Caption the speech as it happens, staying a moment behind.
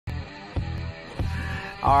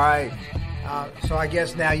All right. So I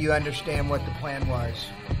guess now you understand what the plan was.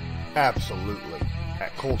 Absolutely.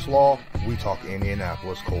 At Colts Law, we talk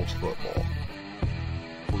Indianapolis Colts football.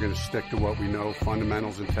 We're going to stick to what we know,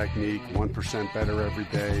 fundamentals and technique, 1% better every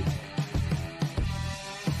day.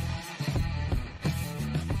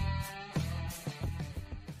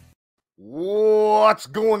 What's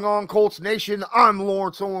going on, Colts Nation? I'm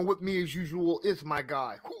Lawrence Owen. With me, as usual, is my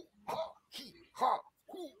guy,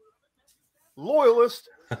 Loyalist.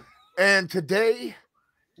 And today,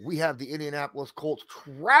 we have the Indianapolis Colts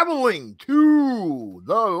traveling to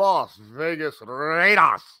the Las Vegas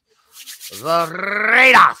Raiders. The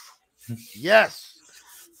Raiders. Yes.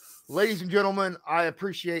 Ladies and gentlemen, I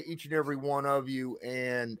appreciate each and every one of you.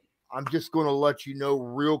 And I'm just going to let you know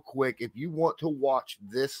real quick, if you want to watch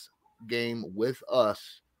this game with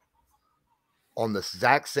us on the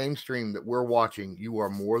exact same stream that we're watching, you are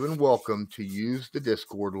more than welcome to use the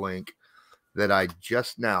Discord link that I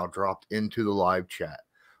just now dropped into the live chat.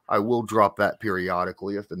 I will drop that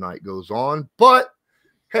periodically as the night goes on, but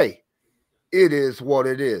hey, it is what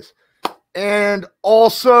it is. And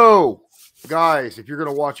also, guys, if you're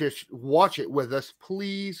going to watch it with us,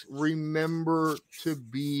 please remember to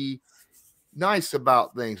be nice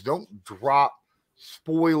about things. Don't drop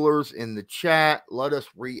spoilers in the chat. Let us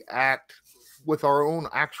react with our own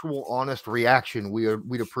actual honest reaction.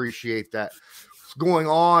 We'd appreciate that. What's going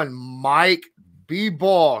on, Mike,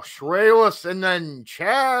 B-Ball, Shrayless, and then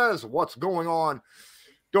Chaz? What's going on?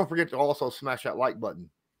 Don't forget to also smash that like button.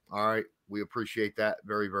 All right. We appreciate that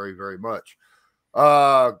very, very, very much.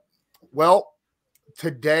 Well,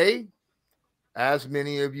 today, as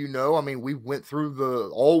many of you know, I mean, we went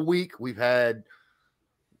through all week. We've had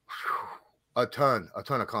a ton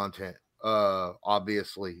of content.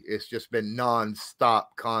 Obviously, it's just been nonstop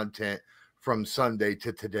content from Sunday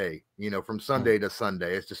to today, from Sunday to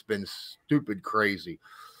Sunday. It's just been stupid crazy.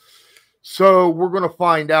 So we're going to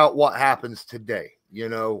find out what happens today.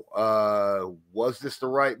 Was this the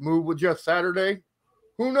right move with Jeff Saturday?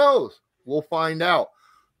 Who knows? We'll find out.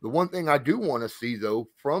 The one thing I do want to see, though,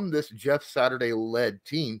 from this Jeff Saturday-led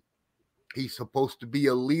team, he's supposed to be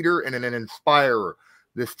a leader and an inspirer.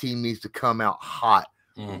 This team needs to come out hot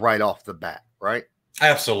right off the bat, right?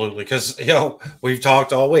 Absolutely, because we've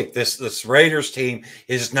talked all week. This Raiders team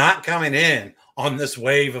is not coming in on this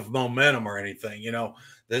wave of momentum or anything.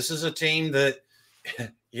 This is a team that,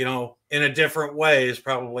 in a different way, is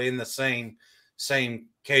probably in the same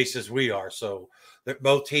case as we are. So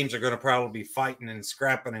both teams are going to probably be fighting and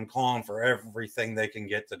scrapping and clawing for everything they can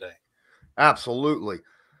get today. Absolutely.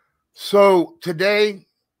 So today,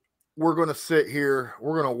 we're going to sit here.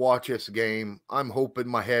 We're going to watch this game. I'm hoping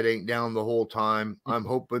my head ain't down the whole time. I'm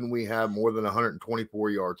hoping we have more than 124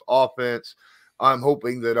 yards offense. I'm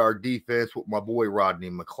hoping that our defense with my boy Rodney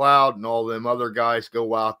McLeod and all them other guys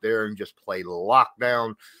go out there and just play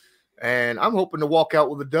lockdown. And I'm hoping to walk out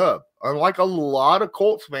with a dub. Unlike a lot of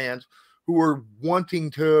Colts fans who are wanting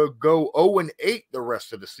to go 0-8 the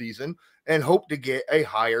rest of the season and hope to get a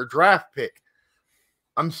higher draft pick.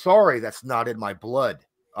 I'm sorry, that's not in my blood.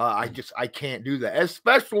 I can't do that.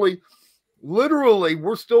 Especially, literally,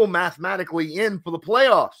 we're still mathematically in for the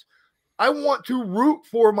playoffs. I want to root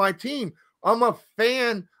for my team. I'm a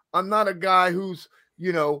fan. I'm not a guy who's,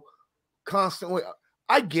 constantly.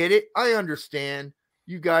 I get it. I understand.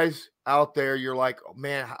 You guys out there, you're like, oh,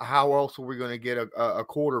 man, how else are we going to get a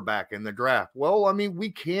quarterback in the draft? Well, I mean, we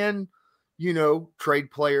can, trade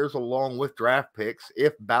players along with draft picks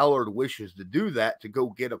if Ballard wishes to do that to go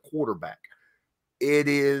get a quarterback. It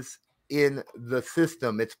is in the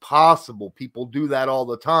system. It's possible. People do that all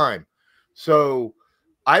the time. So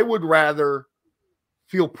I would rather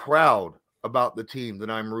feel proud about the team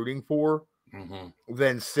that I'm rooting for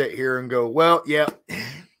than sit here and go, well, yeah,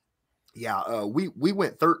 we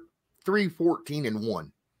went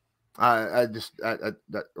 3-14-1.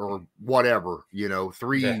 Or whatever,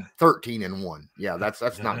 3-13-1. Yeah,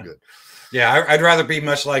 that's not good. Yeah, I'd rather be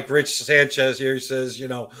much like Rich Sanchez here. He says,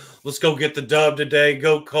 let's go get the dub today,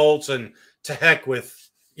 go Colts, and to heck with,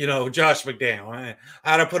 Josh McDaniel.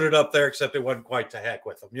 I'd have put it up there, except it wasn't quite to heck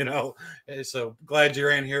with him, So glad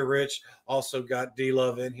you're in here, Rich. Also got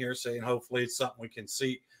D-Love in here saying hopefully it's something we can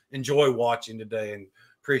enjoy watching today, and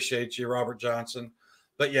appreciate you, Robert Johnson.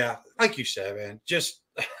 But yeah, like you said, man, just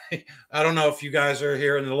I don't know if you guys are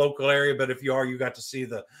here in the local area, but if you are, you got to see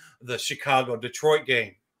the Chicago-Detroit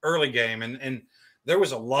game, early game, and there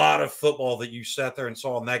was a lot of football that you sat there and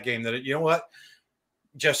saw in that game that, what?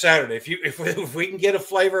 Jeff Saturday, if we can get a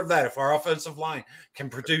flavor of that, if our offensive line can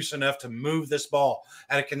produce enough to move this ball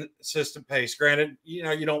at a consistent pace, granted, you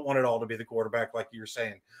don't want it all to be the quarterback, like you were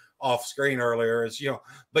saying off screen earlier,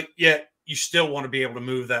 but yet you still want to be able to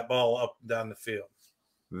move that ball up and down the field.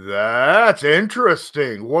 That's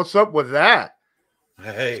interesting. What's up with that?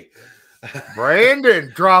 Hey,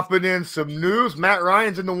 Brandon dropping in some news. Matt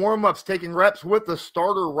Ryan's in the warm-ups taking reps with the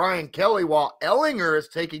starter Ryan Kelly, while Ehlinger is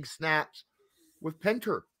taking snaps with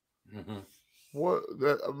Pinter. mm-hmm. What?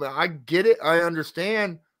 I get it. I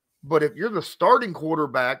understand. But if you're the starting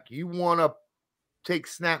quarterback, you want to take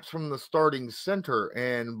snaps from the starting center.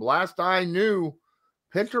 And last I knew,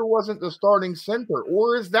 Pinter wasn't the starting center.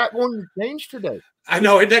 Or is that going to change today? I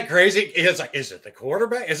know, isn't that crazy? It's like, is it the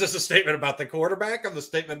quarterback? Is this a statement about the quarterback or the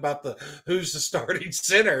statement about who's the starting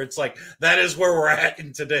center? It's like that is where we're at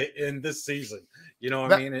in this season. You know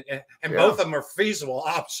what I mean? And both of them are feasible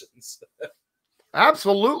options.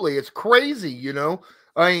 Absolutely. It's crazy, you know.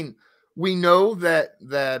 I mean, we know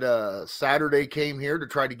that Saturday came here to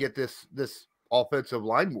try to get this offensive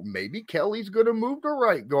line. Maybe Kelly's going to move to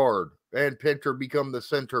right guard and Pinter become the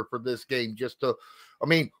center for this game I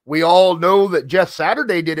mean, we all know that Jeff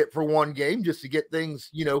Saturday did it for one game just to get things,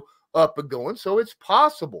 you know, up and going. So it's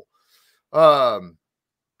possible. We'll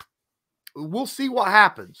see what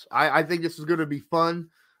happens. I think this is going to be fun.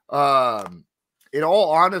 In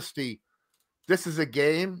all honesty, this is a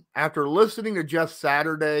game after listening to Jeff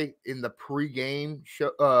Saturday in the pregame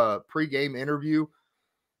interview.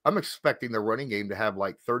 I'm expecting the running game to have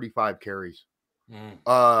like 35 carries.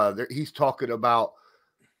 He's talking about,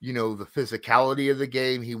 you know, the physicality of the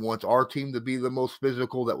game. He wants our team to be the most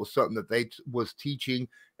physical. That was something that they was teaching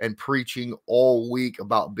and preaching all week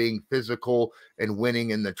about being physical and winning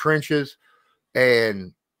in the trenches.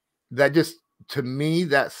 And that just, to me,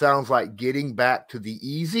 that sounds like getting back to the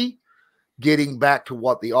easy, getting back to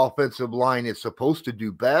what the offensive line is supposed to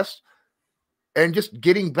do best, and just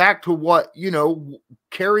getting back to what, you know,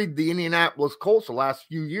 carried the Indianapolis Colts the last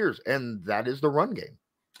few years, and that is the run game.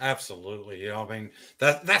 Absolutely. You know, I mean,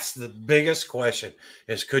 that's the biggest question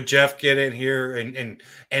is, could Jeff get in here and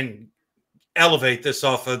elevate this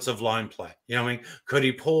offensive line play? You know what I mean? Could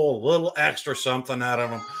he pull a little extra something out of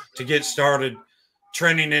them to get started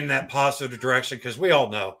trending in that positive direction? Because we all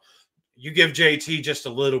know you give JT just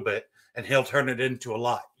a little bit and he'll turn it into a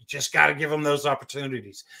lot. You just got to give him those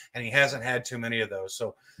opportunities. And he hasn't had too many of those.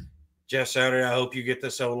 So Jeff Saturday, I hope you get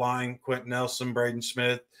this O-line, Quentin Nelson, Braden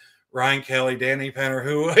Smith, Ryan Kelly, Danny Penner,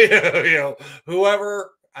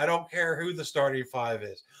 whoever, I don't care who the starting five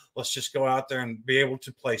is. Let's just go out there and be able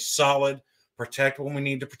to play solid, protect when we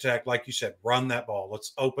need to protect. Like you said, run that ball.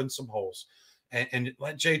 Let's open some holes and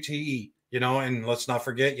let JT eat, you know, and let's not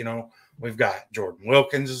forget, you know, we've got Jordan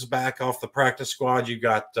Wilkins is back off the practice squad. You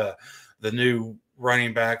got the new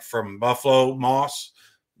running back from Buffalo, Moss,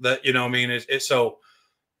 that, you know, I mean, there's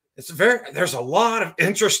a lot of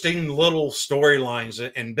interesting little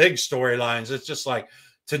storylines and big storylines. It's just like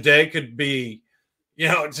today could be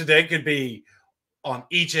on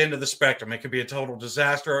each end of the spectrum. It could be a total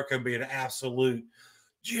disaster. Or it could be an absolute,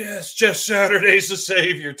 yes, just Saturday's the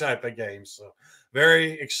savior type of game. So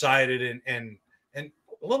very excited and a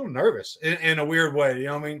little nervous in a weird way. You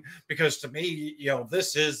know what I mean? Because to me, you know,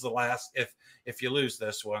 this is the last, if you lose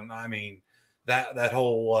this one, I mean, that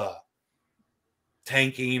whole,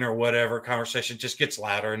 tanking or whatever conversation just gets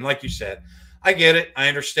louder. And like you said, I get it. I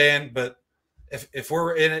understand. But if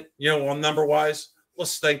we're in it, you know, on number wise,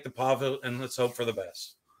 let's thank the positive and let's hope for the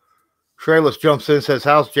best. Trayless jumps in and says,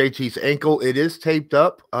 how's JT's ankle? It is taped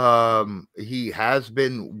up. He has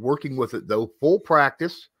been working with it though, full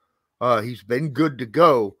practice. He's been good to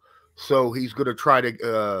go. So he's going to try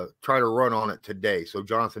to run on it today. So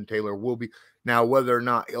Jonathan Taylor will be. Now, whether or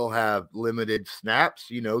not he'll have limited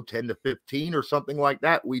snaps, you know, 10 to 15 or something like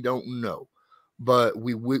that, we don't know. But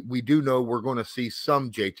we do know we're going to see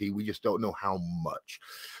some JT. We just don't know how much.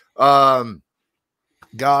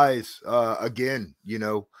 Guys, again, you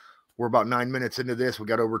know, we're about 9 minutes into this. We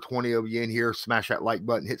got over 20 of you in here. Smash that like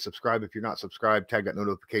button. Hit subscribe if you're not subscribed. Tag that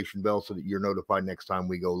notification bell so that you're notified next time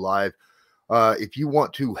we go live. If you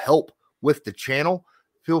want to help with the channel,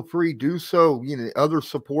 feel free to do so. You know, other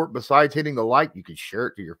support besides hitting the like, you can share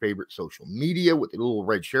it to your favorite social media with the little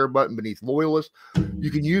red share button beneath Loyalist.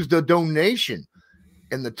 You can use the donation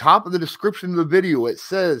in the top of the description of the video. It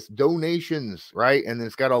says donations, right? And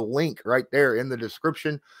it's got a link right there in the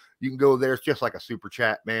description. You can go there. It's just like a super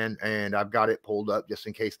chat, man. And I've got it pulled up just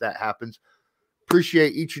in case that happens.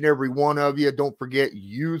 Appreciate each and every one of you. Don't forget,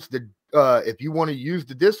 if you want to use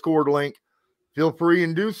the Discord link, feel free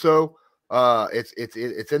and do so.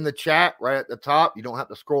 It's in the chat right at the top. You don't have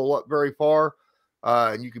to scroll up very far,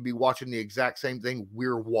 and you could be watching the exact same thing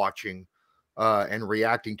we're watching and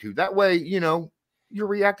reacting to. That way, you know, you're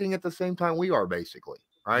reacting at the same time we are, basically,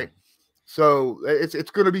 right? So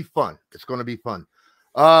it's going to be fun. It's going to be fun.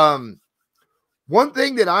 One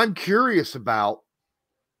thing that I'm curious about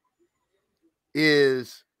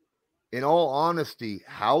is, in all honesty,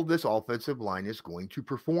 how this offensive line is going to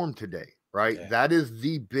perform today, right? Yeah. That is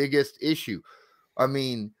the biggest issue. I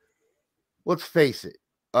mean, let's face it.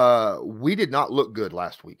 We did not look good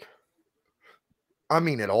last week. I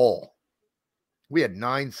mean, at all. We had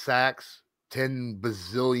 9 sacks, 10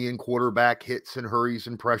 bazillion quarterback hits and hurries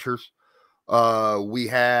and pressures. We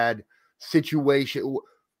had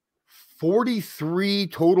 43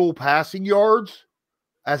 total passing yards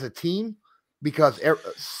as a team, because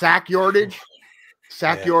sack yardage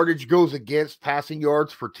goes against passing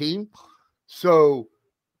yards for team. So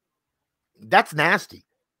that's nasty.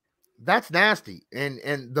 That's nasty.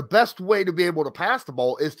 And the best way to be able to pass the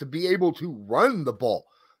ball is to be able to run the ball.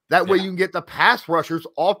 That way you can get the pass rushers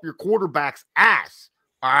off your quarterback's ass.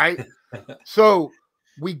 All right. So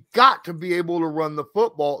we got to be able to run the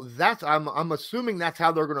football. I'm assuming that's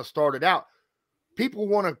how they're going to start it out. People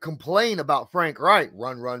want to complain about Frank Wright,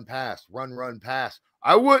 run, pass, run, pass.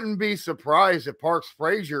 I wouldn't be surprised if Parks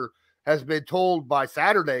Frazier has been told by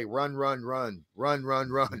Saturday, run,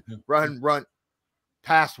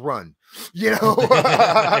 pass, run. You know?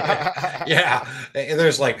 Yeah.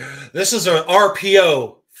 There's like, this is an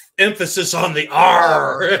RPO, emphasis on the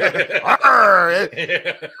R.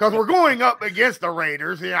 Because we're going up against the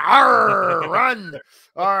Raiders. Yeah, R, run.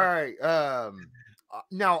 All right.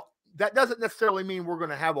 Now, that doesn't necessarily mean we're going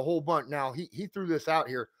to have a whole bunch. Now, he threw this out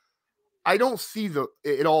here. I don't see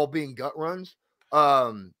it all being gut runs.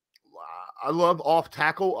 I love off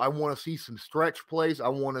tackle. I want to see some stretch plays. I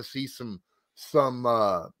want to see some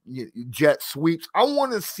jet sweeps. I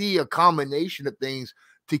want to see a combination of things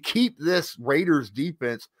to keep this Raiders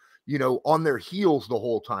defense, on their heels the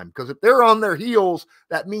whole time. Because if they're on their heels,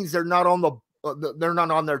 that means they're not on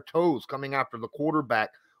their toes coming after the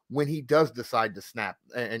quarterback when he does decide to snap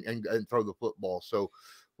and throw the football. So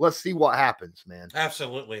let's see what happens, man.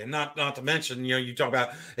 Absolutely. And not to mention, you talk about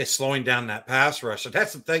it slowing down that pass rush. So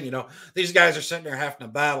that's the thing, these guys are sitting there having to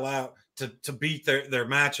battle out to beat their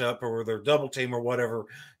matchup or their double team or whatever,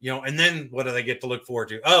 and then what do they get to look forward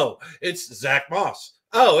to? Oh, it's Zach Moss.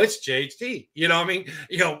 Oh, it's JT. You know what I mean?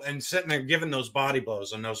 And sitting there giving those body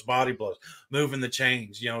blows, moving the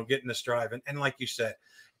chains, getting the drive. And like you said,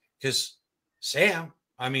 because Sam,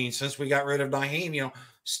 since we got rid of Naheem,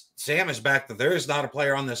 Sam is back that there is not a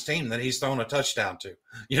player on this team that he's thrown a touchdown to.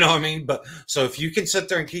 You know what I mean? But so if you can sit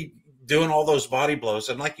there and keep doing all those body blows,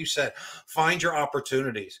 and like you said, find your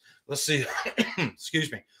opportunities. Let's see.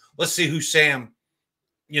 Excuse me. Let's see who Sam,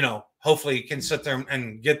 hopefully can sit there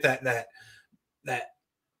and get that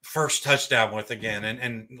first touchdown with again.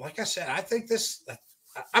 And like I said, I think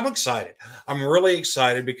I'm excited. I'm really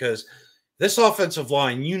excited because this offensive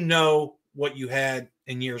line, what you had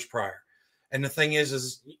in years prior. And the thing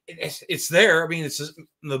is it's there. It's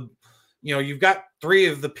you've got 3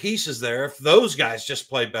 of the pieces there. If those guys just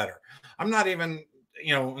play better, I'm not even,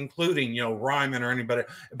 including, Ryman or anybody,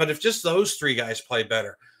 but if just those 3 guys play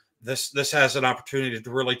better, this has an opportunity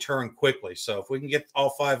to really turn quickly. So if we can get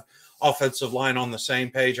all 5 offensive line on the same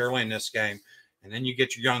page early in this game, and then you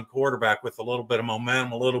get your young quarterback with a little bit of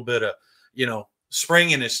momentum, a little bit of,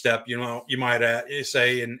 spring in his step, you might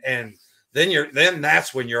say, and then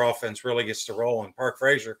that's when your offense really gets to roll, and Park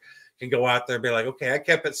Frazier can go out there and be like, okay, I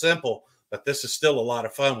kept it simple, but this is still a lot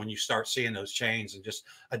of fun when you start seeing those chains and just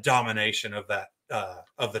a domination of that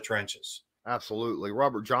of the trenches. Absolutely.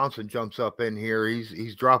 Robert Johnson jumps up in here.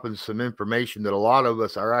 He's dropping some information that a lot of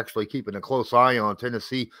us are actually keeping a close eye on.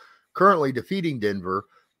 Tennessee currently defeating Denver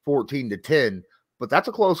 14-10, but that's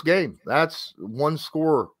a close game. That's one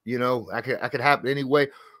score. That could happen anyway.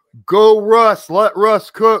 Go Russ, let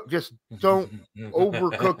Russ cook. Just don't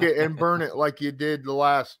overcook it and burn it like you did the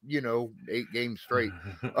last, 8 games straight.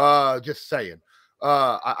 Just saying.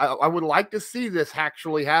 I would like to see this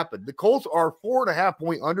actually happen. The Colts are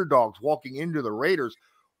 4.5-point underdogs walking into the Raiders.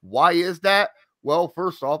 Why is that? Well,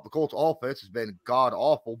 first off, the Colts offense has been god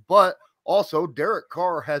awful, but also Derek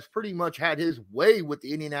Carr has pretty much had his way with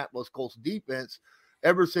the Indianapolis Colts defense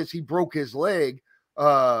ever since he broke his leg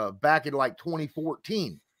back in like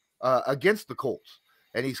 2014. Against the Colts,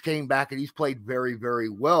 and he's came back and he's played very, very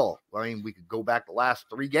well. We could go back the last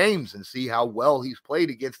 3 games and see how well he's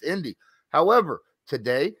played against Indy. However,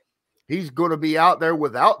 today he's going to be out there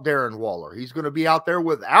without Darren Waller. He's going to be out there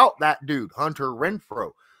without that dude, Hunter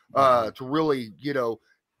Renfrow, to really,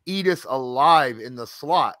 eat us alive in the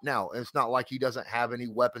slot. Now, it's not like he doesn't have any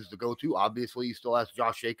weapons to go to. Obviously, he still has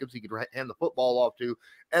Josh Jacobs he could hand the football off to,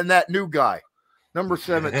 and that new guy, number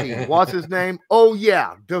 17. What's his name? Oh,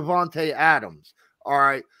 yeah, Devontae Adams. All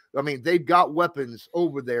right. They've got weapons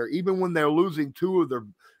over there. Even when they're losing 2 of their,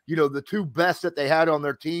 the two best that they had on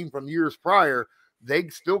their team from years prior. They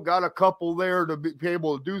still got a couple there to be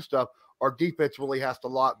able to do stuff. Our defense really has to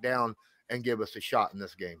lock down and give us a shot in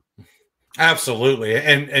this game. Absolutely.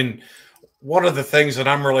 And one of the things that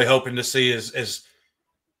I'm really hoping to see is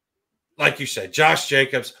like you said, Josh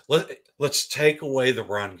Jacobs, let's take away the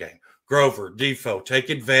run game. Grover, Defoe, take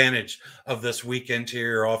advantage of this weak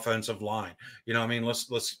interior offensive line.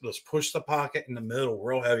 Let's push the pocket in the middle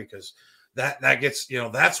real heavy, because that gets,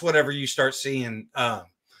 that's whatever you start seeing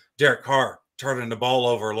Derek Carr turning the ball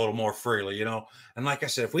over a little more freely, And like I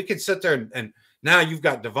said, if we could sit there and now you've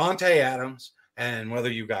got Devontae Adams, and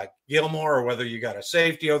whether you got Gilmore or whether you got a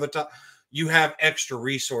safety over the top, you have extra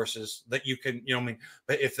resources that you can,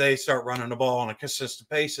 but if they start running the ball on a consistent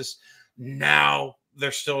basis, now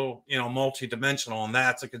they're still, multi-dimensional, and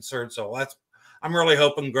that's a concern. So I'm really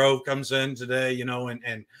hoping Grove comes in today,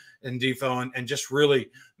 and Defoe and just really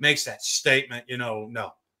makes that statement,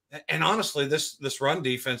 no. And honestly, this run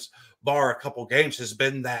defense, bar a couple games, has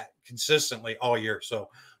been that consistently all year. So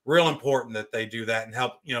real important that they do that and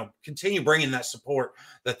help, continue bringing that support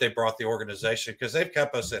that they brought the organization, because they've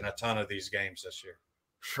kept us in a ton of these games this year.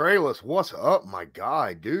 Trayless, what's up, my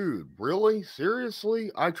guy? Dude, really?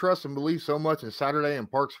 Seriously? I trust and believe so much in Saturday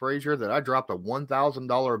and Parks Frazier that I dropped a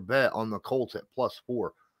 $1,000 bet on the Colts at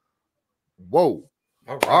 +4. Whoa.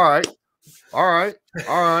 All right. For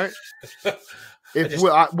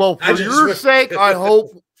your sake, I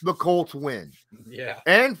hope the Colts win. Yeah.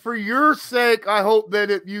 And for your sake, I hope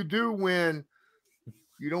that if you do win,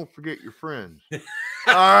 you don't forget your friends. All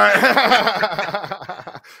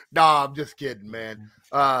right. Nah, I'm just kidding, man.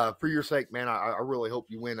 For your sake, man, I really hope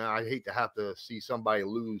you win. I hate to have to see somebody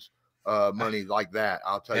lose money like that.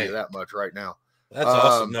 I'll tell you that much right now. That's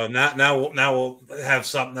awesome. No, now we'll have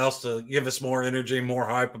something else to give us more energy, more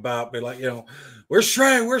hype about. Be like, where's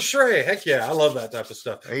Shrey? Heck yeah, I love that type of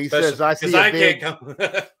stuff. He says, I see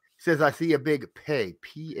a big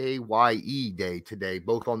PAYE day today,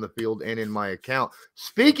 both on the field and in my account.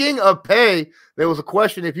 Speaking of pay, there was a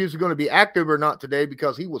question if he was going to be active or not today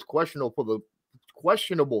because he was questionable for the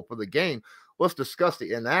game. Let's discuss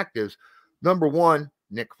the inactives. Number one,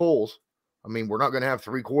 Nick Foles. I mean, we're not going to have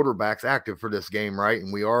three quarterbacks active for this game, right?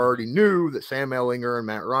 And we already knew that Sam Ehlinger and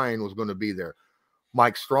Matt Ryan was going to be there.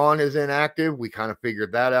 Mike Strawn is inactive. We kind of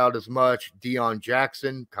figured that out as much. Deion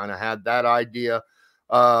Jackson kind of had that idea.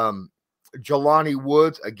 Jelani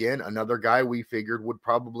Woods, again, another guy we figured would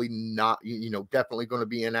probably not, definitely going to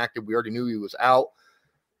be inactive. We already knew he was out.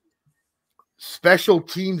 Special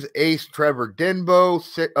teams ace Trevor Denbo,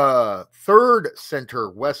 third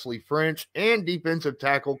center Wesley French, and defensive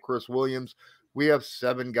tackle Chris Williams. We have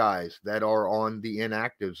 7 guys that are on the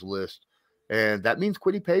inactives list, and that means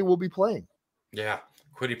Kwity Paye will be playing. Yeah,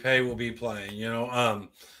 Kwity Paye will be playing. The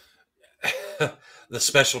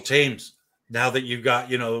special teams. Now that you've got,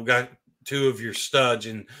 got 2 of your studs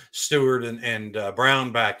and Stewart and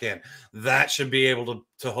Brown back in, that should be able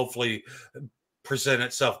to hopefully present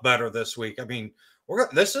itself better this week. I mean,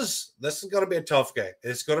 this is going to be a tough game.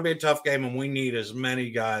 It's going to be a tough game, and we need as many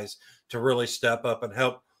guys to really step up and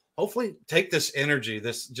help. Hopefully, take this energy,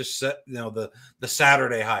 this just set, the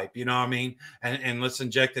Saturday hype. You know what I mean? And let's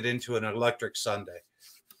inject it into an electric Sunday.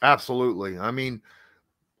 Absolutely. I mean,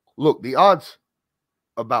 look, the odds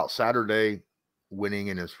about Saturday winning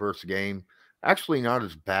in his first game actually not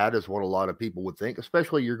as bad as what a lot of people would think,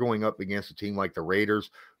 especially you're going up against a team like the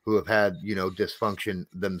Raiders, who have had, dysfunction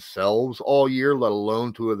themselves all year, let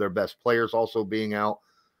alone 2 of their best players also being out.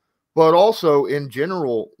 But also in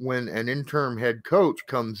general, when an interim head coach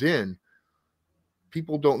comes in,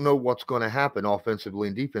 people don't know what's going to happen offensively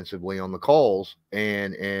and defensively on the calls.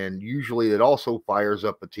 And usually it also fires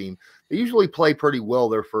up a team. They usually play pretty well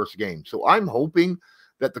their first game. So I'm hoping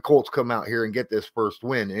that the Colts come out here and get this first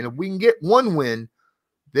win. And if we can get 1 win,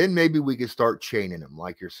 then maybe we can start chaining them,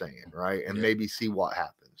 like you're saying, right? And maybe see what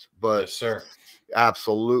happens. But yes, sir.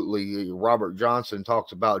 Absolutely. Robert Johnson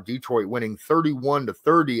talks about Detroit winning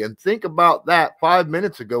 31-30. And think about that 5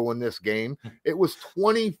 minutes ago in this game. It was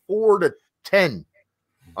 24-10.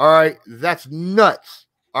 All right. That's nuts.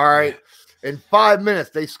 All right. In 5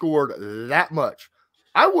 minutes, they scored that much.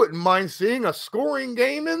 I wouldn't mind seeing a scoring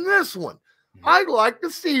game in this one. I'd like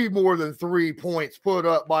to see more than 3 points put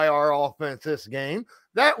up by our offense this game.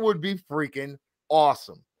 That would be freaking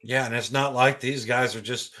awesome. Yeah, and it's not like these guys are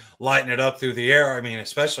just lighting it up through the air. I mean,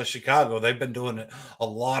 especially Chicago, they've been doing a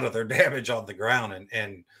lot of their damage on the ground,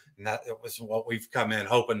 and that was what we've come in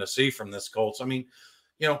hoping to see from this Colts. I mean,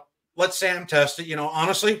 let Sam test it.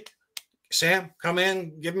 Honestly, Sam, come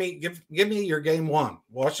in, give me your game 1.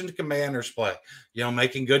 Watching the Commanders play,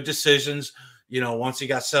 making good decisions, once he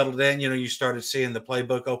got settled in, you started seeing the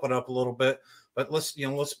playbook open up a little bit. But let's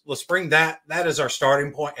bring that as our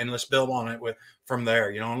starting point, and let's build on it from there,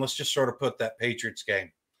 and let's just sort of put that Patriots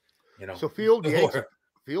game, So Field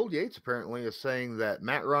Yates apparently is saying that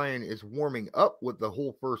Matt Ryan is warming up with the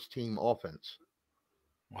whole first team offense.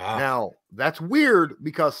 Wow. Now, that's weird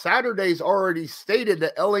because Saturday's already stated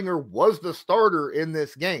that Ehlinger was the starter in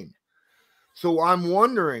this game. So I'm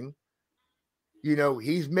wondering,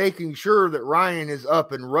 he's making sure that Ryan is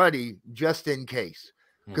up and ready just in case.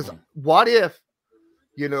 Because what if,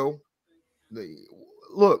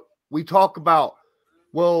 look, we talk about,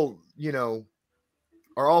 well,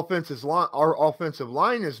 our offensive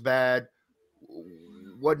line is bad,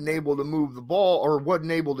 wasn't able to move the ball or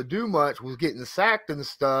wasn't able to do much, was getting sacked and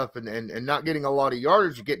stuff and not getting a lot of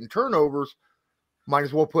yardage, getting turnovers. Might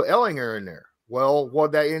as well put Ehlinger in there. Well,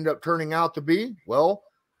 what'd that end up turning out to be? Well,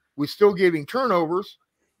 we're still getting turnovers.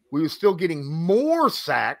 We were still getting more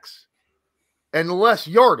sacks and less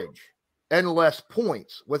yardage and less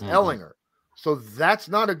points with Ehlinger. So that's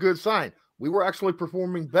not a good sign. We were actually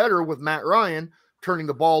performing better with Matt Ryan turning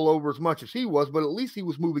the ball over as much as he was, but at least he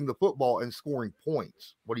was moving the football and scoring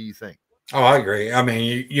points. What do you think? Oh, I agree. I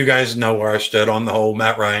mean, you guys know where I stood on the whole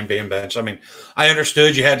Matt Ryan being benched. I mean, I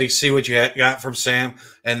understood you had to see what you got from Sam,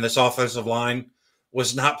 and this offensive line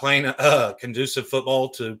was not playing conducive football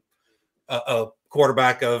to a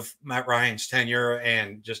quarterback of Matt Ryan's tenure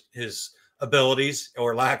and just his abilities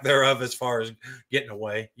or lack thereof as far as getting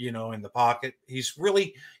away, in the pocket. He's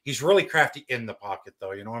really crafty in the pocket,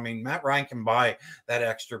 though. I mean, Matt Ryan can buy that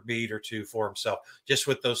extra beat or two for himself just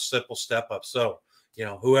with those simple step ups. So,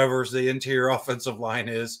 whoever's the interior offensive line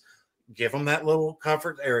is, give him that little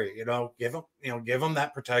comfort area, give him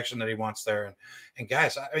that protection that he wants there. And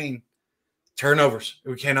guys, I mean, turnovers.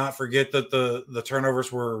 We cannot forget that the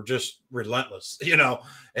turnovers were just relentless,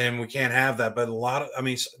 and we can't have that. But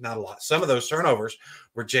not a lot. Some of those turnovers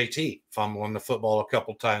were JT fumbling the football a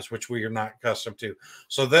couple times, which we are not accustomed to.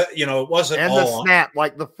 So that, it wasn't and all the snap,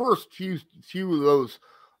 like the first few of those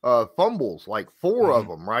fumbles, like 4 of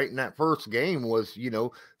them, right? In that first game was,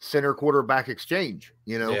 center quarterback exchange,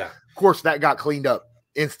 Yeah. Of course, that got cleaned up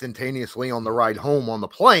instantaneously on the ride home on the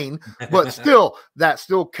plane, but still, that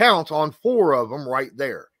still counts on 4 of them right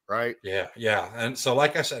there, right? Yeah. And so,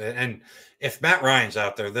 like I said, and if Matt Ryan's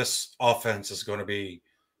out there, this offense is going to be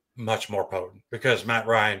much more potent because Matt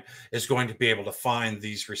Ryan is going to be able to find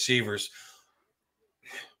these receivers.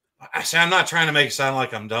 I'm not trying to make it sound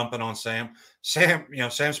like I'm dumping on Sam.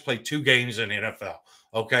 Sam's played 2 games in the NFL.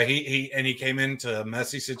 Okay, he came into a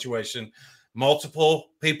messy situation, multiple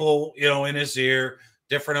people, in his ear,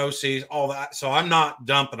 different OCs, all that. So I'm not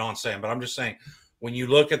dumping on Sam, but I'm just saying, when you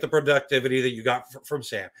look at the productivity that you got from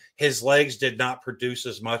Sam, his legs did not produce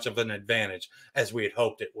as much of an advantage as we had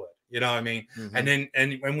hoped it would. You know what I mean?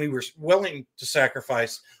 And when we were willing to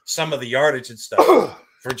sacrifice some of the yardage and stuff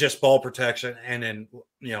for just ball protection and then,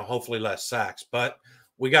 hopefully less sacks, but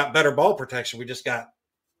we got better ball protection. We just got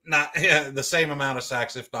not the same amount of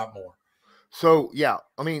sacks, if not more. So, yeah,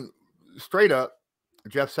 I mean, straight up,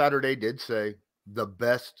 Jeff Saturday did say the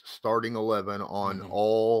best starting 11 on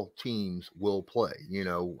all teams will play,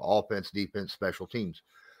 offense, defense, special teams.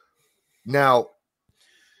 Now,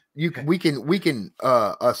 we can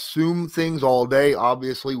assume things all day.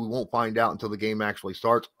 Obviously, we won't find out until the game actually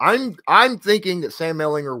starts. I'm thinking that Sam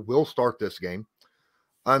Ehlinger will start this game.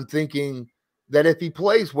 I'm thinking that if he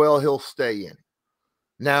plays well, he'll stay in.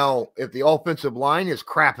 Now, if the offensive line is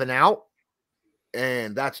crapping out,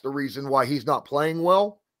 and that's the reason why he's not playing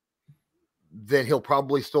well, then he'll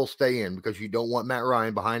probably still stay in because you don't want Matt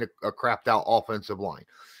Ryan behind a crapped out offensive line.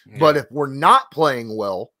 Yeah. But if we're not playing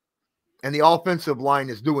well and the offensive line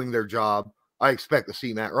is doing their job, I expect to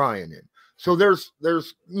see Matt Ryan in. So there's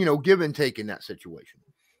give and take in that situation.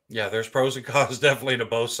 Yeah, there's pros and cons definitely to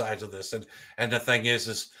both sides of this. And the thing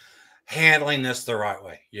is handling this the right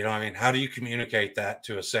way. I mean, how do you communicate that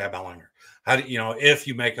to a Sam Ehlinger? How do if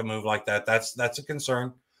you make a move like that, that's a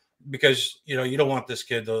concern because you don't want this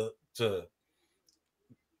kid to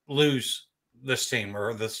lose this team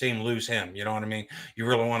or this team lose him. You know what I mean? You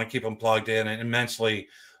really want to keep him plugged in and immensely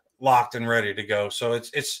locked and ready to go. So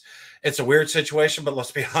it's a weird situation, but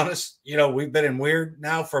let's be honest, we've been in weird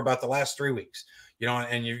now for about the last 3 weeks,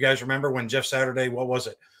 and you guys remember when Jeff Saturday, what was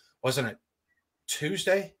it? Wasn't it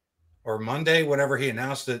Tuesday or Monday, whenever he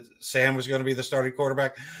announced that Sam was going to be the starting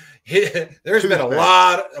quarterback? There's been a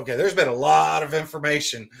lot of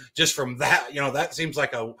information just from that. That seems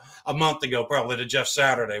like a month ago, probably, to Jeff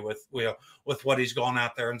Saturday with what he's gone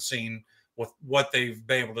out there and seen with what they've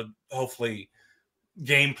been able to hopefully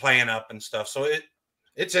game plan up and stuff. So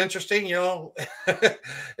it's interesting,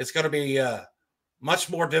 it's going to be much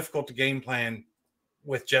more difficult to game plan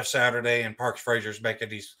with Jeff Saturday and Parks Frazier's making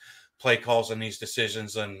these play calls and these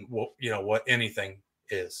decisions than what anything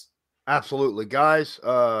is. Absolutely, guys.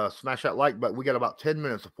 Smash that like button. We got about 10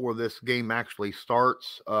 minutes before this game actually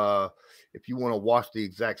starts. If you want to watch the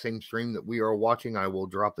exact same stream that we are watching, I will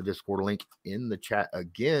drop the Discord link in the chat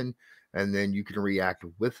again, and then you can react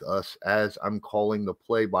with us as I'm calling the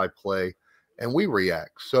play-by-play, and we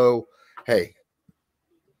react. So, hey,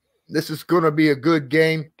 this is going to be a good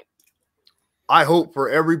game. I hope for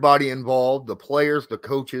everybody involved, the players, the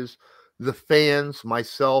coaches, the fans,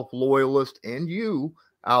 myself, Loyalist, and you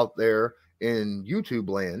out there in YouTube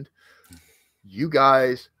land, you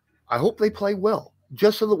guys, I hope they play well,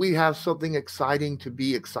 just so that we have something exciting to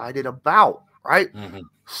be excited about, right?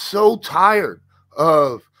 So tired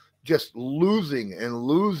of just losing and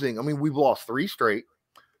losing. I mean, we've lost 3 straight.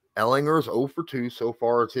 Ehlinger's 0 for 2 so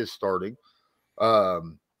far as his starting.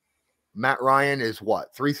 Matt Ryan is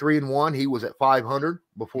what? 3-3-1. He was at 500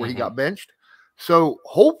 before he got benched. So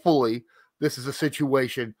hopefully this is a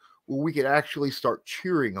situation where we can actually start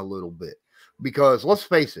cheering a little bit, because let's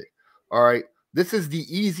face it. All right. This is the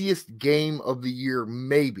easiest game of the year.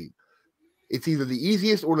 Maybe it's either the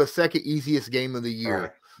easiest or the second easiest game of the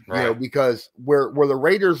year, right. Because where the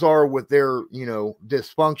Raiders are with their,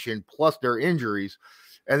 dysfunction plus their injuries.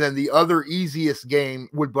 And then the other easiest game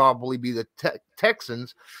would probably be the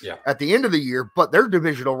Texans at the end of the year, but they're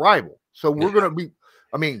divisional rival. So we're going to be,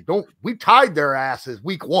 we tied their asses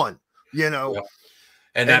week 1,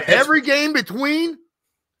 And every game between,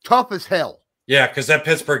 tough as hell. Yeah, because that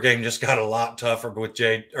Pittsburgh game just got a lot tougher with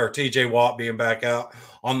TJ Watt being back out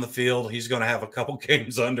on the field. He's going to have a couple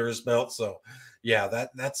games under his belt. So, yeah,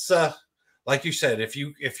 that's like you said, if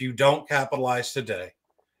you don't capitalize today,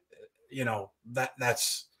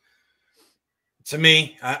 that's to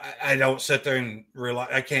me. I don't sit there and realize,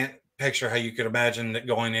 I can't picture how you could imagine it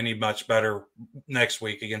going any much better next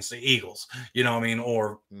week against the Eagles,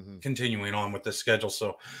 or continuing on with the schedule.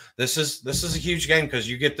 So this is a huge game, because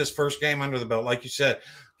you get this first game under the belt. Like you said,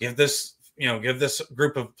 give this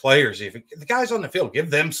group of players, if the guys on the field, give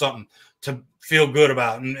them something to feel good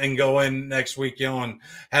about and go in next week, and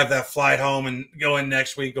have that flight home and go in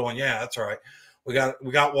next week going, yeah, that's all right. We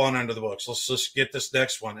got one under the books. Let's just get this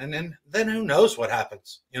next one. And then who knows what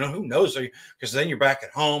happens? Who knows? Because then you're back at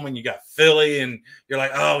home and you got Philly and you're like,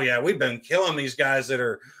 oh, yeah, we've been killing these guys that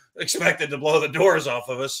are expected to blow the doors off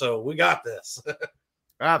of us. So we got this.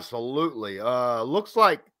 Absolutely. Looks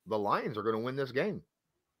like the Lions are going to win this game.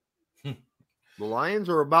 The Lions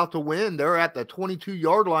are about to win. They're at the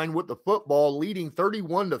 22-yard line with the football, leading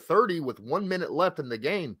 31-30 with 1 minute left in the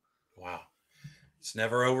game. Wow. It's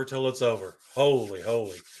never over till it's over. Holy.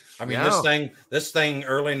 I mean, this thing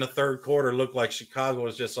early in the third quarter looked like Chicago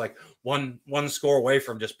was just like one score away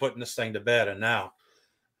from just putting this thing to bed. And now,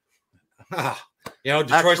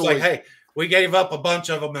 Detroit's actually, like, hey, we gave up a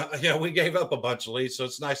bunch of them. We gave up a bunch of leads. So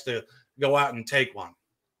it's nice to go out and take one.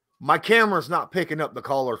 My camera's not picking up the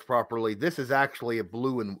colors properly. This is actually a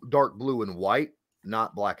dark blue and white,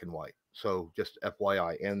 not black and white. So just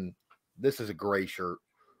FYI. And this is a gray shirt.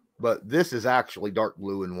 But this is actually dark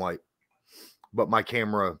blue and white. But my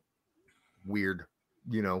camera, weird,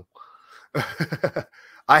 I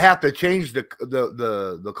have to change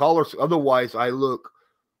the colors, otherwise I look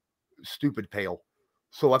stupid pale.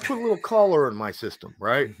 So I put a little color in my system,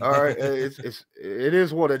 right? All right, it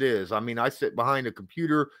is what it is. I mean, I sit behind a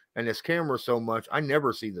computer and this camera so much, I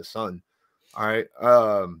never see the sun. All right.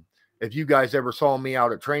 If you guys ever saw me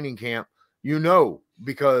out at training camp,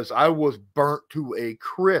 because I was burnt to a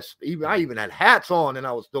crisp. I even had hats on and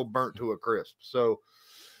I was still burnt to a crisp. So,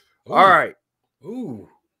 Ooh. All right. Ooh,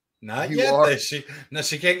 not yet.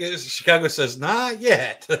 Chicago says not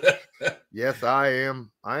yet. Yes, I am.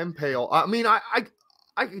 I am pale. I mean, I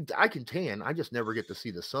can tan. I just never get to see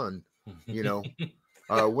the sun.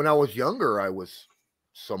 When I was younger, I was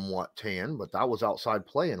somewhat tan, but I was outside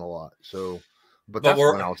playing a lot. So, but that's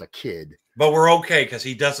when I was a kid. But we're okay because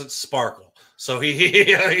he doesn't sparkle, so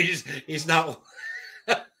he's not.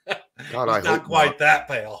 God, he's not quite that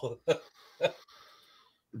pale.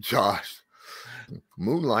 Josh,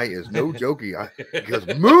 moonlight is no jokey, because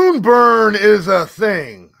moonburn is a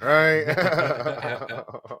thing, right?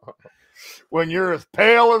 When you're as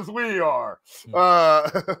pale as we are.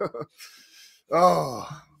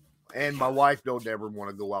 And my wife don't ever want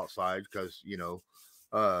to go outside because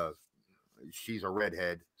she's a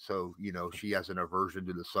redhead, so she has an aversion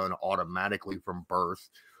to the sun automatically from birth.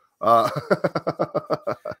 All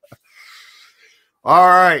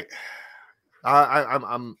right,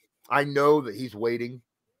 I know that he's waiting,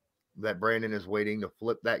 that Brandon is waiting to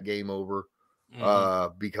flip that game over,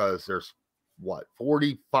 because what,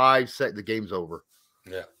 45 seconds. The game's over.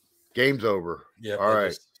 Yeah. Game's over. Yeah. All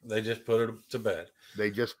right. They just put it to bed. They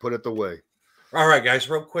just put it away. All right, guys,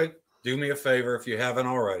 real quick. Do me a favor if you haven't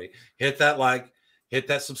already. Hit that like, hit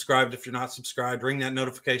that subscribe if you're not subscribed, ring that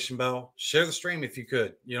notification bell, share the stream if you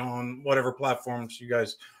could, on whatever platforms you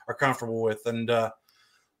guys are comfortable with. And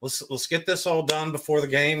let's get this all done before the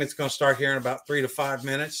game. It's going to start here in about 3 to 5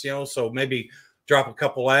 minutes, so maybe drop a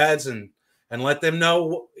couple ads and let them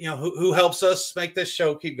know, who helps us make this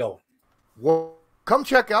show keep going. Well, come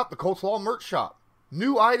check out the Colts Law merch shop.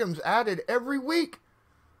 New items added every week.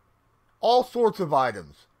 All sorts of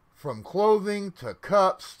items. From clothing to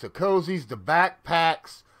cups to cozies to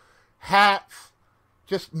backpacks, hats,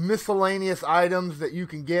 just miscellaneous items that you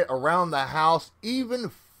can get around the house,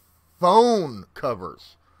 even phone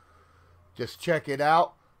covers. Just check it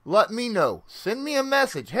out. Let me know. Send me a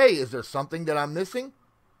message. Hey, is there something that I'm missing?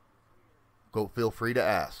 Go feel free to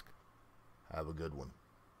ask. Have a good one.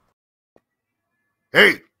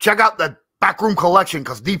 Hey, check out the Backroom Collection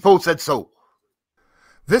because Defoe said so.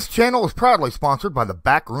 This channel is proudly sponsored by the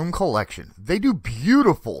Backroom Collection. They do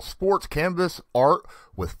beautiful sports canvas art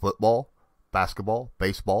with football, basketball,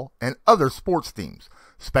 baseball, and other sports themes.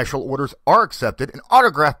 Special orders are accepted and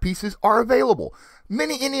autograph pieces are available.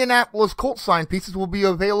 Many Indianapolis Colts signed pieces will be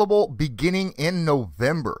available beginning in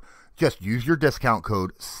November. Just use your discount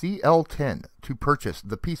code CL10 to purchase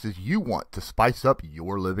the pieces you want to spice up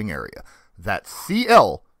your living area. That's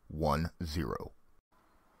CL10.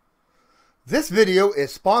 This video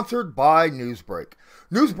is sponsored by Newsbreak.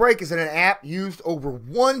 Newsbreak is an app used over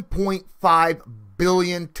 1.5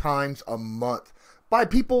 billion times a month by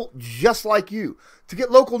people just like you to get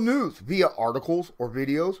local news via articles or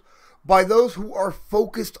videos by those who are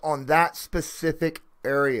focused on that specific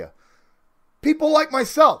area. People like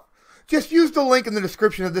myself. Just use the link in the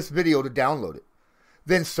description of this video to download it.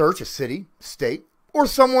 Then search a city, state, or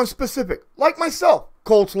someone specific, like myself,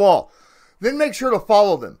 Colts Law. Then make sure to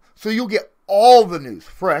follow them so you'll get all the news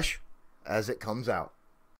fresh as it comes out.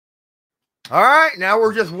 All right, now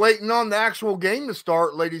we're just waiting on the actual game to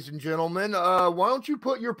start, ladies and gentlemen. Why don't you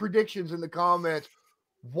put your predictions in the comments?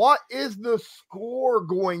 What is the score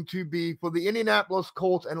going to be for the Indianapolis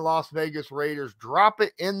Colts and Las Vegas Raiders? Drop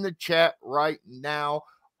it in the chat right now.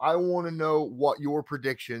 I want to know what your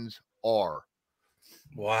predictions are.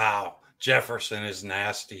 Wow. Jefferson is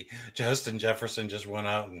nasty. Justin Jefferson just went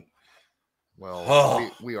out and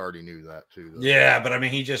we already knew that too, though. Yeah, but I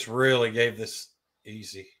mean, he just really gave this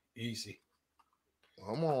easy.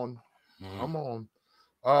 Come on.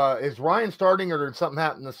 Is Ryan starting or did something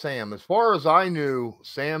happen to Sam? As far as I knew,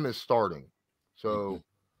 Sam is starting. So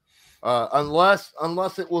unless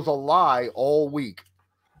it was a lie all week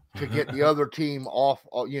to get the other team off,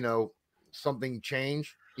 something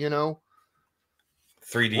changed, 3D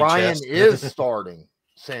Ryan chest. is starting.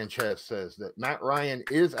 Sanchez says that Matt Ryan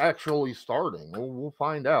is actually starting. We'll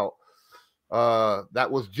find out.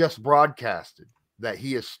 That was just broadcasted that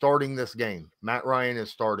he is starting this game. Matt Ryan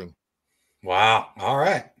is starting. Wow. All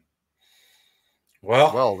right.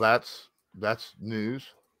 Well, that's news.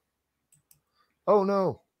 Oh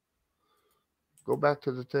no. Go back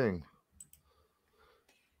to the thing.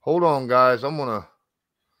 Hold on, guys. There we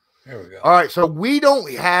go. All right, so we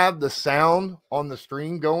don't have the sound on the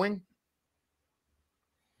stream going.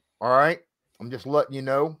 All right, I'm just letting you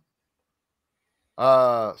know.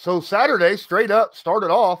 So Saturday, straight up,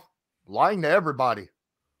 started off lying to everybody.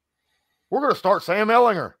 We're going to start Sam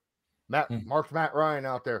Ehlinger. Matt Ryan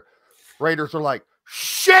out there. Raiders are like,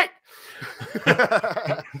 shit.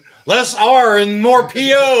 Less R and more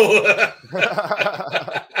PO.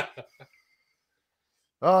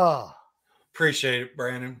 Appreciate it,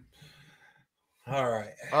 Brandon. All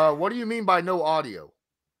right. What do you mean by no audio?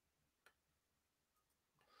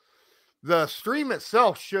 The stream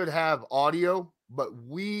itself should have audio, but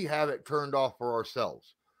we have it turned off for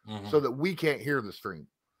ourselves so that we can't hear the stream.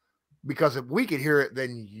 Because if we can hear it,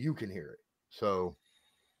 then you can hear it. So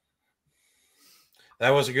that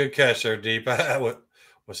was a good catch there, Deep. That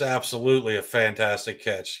was absolutely a fantastic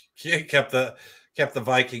catch. Kept the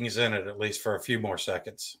Vikings in it at least for a few more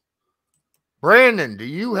seconds. Brandon, do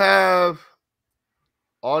you have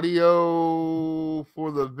audio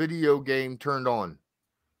for the video game turned on?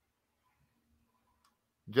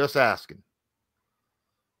 Just asking.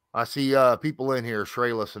 I see people in here.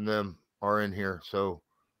 Shreyless and them are in here. So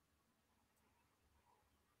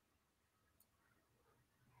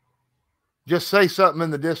just say something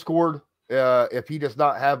in the Discord if he does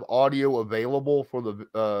not have audio available for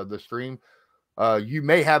the stream. You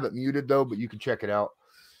may have it muted though, but you can check it out.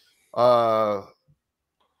 But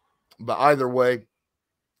either way,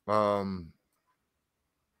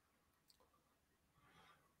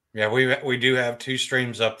 Yeah, we do have 2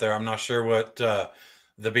 streams up there. I'm not sure what the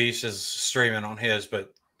Beast is streaming on his,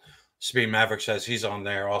 but Speed Maverick says he's on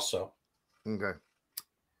there also. Okay.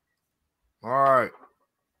 All right.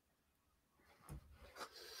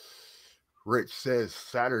 Rich says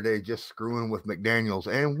Saturday just screwing with McDaniels,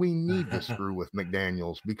 and we need to screw with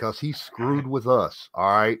McDaniels because he screwed with us. All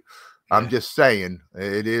right. I'm just saying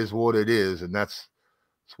it is what it is, and that's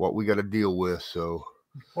what we got to deal with. So,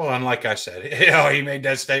 well, and like I said, he made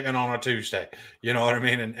that statement on a Tuesday. You know what I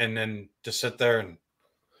mean? And then to sit there and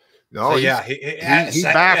no, he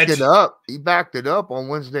backed it up. He backed it up on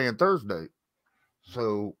Wednesday and Thursday.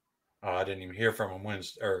 So, I didn't even hear from him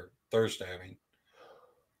Wednesday or Thursday. I mean,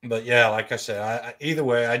 but yeah, like I said, either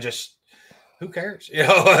way, who cares?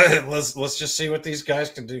 Let's just see what these guys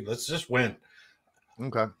can do. Let's just win.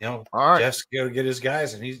 Okay. All right. Jeff's got to get his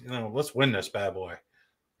guys, and let's win this bad boy.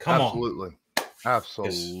 Come on.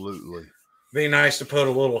 Absolutely. Be nice to put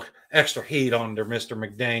a little extra heat under Mr.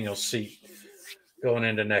 McDaniel's seat going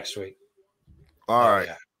into next week. All right.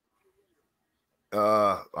 Yeah.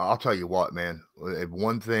 I'll tell you what, man.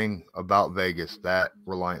 One thing about Vegas, that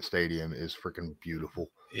Reliant Stadium is freaking beautiful.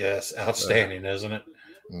 Yes, outstanding, isn't it?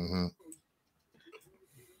 Mm-hmm.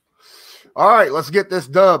 All right, let's get this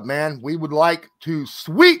dub, man. We would like to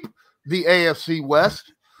sweep the AFC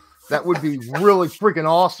West. That would be really freaking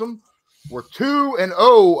awesome. We're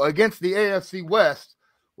 2-0 against the AFC West.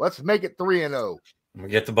 Let's make it 3-0. We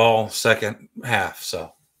get the ball second half,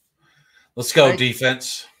 so let's go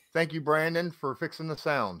defense. Thank you, Brandon, for fixing the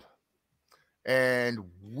sound. And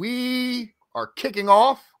we are kicking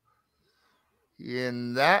off.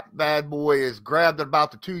 And that bad boy is grabbed at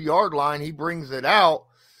about the 2-yard line. He brings it out,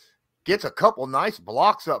 gets a couple nice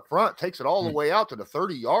blocks up front, takes it all the way out to the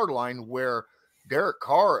 30-yard line where Derek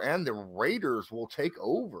Carr and the Raiders will take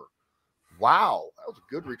over. Wow, that was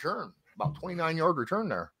a good return. About 29-yard return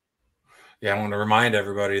there. Yeah, I want to remind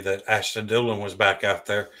everybody that Ashton Dillon was back out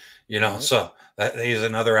there, so that he's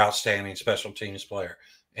another outstanding special teams player.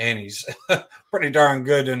 And he's pretty darn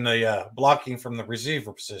good in the blocking from the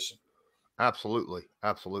receiver position. Absolutely.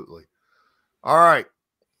 All right,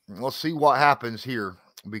 let's see what happens here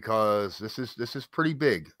because this is pretty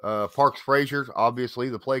big. Parks Frazier, obviously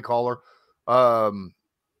the play caller,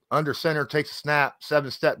 under center, takes a snap,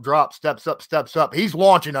 7-step drop, steps up. He's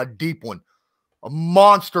launching a deep one, a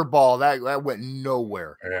monster ball that went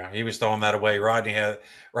nowhere. Yeah, he was throwing that away.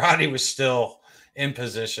 Rodney was still in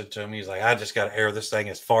position to him. He's like, I just got to air this thing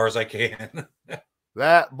as far as I can.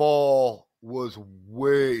 That ball was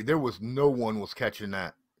there was no one was catching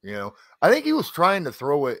that. I think he was trying to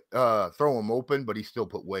throw him open, but he still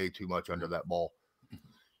put way too much under that ball.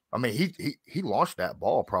 I mean, he launched that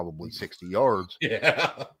ball probably 60 yards.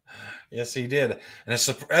 Yeah, yes, he did, and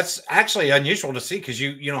that's actually unusual to see because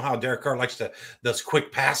you know how Derek Carr likes those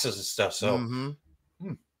quick passes and stuff. So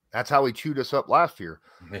that's how he chewed us up last year.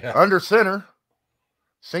 Yeah. Under center,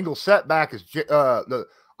 single setback is the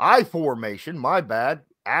I formation. My bad.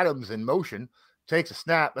 Adams in motion, takes a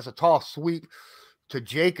snap. That's a toss sweep to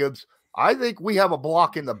Jacobs. I think we have a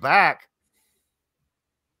block in the back.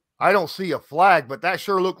 I don't see a flag, but that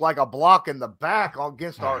sure looked like a block in the back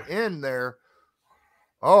against our end there.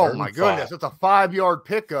 Oh, my goodness. It's a 5-yard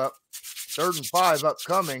pickup. 3rd and 5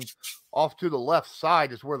 upcoming. Off to the left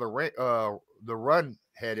side is where the run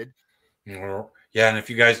headed. Yeah, and if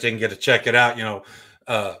you guys didn't get to check it out,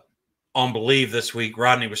 on Believe this week,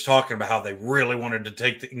 Rodney was talking about how they really wanted to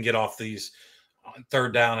take and get off these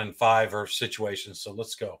 3rd down and 5 or situations. So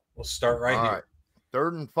let's go. We'll start right here. Right.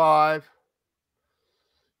 3rd and 5.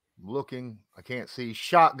 Looking, I can't see.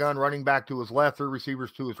 Shotgun, running back to his left, 3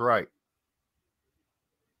 receivers to his right.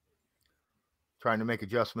 Trying to make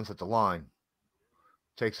adjustments at the line.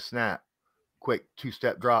 Takes a snap. Quick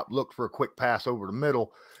 2-step drop. Look for a quick pass over the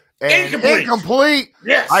middle. And incomplete.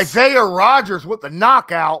 Yes. Isaiah Rodgers with the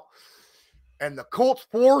knockout. And the Colts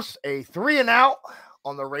force a 3-and-out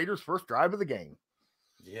on the Raiders' first drive of the game.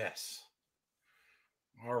 Yes.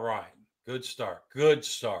 All right. Good start.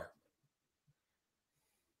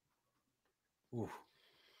 Ooh.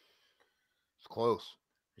 It's close.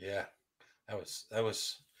 Yeah. That was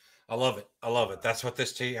I love it. That's what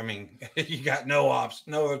this team, I mean, you got no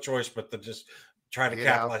other choice but to just try to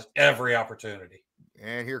capitalize every opportunity.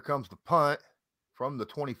 And here comes the punt from the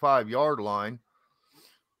 25-yard line.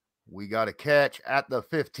 We got a catch at the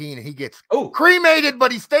 15. He gets cremated,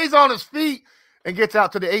 but he stays on his feet and gets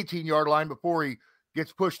out to the 18-yard line before he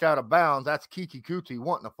gets pushed out of bounds. That's Kiki Kuti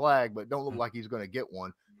wanting a flag, but don't look like he's going to get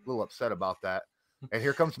one. A little upset about that. And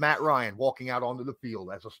here comes Matt Ryan walking out onto the field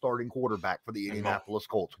as a starting quarterback for the Indianapolis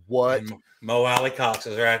Colts. What? Mo Alley Cox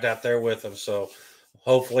is right out there with him. So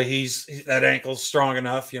hopefully that ankle's strong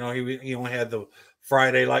enough. You know, he only had the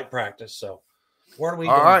Friday light practice. So where are we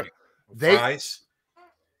All going? right. Fries.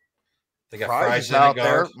 They got Fries is in out the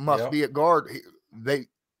guard. there. Must be at guard.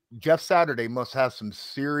 Jeff Saturday must have some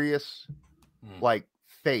serious like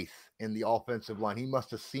faith in the offensive line. He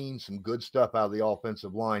must have seen some good stuff out of the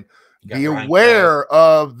offensive line. Be aware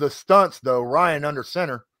of the stunts, though. Ryan under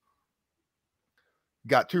center.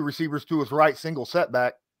 Got 2 receivers to his right, single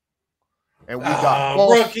setback. And we got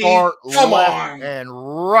false start left and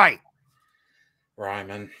right.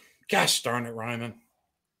 Ryman. Gosh darn it, Ryman.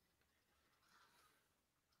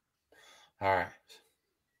 All right.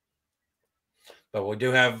 But we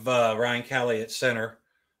do have Ryan Kelly at center.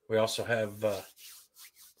 We also have the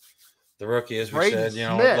rookie, as we said. You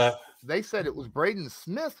know, they said it was Braden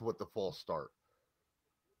Smith with the false start.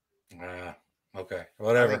 Okay,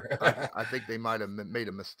 whatever. I think they might have made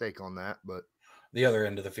a mistake on that, but the other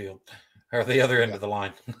end of the field or the other end of the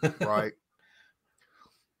line, right?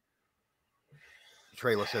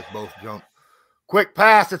 Trailer says both jump. Quick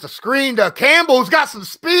pass. It's a screen to Campbell, who's got some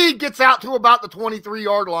speed. Gets out to about the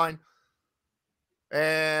 23-yard line.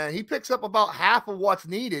 And he picks up about half of what's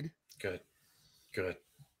needed. Good.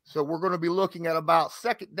 So we're going to be looking at about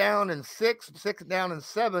 2nd down and 6, 2nd down and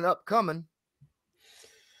 7 upcoming.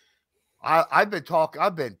 I've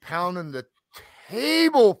been pounding the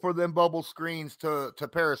table for them bubble screens to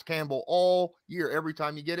Paris Campbell all year. Every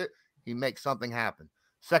time you get it, he makes something happen.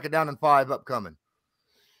 2nd down and 5 upcoming.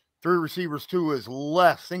 3 receivers to his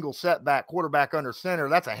left, single setback, quarterback under center.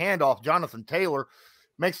 That's a handoff. Jonathan Taylor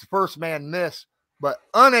makes the first man miss, but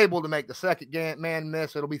unable to make the second man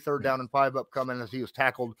miss. It'll be 3rd down and 5 upcoming as he was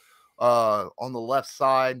tackled on the left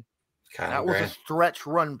side. That was a stretch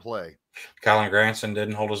run play. Colin Granson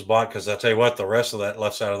didn't hold his block because I tell you what, the rest of that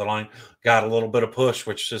left side of the line got a little bit of push,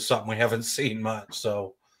 which is something we haven't seen much.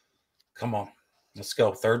 So come on, let's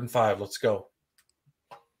go. 3rd and 5. Let's go.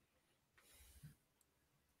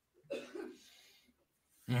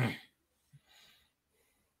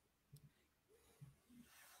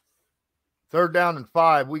 Third down and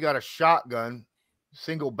 5. We got a shotgun,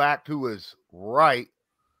 single back to his right,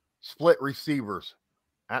 split receivers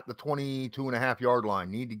at the 22.5-yard line.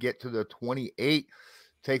 Need to get to the 28.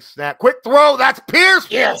 Takes snap. Quick throw. That's Pierce.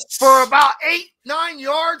 Yes. For about 8-9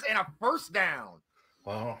 yards and a 1st down.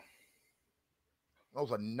 Wow. That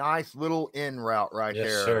was a nice little in route right there.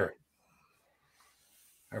 Yes, sir.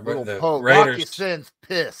 A little poke. Rocky Sin's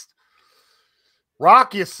pissed.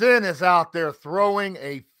 Rocky Sin is out there throwing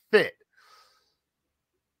a fit.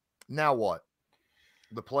 Now what?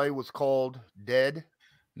 The play was called dead.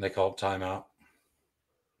 They called timeout.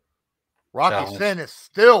 Rocky Sin is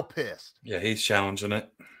still pissed. Yeah, he's challenging it.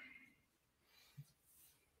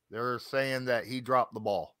 They're saying that he dropped the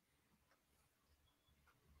ball.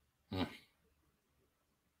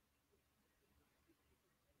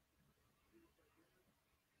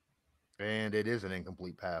 And it is an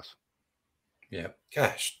incomplete pass. Yeah.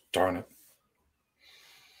 Gosh darn it.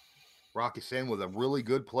 Rocky Sin with a really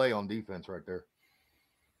good play on defense right there.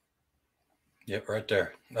 Yep, right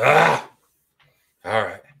there. All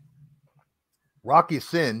right. Rocky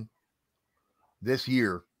Sin this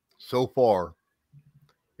year so far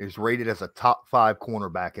is rated as a top 5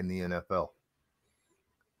 cornerback in the NFL.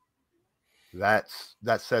 That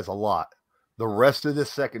says a lot. The rest of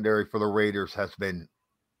this secondary for the Raiders has been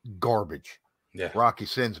garbage. Yeah. Rocky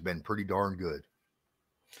Sin's been pretty darn good.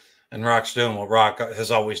 And Rock's doing what Rock has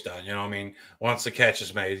always done. You know, I mean, once the catch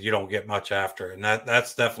is made, you don't get much after. And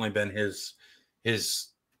that's definitely been his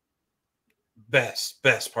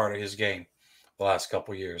best part of his game the last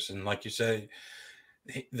couple of years. And like you say,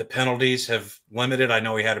 the penalties have limited. I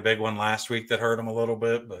know he had a big one last week that hurt him a little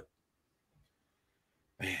bit, but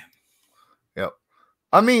man. Yep.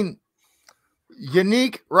 I mean,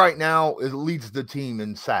 Unique right now leads the team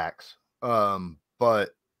in sacks. But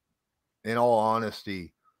in all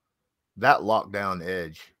honesty, that lockdown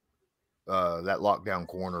edge, that lockdown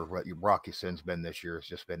corner, what Rocky Sin's been this year has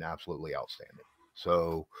just been absolutely outstanding.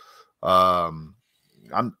 So I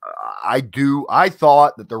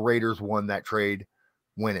thought that the Raiders won that trade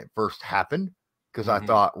when it first happened because I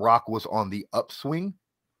thought Rock was on the upswing,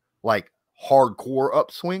 like hardcore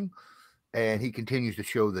upswing, and he continues to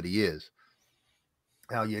show that he is.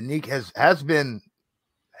 Now, Unique has been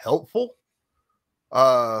helpful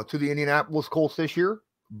to the Indianapolis Colts this year,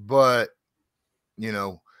 but you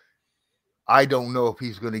know, I don't know if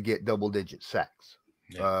he's going to get double-digit sacks.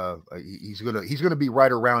 Yeah. He's gonna be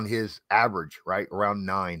right around his average, right around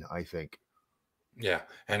 9, I think. Yeah,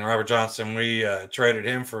 and Robert Johnson, we traded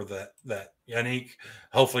him for that Unique,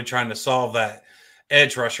 hopefully trying to solve that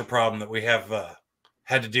edge rusher problem that we have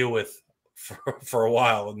had to deal with for a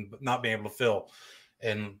while and not being able to fill.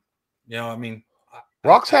 And, you know, I mean,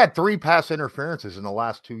 Rock's had 3 pass interferences in the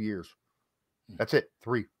last 2 years. That's it.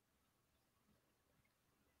 3.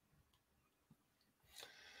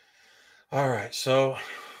 All right. So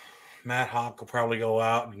Matt Hawk will probably go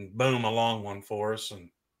out and boom a long one for us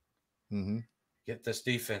and get this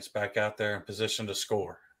defense back out there in position to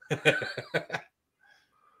score.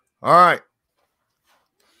 All right.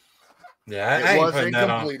 Yeah, I ain't putting that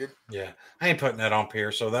on. Yeah, I ain't putting that on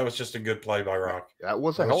Pierce. So that was just a good play by Rock. That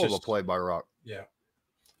was a hell of a play by Rock. Yeah,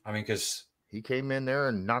 I mean, because he came in there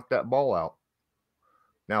and knocked that ball out.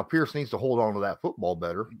 Now Pierce needs to hold on to that football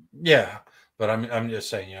better. Yeah, but I'm just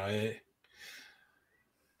saying, you know,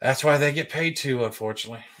 that's why they get paid too,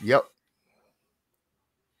 unfortunately. Yep.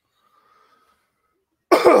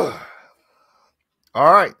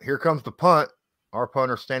 All right, here comes the punt. Our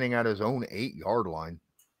punter standing at his own 8-yard line.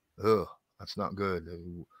 Ugh, that's not good.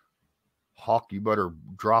 Hawk, you better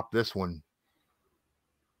drop this one.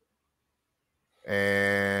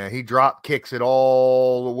 And he drop kicks it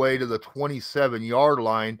all the way to the 27-yard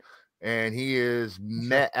line. And he is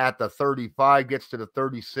met at the 35, gets to the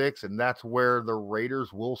 36, and that's where the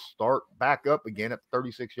Raiders will start back up again at the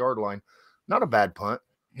 36-yard line. Not a bad punt.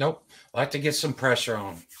 Nope. I like to get some pressure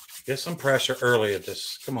on. Get some pressure early at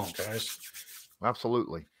this. Come on, guys.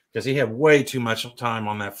 Absolutely. Because he had way too much time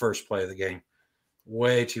on that first play of the game.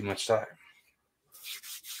 Way too much time.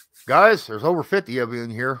 Guys, there's over 50 of you in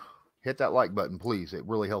here. Hit that like button, please. It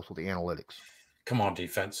really helps with the analytics. Come on,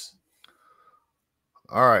 defense.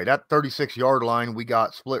 All right, at 36-yard line, we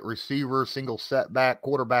got split receiver, single setback,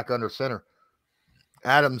 quarterback under center.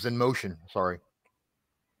 Adams in motion, sorry.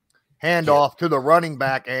 Handoff to the running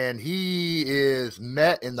back, and he is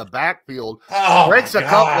met in the backfield. Breaks a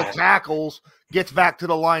couple of tackles, gets back to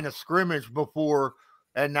the line of scrimmage before,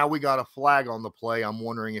 and now we got a flag on the play. I'm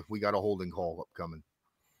wondering if we got a holding call upcoming.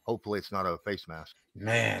 Hopefully it's not a face mask.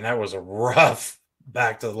 Man, that was a rough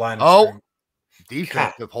back to the line of scrimmage.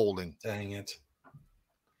 Defensive holding. Dang it.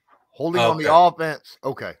 Holding on the offense.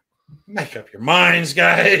 Okay. Make up your minds,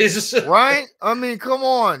 guys. Right? I mean, come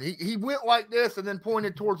on. He went like this and then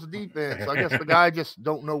pointed towards the defense. I guess the guy just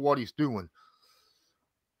don't know what he's doing.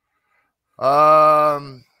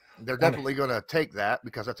 They're definitely going to take that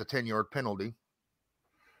because that's a 10-yard penalty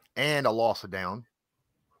and a loss of down.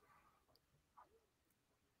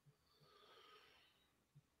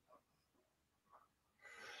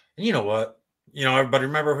 You know what? You know, everybody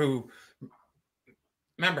remember who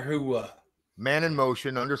man in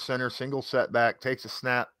motion, under center, single setback, takes a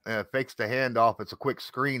snap, fakes the handoff. It's a quick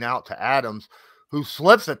screen out to Adams, who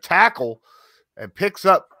slips a tackle and picks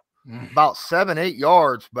up about 7-8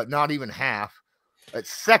 yards, but not even half.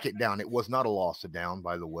 It's second down. It was not a loss of down,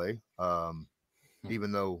 by the way.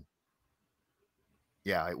 Even though,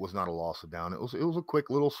 yeah, it was not a loss of down. It was a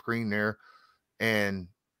quick little screen there, and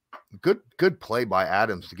good play by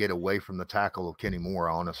Adams to get away from the tackle of Kenny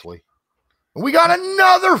Moore, honestly. And we got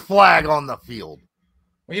another flag on the field.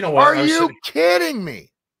 Well, you know what? Are you kidding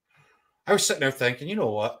me? I was sitting there thinking, you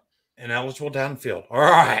know what? Ineligible downfield. All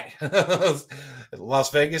right. Las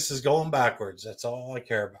Vegas is going backwards. That's all I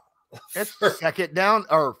care about. It's second down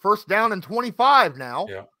or first down and 25 now.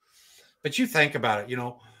 Yeah. But you think about it, you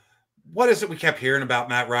know, what is it we kept hearing about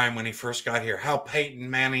Matt Ryan when he first got here? How Peyton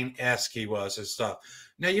Manning-esque he was and stuff.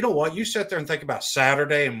 Now, you know what? You sit there and think about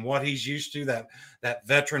Saturday and what he's used to, that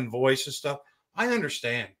veteran voice and stuff. I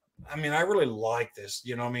understand. I mean, I really like this.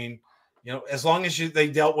 You know what I mean? You know, as long as they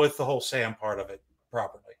dealt with the whole Sam part of it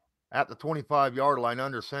properly. At the 25-yard line,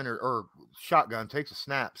 under center or shotgun, takes a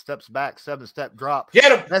snap, steps back, 7-step drop.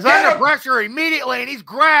 Get him! That's under pressure immediately, and he's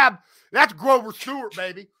grabbed. That's Grover Stewart,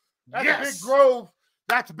 baby. That's a big Grove.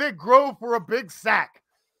 That's Big Grove for a big sack.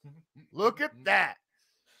 Look at that.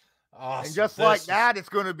 Awesome. And just like that, it's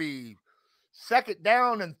going to be second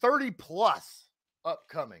down and 30+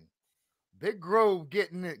 upcoming. Big Grove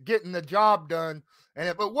getting the job done. And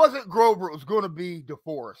if it wasn't Grover, it was going to be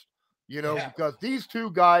DeForest, you know, because these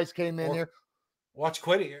two guys came in here. Watch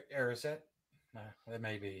Quiddy, or is that? No, that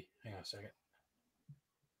may be. Hang on a second.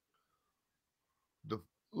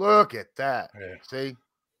 Look at that. Yeah. See?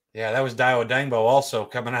 Yeah, that was Dio Dangbo also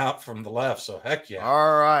coming out from the left. So, heck yeah.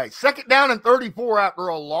 All right. Second down and 34 after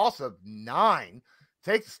a loss of 9.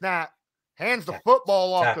 Takes a snap, hands the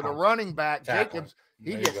football off to the running back. Jacobs,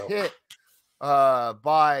 he gets hit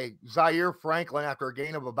by Zaire Franklin after a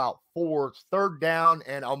gain of about 4. It's third down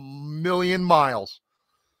and a million miles.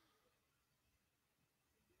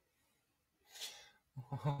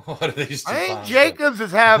 What are these two? I think Jacobs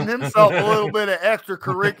is having himself a little bit of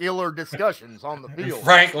extracurricular discussions on the field.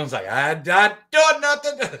 Franklin's like, I done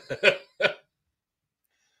nothing.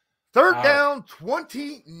 Third down,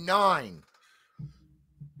 29.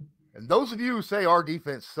 And those of you who say our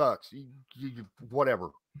defense sucks,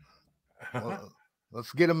 whatever.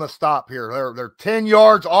 Let's get them a stop here. They're 10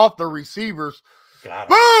 yards off the receivers.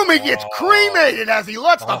 Boom! He gets cremated as he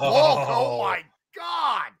lets the ball go. Oh, my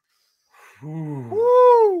God.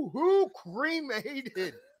 Woo! Who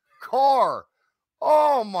cremated Carr?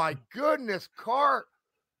 Oh, my goodness. Carr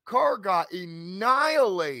got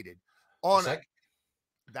annihilated on it.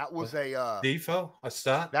 That was a defo, a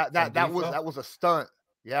stunt. That was a stunt.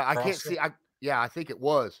 Yeah, I can't see. I think it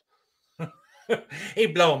was. He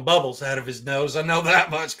blowing bubbles out of his nose. I know that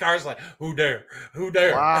much. Carr's like, who dare? Who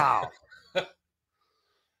dare? Wow.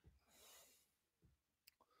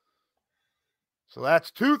 So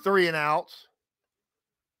that's 2 3-and-outs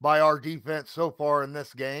by our defense so far in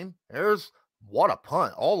this game. What a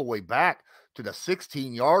punt all the way back to the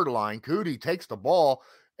 16-yard line. Cootie takes the ball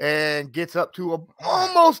and gets up to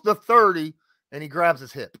almost the 30, and he grabs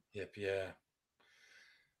his hip. Yeah.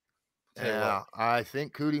 Yeah, I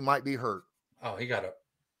think Cootie might be hurt. Oh, he got a.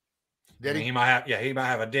 Did he? He might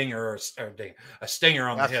have a dinger or a stinger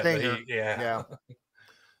on the hip. Stinger.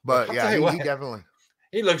 But he definitely.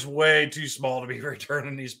 He looks way too small to be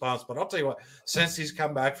returning these punts. But I'll tell you what, since he's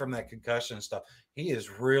come back from that concussion and stuff, he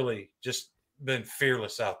has really just been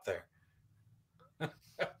fearless out there.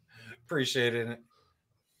 Appreciating it.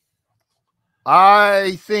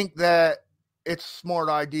 I think that it's a smart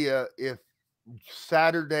idea if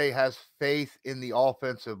Saturday has faith in the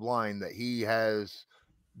offensive line that he has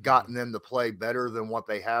gotten them to play better than what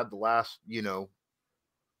they had the last,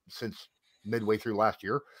 since midway through last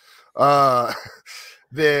year.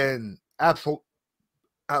 Then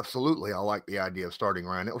absolutely, I like the idea of starting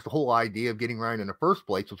Ryan. It was the whole idea of getting Ryan in the first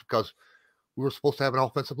place was because we were supposed to have an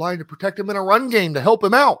offensive line to protect him in a run game to help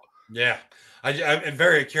him out. Yeah. I'm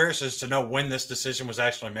very curious as to know when this decision was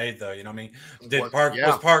actually made, though.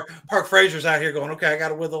 Park Frazier's out here going, okay, I got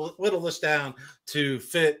to whittle this down to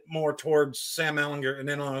fit more towards Sam Ehlinger, and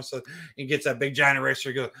then all of a sudden he gets that big giant eraser.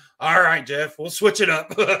 He goes, all right, Jeff, we'll switch it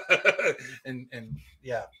up. and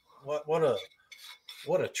yeah, what a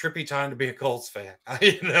trippy time to be a Colts fan.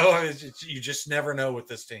 You just never know with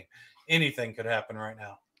this team. Anything could happen right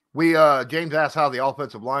now. James asked how the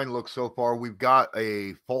offensive line looks so far. We've got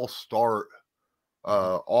a false start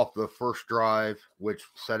off the first drive, which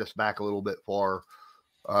set us back a little bit far.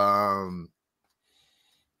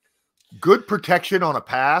 Good protection on a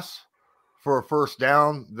pass for a first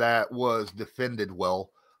down that was defended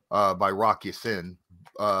well by Rock Ya-Sin.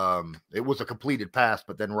 It was a completed pass,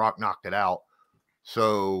 but then Rock knocked it out.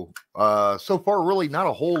 So far, really not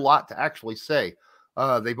a whole lot to actually say.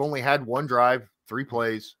 They've only had one drive, 3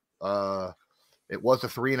 plays. It was a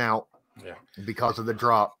 3-and-out because of the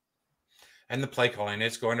drop. And the play calling,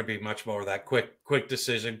 it's going to be much more of that quick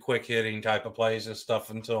decision, quick hitting type of plays and stuff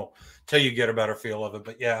until you get a better feel of it.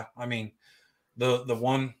 But yeah, I mean, the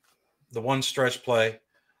one stretch play,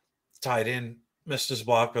 tight end missed his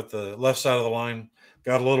block, but the left side of the line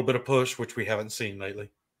got a little bit of push, which we haven't seen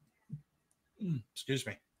lately. Excuse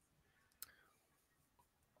me.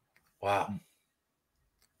 Wow.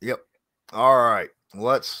 Yep. All right.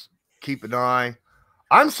 Let's keep an eye.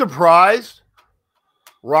 I'm surprised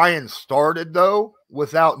Ryan started, though,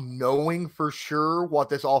 without knowing for sure what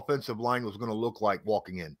this offensive line was going to look like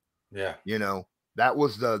walking in. Yeah. That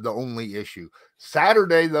was the only issue.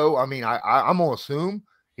 Saturday, though, I mean, I'm going to assume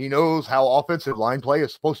he knows how offensive line play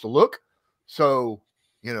is supposed to look. So,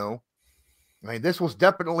 this was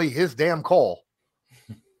definitely his damn call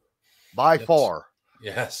by far.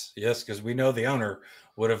 Yes, because we know the owner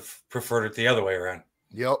would have preferred it the other way around.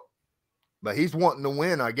 Yep. But he's wanting to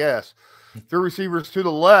win, I guess. 3 receivers to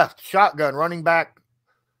the left, shotgun, running back,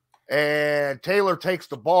 and Taylor takes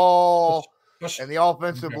the ball, and the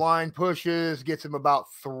offensive line pushes, gets him about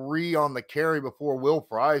 3 on the carry before Will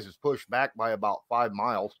Fries is pushed back by about 5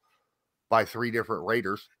 miles by 3 different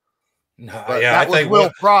Raiders. No, but that was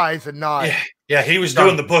Will Fries and not. Yeah, he was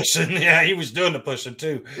doing the pushing. Yeah, he was doing the pushing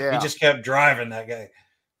too. Yeah. He just kept driving that guy.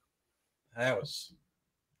 That was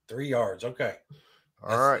 3 yards. Okay.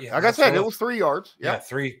 All right. Like I said, it was 3 yards. Yep.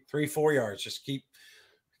 Yeah, 4 yards. Just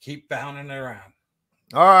keep pounding it around.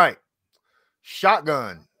 All right.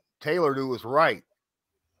 Shotgun. Taylor to his right.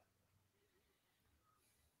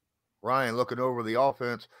 Ryan looking over the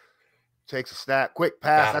offense. Takes a snap. Quick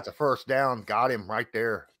pass. That's a first down. Got him right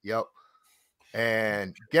there. Yep.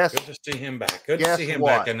 And good to see him back. Good to see him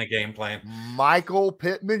back in the game plan. Michael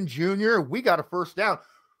Pittman Jr., we got a first down.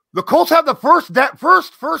 The Colts have the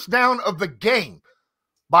first down of the game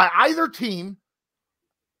by either team.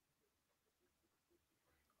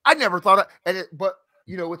 I never thought of it, but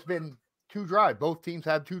it's been 2 drives. Both teams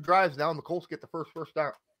have 2 drives now, and the Colts get the first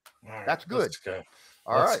down. Right, that's good. Let's go.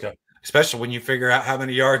 Let's go. Especially when you figure out how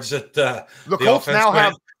many yards that the Colts now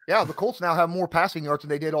have. Yeah, the Colts now have more passing yards than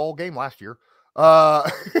they did all game last year, or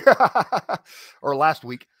last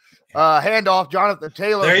week. Handoff, Jonathan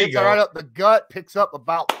Taylor hits right up the gut, picks up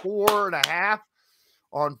about 4.5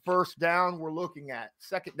 on first down. We're looking at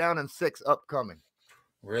 2nd down and 6 upcoming.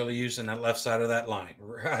 Really using that left side of that line.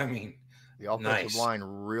 I mean, the offensive line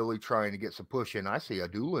really trying to get some push in. I see a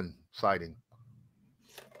Doolin sighting.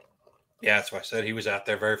 Yeah, that's why I said he was out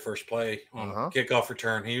there very first play on kickoff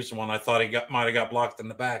return. He was the one I thought might have got blocked in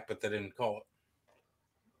the back, but they didn't call it.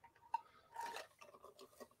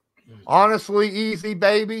 Honestly, easy,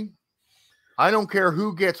 baby. I don't care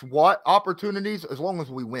who gets what opportunities as long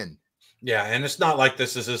as we win. Yeah, and it's not like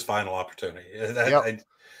this is his final opportunity.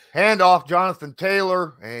 Handoff, Jonathan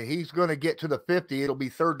Taylor, and he's going to get to the 50. It'll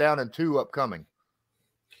be 3rd down and 2 upcoming.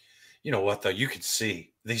 You know what, though? You can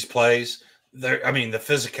see these plays. The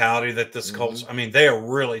physicality that this Colts, they are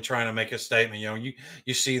really trying to make a statement. You know,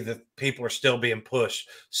 you see that people are still being pushed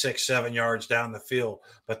 6-7 yards down the field,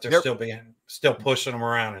 but they're still pushing them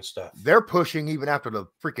around and stuff. They're pushing even after the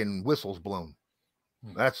freaking whistle's blown.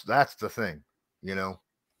 That's the thing, you know.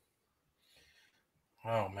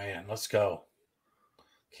 Oh man, let's go.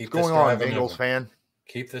 What's going on, Bengals fan?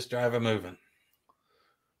 Keep this drive moving.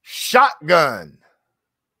 Shotgun.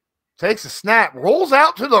 Takes a snap, rolls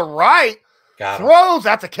out to the right. Throws,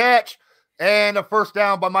 that's a catch, and a first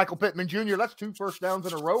down by Michael Pittman Jr. That's 2 first downs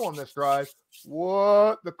in a row on this drive.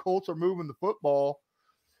 What? The Colts are moving the football,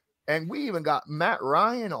 and we even got Matt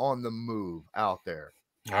Ryan on the move out there.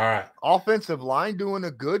 All right. Offensive line doing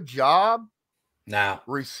a good job. Now.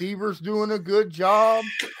 Receivers doing a good job.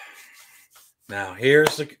 Now,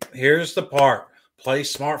 here's the part. Play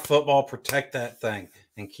smart football, protect that thing,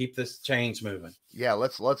 and keep this chains moving. Yeah,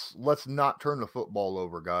 let's not turn the football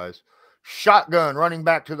over, guys. Shotgun running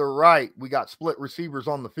back to the right. We got split receivers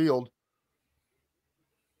on the field.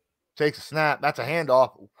 Takes a snap. That's a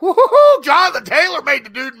handoff. Woo-hoo-hoo! Jonathan Taylor made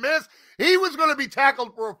the dude miss. He was going to be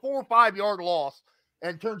tackled for a 4 or 5 yard loss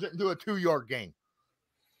and turns it into a 2-yard gain.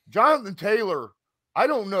 Jonathan Taylor, I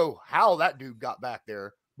don't know how that dude got back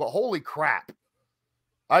there, but holy crap.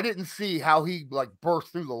 I didn't see how he burst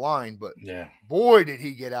through the line, but boy, did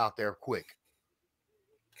he get out there quick.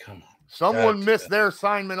 Come on. Someone missed their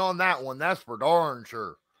assignment on that one. That's for darn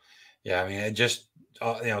sure. Yeah, it just,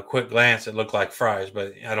 quick glance, it looked like Fries,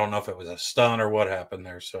 but I don't know if it was a stun or what happened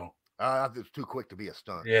there. So it was too quick to be a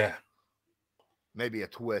stunt. Yeah. Maybe a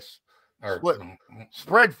twist.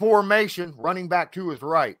 Spread formation, running back to his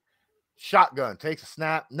right. Shotgun, takes a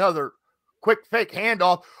snap. Another quick fake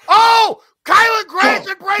handoff. Oh! Kylan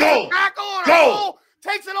Granson breaks a tackle on a goal.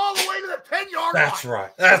 Takes it all the way to the 10-yard line. That's right.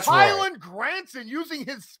 That's right. Kylan Granson using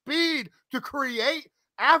his speed to create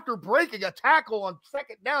after breaking a tackle on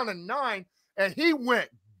 2nd down and 9, and he went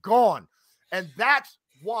gone. And that's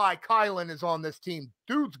why Kylan is on this team.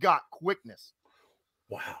 Dude's got quickness.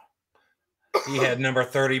 Wow. He had number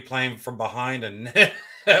 30 playing from behind, and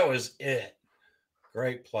that was it.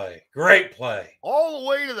 Great play. Great play. All the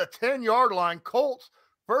way to the 10-yard line. Colts,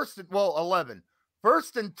 11.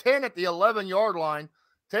 1st and 10 at the 11-yard line.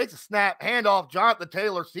 Takes a snap, handoff, Jonathan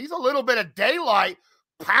Taylor sees a little bit of daylight,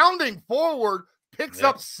 pounding forward, picks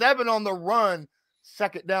up 7 on the run.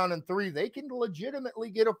 2nd down and 3. They can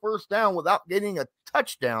legitimately get a first down without getting a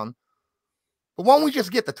touchdown. But why don't we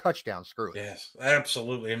just get the touchdown? Screw it. Yes,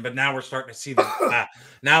 absolutely. But now we're starting to see that.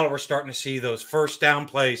 Now we're starting to see those first down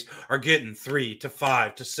plays are getting 3 to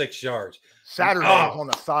 5 to 6 yards. Saturday on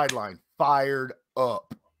the sideline, fired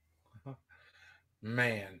up.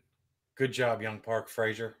 Man, good job, young Park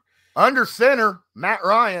Frazier. Under center, Matt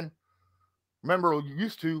Ryan. Remember, you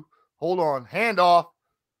used to hold on, handoff.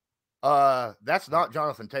 That's not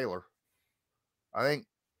Jonathan Taylor. I think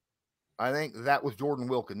that was Jordan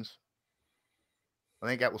Wilkins. I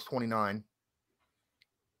think that was 29.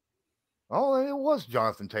 Oh, it was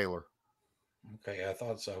Jonathan Taylor. Okay, I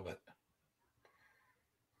thought so, but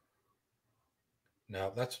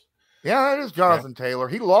no, it is Jonathan Taylor.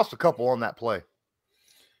 He lost a couple on that play.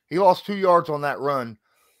 He lost 2 yards on that run.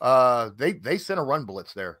 They sent a run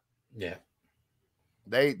blitz there. Yeah.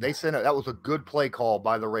 They sent it. That was a good play call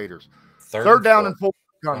by the Raiders. Third down and 4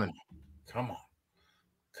 coming. Come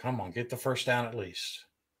on. Get the first down at least.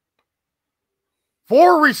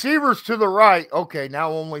 4 receivers to the right. Okay,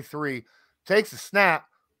 now only 3. Takes a snap,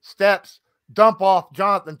 steps, dump off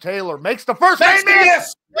Jonathan Taylor, makes the first down,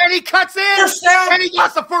 and he cuts in, and he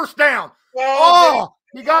got the first down.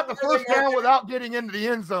 He got the first down without getting into the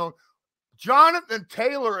end zone. Jonathan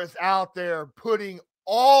Taylor is out there putting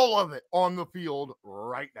all of it on the field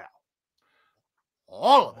right now.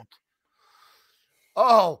 All of it.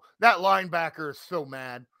 Oh, that linebacker is so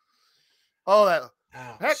mad. Oh,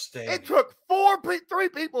 heck, it took 3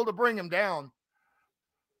 people to bring him down.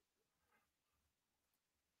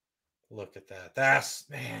 Look at that. That's,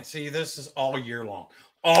 man, see, this is all year long.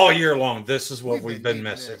 All year long, this is what we've been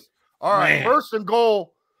missing. All right, man. 1st and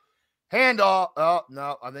goal. Handoff. Oh,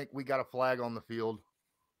 no, I think we got a flag on the field.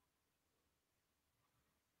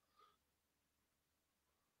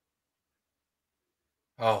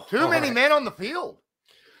 Oh, too many men on the field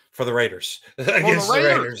for the Raiders. Against the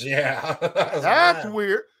Raiders, yeah. That's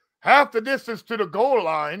weird. Half the distance to the goal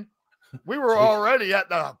line. We were already at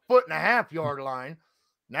the 1.5-yard line.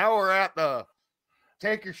 Now we're at the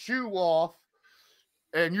take your shoe off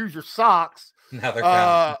and use your socks. Now they're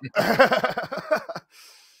counting.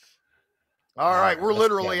 All right, we're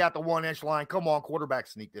literally at the 1-inch line. Come on, quarterback,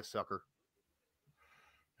 sneak this sucker.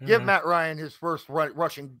 Give Matt Ryan his first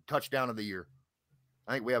rushing touchdown of the year.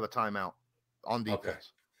 I think we have a timeout on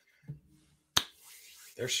defense. Okay.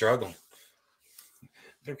 They're struggling.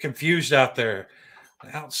 They're confused out there.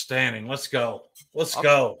 Outstanding. Let's go. Let's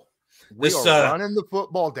go. We are running the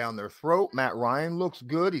football down their throat. Matt Ryan looks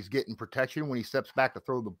good. He's getting protection when he steps back to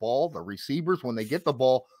throw the ball. The receivers, when they get the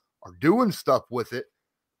ball, are doing stuff with it.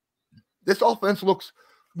 This offense looks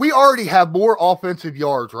 – we already have more offensive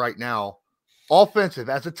yards right now, offensive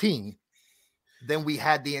as a team, than we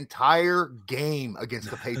had the entire game against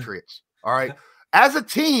the Patriots. All right. As a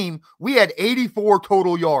team, we had 84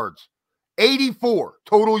 total yards. 84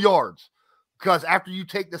 total yards. Because after you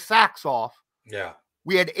take the sacks off,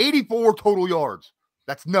 we had 84 total yards.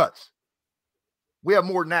 That's nuts. We have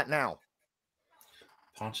more than that now.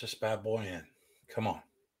 Punch this bad boy in. Come on.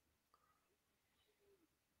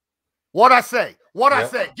 What'd I say? I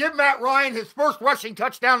say? Give Matt Ryan his first rushing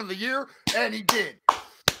touchdown of the year, and he did.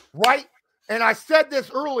 Right? And I said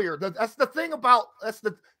this earlier. That's the thing about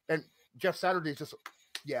and Jeff Saturday's just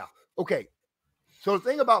okay. So the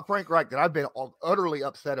thing about Frank Reich that I've been utterly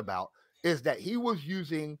upset about is that he was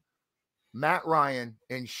using Matt Ryan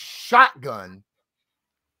in shotgun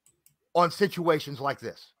on situations like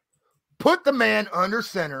this. Put the man under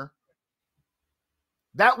center.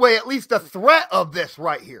 That way, at least the threat of this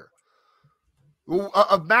right here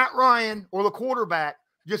of Matt Ryan or the quarterback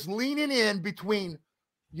just leaning in between,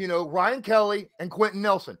 Ryan Kelly and Quentin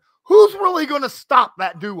Nelson. Who's really going to stop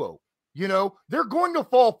that duo? They're going to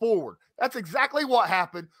fall forward. That's exactly what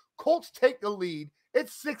happened. Colts take the lead.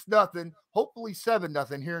 It's 6-0, hopefully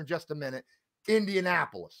 7-0 here in just a minute.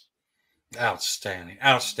 Indianapolis.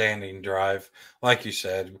 Outstanding drive. Like you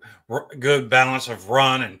said, good balance of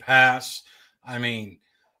run and pass. I mean,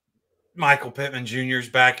 Michael Pittman Jr. is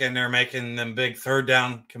back in there making them big 3rd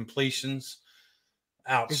down completions.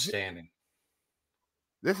 Outstanding.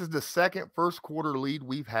 This is the second first quarter lead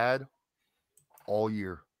we've had all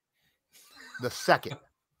year. The second.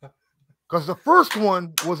 Because the first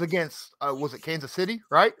one was against, was it Kansas City,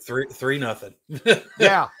 right? 3-0.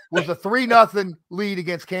 Yeah, was a 3-0 lead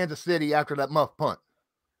against Kansas City after that muff punt.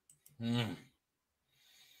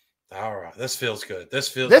 All right, this feels good.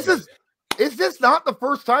 Is this not the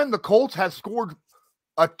first time the Colts have scored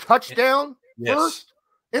a touchdown first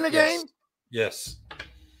in a game? Yes.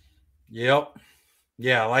 Yep.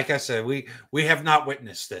 Yeah, like I said, we have not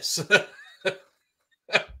witnessed this.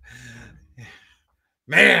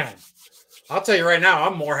 Man, I'll tell you right now,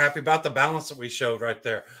 I'm more happy about the balance that we showed right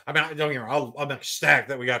there. I mean, don't get me wrong, I'm ecstatic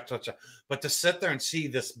that we got to touch it. But to sit there and see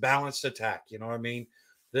this balanced attack, you know what I mean?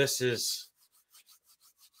 This is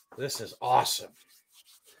awesome.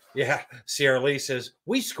 Yeah, Sierra Lee says,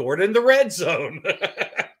 we scored in the red zone.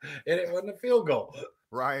 And it wasn't a field goal.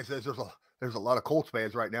 Ryan says there's a lot of Colts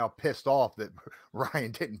fans right now pissed off that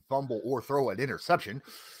Ryan didn't fumble or throw an interception.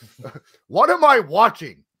 What am I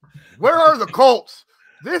watching? Where are the Colts?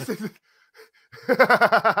 This is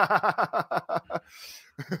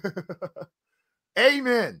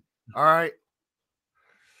Amen. All right.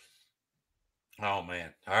 Oh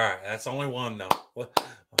man. All right. That's only one though.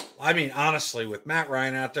 I mean, honestly, with Matt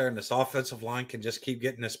Ryan out there and this offensive line can just keep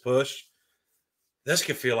getting this push, this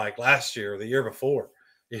could feel like last year or the year before.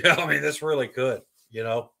 I mean, this really could,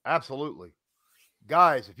 Absolutely.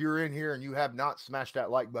 Guys, if you're in here and you have not smashed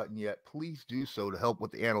that like button yet, please do so to help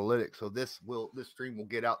with the analytics. So this stream will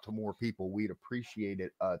get out to more people. We'd appreciate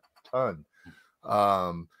it a ton.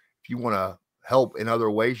 If you want to help in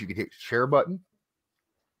other ways, you can hit the share button,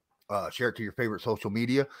 share it to your favorite social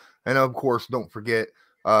media. And of course, don't forget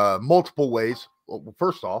multiple ways. Well,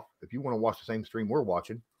 first off, if you want to watch the same stream we're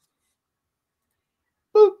watching,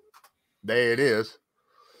 boop, there it is.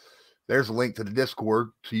 There's a link to the Discord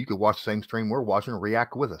so you can watch the same stream we're watching and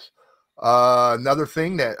react with us. Another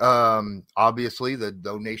thing that obviously the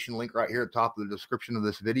donation link right here at the top of the description of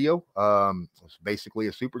this video, it's basically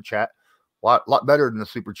a super chat. Lot better than a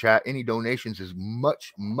super chat. Any donations is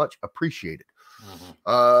much appreciated.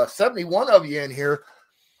 71 of you in here.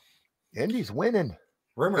 Indy's winning.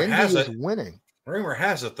 Rumor Indy has is it. winning. Rumor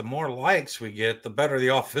has it, the more likes we get, the better the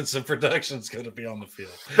offensive production is going to be on the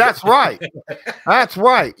field. That's right. That's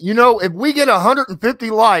right. You know, if we get 150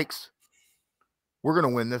 likes, we're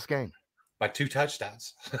going to win this game. By 2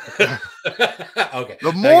 touchdowns. Okay.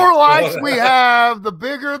 The more likes we have, the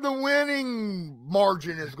bigger the winning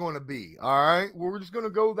margin is going to be. All right. We're just going to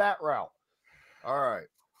go that route. All right.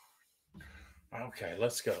 Okay,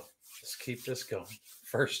 let's go. Let's keep this going.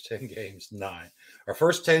 First 10 games, 9. Our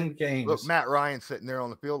first 10 games. Look, Matt Ryan sitting there on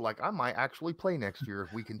the field like, I might actually play next year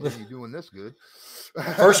if we continue doing this good.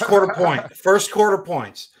 First quarter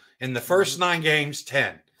points. In the first 9 games,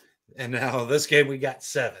 10. And now this game, we got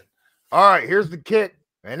 7. All right, here's the kick.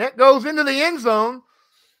 And it goes into the end zone.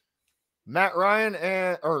 Derek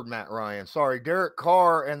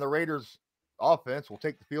Carr and the Raiders offense will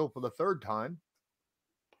take the field for the 3rd time.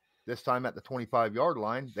 This time at the 25-yard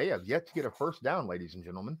line. They have yet to get a first down, ladies and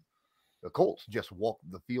gentlemen. The Colts just walked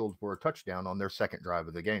the field for a touchdown on their 2nd drive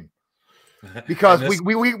of the game. Because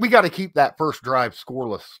we got to keep that first drive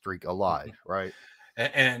scoreless streak alive, right?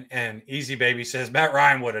 And Easy Baby says Matt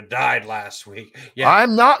Ryan would have died last week. Yeah,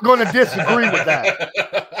 I'm not going to disagree with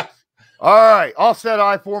that. All right, all set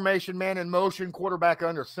I formation, man in motion, quarterback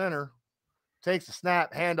under center. Takes the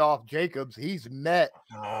snap, handoff, Jacobs. He's met.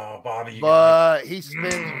 Oh, Bobby. But he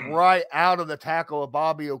spins right out of the tackle of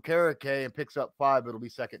Bobby Okereke and picks up 5. It'll be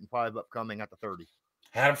 2nd and 5 upcoming at the 30.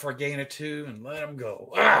 Had him for a gain of 2 and let him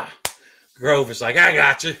go. Grove is like, I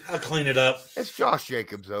got you. I'll clean it up. It's Josh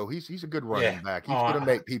Jacobs, though. He's a good running back. He's going to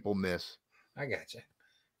make people miss. I got you.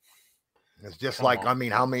 It's just I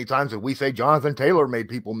mean, how many times did we say Jonathan Taylor made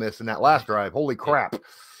people miss in that last drive? Holy crap.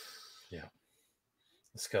 Yeah.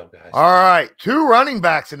 Let's go, guys. All right. 2 running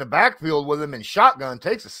backs in the backfield with him in shotgun.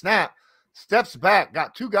 Takes a snap, steps back,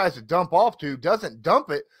 got 2 guys to dump off to, doesn't dump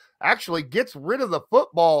it, actually gets rid of the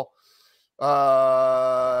football,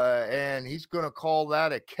 and he's going to call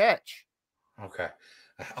that a catch. Okay.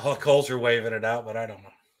 All the Colts are waving it out, but I don't know.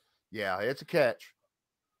 Yeah, it's a catch.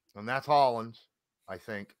 And that's Hollins, I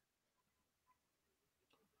think.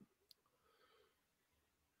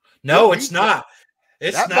 No, it's not.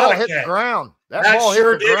 It's that not ball a hit catch. the ground. That ball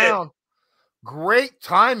sure hit the ground. Great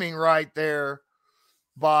timing right there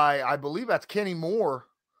by, I believe that's Kenny Moore.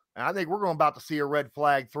 And I think we're about to see a red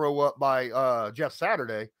flag throw up by Jeff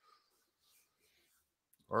Saturday.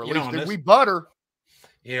 Or at least did we butter?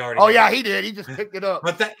 He already yeah, he did. He just picked it up.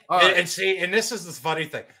 But that, and see, and this is the funny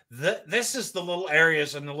thing. This is the little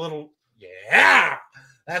areas and the little,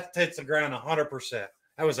 that hits the ground 100%.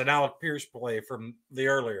 That was an Alec Pierce play from the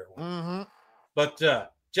earlier one. Mm-hmm. But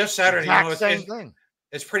Jeff Saturday, same thing.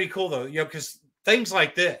 It's pretty cool though, because things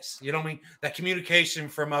like this, you know what I mean? That communication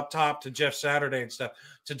from up top to Jeff Saturday and stuff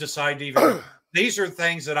to decide to even these are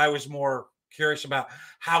things that I was more curious about.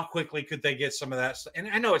 How quickly could they get some of that stuff? And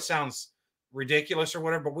I know it sounds ridiculous or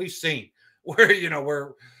whatever, but we've seen where,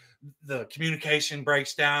 where the communication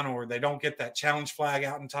breaks down or they don't get that challenge flag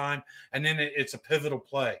out in time. And then it's a pivotal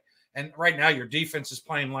play. And right now your defense is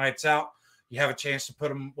playing lights out. You have a chance to put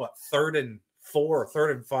them, 3rd and 4 or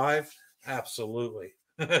 3rd and 5? Absolutely.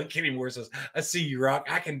 Kenny Moore says, I see you, Rock.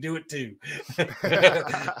 I can do it too.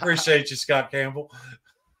 Appreciate you, Scott Campbell.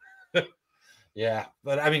 Yeah.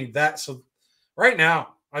 But I mean, so right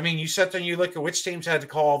now, I mean, you sit there and you look at which teams had to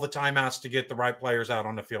call the timeouts to get the right players out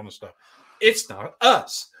on the field and stuff. It's not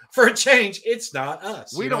us. For a change, it's not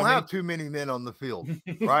us. We don't have too many men on the field,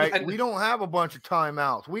 right? We don't have a bunch of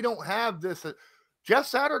timeouts. We don't have this. Jeff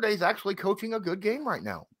Saturday's actually coaching a good game right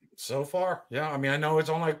now. So far, yeah. I mean, I know it's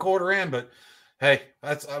only a quarter in, but hey,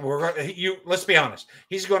 let's be honest.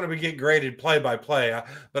 He's going to get graded play by play,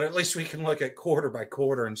 but at least we can look at quarter by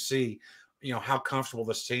quarter and see, how comfortable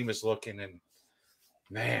this team is looking. And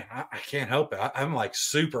man, I can't help it. I'm like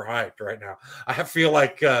super hyped right now. I feel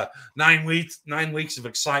like 9 weeks of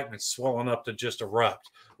excitement swelling up to just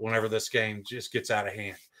erupt whenever this game just gets out of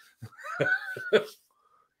hand.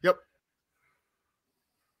 Yep.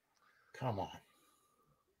 Come on.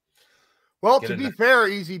 Well, to be fair,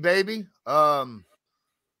 Easy Baby, last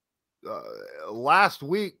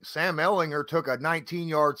week, Sam Ehlinger took a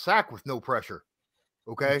 19-yard sack with no pressure.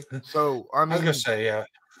 Okay? So, I mean. I was going to say, yeah.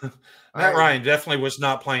 Matt Ryan definitely was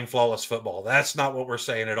not playing flawless football. That's not what we're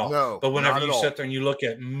saying at all. No, but whenever you sit there and you look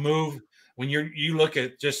at when you look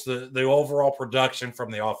at just the overall production from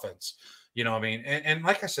the offense, I mean, and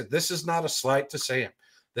like I said, this is not a slight to Sam.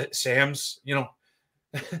 That Sam's,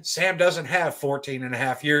 Sam doesn't have 14 and a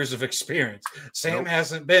half years of experience. Sam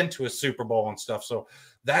hasn't been to a Super Bowl and stuff. So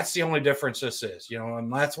that's the only difference this is,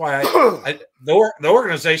 and that's why the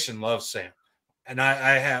organization loves Sam. And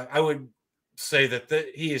I would say that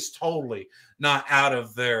he is totally not out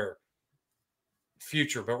of their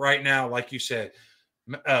future. But right now, like you said,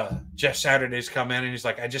 Jeff Saturday's come in and he's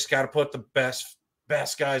like, I just got to put the best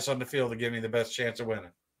guys on the field to give me the best chance of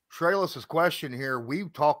winning. Trailis's question here.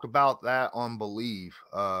 We've talked about that on Believe.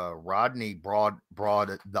 Rodney brought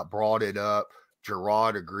it up.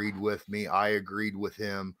 Gerard agreed with me. I agreed with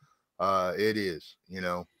him. It is,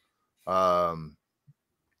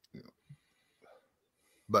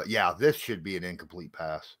 but yeah, this should be an incomplete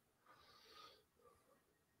pass.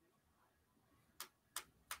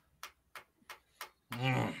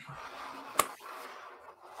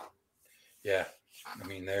 Yeah. I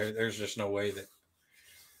mean, there's just no way that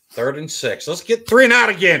 3rd and 6. Let's get 3 and out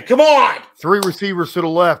again. Come on. 3 receivers to the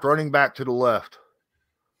left, running back to the left.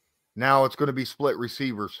 Now it's going to be split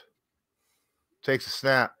receivers. Takes a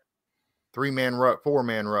snap. 3-man rush,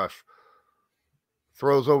 4-man rush.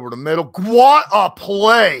 Throws over the middle. What a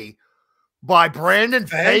play by Brandon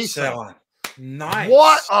Faison. Nice.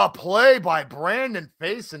 What a play by Brandon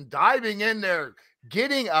Faison, diving in there,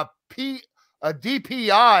 getting a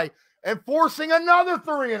DPI and forcing another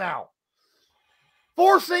 3 and out.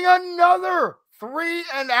 Forcing another 3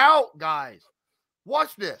 and out, guys.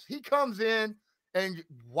 Watch this. He comes in and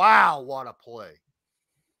wow, what a play.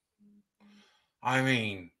 I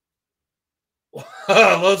mean,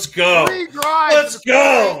 let's go. 3 drives. Let's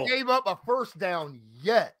go. Gave up a first down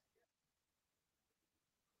yet.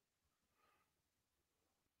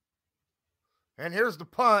 And here's the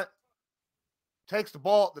punt. Takes the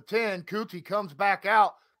ball at the 10. Kuti comes back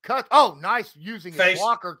out. Cut. Oh, nice using his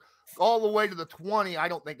blocker all the way to the 20. I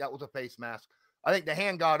don't think that was a face mask. I think the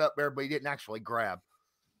hand got up there, but he didn't actually grab.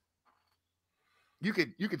 You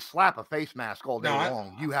could slap a face mask all day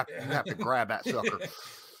long. You have to grab that sucker.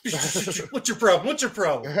 What's your problem? What's your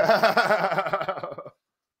problem?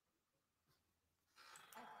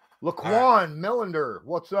 Laquan Millender,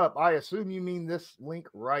 what's up? I assume you mean this link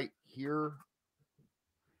right here.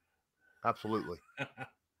 Absolutely.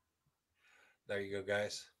 There you go,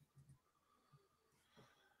 guys.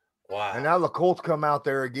 Wow. And now the Colts come out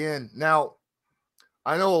there again. Now,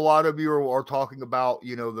 I know a lot of you are talking about,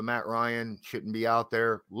 the Matt Ryan shouldn't be out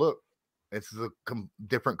there. Look, it's a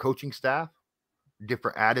different coaching staff,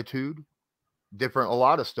 different attitude, different a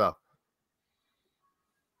lot of stuff.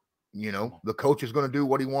 The coach is going to do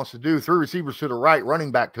what he wants to do. 3 receivers to the right,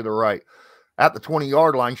 running back to the right. At the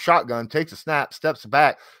 20-yard line, shotgun, takes a snap, steps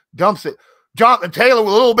back, dumps it. Jonathan Taylor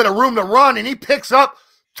with a little bit of room to run, and he picks up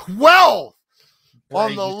 12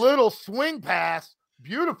 on the little swing pass.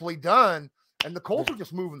 Beautifully done. And the Colts are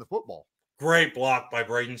just moving the football. Great block by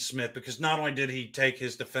Braden Smith, because not only did he take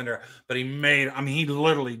his defender, but he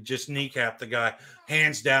literally just kneecapped the guy,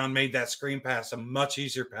 hands down, made that screen pass a much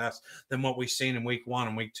easier pass than what we've seen in week 1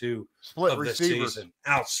 and week 2 split of receivers. This season.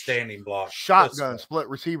 Outstanding block. Shotgun, split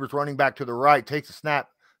receivers, running back to the right, takes a snap,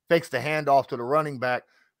 fakes the handoff to the running back.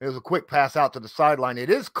 It was a quick pass out to the sideline. It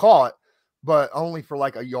is caught, but only for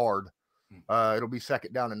like a yard. It'll be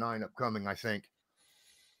 2nd down and 9 upcoming, I think.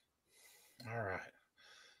 All right.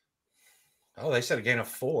 Oh, they said a gain of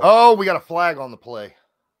 4. Oh, we got a flag on the play.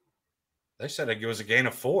 They said it was a gain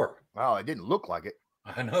of 4. Wow, it didn't look like it.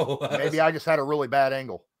 I know. Maybe I just had a really bad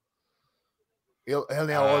angle.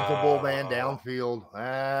 Ineligible man downfield.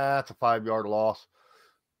 That's a 5-yard loss.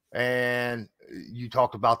 And you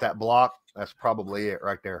talked about that block. That's probably it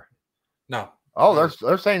right there. No. Oh,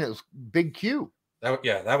 they're saying it was Big Q.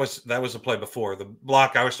 That was the play before. The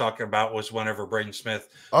block I was talking about was whenever Braden Smith.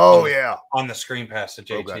 On the screen pass to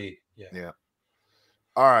JT. Okay. Yeah.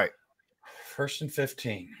 All right. 1st and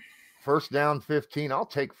 15. 1st down 15. I'll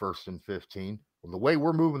take 1st and 15. Well, the way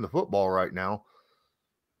we're moving the football right now,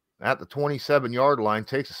 at the 27-yard line,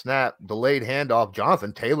 takes a snap, delayed handoff.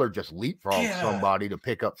 Jonathan Taylor just leapfrogged somebody to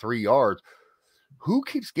pick up 3 yards. Who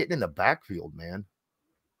keeps getting in the backfield, man?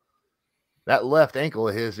 That left ankle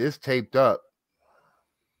of his is taped up.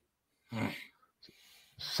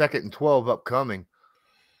 2nd and 12 upcoming.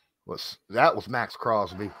 That was Max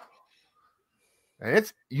Crosby. And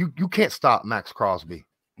it's you can't stop Max Crosby.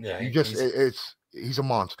 Yeah, he's a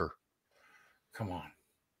monster. Come on.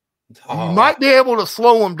 You might be able to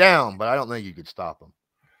slow him down, but I don't think you could stop him.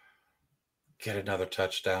 Get another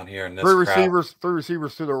touchdown here in this 3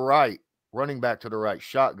 receivers to the right, running back to the right,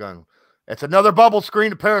 shotgun. It's another bubble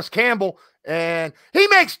screen to Paris Campbell, and he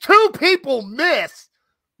makes 2 people miss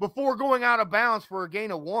before going out of bounds for a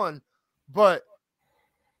gain of 1, but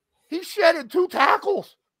he shedded 2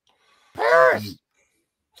 tackles. Paris,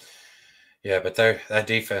 Yeah, but that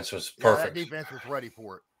defense was Yeah, perfect. that defense was ready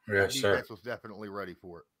for it. Yes, That sir. defense was definitely ready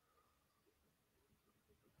for it.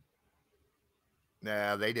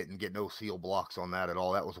 Nah, they didn't get no seal blocks on that at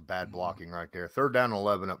all. That was a bad blocking right there. 3rd down and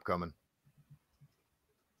 11 upcoming.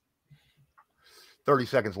 30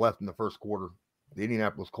 seconds left in the first quarter. The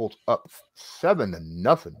Indianapolis Colts up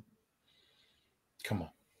 7-0. Come on.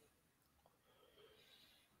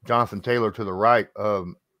 Jonathan Taylor to the right of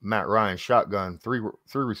Matt Ryan, shotgun, three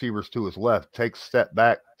receivers to his left, takes step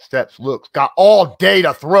back, steps, looks, got all day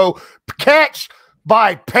to throw, catch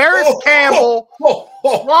by Paris Campbell,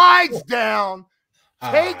 slides down,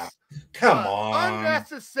 takes come on,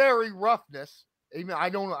 unnecessary roughness. Even I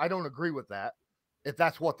don't agree with that. If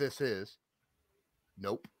that's what this is,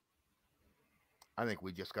 nope. I think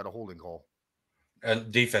we just got a holding call.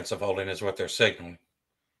 And defensive holding is what they're signaling.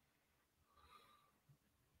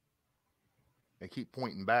 They keep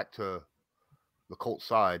pointing back to the Colts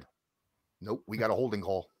side. Nope, we got a holding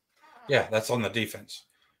call. Yeah, that's on the defense.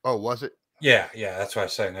 Oh, was it? Yeah, that's what I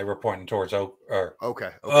was saying. They were pointing towards okay.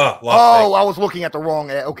 I was looking at the wrong.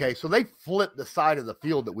 Okay, so they flipped the side of the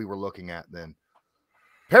field that we were looking at. Then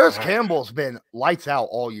Paris Campbell's been lights out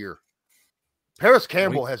all year. Paris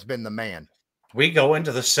Campbell has been the man. We go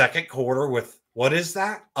into the second quarter with, what is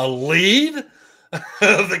that? A lead?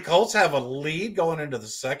 The Colts have a lead going into the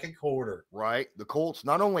second quarter. Right. The Colts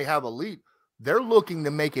not only have a lead, they're looking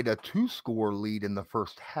to make it a 2-score lead in the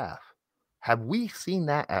first half. Have we seen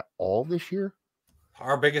that at all this year?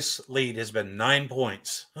 Our biggest lead has been 9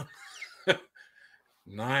 points.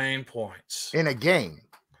 9 points. In a game.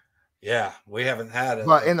 Yeah, we haven't had it.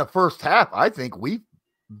 But in the first half, I think we've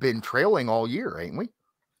been trailing all year, ain't we?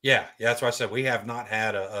 Yeah, that's why I said we have not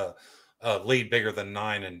had a lead bigger than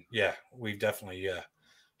 9, and yeah, we definitely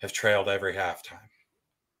have trailed every halftime.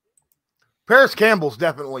 Paris Campbell's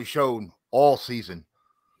definitely shown all season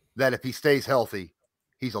that if he stays healthy,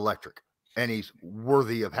 he's electric and he's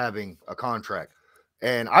worthy of having a contract.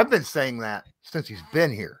 And I've been saying that since he's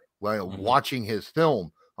been here. Well, watching his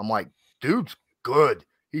film, I'm like, dude's good.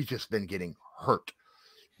 He's just been getting hurt.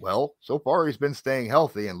 Well, so far he's been staying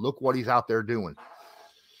healthy, and look what he's out there doing.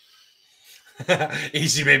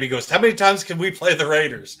 Easy Baby goes, how many times can we play the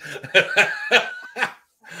Raiders?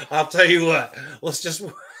 I'll tell you what,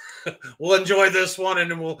 we'll enjoy this one,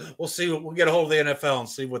 and then we'll see. We'll get a hold of the NFL and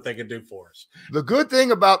see what they can do for us. The good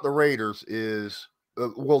thing about the Raiders is,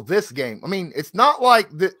 this game, I mean, it's not like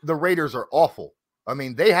the Raiders are awful. I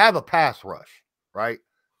mean, they have a pass rush, right?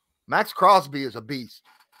 Max Crosby is a beast.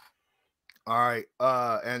 All right.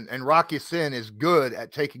 And Rocky Sin is good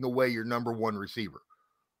at taking away your number one receiver.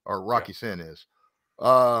 Or Rocky Sin is.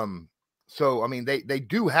 So, I mean, they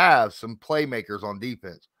do have some playmakers on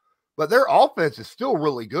defense, but their offense is still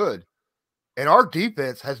really good. And our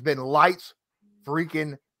defense has been lights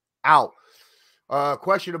freaking out.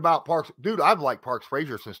 Question about Parks. Dude, I've liked Parks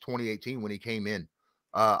Frazier since 2018 when he came in.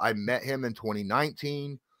 I met him in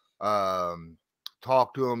 2019.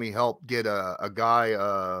 Talked to him. He helped get a guy,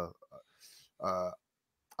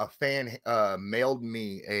 a fan mailed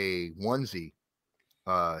me a onesie.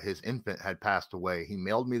 His infant had passed away. He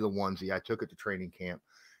mailed me the onesie. I took it to training camp,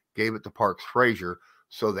 gave it to Parks Frazier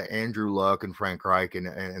so that Andrew Luck and Frank Reich and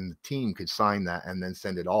the team could sign that and then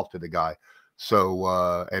send it off to the guy.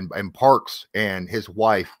 So, and Parks and his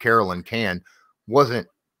wife, Carolyn Can, wasn't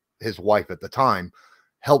his wife at the time,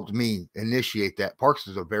 helped me initiate that. Parks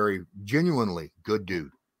is a very genuinely good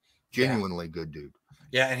dude. Genuinely good dude.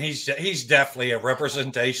 Yeah, and he's definitely a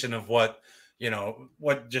representation of what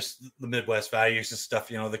just the Midwest values and stuff.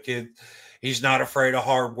 The kid, he's not afraid of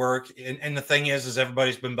hard work. And the thing is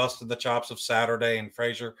everybody's been busting the chops of Saturday and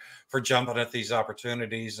Frazier for jumping at these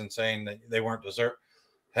opportunities and saying that they weren't deserved.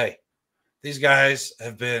 Hey, these guys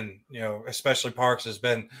have been, especially Parks has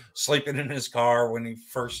been sleeping in his car when he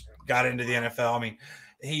first got into the NFL. I mean,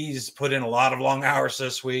 he's put in a lot of long hours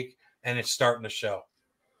this week, and it's starting to show.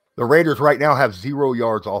 The Raiders right now have 0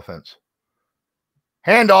 yards offense.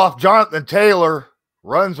 Handoff, Jonathan Taylor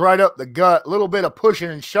runs right up the gut. A little bit of pushing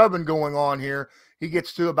and shoving going on here. He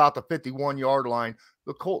gets to about the 51-yard line.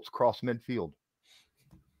 The Colts cross midfield.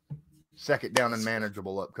 2nd down and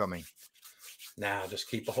manageable upcoming. Now just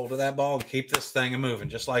keep a hold of that ball and keep this thing moving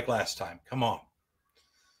just like last time. Come on.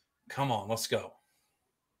 Come on, let's go.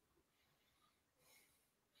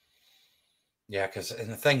 Yeah, and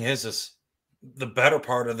the thing is the better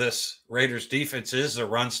part of this Raiders defense is the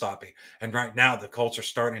run stopping. And right now the Colts are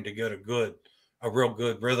starting to get a real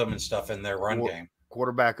good rhythm and stuff in their run game.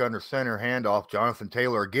 Quarterback under center, handoff, Jonathan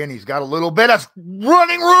Taylor. Again, he's got a little bit of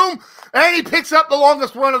running room, and he picks up the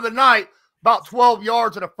longest run of the night, about 12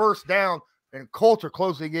 yards and a 1st down. And Colts are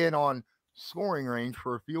closing in on scoring range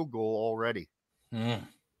for a field goal already.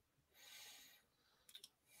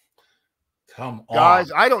 Come on.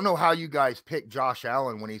 Guys, I don't know how you guys pick Josh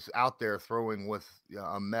Allen when he's out there throwing with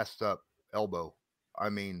a messed up elbow. I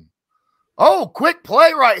mean, quick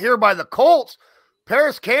play right here by the Colts.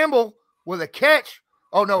 Paris Campbell with a catch.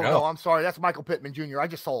 Oh, no, I'm sorry. That's Michael Pittman Jr. I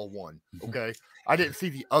just saw a 1, okay? I didn't see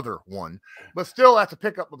the other one. But still, that's a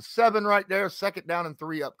pickup of 7 right there. 2nd down and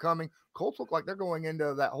 3 upcoming. Colts look like they're going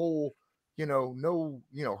into that whole,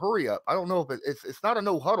 hurry up. I don't know if it's not a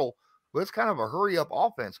no huddle, but it's kind of a hurry up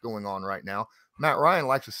offense going on right now. Matt Ryan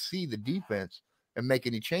likes to see the defense and make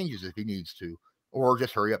any changes if he needs to, or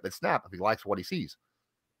just hurry up and snap if he likes what he sees.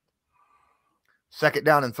 2nd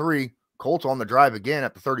down and 3. Colts on the drive again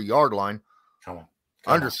at the 30-yard line. Come on.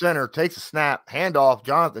 Under center, takes a snap, handoff,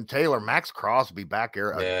 Jonathan Taylor, Max Crosby back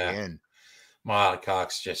there again. Miley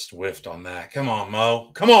Cox just whiffed on that. Come on, Mo.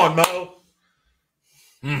 Come on, Mo.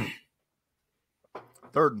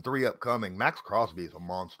 3rd and 3 upcoming. Max Crosby is a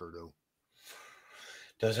monster, though.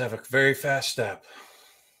 Does have a very fast step.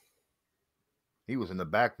 He was in the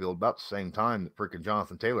backfield about the same time that freaking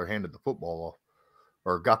Jonathan Taylor handed the football off,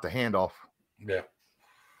 or got the handoff. Yeah.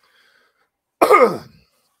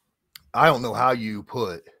 I don't know how you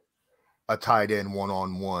put a tight end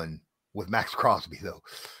one-on-one with Max Crosby, though.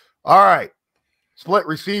 All right. Split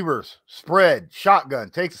receivers, spread, shotgun,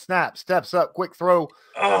 takes a snap, steps up, quick throw.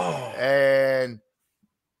 And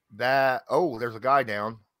there's a guy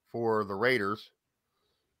down for the Raiders.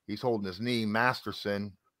 He's holding his knee.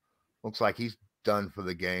 Masterson looks like he's done for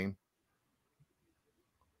the game.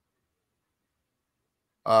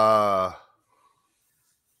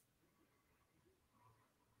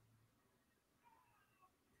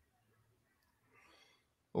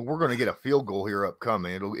 Well, we're going to get a field goal here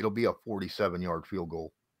upcoming. It'll be a 47-yard field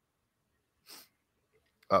goal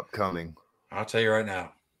upcoming. I'll tell you right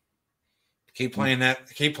now. Keep playing that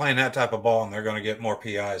type of ball, and they're going to get more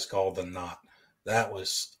PIs called than not. That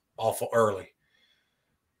was awful early.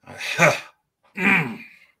 All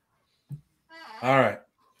right.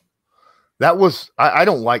 That was I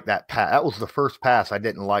don't like that pass. That was the first pass I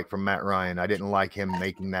didn't like from Matt Ryan. I didn't like him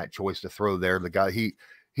making that choice to throw there. The guy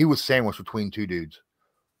he was sandwiched between 2 dudes.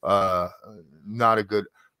 Not a good.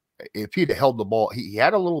 If he'd held the ball, he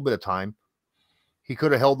had a little bit of time. He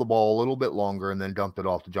could have held the ball a little bit longer and then dumped it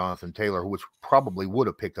off to Jonathan Taylor, which probably would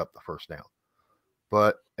have picked up the first down.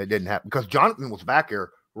 But it didn't happen because Jonathan was back there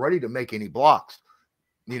ready to make any blocks.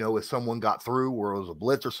 If someone got through or it was a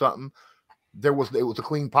blitz or something, it was a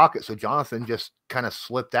clean pocket. So Jonathan just kind of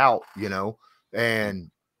slipped out, and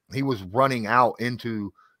he was running out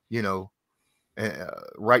into,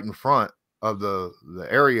 right in front of the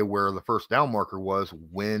area where the first down marker was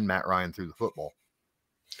when Matt Ryan threw the football.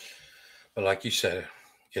 But like you said,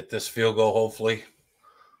 get this field goal, hopefully.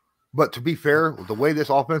 But to be fair, the way this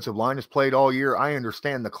offensive line has played all year, I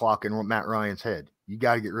understand the clock in Matt Ryan's head. You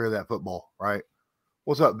got to get rid of that football, right?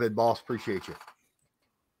 What's up, Vid Boss? Appreciate you.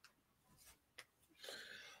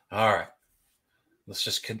 All right. Let's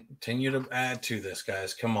just continue to add to this,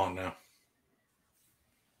 guys. Come on now.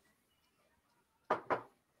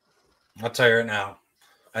 I'll tell you right now.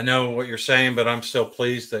 I know what you're saying, but I'm still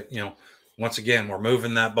pleased that, once again, we're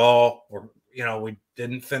moving that ball. We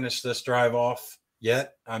didn't finish this drive off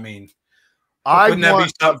yet. I mean, wouldn't that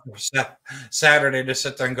be something for Saturday to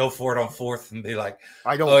sit there and go for it on 4th and be like,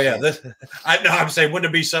 I'm saying,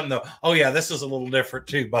 wouldn't it be something though? Oh yeah, this is a little different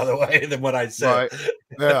too, by the way, than what I said. Right.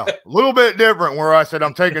 Yeah, a little bit different where I said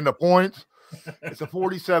I'm taking the points. It's a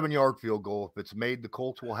 47-yard field goal. If it's made, the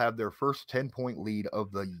Colts will have their first 10-point lead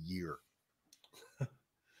of the year.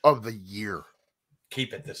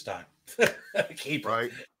 Keep it this time. Keep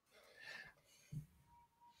right. it.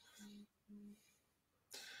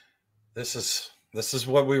 This is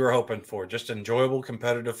what we were hoping for. Just enjoyable,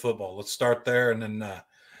 competitive football. Let's start there and then.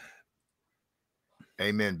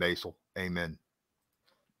 Amen, Basil. Amen.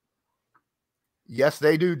 Yes,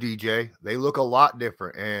 they do, DJ. They look a lot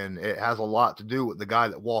different, and it has a lot to do with the guy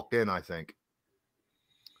that walked in, I think.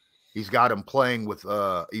 He's got him playing with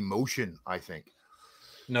emotion, I think.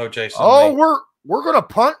 No, Jason. Oh, we're going to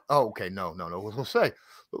punt? Oh, okay. No. I was going to say,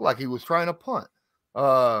 looked like he was trying to punt.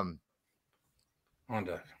 I wanted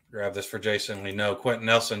to grab this for Jason. We know Quentin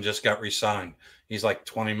Nelson just got re-signed. He's like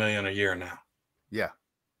 $20 million a year now. Yeah.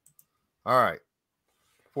 All right.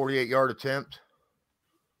 48-yard attempt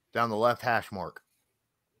down the left hash mark.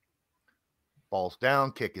 Ball's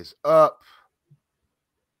down. Kick is up.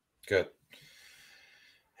 Good.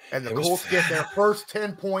 And the Colts get their first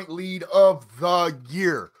 10-point lead of the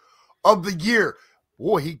year.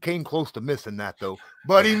 Boy, he came close to missing that, though.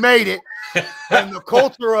 But he made it. And the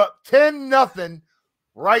Colts are up 10-0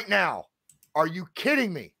 right now. Are you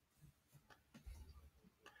kidding me?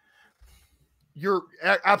 You're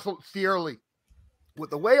absolutely early. With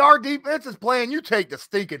the way our defense is playing, you take the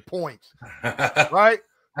stinking points, right?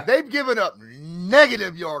 They've given up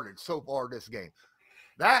negative yardage so far this game.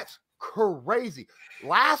 That's crazy.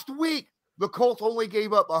 Last week, the Colts only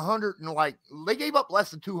gave up 100 and they gave up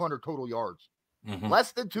less than 200 total yards.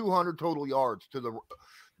 Less than 200 total yards to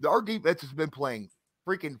our defense has been playing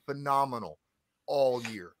freaking phenomenal all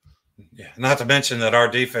year. Yeah, not to mention that our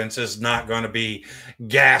defense is not going to be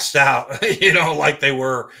gassed out, like they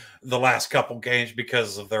were the last couple games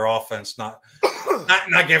because of their offense not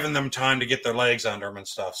giving them time to get their legs under them and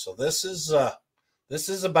stuff. So this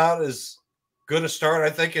is about as good a start, I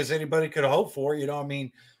think, as anybody could hope for.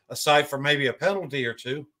 Aside from maybe a penalty or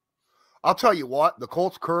two. I'll tell you what, the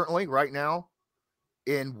Colts currently right now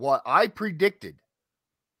in what I predicted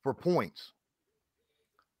for points,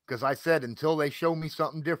 because I said until they show me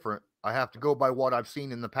something different, I have to go by what I've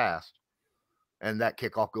seen in the past. And that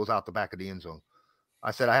kickoff goes out the back of the end zone. I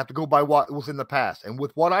said I have to go by what was in the past. And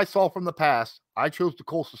with what I saw from the past, I chose the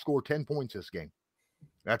Colts to score 10 points this game.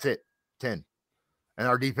 That's it, 10. And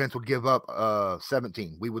our defense would give up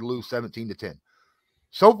 17. We would lose 17-10.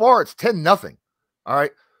 So far, it's 10-0. All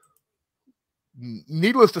right.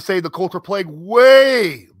 Needless to say, the Colts are playing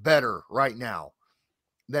way better right now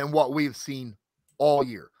than what we've seen all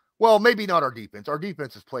year. Well, maybe not our defense. Our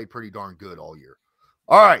defense has played pretty darn good all year.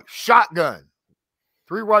 All right, shotgun.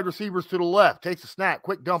 3 wide receivers to the left. Takes a snap.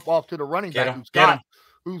 Quick dump off to the running back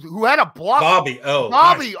who had a block. Bobby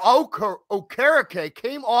nice. Okereke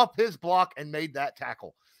came off his block and made that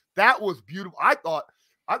tackle. That was beautiful. I thought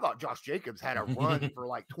Josh Jacobs had a run for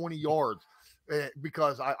like 20 yards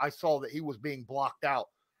because I saw that he was being blocked out,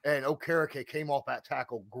 and Okereke came off that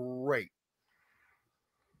tackle great.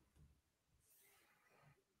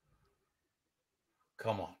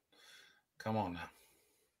 Come on now.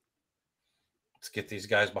 Let's get these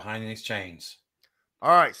guys behind these chains. All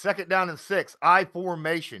right, 2nd down and 6. I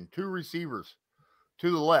formation. 2 receivers to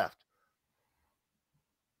the left.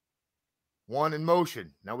 1 in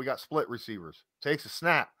motion. Now we got split receivers. Takes a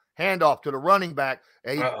snap. Handoff to the running back.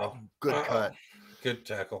 Good cut. Good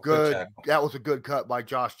tackle. Good tackle. That was a good cut by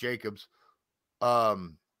Josh Jacobs.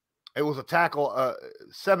 It was a tackle,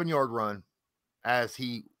 7-yard run, as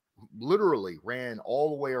he literally ran all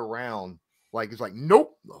the way around. He's like,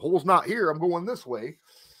 nope, the hole's not here. I'm going this way.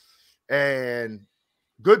 And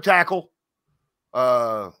good tackle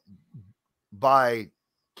by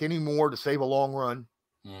Kenny Moore to save a long run.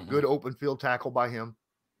 Good open field tackle by him.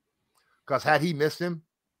 Because had he missed him,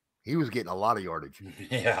 he was getting a lot of yardage.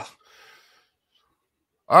 Yeah.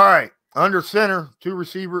 All right. Under center, 2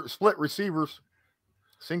 split receivers,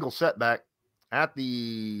 single setback at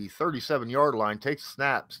the 37-yard line. Takes a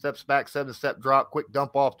snap, steps back, 7-step drop, quick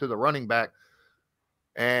dump off to the running back.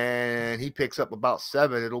 And he picks up about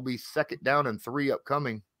 7. It'll be 2nd down and 3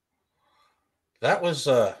 upcoming. That was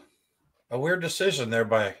a weird decision there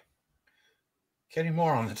by Kenny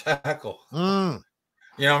Moore on the tackle.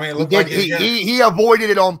 It looked like he avoided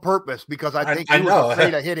it on purpose because I think he was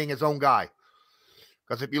afraid of hitting his own guy.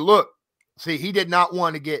 Because if you look, see, he did not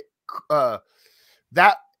want to get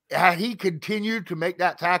that. Had he continued to make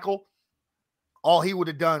that tackle, all he would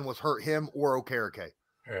have done was hurt him or Okereke.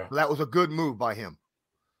 Yeah. So that was a good move by him.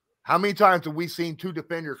 How many times have we seen 2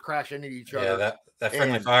 defenders crash into each other? Yeah, that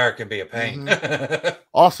friendly fire can be a pain.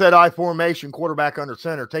 Offset I formation, quarterback under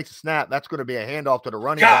center, takes a snap. That's going to be a handoff to the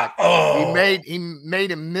running back. Oh. He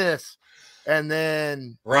made him miss, and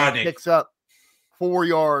then Rodney picks up 4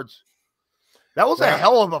 yards. That was a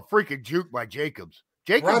hell of a freaking juke by Jacobs.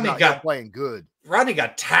 Jacobs not playing good. Rodney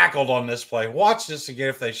got tackled on this play. Watch this again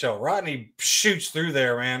if they show. Rodney shoots through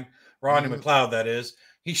there, man. Rodney McLeod, that is.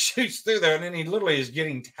 He shoots through there, and then he literally is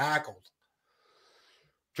getting tackled.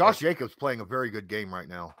 Josh Jacobs playing a very good game right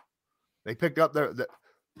now. They picked up the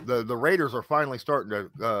Raiders are finally starting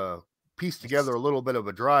to piece together a little bit of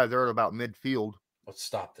a drive. They're at about midfield. Let's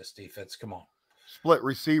stop this defense. Come on. Split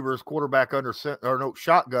receivers, quarterback under center, or no,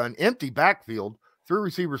 shotgun, empty backfield. 3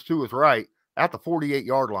 receivers to his right at the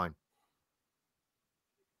 48-yard line.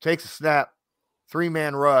 Takes a snap,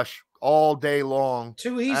 3-man rush all day long.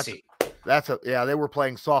 Too easy. They were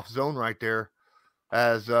playing soft zone right there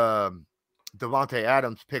as Devontae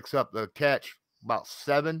Adams picks up the catch, about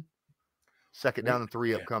 7. 2nd down and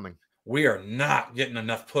 3 upcoming. We are not getting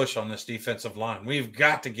enough push on this defensive line. We've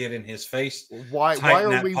got to get in his face. Why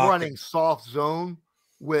are we running soft zone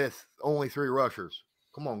with only 3 rushers?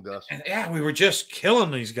 Come on, Gus. And we were just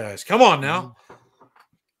killing these guys. Come on now.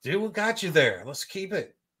 Do what got you there. Let's keep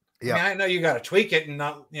it. Yeah. I know you got to tweak it and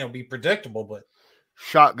not, be predictable, but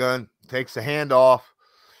shotgun takes the handoff.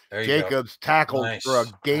 There you Jacobs tackled Nice. for a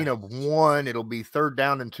gain of 1. It'll be 3rd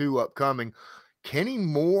down and 2 upcoming. Kenny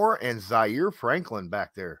Moore and Zaire Franklin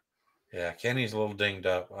back there. Yeah, Kenny's a little dinged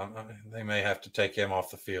up. They may have to take him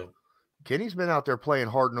off the field. Kenny's been out there playing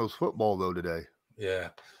hard-nosed football, though, today. Yeah.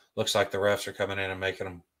 Looks like the refs are coming in and making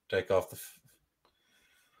them take off the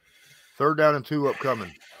 3rd down and 2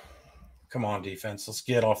 upcoming. Come on, defense. Let's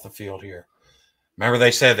get off the field here. Remember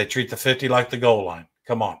they said they treat the 50 like the goal line.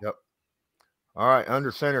 Come on. Yep. All right,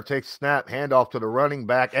 under center takes snap, handoff to the running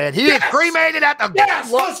back, and he is cremated at the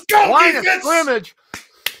let's go, line of defense! scrimmage.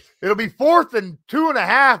 It'll be 4th and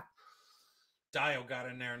 2.5. Dio got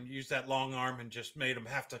in there and used that long arm and just made him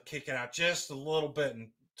have to kick it out just a little bit and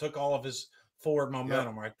took all of his forward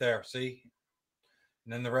momentum right there. See?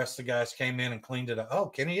 And then the rest of the guys came in and cleaned it up. Oh,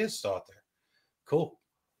 Kenny is still out there. Cool.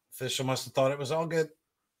 Official must have thought it was all good.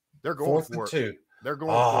 They're going 4th for and it. 2. They're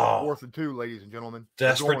going for 4th and 2, ladies and gentlemen.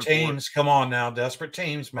 Desperate teams. Come on now. Desperate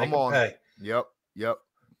teams. Make them pay. Yep.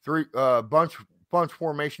 3 bunch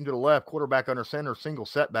formation to the left, quarterback under center, single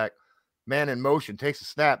setback. Man in motion, takes a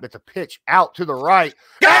snap. It's a pitch out to the right.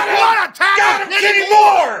 Got him! What a tackle! Got him, Kenny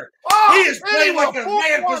Moore! Oh, He is playing like a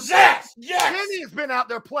man possessed. Yes! Kenny has been out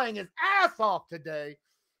there playing his ass off today.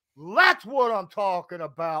 That's what I'm talking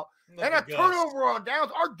about. And a turnover on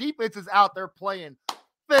downs. Our defense is out there playing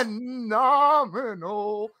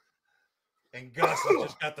phenomenal. And Gus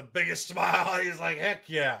just got the biggest smile. He's like, heck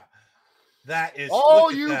yeah. That is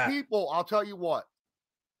all you people. I'll tell you what.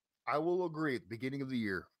 I will agree at the beginning of the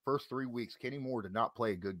year, first 3 weeks, Kenny Moore did not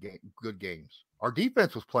play good games. Our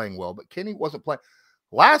defense was playing well, but Kenny wasn't playing.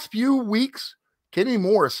 Last few weeks, Kenny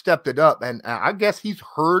Moore has stepped it up, and I guess he's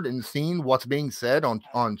heard and seen what's being said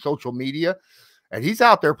on social media, and he's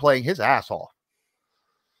out there playing his ass off.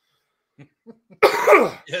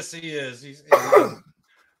 Yes, he is.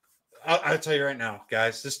 I'll tell you right now,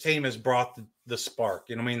 guys, this team has brought the spark.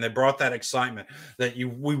 You know what I mean? They brought that excitement that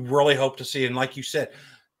we really hope to see. And like you said,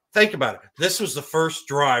 think about it. This was the first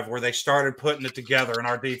drive where they started putting it together, and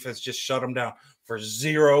our defense just shut them down for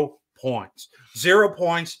 0 points. 0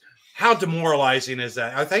 points. How demoralizing is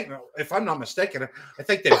that? I think, if I'm not mistaken, I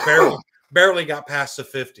think they barely got past the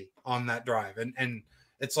 50 on that drive. And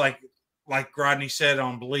it's like Rodney said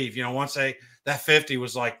on Believe, once that 50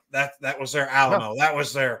 was like that was their Alamo. That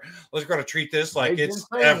was their, let's go to treat this like it's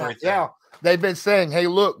everything. Yeah. They've been saying, hey,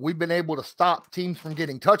 look, we've been able to stop teams from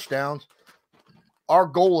getting touchdowns. Our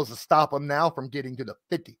goal is to stop them now from getting to the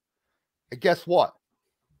 50. And guess what?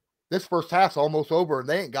 This first half's almost over, and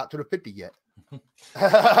they ain't got to the 50 yet.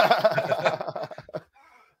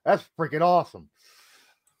 That's freaking awesome.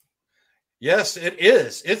 Yes, it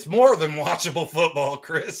is. It's more than watchable football,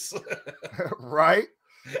 Chris. Right?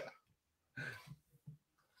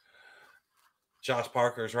 Josh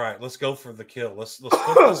Parker's right. Let's go for the kill. Let's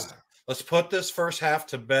put this first half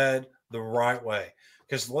to bed the right way.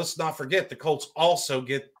 Because let's not forget, the Colts also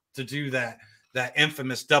get to do that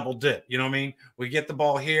infamous double dip. You know what I mean? We get the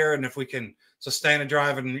ball here, and if we can sustain a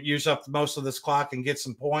drive and use up most of this clock and get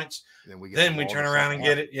some points, then we turn around and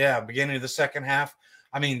get it. Yeah, beginning of the second half.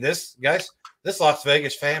 I mean, this Las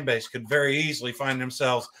Vegas fan base could very easily find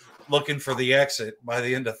themselves looking for the exit by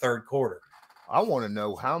the end of third quarter. I want to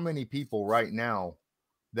know how many people right now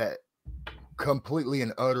that completely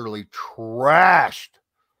and utterly trashed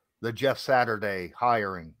the Jeff Saturday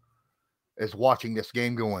hiring is watching this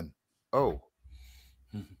game going, Colts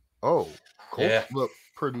look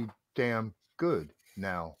pretty damn good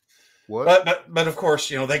now. What? But of course,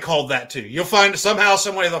 they called that too. You'll find somehow,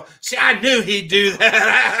 some way they'll see. I knew he'd do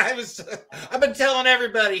that. I've been telling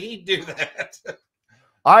everybody he'd do that.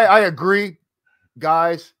 I agree,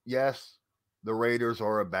 guys. Yes, the Raiders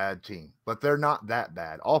are a bad team, but they're not that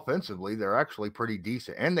bad. Offensively, they're actually pretty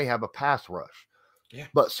decent, and they have a pass rush. Yeah.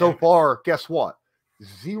 But so far, guess what?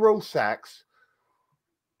 0 sacks.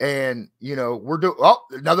 And, we're doing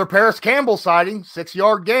another Paris Campbell sighting,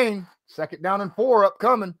 6-yard gain, 2nd down and 4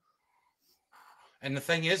 upcoming. And the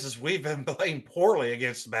thing is we've been playing poorly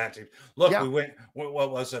against the bad teams. Look, we went,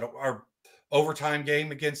 what was it? Our overtime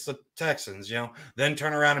game against the Texans, then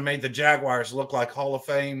turn around and made the Jaguars look like Hall of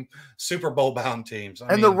Fame Super Bowl bound teams.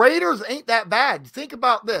 I mean, the Raiders ain't that bad. Think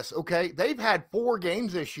about this, okay? They've had 4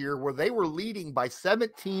 games this year where they were leading by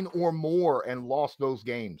 17 or more and lost those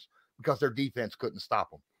games because their defense couldn't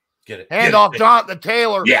stop them. Get it. Hand off Jonathan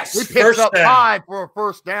Taylor. Yes. We picked up 5 for a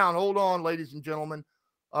first down. Hold on, ladies and gentlemen.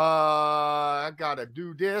 I got to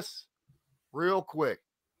do this real quick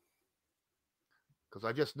because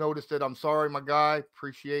I just noticed it. I'm sorry, my guy.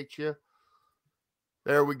 Appreciate you.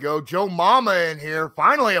 There we go. Joe Mama in here.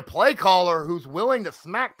 Finally, a play caller who's willing to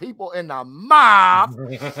smack people in the mouth.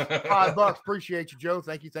 $5. Appreciate you, Joe.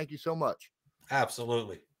 Thank you. Thank you so much.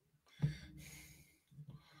 Absolutely.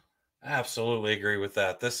 Absolutely agree with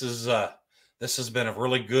that. This has been a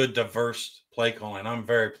really good, diverse play calling. I'm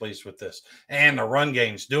very pleased with this. And the run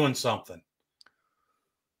game's doing something.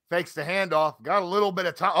 Fakes the handoff. Got a little bit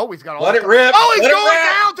of time. Oh, he's got all Let it time. rip. Oh, he's Let it going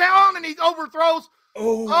rip. downtown and he overthrows.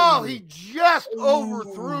 Oh, he just Ooh.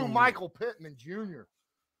 overthrew Michael Pittman Jr.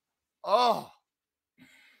 Oh.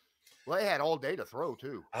 Well, they had all day to throw,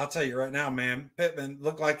 too. I'll tell you right now, man, Pittman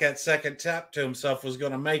looked like that second tap to himself was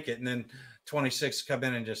going to make it. And then 26 come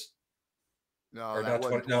in and just. No, that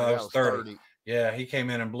wasn't 20, no, that was 30. Yeah, he came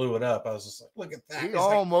in and blew it up. I was just like, look at that. He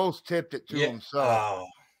almost tipped it to himself.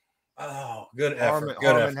 Oh, good effort.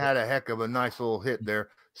 Harmon had a heck of a nice little hit there.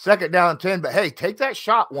 Second down 10, but hey, take that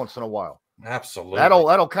shot once in a while. Absolutely.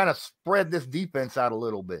 That'll kind of spread this defense out a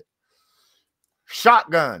little bit.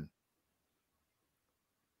 Shotgun.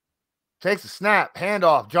 Takes a snap,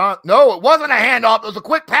 handoff. John. No, it wasn't a handoff. It was a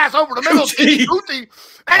quick pass over the middle. Cootie,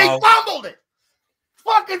 and he fumbled it.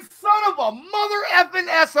 Fucking son of a mother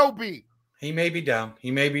effing SOB. He may be down.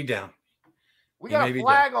 We got a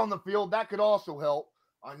flag on the field. That could also help.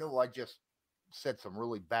 I know I just said some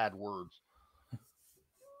really bad words.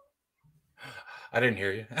 I didn't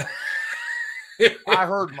hear you. I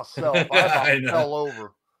heard myself. I fell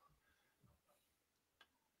over.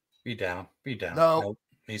 Be down. No. Nope,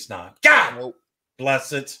 he's not. God nope.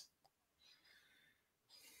 Bless it.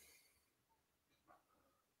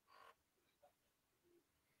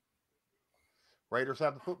 Raiders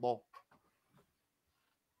have the football.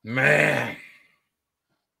 Man.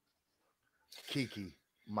 Kiki,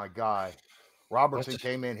 my guy. Robertson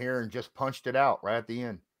came in here and just punched it out right at the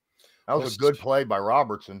end. That was a good play by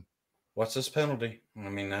Robertson. What's this penalty? I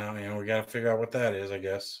mean, now we got to figure out what that is, I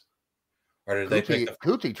guess. Or did they take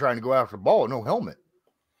Kuti trying to go after the ball with no helmet?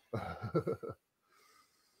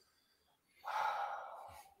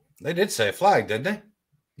 They did say a flag, didn't they?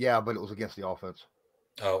 Yeah, but it was against the offense.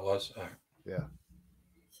 Oh, it was? All right. Yeah.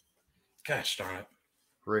 Gosh darn it.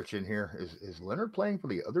 Rich in here. Is Leonard playing for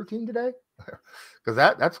the other team today? Because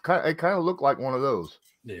that's kind of looked like one of those.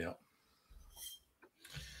 Yeah.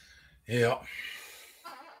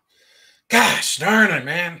 Gosh darn it,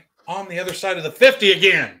 man. On the other side of the 50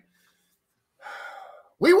 again.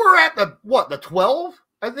 We were at the 12,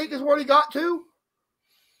 I think is what he got to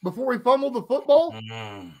before he fumbled the football.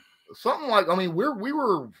 Mm. Something like, I mean, we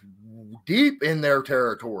were deep in their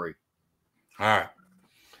territory. All right.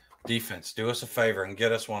 Defense, do us a favor and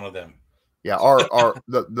get us one of them. Yeah,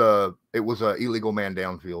 it was an illegal man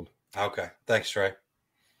downfield. Okay. Thanks, Trey.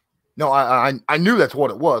 No, I knew that's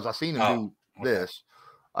what it was. I seen him do this.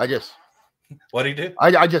 What'd he do?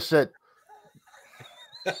 I just said.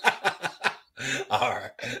 All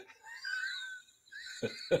right.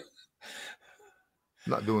 I'm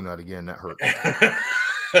not doing that again. That hurt.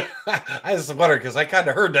 I just wondered because I kind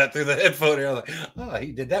of heard that through the headphone here. I was like, oh,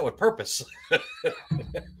 he did that with purpose.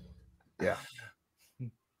 Yeah.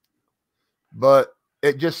 But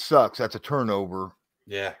it just sucks. That's a turnover.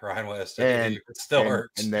 Yeah, Ryan West. And it still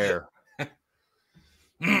hurts. And there.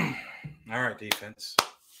 All right, defense.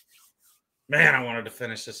 Man, I wanted to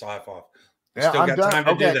finish this life off. Yeah, Still got time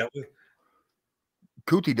to do that.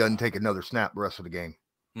 Kuti doesn't take another snap the rest of the game.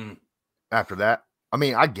 Hmm. After that, I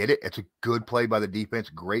mean, I get it. It's a good play by the defense.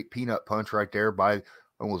 Great peanut punch right there by,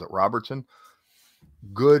 was it Robertson?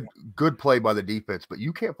 Good play by the defense, but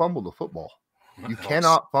you can't fumble the football. You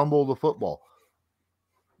cannot fumble the football.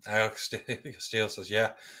 Alex Steele says,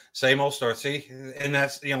 yeah, same old story. See, and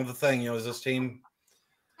that's, the thing, is this team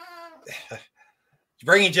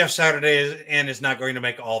bringing Jeff Saturday in is not going to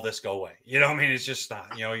make all this go away. I mean, it's just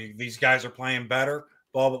not, these guys are playing better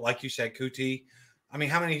ball, but like you said, Kuti, I mean,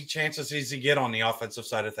 how many chances does he get on the offensive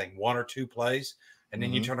side of thing? 1 or 2 plays, and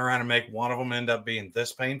then you turn around and make one of them end up being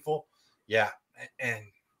this painful. Yeah. And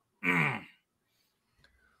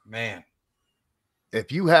man,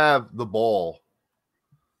 if you have the ball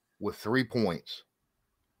with 3 points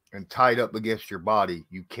and tied up against your body,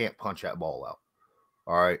 you can't punch that ball out.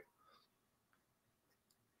 All right.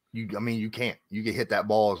 You can't. You can hit that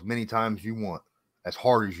ball as many times as you want, as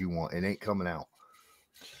hard as you want. It ain't coming out.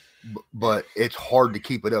 But it's hard to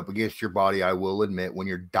keep it up against your body, I will admit, when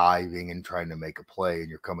you're diving and trying to make a play and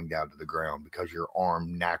you're coming down to the ground because your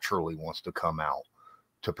arm naturally wants to come out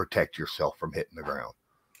to protect yourself from hitting the ground.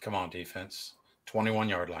 Come on, defense.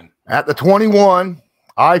 21-yard line. At the 21,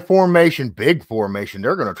 I formation, big formation.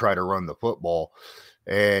 They're going to try to run the football.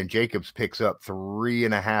 And Jacobs picks up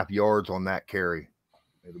 3.5 yards on that carry.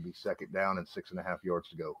 It'll be second down and 6.5 yards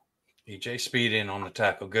to go. EJ Speed in on the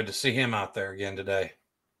tackle. Good to see him out there again today.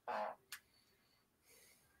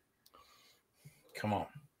 Come on.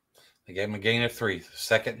 They gave him a gain of 3.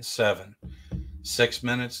 2nd and 7. 6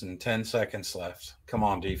 minutes and 10 seconds left. Come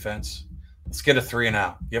on, defense. Let's get a 3 and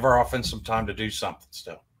out. Give our offense some time to do something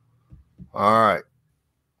still. All right.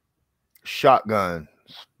 Shotgun.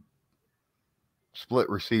 Split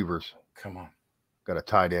receivers. Come on. Got a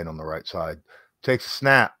tight end on the right side. Takes a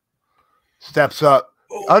snap. Steps up.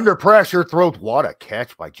 Under pressure. Throws. What a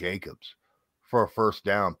catch by Jacobs for a first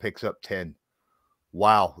down. Picks up 10.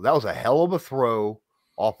 Wow. That was a hell of a throw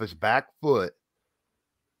off his back foot.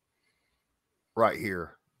 Right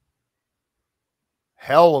here.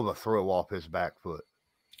 Hell of a throw off his back foot.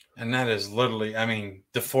 And that is literally, I mean,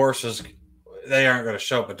 DeForest is, they aren't going to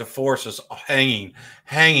show, but DeForest is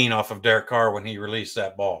hanging off of Derek Carr when he released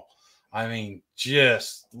that ball. I mean,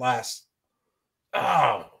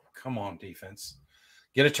 oh, come on, defense.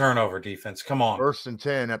 Get a turnover, defense. Come on. 1st and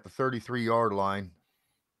 10 at the 33-yard line.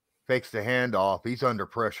 Fakes the handoff. He's under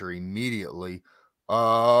pressure immediately.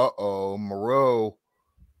 Moreau.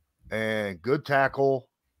 And good tackle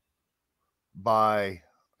by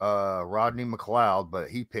Rodney McLeod, but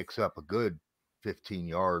he picks up a good 15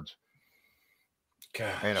 yards.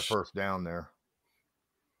 Gosh. And a first down there.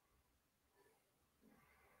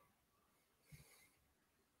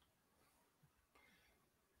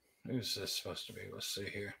 Who's this supposed to be? Let's see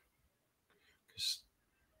here.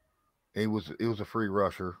 It was a free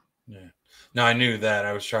rusher. Yeah. No, I knew that.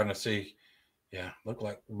 I was trying to see. Yeah, looked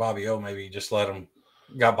like Bobby O maybe just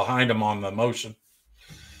got behind him on the motion.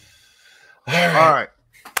 All right.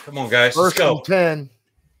 Come on, guys. 1st Let's go. and 10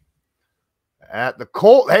 at the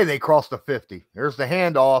Colt. Hey, they crossed the 50. There's the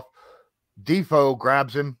handoff. Defoe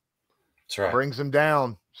grabs him. That's right. Brings him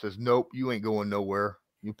down. Says, nope, you ain't going nowhere.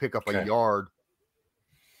 You pick up a yard.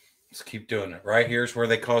 Let's keep doing it. Right here's where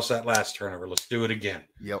they caused that last turnover. Let's do it again.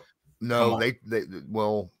 Yep. No,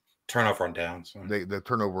 well, turnover on downs. The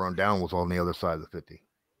turnover on down was on the other side of the 50.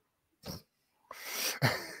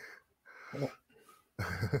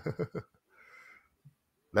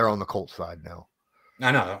 They're on the Colts side now.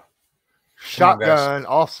 I know. Shotgun,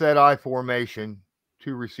 offset I formation.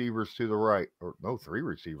 2 receivers to the right. Or no, 3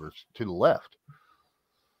 receivers to the left.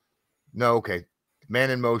 No, okay. Man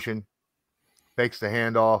in motion. Fakes the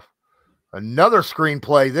handoff. Another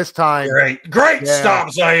screenplay. This time. Great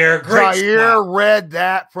stop, Zaire. Zaire read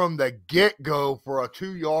that from the get-go for a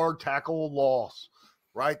 2-yard tackle loss.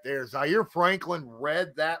 Right there. Zaire Franklin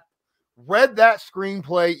read that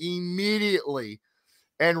screenplay immediately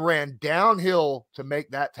and ran downhill to make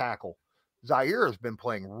that tackle. Zaire has been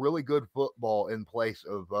playing really good football in place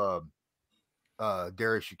of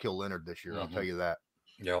Darius Shaquille Leonard this year. I'll tell you that.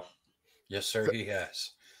 Yep. Yes, sir, he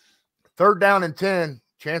has. 3rd down and 10.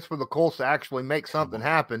 Chance for the Colts to actually make something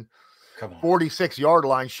happen. Come on. 46-yard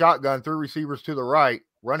line. Shotgun. 3 receivers to the right.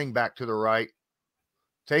 Running back to the right.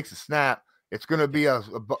 Takes a snap. It's going to be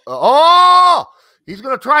he's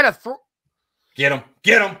going to try to throw. Get him.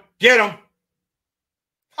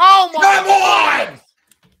 Oh, my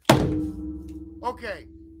God. Okay.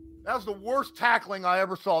 That was the worst tackling I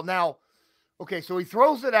ever saw. Now, okay, so he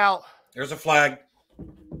throws it out. There's a flag.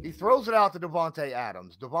 He throws it out to Devontae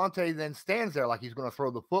Adams. Devontae then stands there like he's going to throw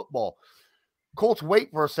the football. Colts wait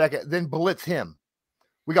for a second, then blitz him.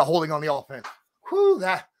 We got holding on the offense. Whew,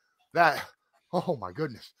 that, oh, my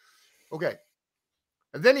goodness. Okay.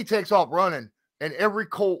 And then he takes off running, and every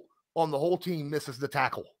Colt on the whole team misses the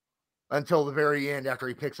tackle until the very end after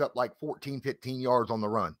he picks up like 14, 15 yards on the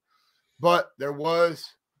run. But there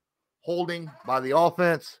was holding by the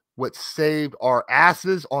offense, which saved our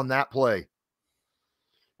asses on that play.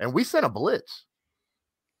 And we sent a blitz.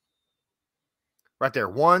 Right there.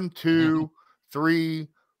 1, 2, 3,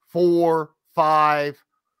 4, 5.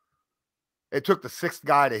 It took the 6th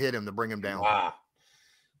guy to hit him to bring him down. Wow.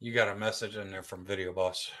 You got a message in there from Video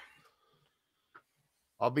Boss.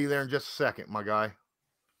 I'll be there in just a second, my guy.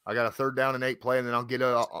 I got a 3rd down and 8 play, and then I'll get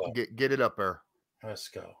it up there. Let's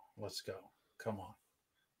go. Come on.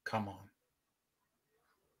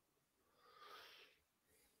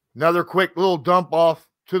 Another quick little dump off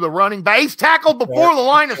to the running back. He's tackled before the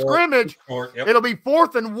line of scrimmage. Yep. It'll be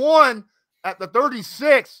 4th and 1 at the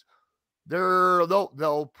 36.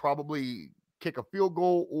 They'll probably kick a field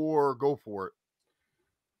goal or go for it.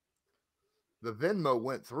 The Venmo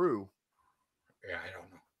went through. Yeah, I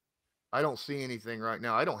don't know. I don't see anything right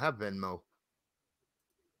now. I don't have Venmo.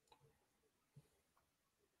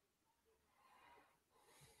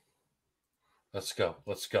 Let's go.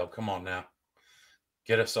 Come on now.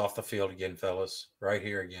 Get us off the field again, fellas. Right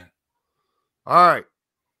here again. All right.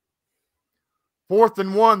 4th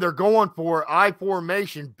and 1. They're going for I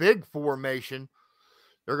formation, big formation.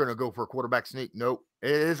 They're going to go for a quarterback sneak. Nope.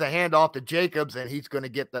 It is a handoff to Jacobs, and he's going to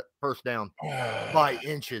get that first down by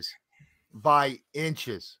inches.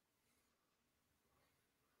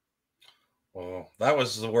 Well, that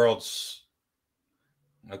was the world's.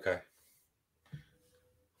 Okay.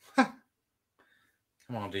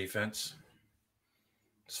 Come on, defense.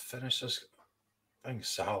 Let's finish this thing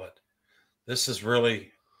solid. This is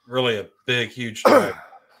really, really a big, huge drive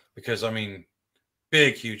because, I mean,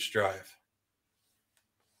 big, huge drive.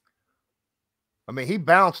 I mean, he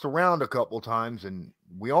bounced around a couple times and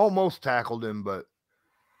we almost tackled him, but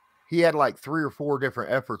he had like 3 or 4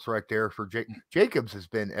 different efforts right there for Jacobs. Has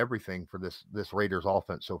been everything for this Raiders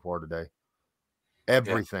offense so far today.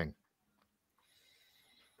 Everything.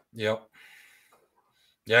 Yep.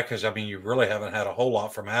 Yeah, because I mean, you really haven't had a whole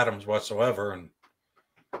lot from Adams whatsoever, and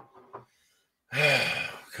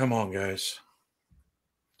come on, guys.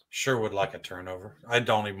 Sure would like a turnover. I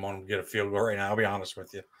don't even want him to get a field goal right now. I'll be honest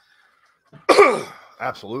with you.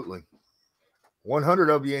 Absolutely. 100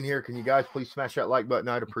 of you in here. Can you guys please smash that like button?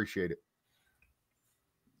 I'd appreciate it.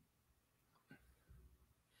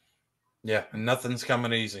 Yeah, and nothing's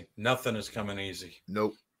coming easy. Nothing is coming easy.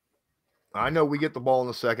 Nope. I know we get the ball in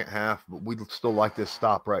the second half, but we'd still like this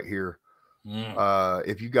stop right here.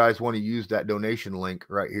 If you guys want to use that donation link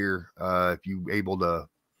right here, if you're able to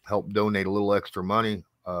help donate a little extra money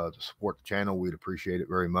to support the channel, we'd appreciate it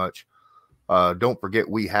very much. Don't forget,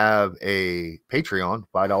 we have a Patreon,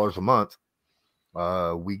 $5 a month.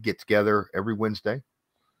 We get together every Wednesday,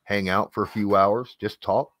 hang out for a few hours, just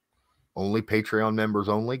talk. Only Patreon members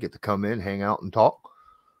only get to come in, hang out, and talk.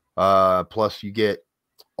 Plus, you get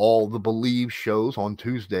all the Believe shows on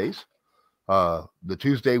Tuesdays. The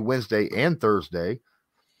Tuesday, Wednesday, and Thursday.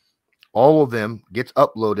 All of them gets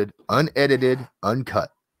uploaded, unedited,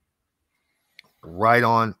 uncut. Right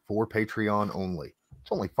on for Patreon only.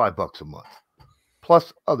 It's only $5 a month.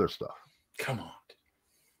 Plus other stuff. Come on.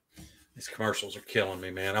 These commercials are killing me,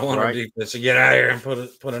 man. I want our defense to get out of here and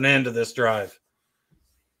put an end to this drive.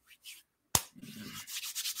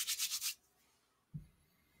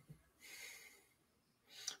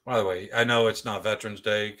 By the way, I know it's not Veterans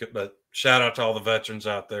Day, but shout out to all the veterans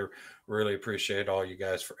out there. Really appreciate all you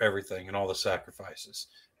guys for everything and all the sacrifices,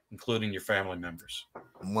 including your family members.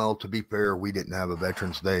 Well, to be fair, we didn't have a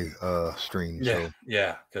Veterans Day stream. Yeah, so.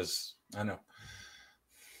 yeah, because I know.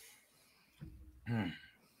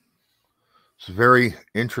 It's a very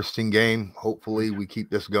interesting game. Hopefully, we keep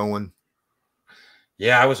this going.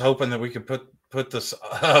 Yeah, I was hoping that we could put this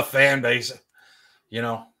fan base,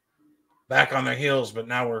 back on their heels, but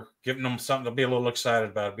now we're giving them something to be a little excited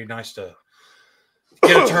about. It'd be nice to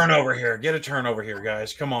get a turnover here. Get a turnover here,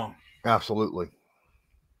 guys. Come on. Absolutely.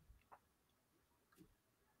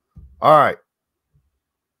 All right.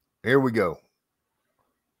 Here we go.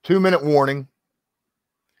 2-minute warning.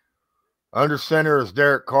 Under center is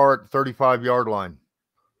Derek Carr at the 35-yard line.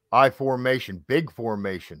 I formation, big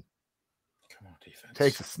formation. Come on, defense.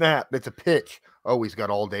 Takes a snap. It's a pitch. Oh, he's got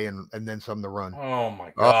all day and then some to run. Oh,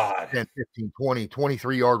 my God. 10, 15, 20,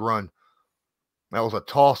 23-yard run. That was a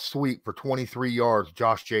toss sweep for 23 yards.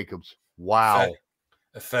 Josh Jacobs. Wow.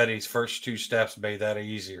 Fetty's first 2 steps made that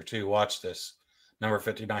easier, too. Watch this. Number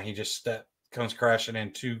 59, he just comes crashing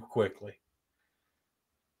in too quickly.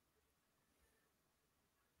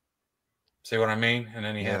 See what I mean? And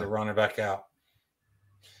then he had to run it back out.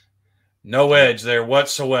 No edge there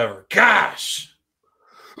whatsoever. Gosh!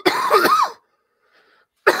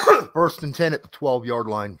 1st and 10 at the 12-yard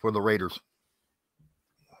line for the Raiders.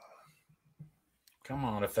 Come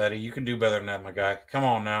on, Fetty. You can do better than that, my guy. Come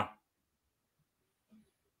on now.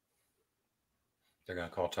 They're going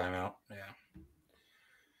to call timeout. Yeah.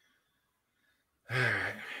 All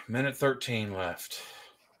right. Minute 13 left.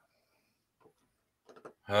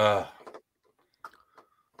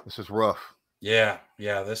 This is rough. Yeah.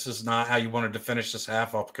 This is not how you wanted to finish this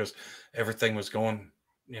half up because everything was going.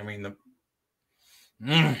 I mean,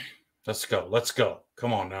 let's go. Let's go.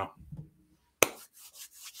 Come on now.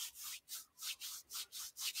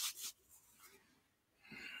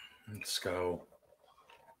 Let's go.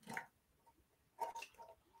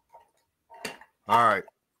 All right.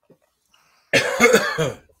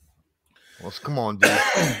 Let's come on, dude.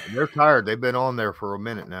 They're tired. They've been on there for a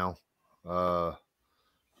minute now.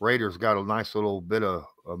 Raiders got a nice little bit of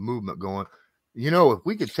movement going. If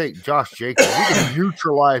we could take Josh Jacobs, we could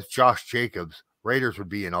neutralize Josh Jacobs, Raiders would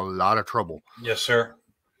be in a lot of trouble. Yes, sir.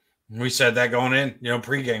 We said that going in,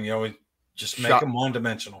 pregame, we just make them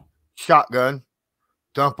one-dimensional. Shotgun,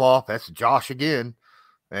 dump off. That's Josh again.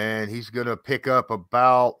 And he's going to pick up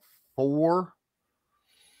about 4.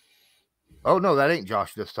 Oh, no, that ain't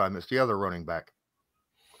Josh this time. It's the other running back.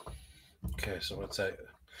 Okay, so what's that?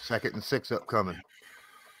 2nd and 6 upcoming.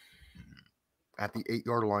 At the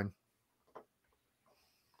 8-yard line.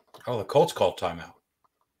 Oh, the Colts called timeout.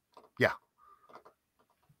 Yeah.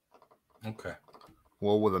 Okay.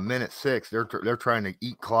 Well, with 1:06, they're trying to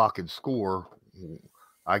eat clock and score.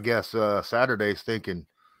 I guess Saturday's thinking,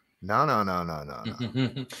 no.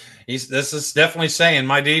 This is definitely saying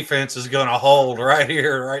my defense is going to hold right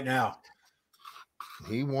here, right now.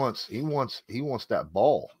 He wants that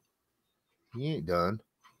ball. He ain't done.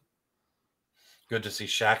 Good to see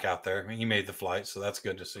Shaq out there. I mean, he made the flight, so that's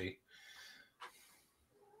good to see.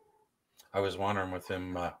 I was wondering with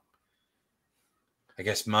him. I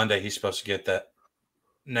guess Monday he's supposed to get that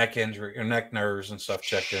neck injury or neck nerves and stuff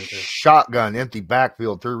checked into. Shotgun, empty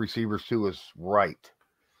backfield, 3 receivers to his right.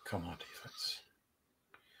 Come on, defense.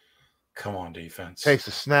 Come on, defense. Takes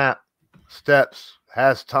a snap, steps,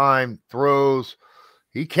 has time, throws.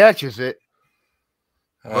 He catches it,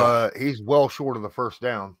 but he's well short of the first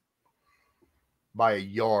down by a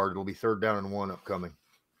yard. It'll be 3rd down and 1 upcoming.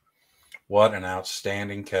 What an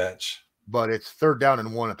outstanding catch. But it's 3rd down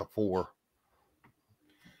and 1 at the 4.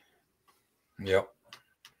 Yep.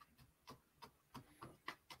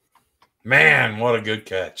 Man, what a good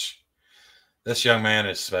catch. This young man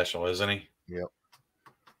is special, isn't he? Yep.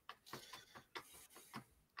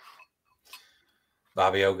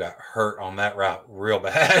 Bobby O got hurt on that route real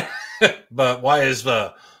bad. But why is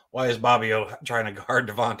Bobby O trying to guard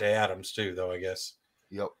Devontae Adams too, though, I guess?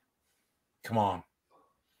 Yep. Come on.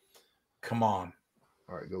 Come on.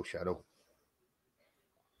 All right, go Shadow.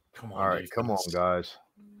 Come on. All right, defense. come on, guys.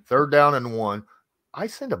 3rd down and 1. I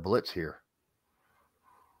send a blitz here.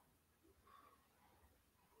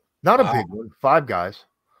 Not a big one. 5 guys.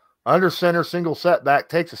 Under center, single setback,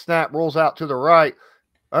 takes a snap, rolls out to the right.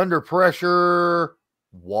 Under pressure.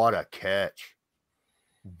 What a catch.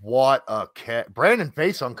 What a catch. Brandon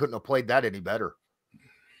Faison couldn't have played that any better.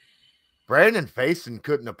 Brandon Faison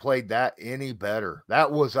couldn't have played that any better.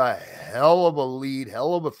 That was a hell of a lead,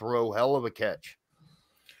 hell of a throw, hell of a catch.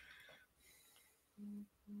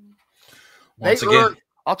 Once again,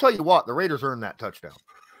 I'll tell you what, the Raiders earned that touchdown.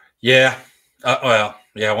 Yeah.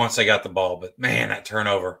 Once they got the ball, but man, that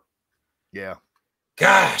turnover. Yeah.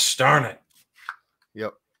 Gosh, darn it.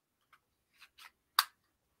 Yep.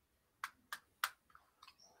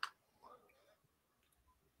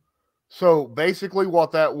 So basically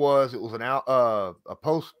what that was, it was an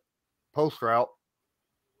post route,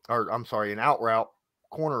 or I'm sorry, an out route,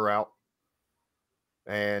 corner route.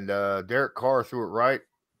 And Derek Carr threw it right,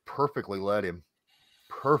 perfectly led him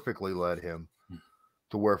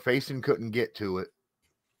to where Faison couldn't get to it.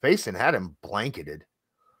 Faison had him blanketed,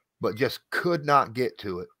 but just could not get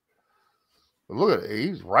to it. But look at it.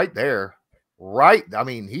 He's right there. Right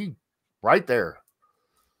there.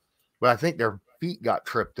 But I think their feet got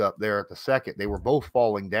tripped up there at the second. They were both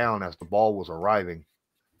falling down as the ball was arriving.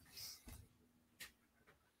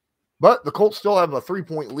 But the Colts still have a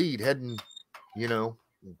 3-point lead heading, a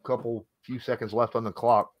few seconds left on the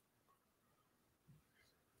clock.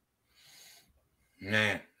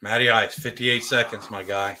 Man, Matty Ice, 58 seconds, my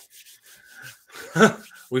guy.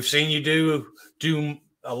 We've seen you do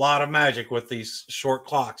a lot of magic with these short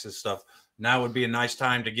clocks and stuff. Now would be a nice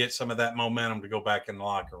time to get some of that momentum to go back in the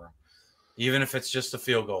locker room. Even if it's just a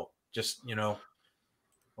field goal. Just,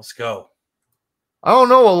 let's go. I don't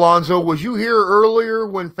know, Alonzo. Was you here earlier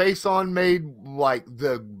when Faison made like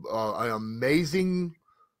an amazing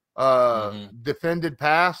defended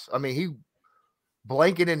pass? I mean, he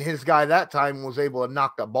blanketing his guy that time, was able to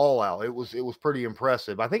knock the ball out. It was pretty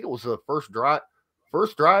impressive. I think it was the first drive,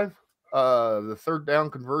 the 3rd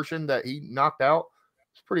down conversion that he knocked out.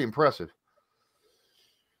 It's pretty impressive.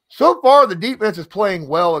 So far, the defense is playing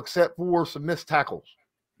well, except for some missed tackles.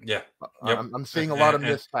 Yeah, yep. I'm seeing a lot of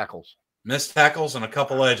missed tackles. Missed tackles and a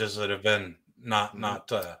couple edges that have been not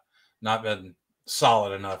been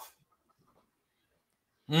solid enough.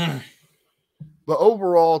 But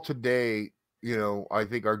overall today, I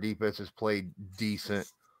think our defense has played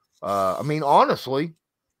decent. I mean, honestly,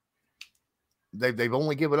 they've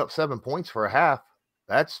only given up 7 points for a half.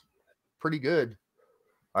 That's pretty good.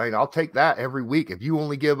 I mean, I'll take that every week. If you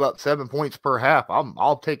only give up 7 points per half,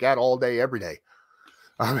 I'll take that all day, every day.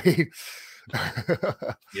 I mean,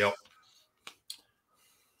 yep.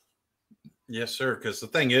 Yes, sir. Because the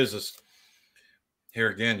thing is here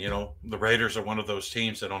again, the Raiders are one of those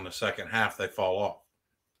teams that on the second half they fall off.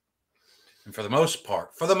 And for the most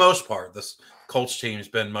part, this Colts team has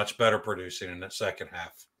been much better producing in the second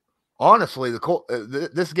half. Honestly,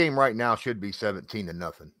 this game right now should be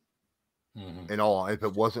 17-0. In all, if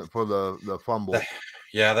it wasn't for the fumble.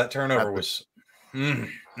 That turnover was. And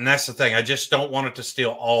that's the thing. I just don't want it to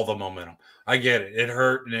steal all the momentum. I get it. It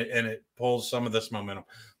hurt and it pulls some of this momentum.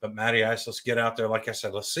 But Matty Ice, let's get out there. Like I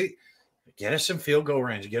said, let's see. Get us some field goal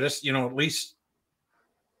range. Get us, at least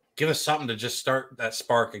give us something to just start that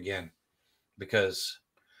spark again. because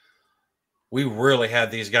we really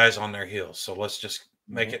had these guys on their heels. So let's just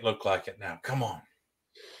make it look like it now. Come on.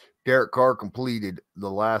 Derek Carr completed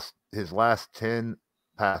his last 10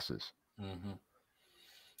 passes.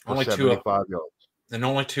 Only 75 yards. And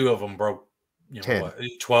only 2 of them broke, 10.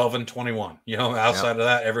 12 and 21. Outside of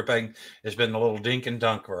that, everything has been a little dink and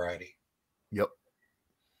dunk variety. Yep.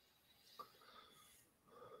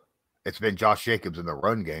 It's been Josh Jacobs in the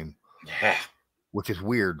run game. Yeah. Which is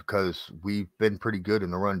weird because we've been pretty good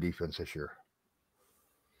in the run defense this year.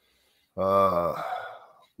 All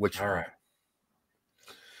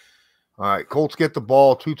right. Colts get the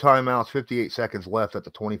ball, 2 timeouts, 58 seconds left at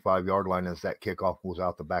the 25-yard line as that kickoff was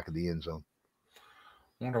out the back of the end zone.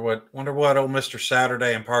 Wonder what old Mr.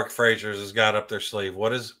 Saturday and Park Fraziers has got up their sleeve.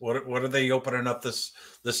 What are they opening up this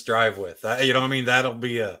drive with? That'll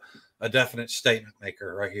be a definite statement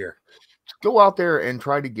maker right here. Go out there and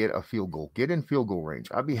try to get a field goal. Get in field goal range.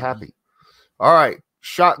 I'd be happy. All right.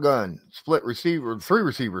 Shotgun, split receiver, 3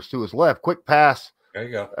 receivers to his left. Quick pass. There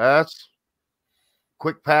you go. That's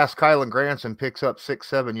quick pass. Kylan Granson picks up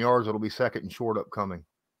 6-7 yards. It'll be second and short upcoming.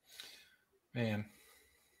 Man.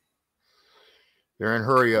 They're in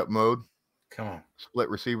hurry up mode. Come on. Split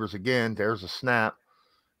receivers again. There's a snap.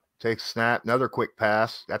 Takes snap. Another quick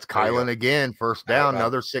pass. That's Kylan again. First down.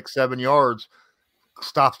 Another 6-7 yards.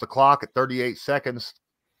 Stops the clock at 38 seconds.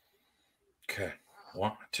 Okay.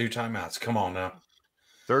 2 timeouts. Come on now.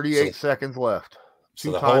 38 seconds left.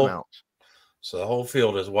 2 timeouts. So the whole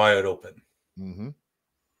field is wide open. Mm-hmm.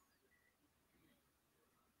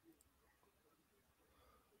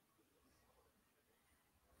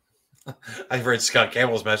 I read Scott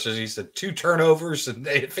Campbell's message. He said 2 turnovers and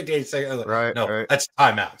 58 seconds. Right. That's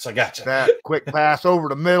timeouts. I got you. That quick pass over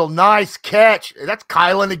the middle. Nice catch. That's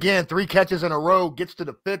Kylan again. 3 catches in a row. Gets to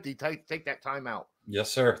the 50. Take that timeout.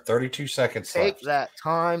 Yes, sir. 32 seconds Take left. that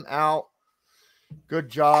time out. Good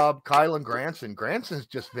job, Kylan Granson. Granson's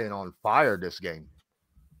just been on fire this game.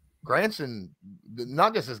 Granson,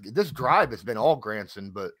 not just this drive has been all Granson,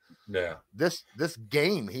 but this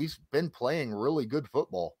game, he's been playing really good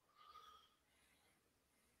football.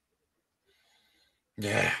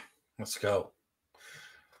 Yeah, let's go.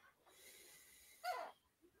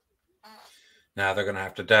 Now they're going to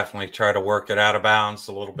have to definitely try to work it out of bounds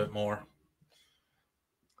a little bit more.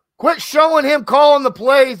 Quit showing him calling the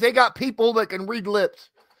plays. They got people that can read lips.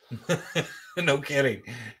 No kidding.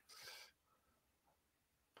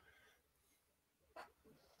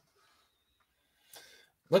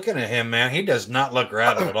 Looking at him, man, he does not look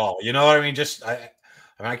rattled at all. You know what I mean?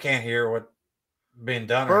 I can't hear what being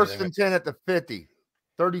done. First and 10 at the 50.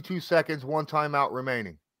 32 seconds, 1 timeout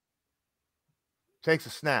remaining. Takes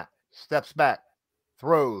a snap, steps back,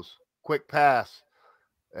 throws, quick pass.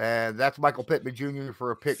 And that's Michael Pittman Jr.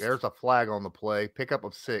 for a pick. There's a flag on the play. Pickup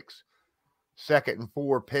of 6. 2nd and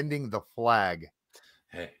 4 pending the flag.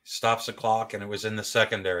 Hey, stops the clock, and it was in the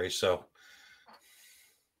secondary. So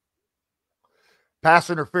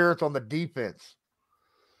pass interference on the defense.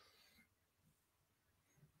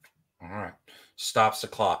 All right. Stops the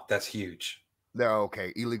clock. That's huge. No,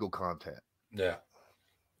 okay. Illegal contact. Yeah.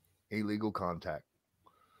 Illegal contact.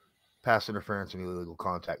 Pass interference and illegal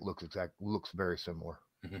contact looks very similar.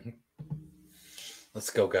 Let's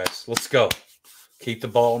go, guys. Let's go. Keep the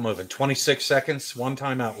ball moving. 26 seconds, 1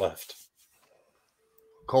 timeout left.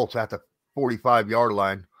 Colts at the 45-yard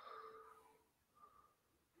line.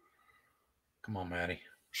 Come on, Matty.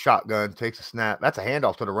 Shotgun takes a snap. That's a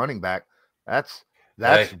handoff to the running back. That's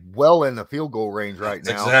well in the field goal range right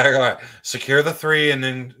now. Exactly right. Secure the 3 and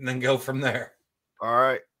then go from there. All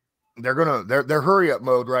right. They're hurry up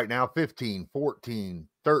mode right now. 15, 14,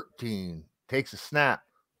 13. Takes a snap.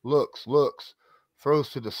 Looks. Throws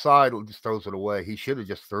to the side. Just throws it away. He should have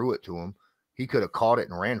just threw it to him. He could have caught it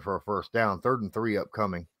and ran for a first down. 3rd and 3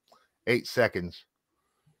 upcoming. 8 seconds.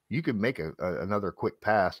 You could make another quick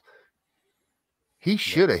pass. He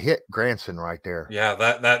should have hit Granson right there. Yeah,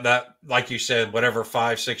 that like you said, whatever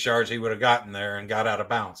 5-6 yards he would have gotten there and got out of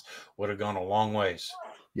bounds would have gone a long ways.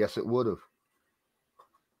 Yes, it would have.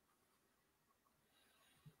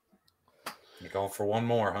 You're going for one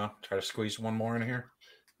more, huh? Try to squeeze one more in here.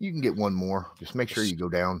 You can get one more. Just make sure you go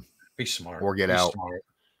down. Be smart. Or get Be out. Smart.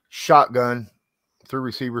 Shotgun. 3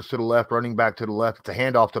 receivers to the left, running back to the left. It's a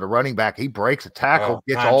handoff to the running back. He breaks a tackle,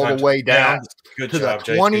 gets all the way down to the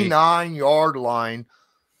 29-yard line.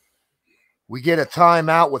 We get a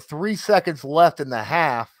timeout with 3 seconds left in the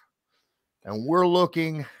half, and we're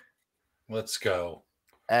looking Let's go.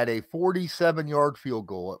 At a 47-yard field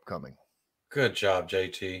goal upcoming. Good job,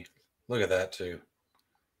 JT. Look at that, too.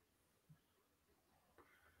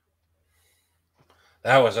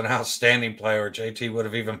 That was an outstanding play, or JT would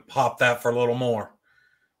have even popped that for a little more.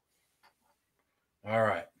 All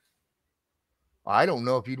right. I don't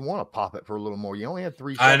know if you'd want to pop it for a little more. You only had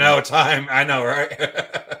 3 I seconds. know, time. I know,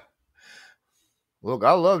 right? Look,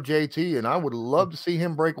 I love JT, and I would love to see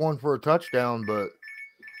him break one for a touchdown, but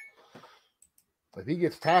if he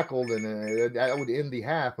gets tackled, and that would end the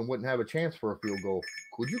half and wouldn't have a chance for a field goal.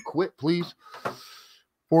 Could you quit, please?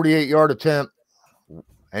 48-yard attempt,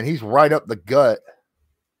 and he's right up the gut.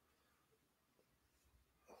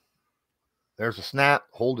 There's a snap.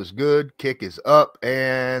 Hold is good. Kick is up,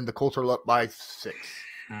 and the Colts are up by 6.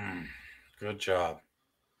 Good job.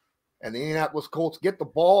 And the Indianapolis Colts get the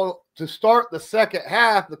ball to start the second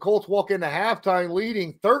half. The Colts walk into halftime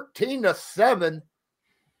leading 13-7.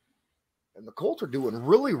 And the Colts are doing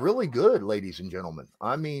really, really good, ladies and gentlemen.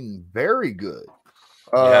 I mean, very good.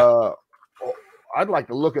 Yeah. I'd like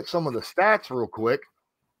to look at some of the stats real quick.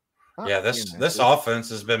 Yeah, this offense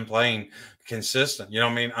has been playing consistent. You know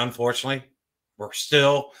what I mean? Unfortunately, we're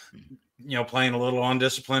still, playing a little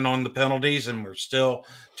undisciplined on the penalties, and we're still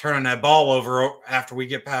turning that ball over after we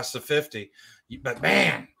get past the 50. But,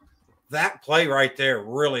 man, that play right there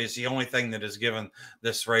really is the only thing that has given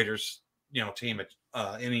this Raiders, team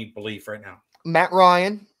any belief right now. Matt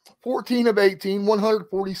Ryan, 14 of 18,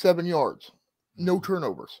 147 yards. No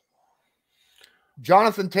turnovers.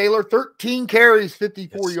 Jonathan Taylor, 13 carries,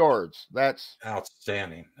 54 yards. That's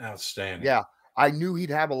outstanding. Outstanding. Yeah, I knew he'd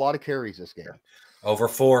have a lot of carries this game. Over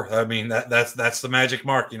 4. I mean, that's the magic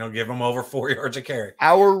mark. Give him over 4 yards a carry.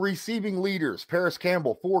 Our receiving leaders: Paris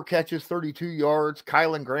Campbell, 4 catches, 32 yards.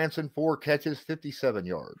 Kylan Granson, 4 catches, 57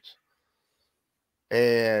 yards.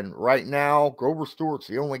 And right now, Grover Stewart's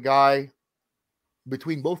the only guy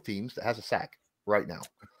between both teams that has a sack right now.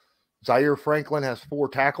 Zaire Franklin has 4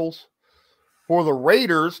 tackles. For the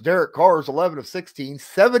Raiders, Derek Carr is 11 of 16,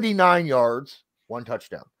 79 yards, 1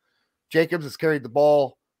 touchdown. Jacobs has carried the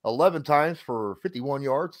ball 11 times for 51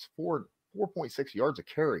 yards, 4.6 yards a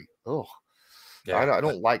carry. Oh, yeah, I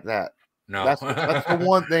don't like that. No, that's the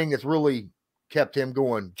one thing that's really kept him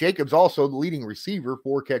going. Jacobs also the leading receiver,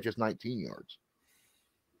 4 catches, 19 yards.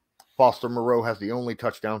 Foster Moreau has the only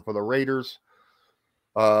touchdown for the Raiders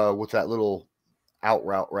with that little out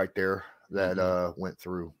route right there that went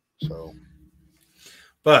through. So,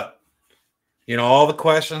 but all the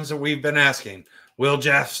questions that we've been asking. Will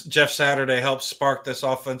Jeff Saturday help spark this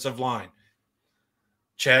offensive line?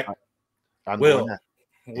 Check. Will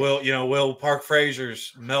Park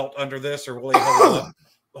Frazier's melt under this, or will he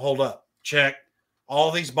hold up? Check.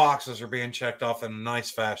 All these boxes are being checked off in a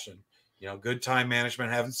nice fashion. Good time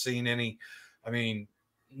management. Haven't seen any.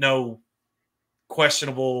 No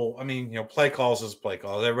questionable. Play calls is play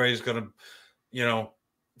calls. Everybody's going to,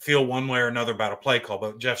 feel one way or another about a play call.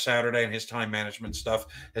 But Jeff Saturday and his time management stuff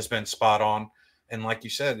has been spot on. And like you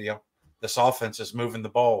said, this offense is moving the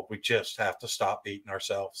ball. We just have to stop beating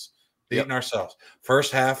ourselves. Ourselves.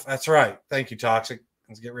 First half, that's right. Thank you, Toxic.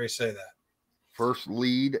 Let's get ready to say that. First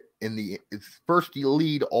lead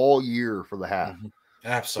all year for the half. Mm-hmm.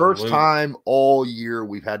 Absolutely. First time all year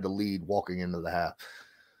we've had the lead walking into the half.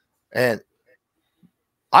 And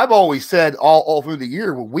I've always said all through the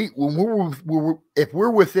year, if we're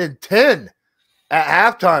within 10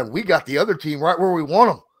 at halftime, we got the other team right where we want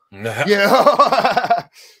them.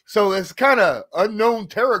 So it's kind of unknown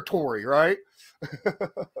territory, right?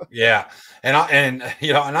 Yeah. And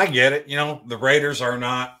I get it. The Raiders are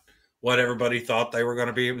not what everybody thought they were going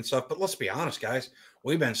to be and stuff. But let's be honest, guys.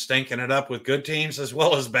 We've been stinking it up with good teams as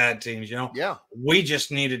well as bad teams. Yeah. We just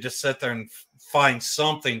needed to sit there and find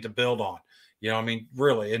something to build on.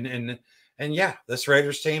 Really. And yeah, this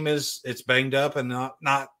Raiders team it's banged up and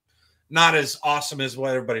not as awesome as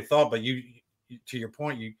what everybody thought. But to your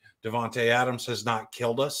point, Devontae Adams has not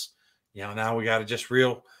killed us. Now we got to just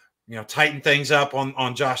tighten things up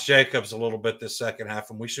on Josh Jacobs a little bit this second half,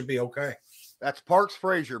 and we should be okay. That's Parks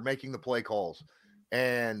Frazier making the play calls.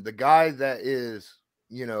 And the guy that is,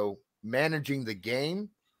 managing the game,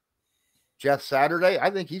 Jeff Saturday,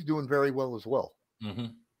 I think he's doing very well as well. Mm-hmm.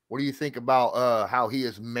 What do you think about how he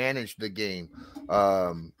has managed the game?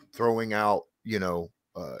 Throwing out,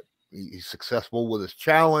 he's successful with his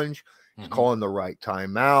challenge. He's calling the right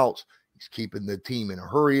timeouts. He's keeping the team in a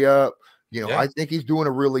hurry up. I think he's doing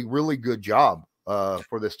a really, really good job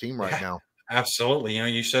for this team right now. Absolutely.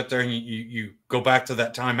 You sit there and you go back to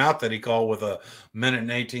that timeout that he called with 1 minute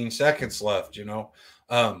and 18 seconds left,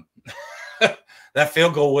 that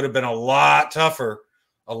field goal would have been a lot tougher,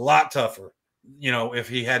 if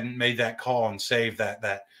he hadn't made that call and saved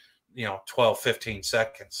that 12, 15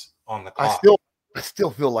 seconds on the clock. I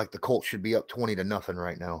still feel like the Colts should be up 20-0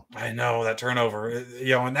 right now. I know that turnover,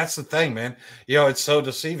 and that's the thing, man. It's so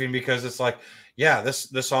deceiving because it's like, yeah,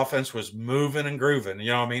 this offense was moving and grooving.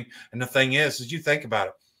 You know what I mean? And the thing is you think about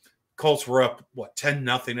it, Colts were up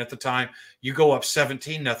 10-0 at the time. You go up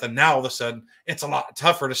 17-0. Now all of a sudden it's a lot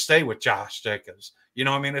tougher to stay with Josh Jacobs. You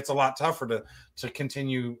know what I mean? It's a lot tougher to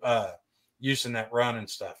continue using that run and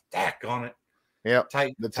stuff. Dack on it. Yeah,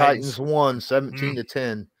 the Titans won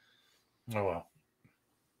 17-10. Oh well.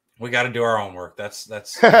 We got to do our own work. That's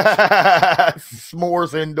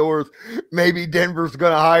s'mores indoors. Maybe Denver's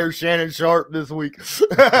going to hire Shannon Sharp this week.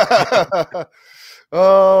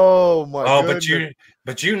 Oh my goodness.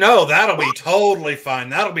 but that'll be totally fine.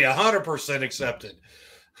 That'll be 100% accepted.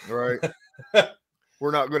 Right.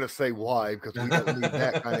 We're not going to say why because we don't need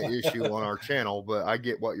that kind of issue on our channel, but I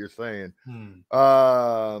get what you're saying.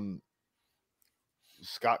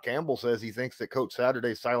 Scott Campbell says he thinks that Coach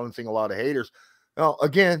Saturday's silencing a lot of haters. Now,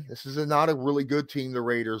 again, this is not a really good team. The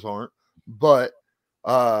Raiders aren't, but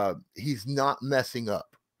he's not messing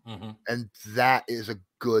up. And that is a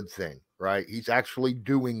good thing, right? He's actually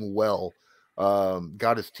doing well,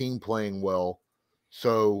 got his team playing well.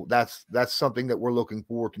 So that's something that we're looking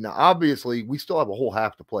forward to. Now, obviously, we still have a whole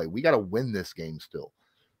half to play. We got to win this game still.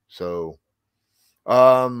 So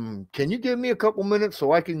can you give me a couple minutes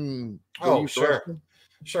so I can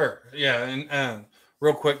Sure. Yeah, and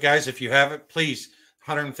real quick, guys, if you haven't, please,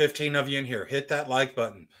 115 of you in here, hit that like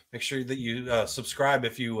button. Make sure that you subscribe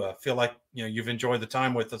if you feel like you've enjoyed the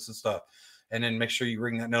time with us and stuff. And then make sure you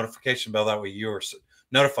ring that notification bell. That way you are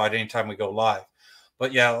notified anytime we go live.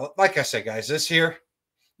 But yeah, like I said, guys, this here,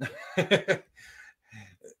 they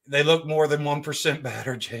look more than 1%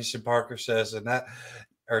 better, Jason Parker says,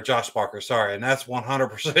 or Josh Parker, sorry, and that's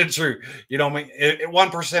 100% true. You know what I mean?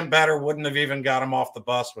 1% better wouldn't have even got him off the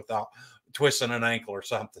bus without twisting an ankle or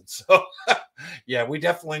something. So, yeah, we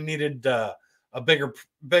definitely needed a bigger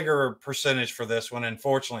percentage for this one,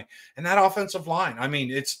 unfortunately. And that offensive line, I mean,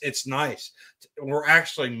 it's nice. We're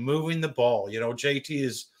actually moving the ball. JT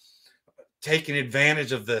is taking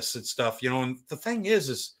advantage of this and stuff. And the thing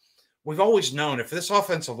is we've always known if this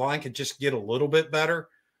offensive line could just get a little bit better,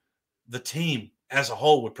 the team as a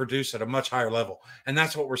whole would produce at a much higher level. And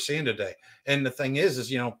that's what we're seeing today. And the thing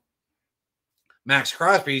is Max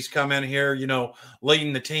Crosby's come in here,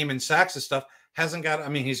 leading the team in sacks and stuff.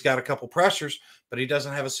 He's got a couple pressures, but he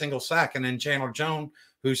doesn't have a single sack. And then Chandler Jones,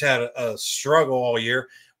 who's had a struggle all year,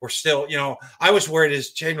 we're still, I was worried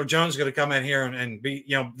is Chandler Jones going to come in here and be,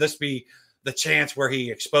 this be the chance where he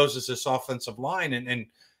exposes this offensive line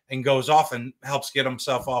and goes off and helps get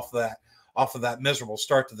himself off of that miserable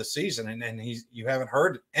start to the season. And you haven't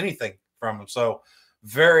heard anything from him. So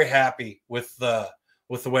very happy with the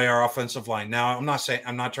way our offensive line. Now, I'm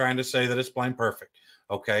not trying to say that it's plain perfect.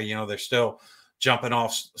 Okay. They're still jumping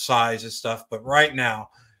off size and stuff, but right now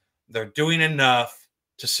they're doing enough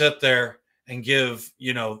to sit there and give,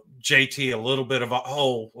 JT a little bit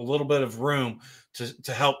of room to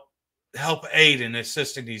help aid in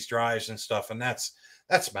assisting these drives and stuff. And that's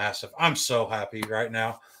massive. I'm so happy right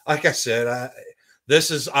now. Like I said,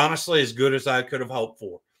 this is honestly as good as I could have hoped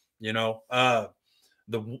for, think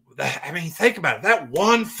about it, that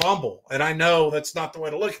one fumble. And I know that's not the way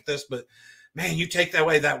to look at this, but man, you take that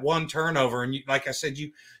away, that one turnover. And like I said,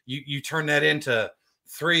 you turn that into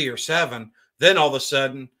 3 or 7, then all of a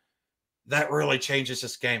sudden that really changes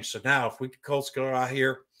this game. So now if we Colts go out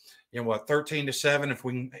here,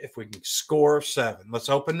 13-7, if we can score 7, let's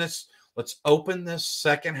open this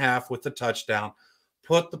second half with the touchdown,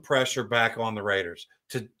 put the pressure back on the Raiders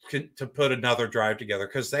to put another drive together,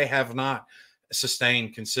 because they have not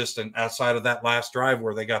sustained consistent outside of that last drive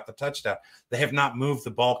where they got the touchdown. They have not moved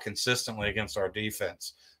the ball consistently against our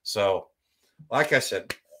defense. So like I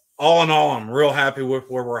said, all in all, I'm real happy with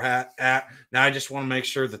where we're at. Now I just want to make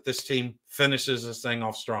sure that this team finishes this thing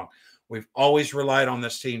off strong. We've always relied on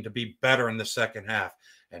this team to be better in the second half.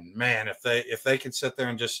 And man, if they can sit there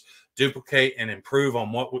and just duplicate and improve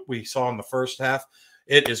on what we saw in the first half,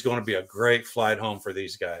 it is going to be a great flight home for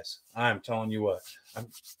these guys. I'm telling you what, I'm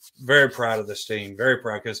very proud of this team, very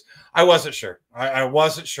proud, because I wasn't sure. I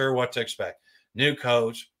wasn't sure what to expect. New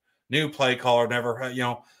coach, new play caller, never,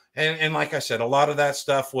 and like I said, a lot of that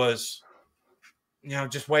stuff was,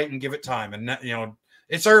 just wait and give it time. And,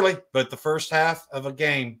 it's early, but the first half of a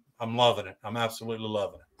game, I'm loving it. I'm absolutely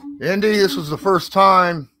loving it. Indy, this was the first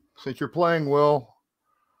time since you're playing well,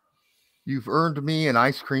 you've earned me an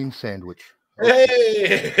ice cream sandwich.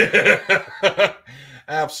 Hey,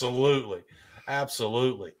 absolutely. Do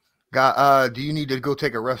you need to go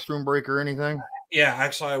take a restroom break or anything? Yeah,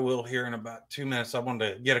 actually, I will here in about 2 minutes. I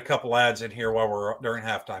wanted to get a couple ads in here while we're during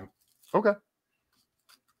halftime. Okay.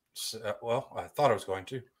 Well, I thought I was going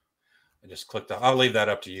to. I just clicked on. I'll leave that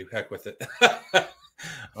up to you. Heck with it.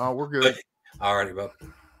 Oh, we're good. All righty, bub.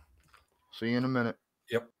 See you in a minute.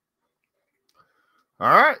 Yep. All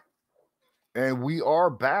right. And we are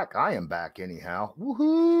back. I am back anyhow.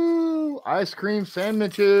 Woohoo! Ice cream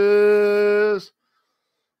sandwiches.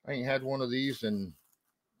 I ain't had one of these in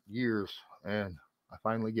years, and I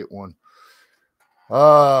finally get one.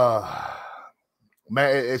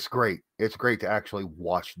 Man, it's great. It's great to actually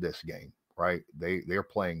watch this game, right? They're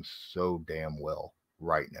playing so damn well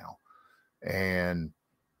right now. And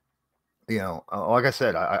like I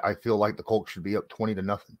said, I feel like the Colts should be up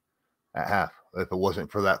 20-0 at half if it wasn't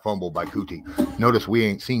for that fumble by Kuti. Notice we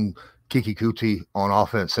ain't seen Kiki Kuti on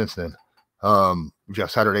offense since then. Jeff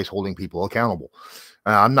Saturday's holding people accountable.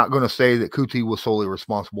 I'm not going to say that Kuti was solely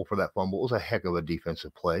responsible for that fumble. It was a heck of a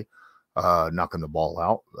defensive play, knocking the ball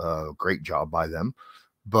out. Great job by them.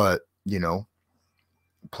 But,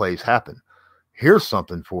 plays happen. Here's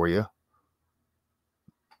something for you.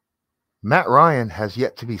 Matt Ryan has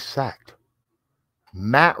yet to be sacked.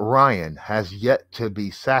 Matt Ryan has yet to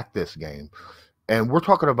be sacked this game. And we're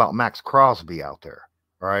talking about Max Crosby out there,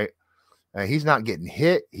 right? And he's not getting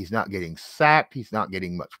hit. He's not getting sacked. He's not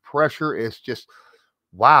getting much pressure. It's just,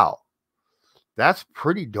 wow. That's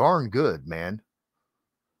pretty darn good, man.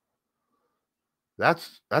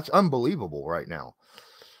 That's unbelievable right now.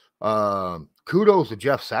 Kudos to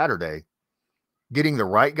Jeff Saturday getting the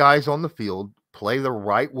right guys on the field, play the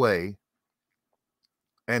right way,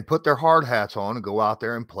 and put their hard hats on and go out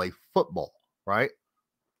there and play football, right?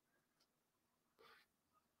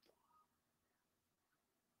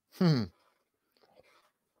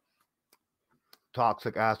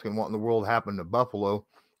 Toxic asking what in the world happened to Buffalo.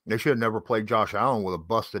 They should have never played Josh Allen with a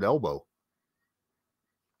busted elbow.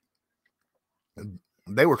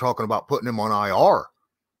 They were talking about putting him on IR,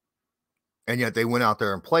 and yet they went out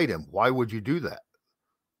there and played him. Why would you do that?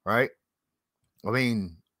 Right? I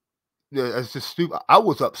mean, it's just stupid. I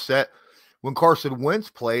was upset when Carson Wentz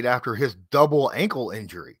played after his double ankle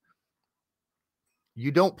injury.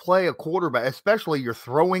 You don't play a quarterback, especially your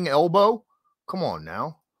throwing elbow. Come on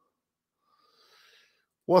now.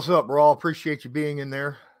 What's up, Raw? Appreciate you being in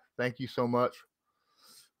there. Thank you so much.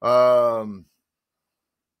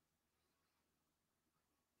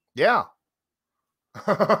 Yeah.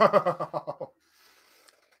 I'm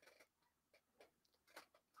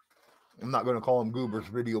not going to call him Goober's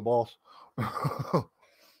video boss.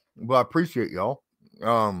 But I appreciate y'all.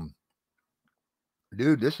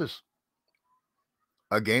 Dude, this is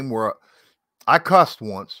a game where I cussed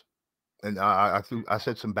once, and I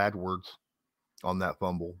said some bad words on that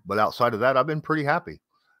fumble. But outside of that, I've been pretty happy.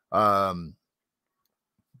 The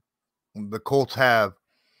Colts have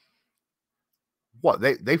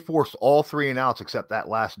they forced all 3 and outs except that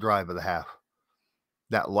last drive of the half.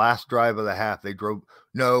 That last drive of the half, they drove.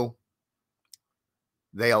 No,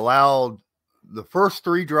 they allowed the first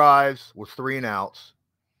 3 drives was 3 and outs.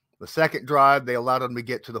 The second drive, they allowed them to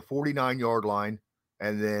get to the 49-yard line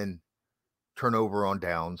and then turnover on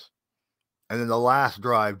downs. And then the last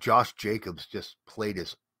drive, Josh Jacobs just played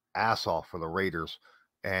his ass off for the Raiders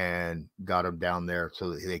and got him down there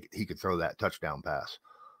so that he could throw that touchdown pass.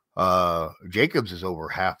 Jacobs is over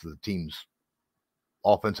half of the team's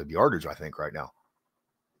offensive yardage, I think, right now.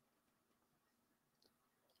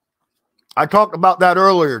 I talked about that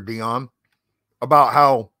earlier, Dion, about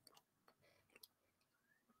how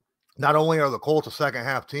not only are the Colts a second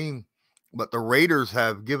half team, but the Raiders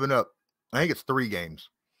have given up, I think it's 3 games,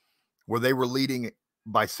 where they were leading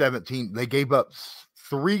by 17. They gave up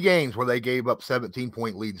 3 games where they gave up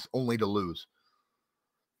 17-point leads only to lose.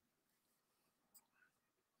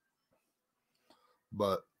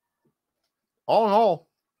 But all in all,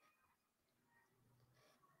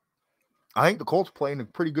 I think the Colts playing a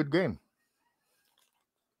pretty good game.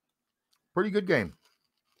 Pretty good game.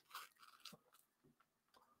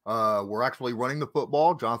 We're actually running the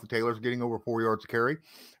football. Jonathan Taylor's getting over 4 yards to carry.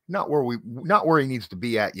 Not where he needs to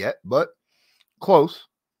be at yet, but close.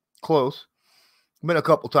 Been a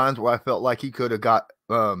couple times where I felt like he could have got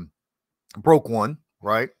broke one,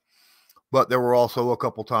 right? But there were also a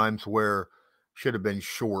couple times where should have been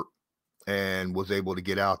short and was able to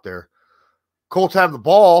get out there. Colts have the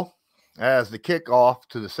ball as the kickoff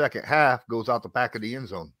to the second half goes out the back of the end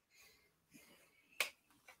zone.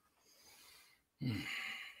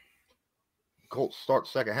 Colts start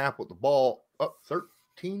second half with the ball up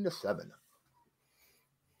 13-7.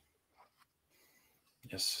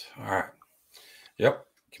 Yes. All right. Yep.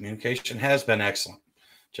 Communication has been excellent.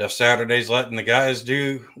 Jeff Saturday's letting the guys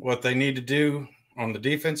do what they need to do on the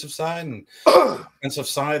defensive side, and offensive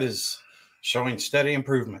side is showing steady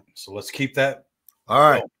improvement. So let's keep that. All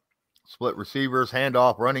right. Split receivers,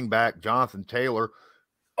 handoff, running back, Jonathan Taylor.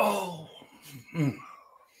 Oh.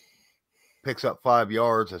 Picks up 5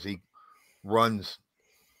 yards as he runs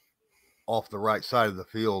off the right side of the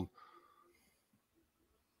field.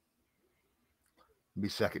 Be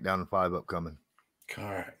second down and 5 upcoming. All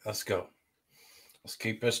right, let's go. Let's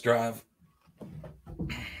keep this drive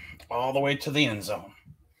all the way to the end zone.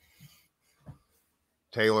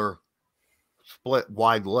 Taylor split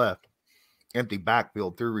wide left. Empty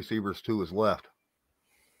backfield, 3 receivers to his left.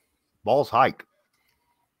 Ball's hiked.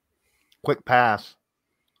 Quick pass.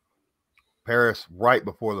 Paris right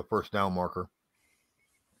before the first down marker.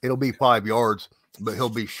 It'll be 5 yards, but he'll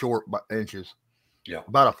be short by inches. Yeah.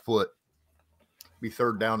 About a foot. Be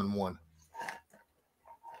third down and 1.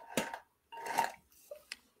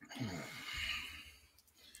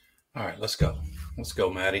 All right, let's go. Let's go,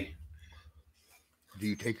 Matty. Do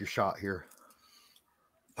you take your shot here?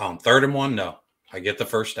 On 3rd and 1, no. I get the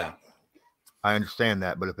first down. I understand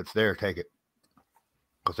that, but if it's there, take it.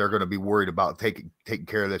 Because they're going to be worried about taking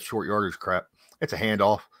care of that short yardage crap. It's a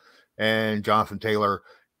handoff, and Jonathan Taylor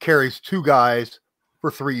carries 2 guys for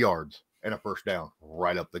 3 yards and a first down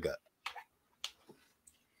right up the gut.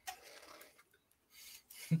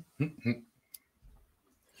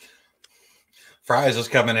 Fries is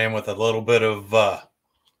coming in with a little bit of, I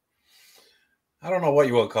don't know what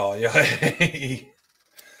you would call it.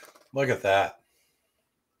 Look at that.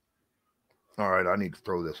 All right, I need to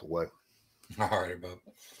throw this away. All right, Bob.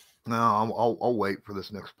 No, I'll wait for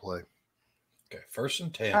this next play. Okay, 1st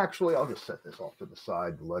and 10. Actually, I'll just set this off to the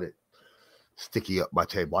side and let it sticky up my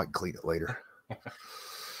table. I can clean it later.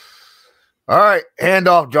 All right,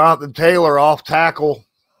 handoff, Jonathan Taylor off tackle.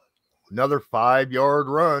 Another 5-yard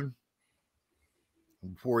run.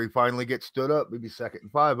 Before he finally gets stood up, maybe 2nd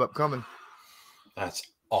and 5 upcoming. That's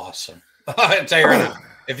awesome. I tell you right now,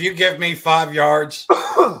 if you give me 5 yards,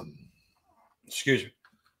 excuse me,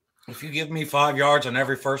 if you give me 5 yards on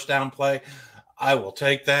every first down play, I will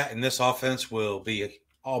take that, and this offense will be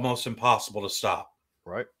almost impossible to stop.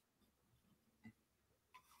 Right.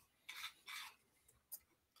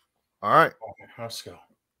 All right. Okay, let's go.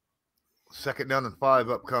 2nd down and 5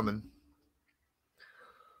 upcoming.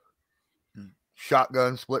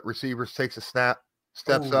 Shotgun, split receivers, takes a snap,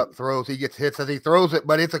 steps up, throws. He gets hits as he throws it,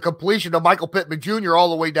 but it's a completion to Michael Pittman Jr. all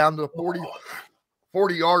the way down to the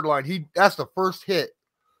 40-yard line. That's the first hit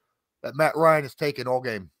that Matt Ryan has taken all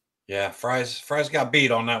game. Yeah, Fries got beat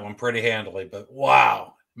on that one pretty handily, but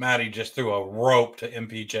wow, Matty just threw a rope to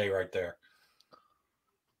MPJ right there.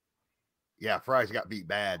 Yeah, Fries got beat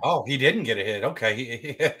bad. Oh, he didn't get a hit. Okay,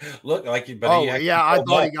 he looked like he. But I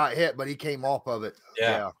thought he got hit, but he came off of it.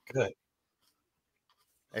 Yeah. Good.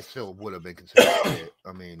 It still would have been considered a hit.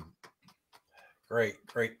 I mean, great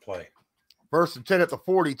play. 1st and 10 at the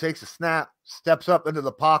 40, takes a snap, steps up into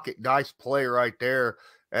the pocket. Nice play right there.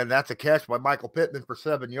 And that's a catch by Michael Pittman for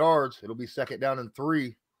 7 yards. It'll be 2nd down and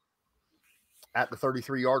 3 at the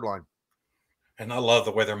 33-yard line. And I love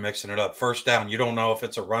the way they're mixing it up. First down, you don't know if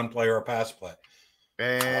it's a run play or a pass play.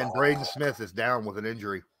 And Braden Smith is down with an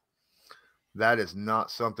injury. That is not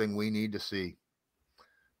something we need to see.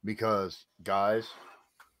 Because, guys,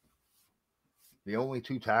 the only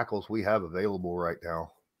 2 tackles we have available right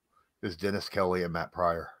now is Dennis Kelly and Matt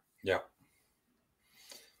Pryor. Yeah.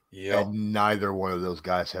 And neither one of those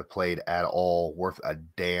guys have played at all worth a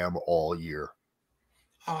damn all year.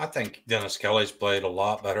 Oh, I think Dennis Kelly's played a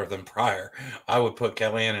lot better than Pryor. I would put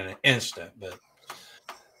Kelly in an instant, but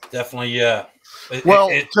definitely,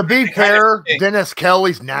 to be fair, Dennis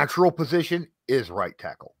Kelly's natural position is right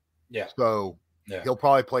tackle. Yeah. So he'll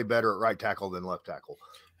probably play better at right tackle than left tackle.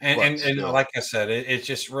 And like I said, it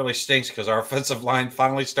just really stinks because our offensive line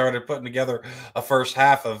finally started putting together a first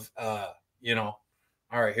half of,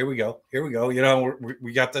 all right, here we go.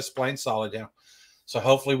 We got this playing solid now. So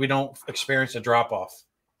hopefully we don't experience a drop off,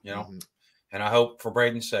 And I hope for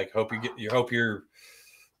Braden's sake, hope you're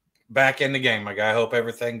back in the game, my guy. I hope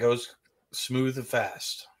everything goes smooth and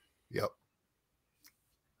fast. Yep.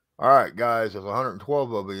 All right, guys, there's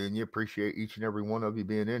 112 of you, and you appreciate each and every one of you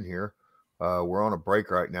being in here. We're on a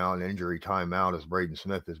break right now, an injury timeout as Braden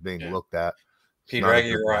Smith is being looked at. Peter,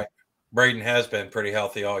 you're right. Braden has been pretty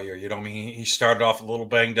healthy all year. He started off a little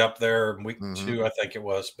banged up there in week 2, I think it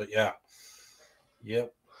was. But yeah.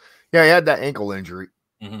 Yep. Yeah, he had that ankle injury.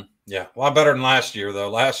 Mm-hmm. Yeah. A lot better than last year, though.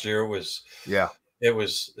 Last year was –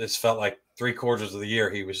 it felt like 3/4 of the year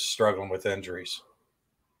he was struggling with injuries.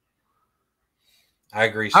 I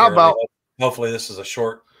agree, Shirley. Hopefully this is a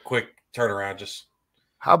short, quick turnaround.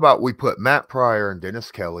 How about we put Matt Pryor and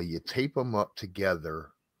Dennis Kelly, you tape them up together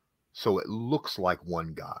so it looks like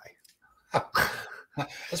one guy.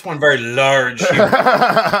 That's one very large.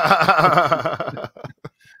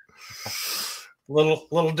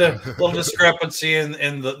 little discrepancy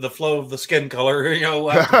in the flow of the skin color. You know,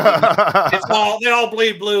 they all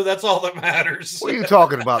bleed blue. That's all that matters. What are you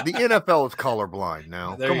talking about? The NFL is colorblind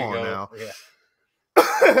now. There Come you on go. now. Yeah.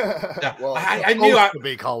 Well, I knew to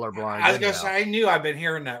be colorblind. I was gonna say I knew I've been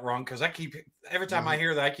hearing that wrong because every time I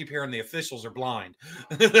hear that, I keep hearing the officials are blind.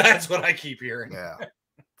 That's what I keep hearing. Yeah.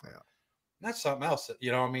 That's something else.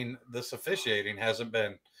 I mean, this officiating hasn't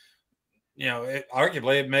been.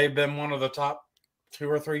 Arguably it may have been one of the top 2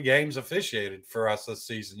 or 3 games officiated for us this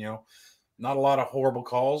season. Not a lot of horrible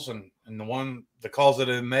calls, and the calls that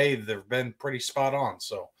have been made, they've been pretty spot on.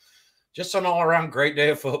 So, just an all around great day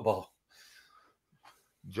of football.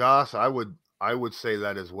 Josh, I would say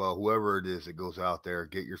that as well. Whoever it is that goes out there,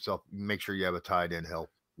 make sure you have a tight end help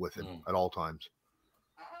with him at all times.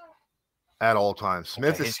 At all times.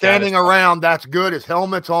 Smith is standing around. That's good. His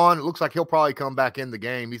helmet's on. It looks like he'll probably come back in the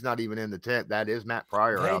game. He's not even in the tent. That is Matt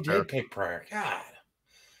Pryor out there. They did pick Pryor. God.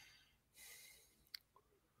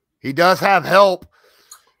 He does have help.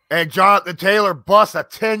 And Jonathan Taylor busts a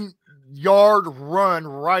 10-yard run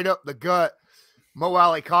right up the gut. Mo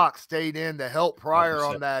Alley Cox stayed in to help Pryor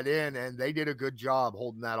on that end, and they did a good job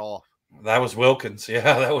holding that off. That was Wilkins. Yeah,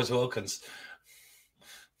 that was Wilkins.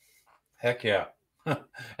 Heck yeah.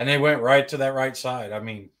 And they went right to that right side. I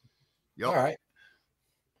mean, all right.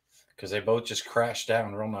 Because they both just crashed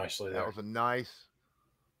down real nicely there. That was a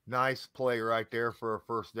nice play right there for a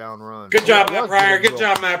first down run. Good job, Matt Pryor. Good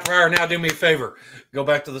job, Matt Pryor. Now do me a favor. Go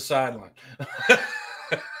back to the sideline.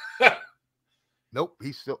 Nope,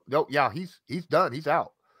 he's done. He's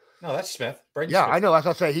out. No, that's Smith. Smith. I know. As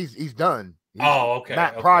I say, he's done. Okay.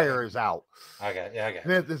 Matt Pryor is out. I got it.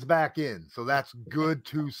 Smith is back in, so that's good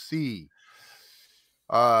to see.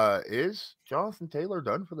 Is Jonathan Taylor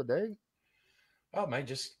done for the day? Oh,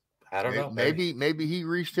 I don't know. Maybe he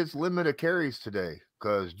reached his limit of carries today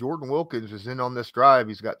because Jordan Wilkins is in on this drive.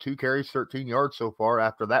 He's got 2 carries, 13 yards so far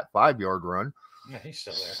after that 5-yard run. Yeah, he's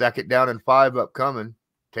still there. 2nd down and 5 upcoming.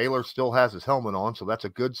 Taylor still has his helmet on, so that's a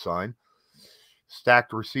good sign.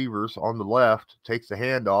 Stacked receivers on the left, takes the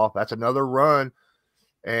handoff. That's another run,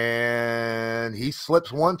 and he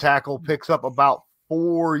slips one tackle, picks up about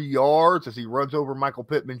 4 yards as he runs over Michael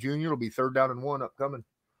Pittman Jr. It'll be 3rd down and 1 upcoming.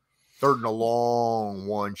 3rd and a long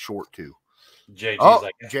one, short 2.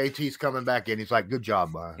 JT's coming back in. He's like, good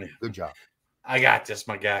job, man. Good job. I got this,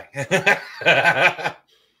 my guy.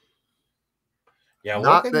 Yeah,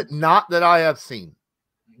 not that I have seen.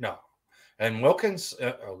 No. And Wilkins,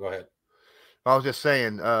 go ahead. I was just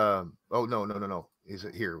saying, no. Is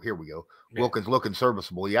it here? Here we go. Yeah. Wilkins looking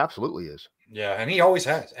serviceable. He absolutely is. Yeah, and he always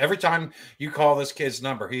has. Every time you call this kid's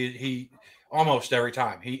number, he almost every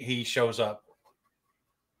time he shows up.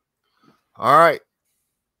 All right.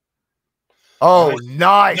 Oh,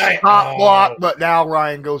 nice top block, but now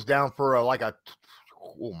Ryan goes down for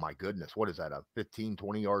oh my goodness, what is that? A 15,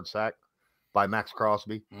 20-yard sack by Max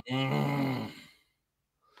Crosby.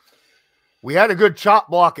 We had a good chop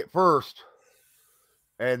block at first,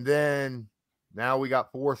 and then now we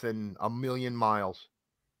got 4th and a million miles.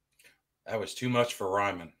 That was too much for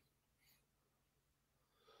Ryman.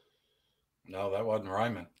 No, that wasn't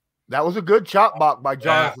Ryman. That was a good chop block by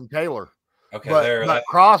Jonathan Taylor. Okay, but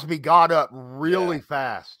Crosby got up really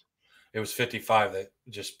fast. It was 55 that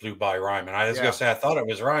just flew by Ryman. I was going to say I thought it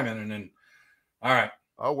was Ryman, and then all right.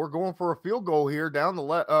 Oh, we're going for a field goal here down the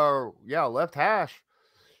left hash.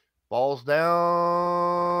 Ball's down,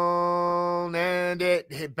 and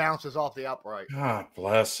it bounces off the upright. God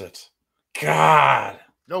bless it. God.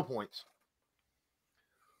 No points.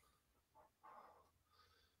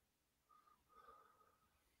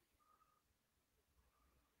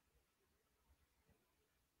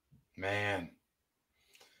 Man.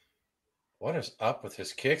 What is up with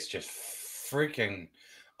his kicks? Just freaking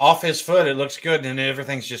off his foot. It looks good, and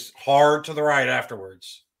everything's just hard to the right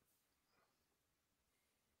afterwards.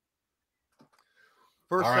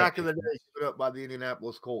 First sack of the day put up by the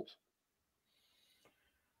Indianapolis Colts.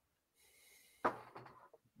 All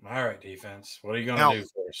right, defense. What are you going to do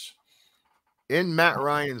for us? In Matt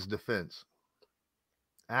Ryan's defense,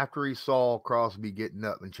 after he saw Crosby getting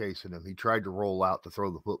up and chasing him, he tried to roll out to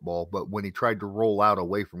throw the football. But when he tried to roll out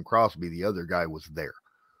away from Crosby, the other guy was there.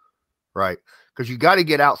 Right? Because you got to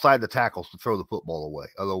get outside the tackles to throw the football away.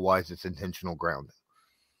 Otherwise, it's intentional grounding.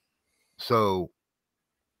 So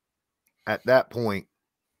at that point,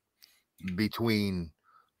 between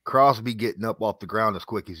Crosby getting up off the ground as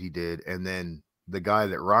quick as he did, and then the guy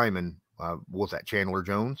that Ryman was that Chandler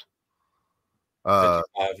Jones? 55,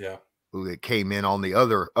 yeah. that came in on the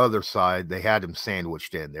other side, they had him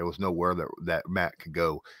sandwiched in. There was nowhere that Matt could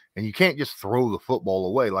go. And you can't just throw the football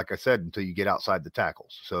away, like I said, until you get outside the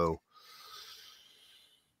tackles. So,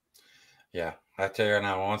 yeah, I tell you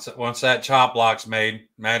now, once that chop block's made,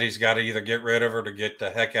 Matty's got to either get rid of her to get the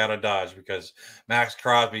heck out of Dodge, because Max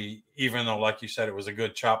Crosby, even though, like you said, it was a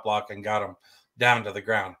good chop block and got him down to the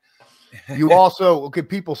ground. you also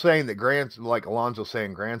people saying that Granson, like Alonzo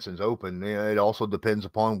saying Granson's open. Yeah, it also depends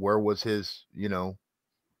upon where was his,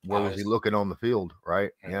 where was he looking on the field,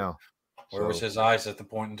 right? Yeah. Where was his eyes at the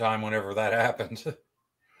point in time whenever that happened?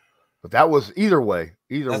 But that was either way.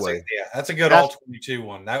 That's a good all-22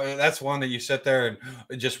 one. That's one that you sit there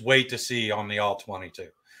and just wait to see on the all-22.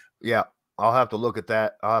 Yeah, I'll have to look at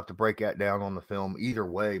that. I'll have to break that down on the film. Either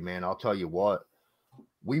way, man, I'll tell you what.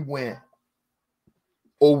 We went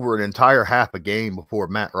over an entire half a game before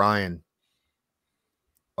Matt Ryan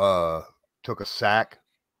took a sack.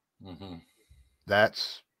 Mm-hmm.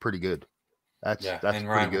 That's pretty good. That's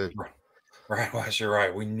pretty good. Right, Wes, you're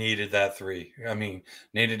right. We needed that 3. I mean,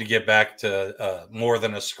 needed to get back to more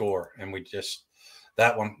than a score, and we just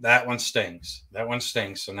that one stings. That one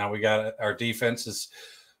stings. So now we got our defense is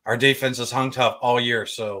hung tough all year.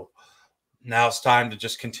 So now it's time to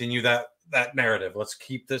just continue that narrative. Let's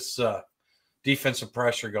keep this defensive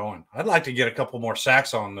pressure going. I'd like to get a couple more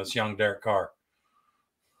sacks on this young Derek Carr.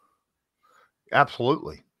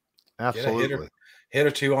 Absolutely. Hit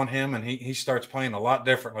or two on him, and he starts playing a lot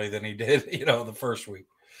differently than he did, the first week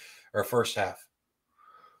or first half.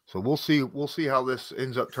 So we'll see how this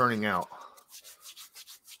ends up turning out.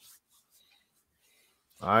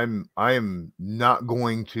 I am not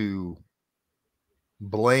going to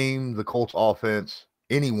blame the Colts offense,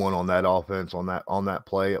 anyone on that offense on that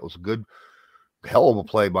play. It was a good, hell of a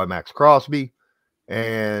play by Max Crosby.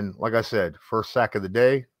 And like I said, first sack of the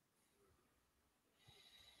day,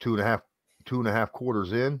 two and a half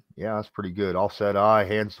quarters in. Yeah, that's pretty good. Offset eye,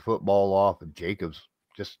 hands the football off, and Jacobs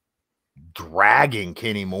just dragging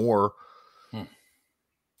Kenny Moore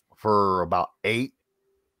for about 8.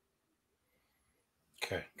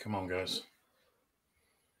 Okay, come on, guys.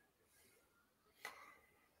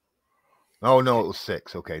 Oh, no, it was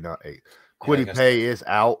 6. Okay, not 8. Kwity Paye is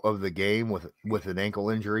out of the game with an ankle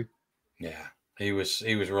injury. Yeah, he was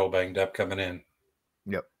real banged up coming in.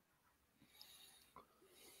 Yep.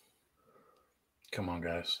 Come on,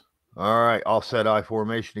 guys. All right, offset eye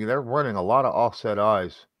formation. They're running a lot of offset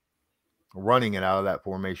eyes, running it out of that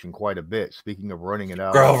formation quite a bit. Speaking of running it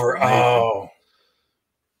out, Grover,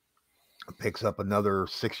 picks up another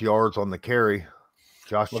 6 yards on the carry.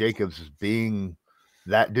 Josh Jacobs is being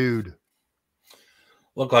that dude.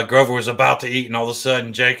 Looked like Grover was about to eat, and all of a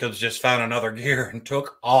sudden Jacobs just found another gear and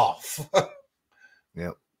took off.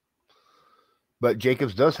 Yep. But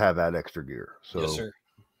Jacobs does have that extra gear. So. Yes, sir.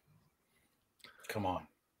 Come on.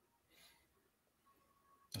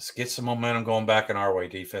 Let's get some momentum going back in our way,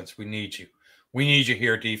 defense. We need you. We need you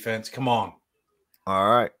here, defense. Come on. All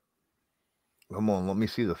right. Come on. Let me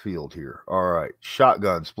see the field here. All right.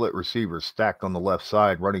 Shotgun, split receivers stacked on the left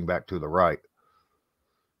side, running back to the right.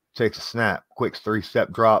 Takes a snap. Quick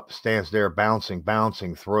 3-step drop. Stands there, bouncing,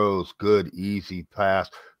 throws. Good, easy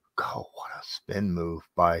pass. Oh, what a spin move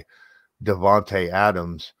by Devontae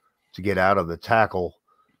Adams to get out of the tackle.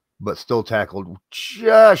 But still tackled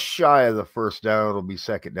just shy of the first down. It'll be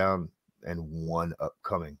second down and 1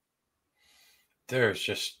 upcoming. There's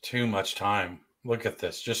just too much time. Look at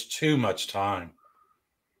this. Just too much time.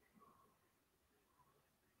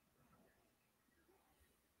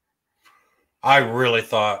 I really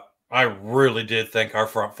did think our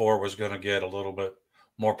front 4 was going to get a little bit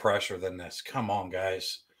more pressure than this. Come on,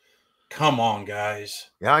 guys.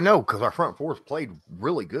 Yeah, I know, because our front 4's played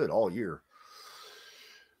really good all year.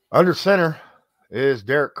 Under center is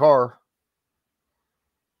Derek Carr.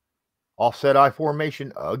 Offset eye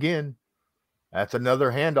formation again. That's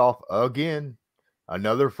another handoff again.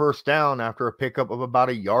 Another first down after a pickup of about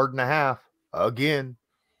 1.5 yards again.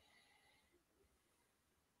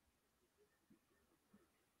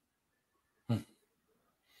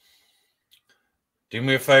 Do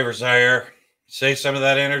me a favor, Zaire. Save some of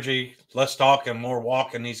that energy. Less talking, more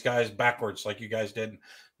walking these guys backwards like you guys did in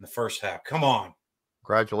the first half. Come on.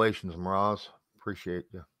 Congratulations, Mraz. Appreciate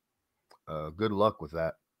you. Good luck with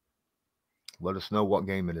that. Let us know what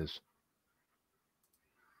game it is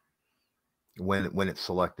when it's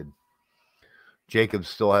selected. Jacobs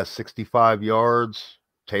still has 65 yards.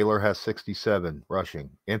 Taylor has 67 rushing.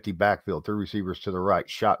 Empty backfield. 3 receivers to the right.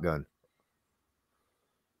 Shotgun.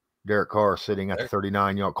 Derek Carr sitting at the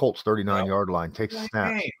 39-yard Colts 39-yard line. Takes a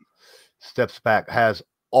snap. Steps back. Has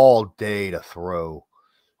all day to throw.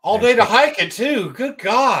 All day to hike it, too. Good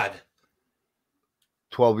God.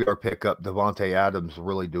 12-yard pickup. Devontae Adams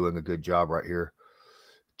really doing a good job right here.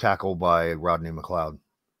 Tackled by Rodney McLeod.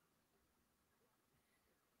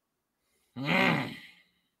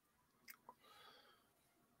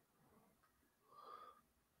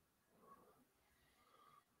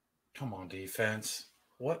 Come on, defense.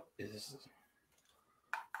 What is...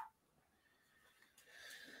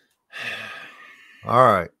 All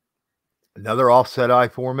right. Another offset I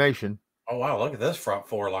formation. Oh, wow. Look at this front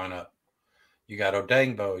four lineup. You got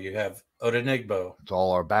Odangbo. You have Odenigbo. It's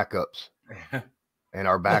all our backups. And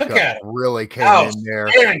our backup really came in there.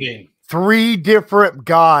 Outstanding. 3 different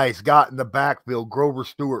guys got in the backfield. Grover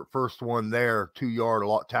Stewart, first one there, 2-yard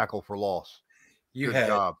tackle for loss. Good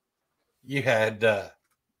job. You had,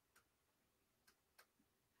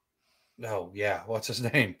 oh, yeah. What's his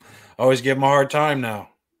name? I always give him a hard time now.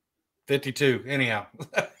 52. Anyhow.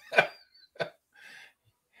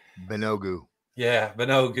 Benogu. Yeah,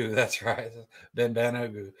 Benogu. That's right. Ben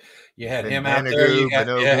Benogu. You had him out Banogu,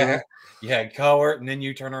 there. You had Cowart, and then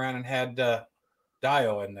you turn around and had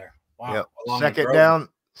Dio in there. Wow. Yep.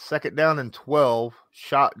 Second down and 12.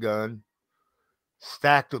 Shotgun.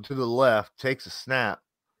 Stacked it to the left. Takes a snap.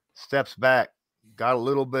 Steps back. Got a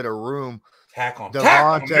little bit of room. Tackle him.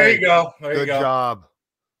 Devontae. There you go. Good job.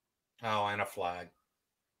 Oh, and a flag.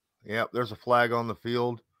 Yep, there's a flag on the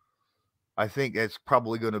field. I think it's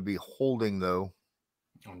probably going to be holding though.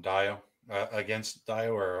 On Dio, against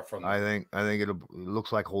Dio, or from? I think it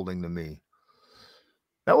looks like holding to me.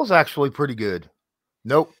 That was actually pretty good.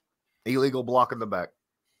 Nope, illegal block in the back.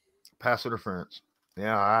 Pass interference.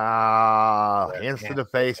 Yeah, hands to the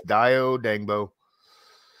face. Dio Dangbo.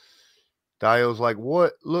 Dio's like,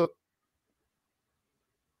 what? Look,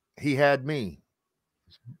 he had me.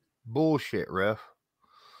 It's bullshit, ref.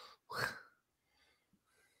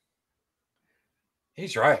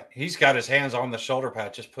 He's right. He's got his hands on the shoulder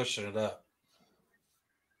pad, just pushing it up.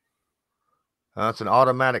 That's an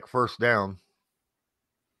automatic first down.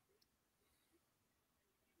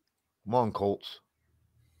 Come on, Colts.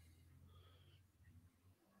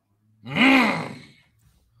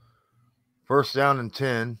 First down and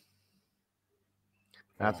 10.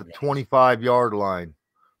 At the 25-yard line.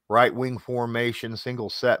 Right wing formation, single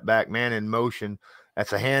setback, man in motion.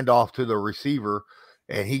 That's a handoff to the receiver,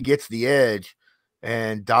 and he gets the edge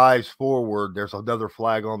and dives forward. There's another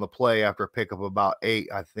flag on the play after a pickup of about 8.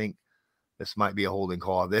 I think this might be a holding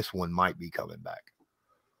call. This one might be coming back.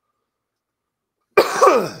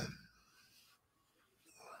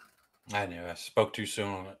 I knew. I spoke too soon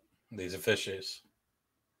on it. These officials.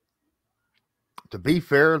 To be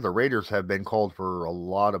fair, the Raiders have been called for a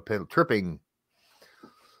lot of tripping.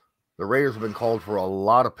 The Raiders have been called for a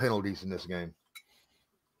lot of penalties in this game.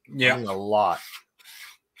 Yeah. I mean, a lot.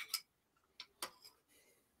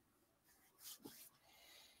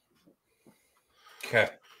 Okay.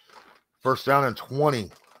 First down and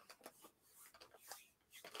 20.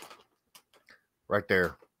 Right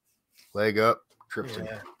there. Leg up. Trips him.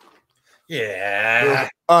 Yeah. It was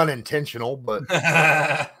unintentional, but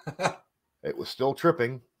it was still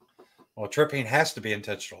tripping. Well, tripping has to be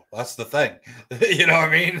intentional. That's the thing. You know what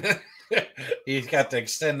I mean? He's got to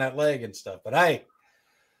extend that leg and stuff. But hey,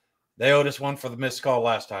 they owed us one for the missed call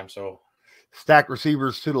last time. So stacked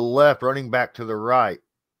receivers to the left, running back to the right.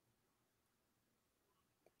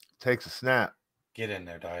 Takes a snap. Get in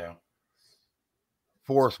there, Dio.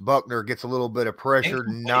 Forrest Buckner gets a little bit of pressure.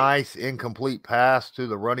 Nice incomplete pass to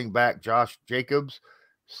the running back, Josh Jacobs.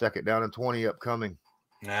 Second down and 20 upcoming.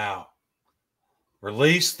 Now,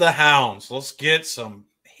 release the hounds. Let's get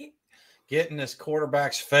in this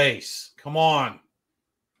quarterback's face. Come on.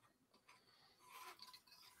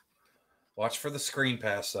 Watch for the screen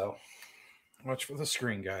pass, though. Watch for the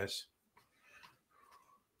screen, guys.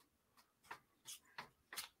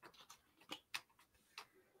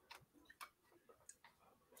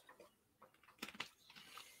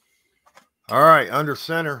 All right, under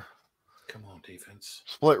center. Come on, defense.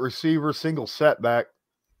 Split receiver, single setback.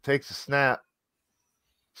 Takes a snap.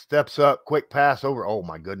 Steps up, quick pass over. Oh,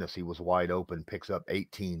 my goodness, he was wide open. Picks up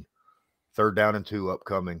 18. Third down and 2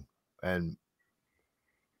 upcoming. And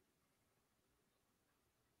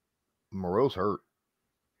Moreau's hurt.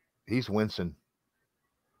 He's wincing.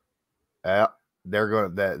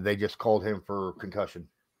 They just called him for concussion.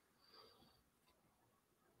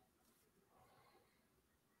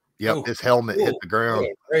 Yep, Ooh. His helmet hit the ground.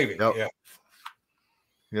 Gravy. Yep. Yeah.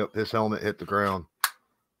 Yep, his helmet hit the ground.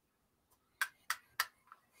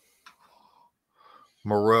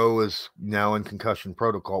 Moreau is now in concussion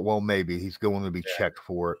protocol. Well, maybe he's going to be checked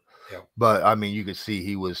for it. Yeah. But, I mean, you could see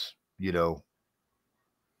he was, doing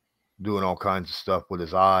all kinds of stuff with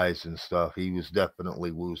his eyes and stuff. He was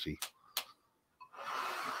definitely woozy.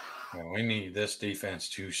 Well, we need this defense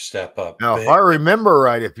to step up. Now, if I remember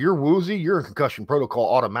right, if you're woozy, you're in concussion protocol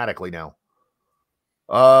automatically now.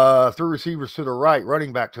 Three receivers to the right,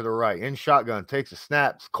 running back to the right, in shotgun, takes a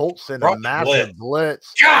snap. Colts send a massive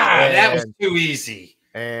blitz. God, that was too easy.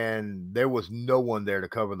 And there was no one there to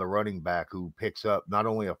cover the running back, who picks up not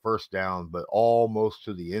only a first down, but almost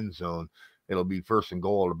to the end zone. It'll be 1st and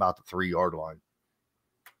goal at about the 3-yard line.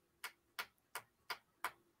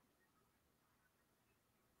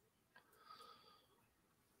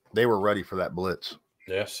 They were ready for that blitz.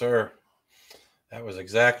 Yes, sir. That was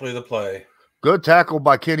exactly the play. Good tackle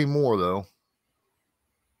by Kenny Moore, though.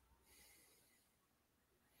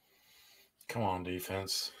 Come on,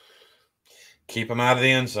 defense. Keep him out of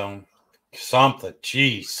the end zone. Something.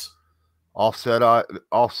 Jeez. Offset eye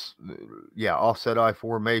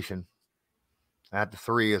formation. At the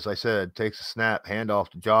 3, as I said, takes a snap, handoff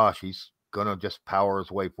to Josh. He's going to just power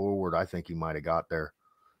his way forward. I think he might have got there.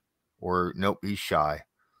 Or, nope, he's shy.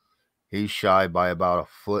 He's shy by about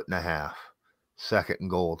 1.5 feet. 2nd and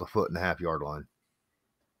goal at the 1.5-yard line.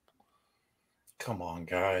 Come on,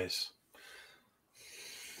 guys.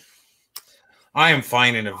 I am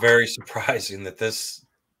finding it very surprising that this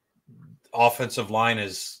offensive line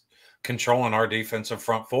is controlling our defensive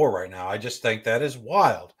front 4 right now. I just think that is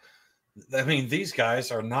wild. I mean, these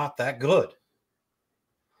guys are not that good.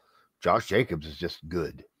 Josh Jacobs is just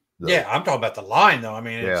good, though. Yeah, I'm talking about the line, though. I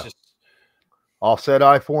mean, it's just offset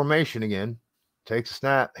eye formation again. Takes a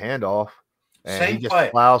snap, handoff, and same he just play.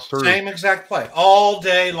 plows through. Same exact play all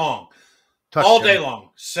day long. Touchdown. All day long.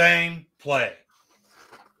 Same play.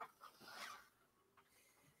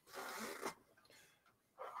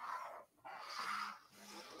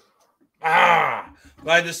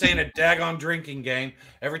 Glad this ain't a daggone drinking game.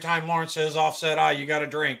 Every time Lawrence says offset eye, you got to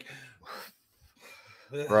drink.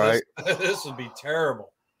 Right. This would be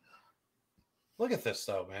terrible. Look at this,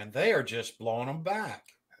 though, man. They are just blowing them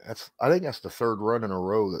back. I think that's the 3rd run in a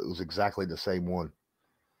row that was exactly the same one.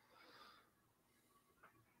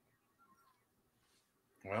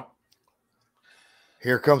 Well,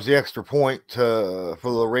 here comes the extra point for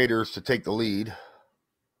the Raiders to take the lead.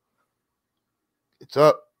 It's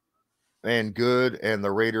up and good, and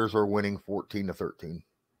the Raiders are winning 14-13.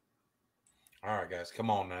 All right, guys,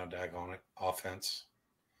 come on now, daggone it, offense.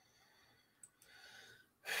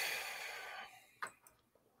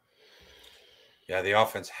 Yeah, the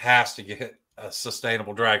offense has to get a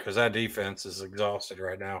sustainable drive because that defense is exhausted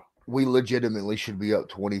right now. We legitimately should be up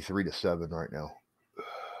 23-7 right now.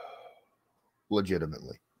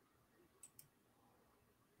 Legitimately.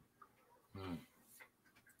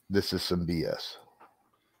 This is some BS.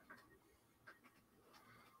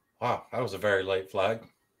 Wow, that was a very late flag.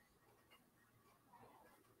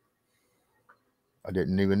 I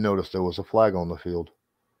didn't even notice there was a flag on the field.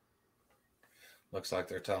 Looks like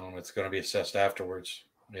they're telling them it's going to be assessed afterwards.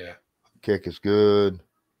 Yeah. Kick is good.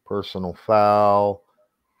 Personal foul.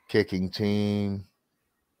 Kicking team.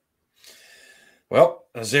 Well,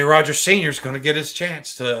 Isaiah Rogers Sr. is going to get his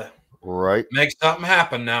chance to make something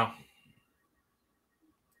happen now.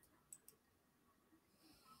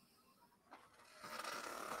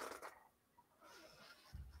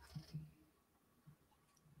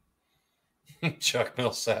 Chuck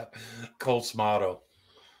Millsap, Colts motto.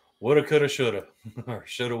 Woulda, coulda, shoulda. Or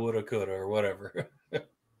shoulda, woulda, coulda, or whatever.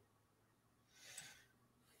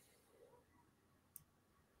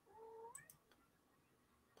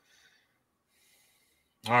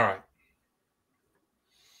 All right.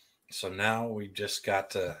 So now we've just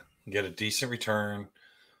got to get a decent return,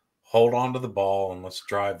 hold on to the ball, and let's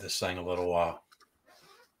drive this thing a little while.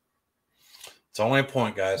 It's only a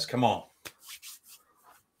point, guys. Come on.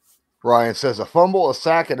 Ryan says a fumble, a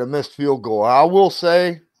sack, and a missed field goal. I will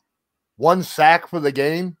say 1 sack for the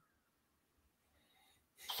game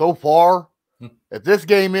so far. If this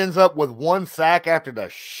game ends up with 1 sack after the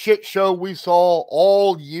shit show we saw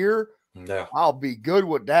all year, I'll be good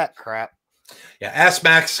with that crap. Yeah, ask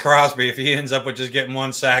Max Crosby if he ends up with just getting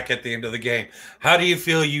 1 sack at the end of the game. How do you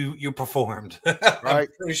feel you performed? Right. I'm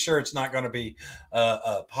pretty sure it's not going to be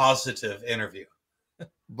a positive interview.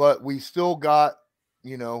 But we still got,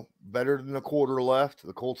 better than a quarter left.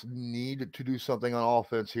 The Colts need to do something on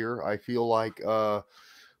offense here. I feel like the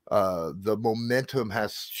momentum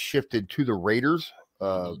has shifted to the Raiders,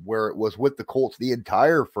 where it was with the Colts the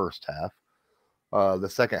entire first half. The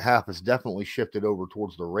second half has definitely shifted over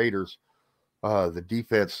towards the Raiders. The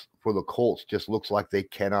defense for the Colts just looks like they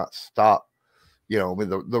cannot stop.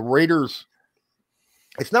 The Raiders,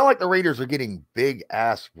 it's not like the Raiders are getting big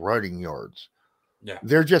ass running yards. Yeah.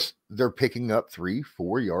 They're picking up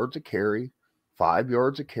 3-4 yards a carry, 5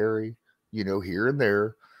 yards a carry, here and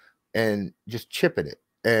there, and just chipping it.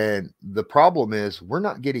 And the problem is we're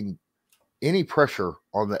not getting any pressure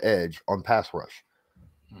on the edge on pass rush.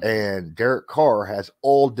 And Derek Carr has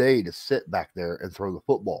all day to sit back there and throw the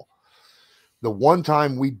football. The one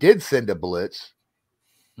time we did send a blitz,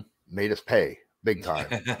 made us pay big time.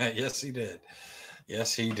 Yes, he did.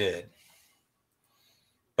 Yes, he did.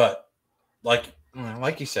 But like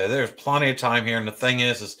you said, there's plenty of time here. And the thing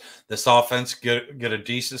is this offense get a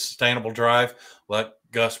decent, sustainable drive. Let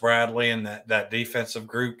Gus Bradley and that defensive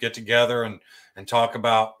group get together and talk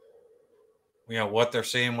about, what they're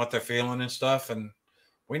seeing, what they're feeling and stuff. And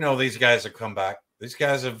we know these guys have come back. These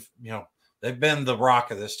guys have, they've been the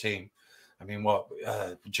rock of this team. I mean,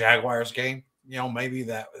 Jaguars game, maybe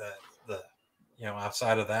the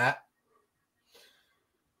outside of that.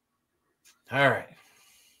 All right.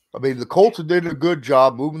 I mean, the Colts did a good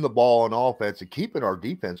job moving the ball on offense and keeping our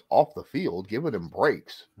defense off the field, giving them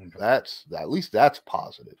breaks. At least that's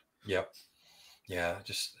positive. Yep. Yeah.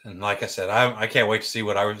 And like I said, I can't wait to see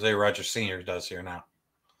what Isaiah Rodgers Sr. does here now.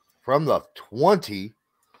 From the 20,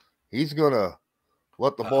 he's going to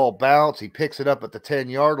let the ball bounce. He picks it up at the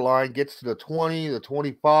 10-yard line, gets to the 20, the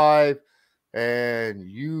 25, and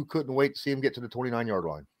you couldn't wait to see him get to the 29-yard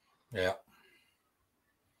line. Yeah.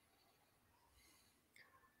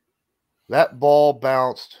 That ball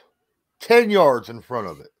bounced 10 yards in front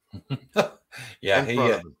of it. Yeah,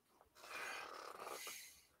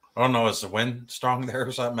 I don't know, is the wind strong there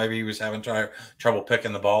or something? Maybe he was having trouble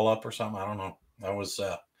picking the ball up or something. I don't know. That was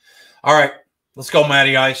all right. Let's go,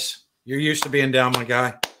 Matty Ice. You're used to being down, my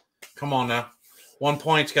guy. Come on now. 1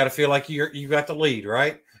 point's got to feel like you got the lead,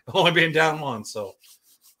 right? Only being down one, so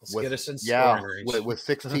let's get us in scoring range. With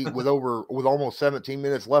 16, with almost 17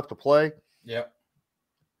 minutes left to play. Yep.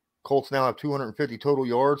 Colts now have 250 total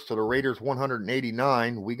yards to the Raiders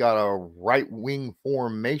 189. We got a right wing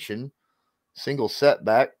formation, single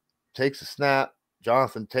setback, takes a snap.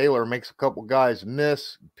 Jonathan Taylor makes a couple guys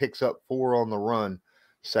miss, picks up 4 on the run.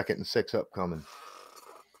 2nd and 6 upcoming.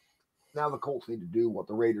 Now the Colts need to do what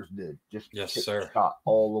the Raiders did. Just yes, kick sir. The shot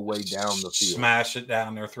all the way down the field. Smash it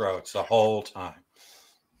down their throats the whole time.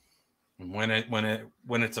 And when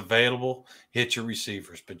it's available, hit your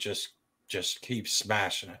receivers, but just keep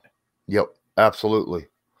smashing it. Yep, absolutely.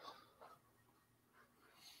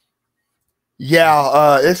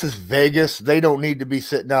 Yeah, this is Vegas. They don't need to be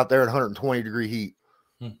sitting out there at 120-degree heat.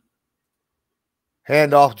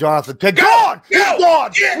 Hand off Jonathan. Gone! He's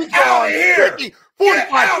gone! He's gone! 50,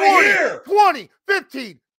 45, 40, 20,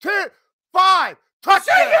 15, 10, 5.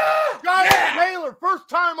 Touchdown! Jonathan Taylor, first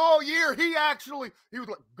time all year. He was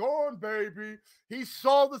like, gone, baby. He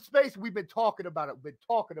saw the space. We've been talking about it.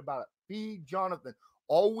 Feed Jonathan.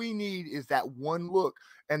 All we need is that one look,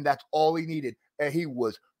 and that's all he needed. And he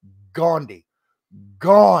was gone.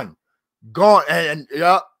 And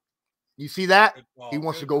you see that? He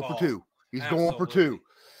wants to go for 2. He's going for 2.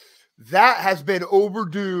 That has been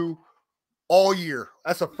overdue all year.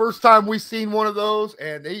 That's the first time we've seen one of those,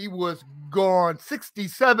 and he was gone.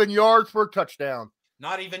 67 yards for a touchdown.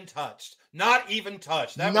 Not even touched. That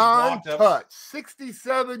was non-touched.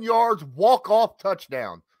 67 yards, walk-off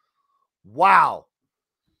touchdown. Wow.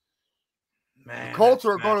 Man, the Colts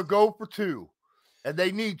are going to go for 2, and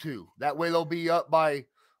they need to. That way they'll be up by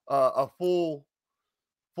a full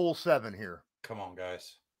 7 here. Come on,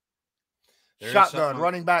 guys. Shotgun,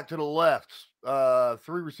 running back to the left.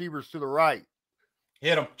 3 receivers to the right.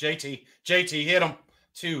 Hit him, JT. Hit him.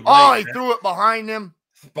 Too late. Oh, he threw it behind him.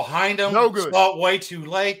 No good. Saw it way too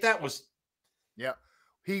late. That was. Yeah.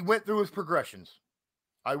 He went through his progressions.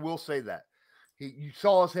 I will say that. You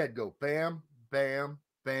saw his head go bam, bam,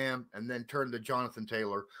 bam, and then turned to Jonathan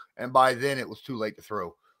Taylor. And by then it was too late to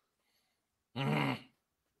throw. Mm-hmm.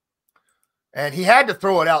 And he had to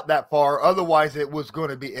throw it out that far. Otherwise, it was going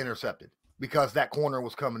to be intercepted because that corner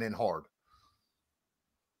was coming in hard.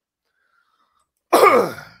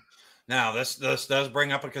 Now, this does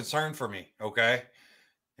bring up a concern for me, okay?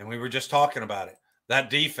 And we were just talking about it. That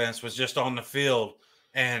defense was just on the field,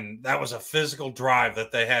 and that was a physical drive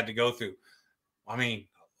that they had to go through. I mean,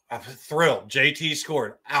 I'm thrilled. JT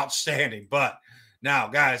scored. Outstanding. But now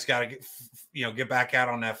guys got to get back out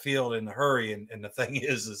on that field in a hurry. And the thing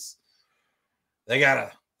is they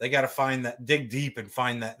gotta find that, dig deep and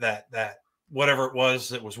find that whatever it was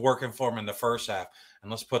that was working for them in the first half. And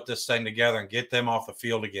let's put this thing together and get them off the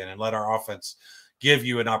field again and let our offense give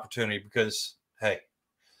you an opportunity because, hey,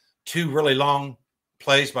 2 really long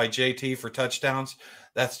plays by JT for touchdowns,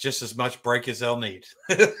 that's just as much break as they'll need.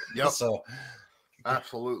 Yep. So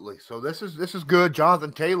absolutely. So this is good.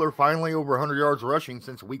 Jonathan Taylor finally over 100 yards rushing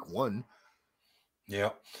since week 1.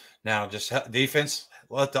 Yep. Now just defense,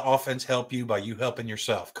 let the offense help you by you helping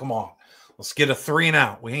yourself. Come on. Let's get a 3 and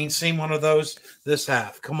out. We ain't seen one of those this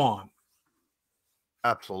half. Come on.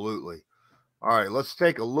 Absolutely. All right, let's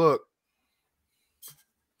take a look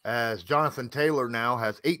as Jonathan Taylor now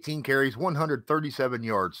has 18 carries, 137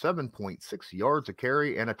 yards, 7.6 yards a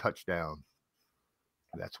carry, and a touchdown.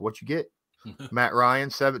 That's what you get. Matt Ryan,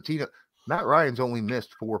 17. Matt Ryan's only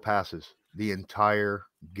missed 4 passes the entire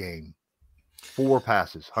game. 4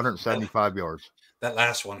 passes, 175 yards. That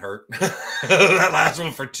last one hurt. That last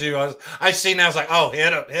one for 2. I seen that. I was like, oh,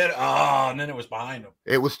 hit it. Oh, and then it was behind him.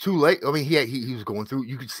 It was too late. I mean, he was going through.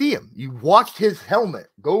 You could see him. You watched his helmet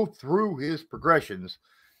go through his progressions.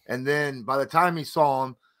 And then by the time he saw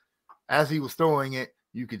him, as he was throwing it,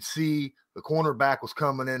 you could see the cornerback was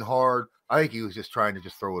coming in hard. I think he was just trying to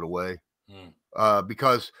just throw it away.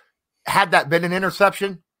 Because had that been an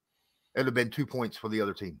interception, it would have been 2 points for the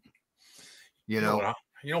other team. You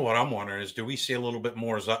know what I'm wondering is, do we see a little bit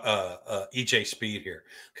more EJ Speed here?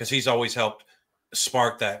 Because he's always helped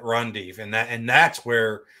spark that run deep, and that's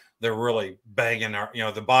where they're really banging our,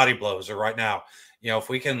 the body blows are right now. If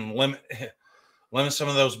we can limit some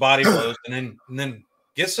of those body blows, and then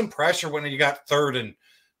get some pressure when you got 3rd and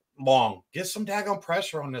long. Get some daggone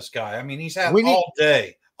pressure on this guy. I mean, he's had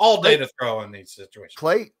all day to throw in these situations.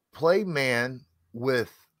 Play man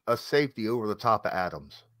with a safety over the top of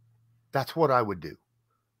Adams. That's what I would do.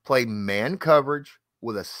 Play man coverage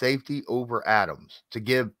with a safety over Adams to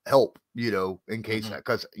give help, in case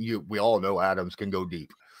because we all know Adams can go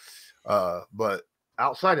deep. But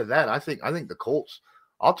outside of that, I think the Colts.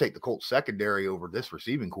 I'll take the Colts secondary over this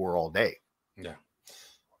receiving core all day. Yeah.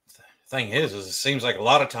 Thing is it seems like a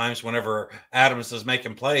lot of times whenever Adams is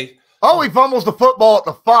making plays. Oh, he fumbles the football at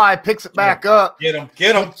the 5, picks it back up. Get him.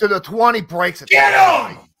 To the 20, breaks it. Get him.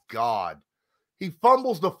 Oh, my God. He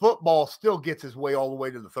fumbles the football, still gets his way all the way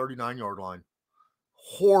to the 39-yard line.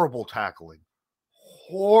 Horrible tackling.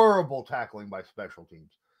 Horrible tackling by special teams.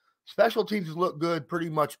 Special teams look good pretty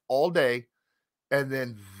much all day, and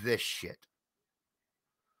then this shit.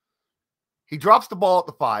 He drops the ball at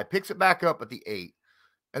the 5, picks it back up at the 8,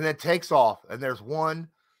 and then takes off. And there's 1,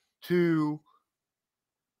 2,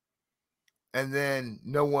 and then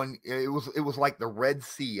no one. It was like the Red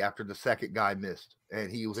Sea after the second guy missed,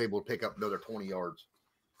 and he was able to pick up another 20 yards.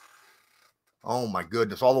 Oh my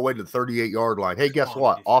goodness! All the way to the 38-yard line. Hey, guess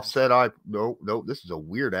what? Defense. Offset I. No. This is a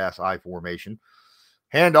weird ass I formation.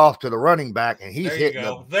 Hand off to the running back, and he's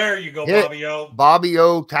hitting. There you go, Bobby O. Bobby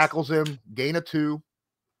O tackles him. Gain of 2.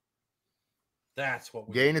 That's what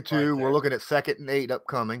we gain of 2. We're looking at 2nd and 8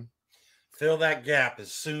 upcoming. Fill that gap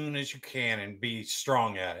as soon as you can and be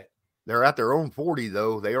strong at it. They're at their own 40,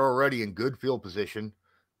 though. They are already in good field position.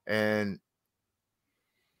 And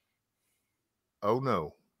oh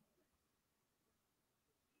no.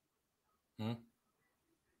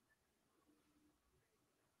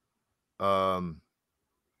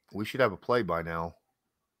 We should have a play by now.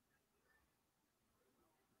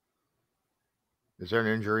 Is there an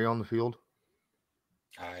injury on the field?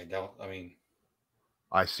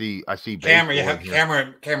 I see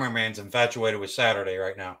cameraman's infatuated with Saturday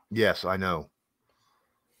right now. Yes, I know.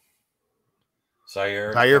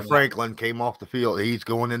 Zaire Franklin came off the field. He's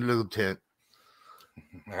going into the tent.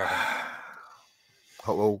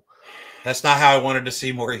 Hello. That's not how I wanted to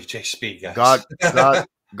see more EJ Speed, guys.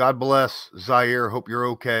 God bless Zaire. Hope you're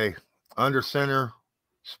okay. Under center,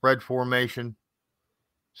 spread formation,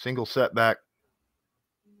 single setback.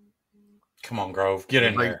 Come on, Grove. Get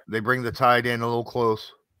in there. They bring the tight end a little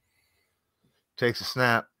close. Takes a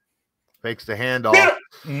snap. Fakes the handoff.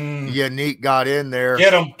 Yannick got in there.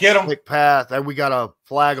 Get him. Quick pass. And we got a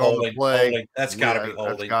flag on the play. Holding. That's got to be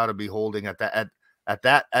holding. That's got to be holding at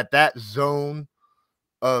that zone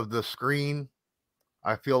of the screen.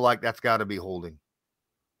 I feel like that's got to be holding.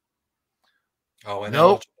 Oh,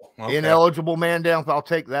 ineligible. Nope. Okay. Ineligible man down. I'll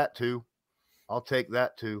take that too.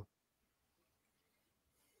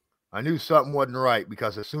 I knew something wasn't right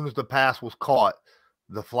because as soon as the pass was caught,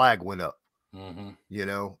 the flag went up. And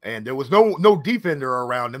there was no defender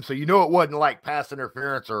around him, so it wasn't like pass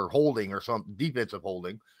interference or holding or some defensive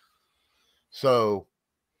holding. So,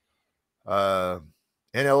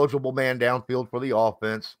 ineligible man downfield for the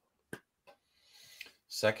offense.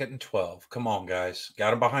 2nd and 12. Come on, guys.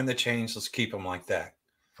 Got him behind the chains. Let's keep him like that.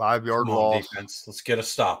 5-yard loss. Defense. Let's get a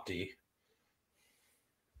stop, D.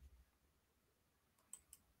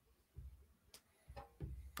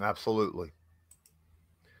 Absolutely.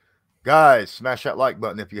 Guys, smash that like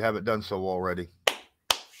button if you haven't done so already.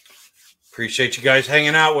 Appreciate you guys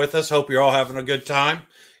hanging out with us. Hope you're all having a good time.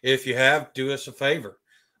 If you have, do us a favor.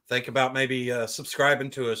 think about maybe subscribing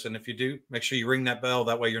to us. And if you do, make sure you ring that bell.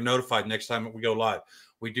 That way you're notified next time we go live.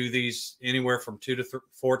 We do these anywhere from 2 to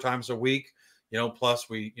 4 times a week. Plus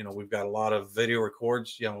we've got a lot of video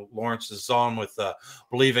records. Lawrence is on with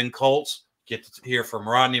Believe in Colts. Get to hear from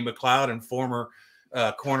Rodney McLeod and former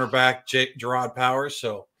cornerback Gerard Powers.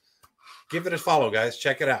 So give it a follow, guys.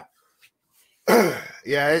 Check it out.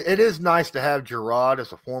 Yeah, it is nice to have Gerard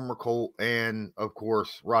as a former Colt, and of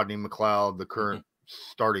course Rodney McLeod, the current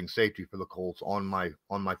starting safety for the Colts, on my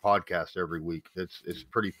podcast every week. It's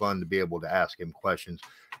pretty fun to be able to ask him questions.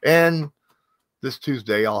 And this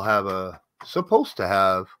Tuesday I'll supposed to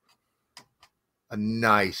have a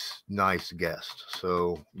nice guest.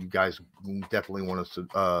 So you guys definitely want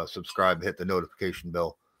to subscribe, hit the notification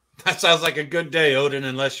bell. That sounds like a good day, Odin,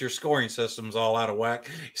 unless your scoring system's all out of whack.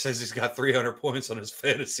 He says he's got 300 points on his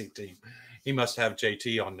fantasy team. He must have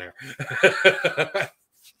JT on there.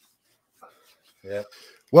 Yeah.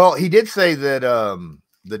 Well, he did say that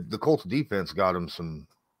the Colts defense got him some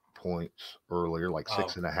points earlier, like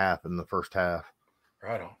 6.5 in the first half.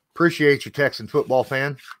 Right on. Appreciate you, Texan football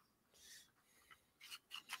fan.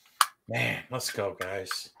 Man, let's go,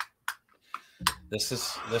 guys. This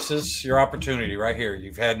is your opportunity right here.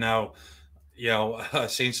 You've had now,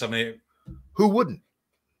 seen somebody. Who wouldn't?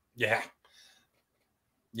 Yeah.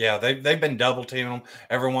 Yeah, they've been double teaming them.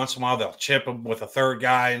 Every once in a while, they'll chip them with a third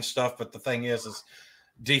guy and stuff. But the thing is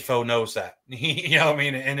Defoe knows that.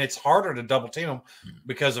 And it's harder to double team him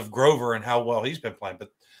because of Grover and how well he's been playing.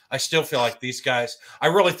 But I still feel like these guys, I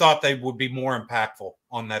really thought they would be more impactful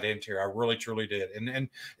on that interior. I really, truly did. And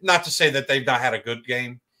not to say that they've not had a good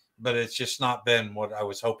game, but it's just not been what I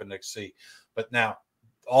was hoping to see. But now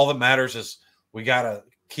all that matters is we got to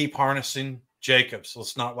keep harnessing Jacobs.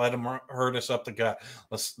 Let's not let him hurt us up the gut.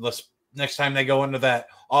 Let's next time they go into that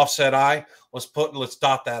offset eye, let's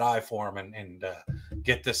dot that eye for him and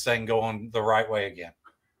get this thing going the right way again.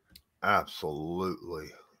 Absolutely.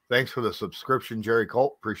 Thanks for the subscription, Jerry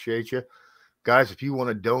Colt. Appreciate you. Guys, if you want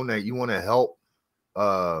to donate, you want to help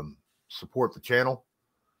support the channel,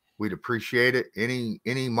 we'd appreciate it.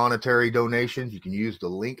 Any monetary donations, you can use the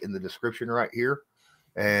link in the description right here.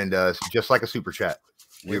 And it's just like a super chat.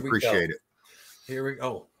 We appreciate it. Here we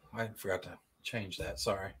go. I forgot to change that.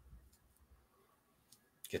 Sorry.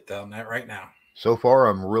 Get down that right now. So far,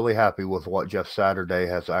 I'm really happy with what Jeff Saturday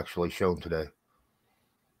has actually shown today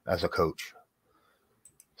as a coach.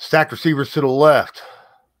 Stacked receivers to the left.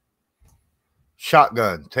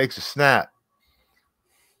 Shotgun takes a snap.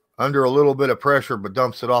 Under a little bit of pressure, but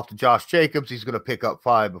dumps it off to Josh Jacobs. He's going to pick up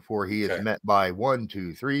 5 before he is met by 1,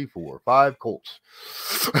 2, 3, 4, 5 Colts.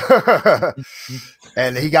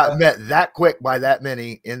 And he got met that quick by that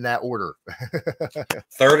many in that order.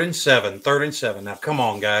 3rd and 7. Now, come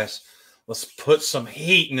on, guys. Let's put some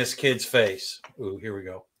heat in this kid's face. Ooh, here we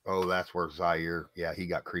go. Oh, that's where Zaire, he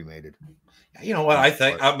got cremated. You know what I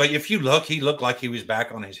think? But if you look, he looked like he was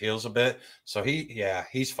back on his heels a bit. So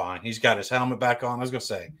he's fine. He's got his helmet back on. I was going to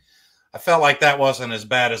say, I felt like that wasn't as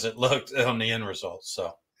bad as it looked on the end results.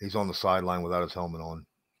 So he's on the sideline without his helmet on,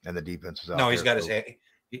 and the defense is out. No, he's got his head.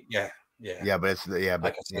 Yeah, but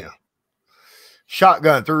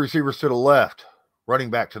shotgun, 3 receivers to the left, running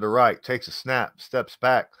back to the right, takes a snap, steps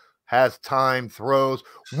back, has time, throws.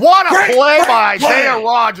 What a play by Isaiah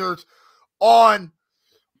Rodgers on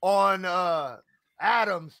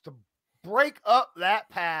Adams to break up that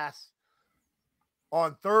pass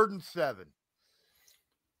on 3rd and 7.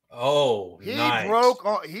 Oh, he nice. broke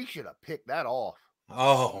on. He should have picked that off.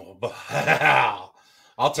 Oh, wow.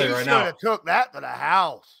 I'll tell you right now. He should have took that to the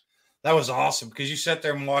house. That was awesome because you sat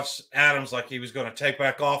there and watched Adams like he was going to take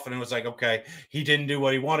back off, and it was like, okay, he didn't do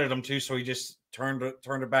what he wanted him to, so he just turned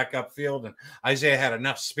it back upfield, and Isaiah had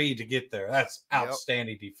enough speed to get there. That's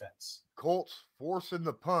outstanding defense. Colts forcing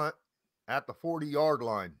the punt at the 40-yard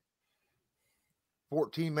line.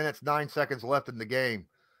 14 minutes, 9 seconds left in the game.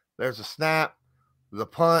 There's a snap. The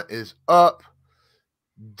punt is up,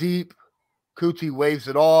 deep. Kuti waves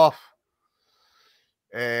it off,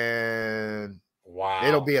 and wow,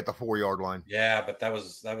 it'll be at the 4-yard line. Yeah, but that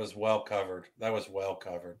was well covered.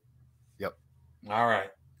 Yep. All right.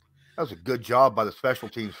 That was a good job by the special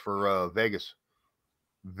teams for Vegas.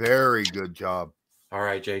 Very good job. All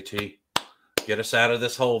right, JT, get us out of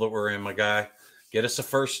this hole that we're in, my guy. Get us a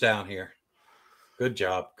first down here. Good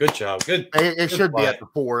job. Good. It should be at the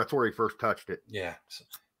 4. That's where he first touched it. Yeah.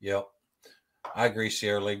 Yep. I agree,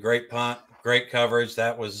 Sierra Lee. Great punt. Great coverage.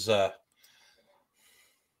 That was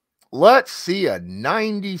Let's see a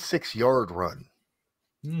 96-yard run.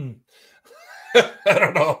 I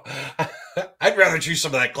don't know. I'd rather chew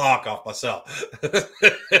some of that clock off myself.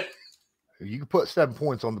 You can put 7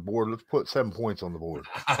 points on the board. Let's put 7 points on the board.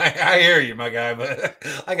 I hear you, my guy. But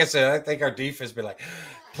like I said, I think our defense be like,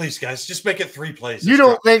 please, guys, just make it 3 plays. You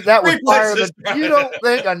don't think that would fire the? You don't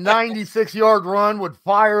think a 96-yard run would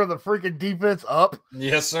fire the freaking defense up?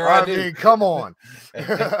 Yes, sir. I mean, come on.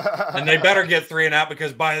 And they better get 3 and out,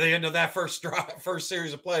 because by the end of that first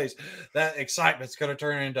series of plays, that excitement's going to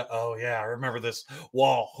turn into, oh yeah, I remember this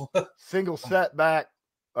wall. Single setback,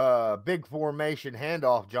 big formation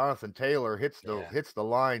handoff. Jonathan Taylor hits the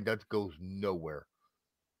line. That goes nowhere.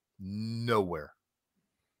 Nowhere.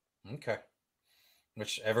 Okay.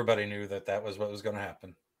 Which everybody knew that was what was going to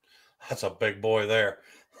happen. That's a big boy there.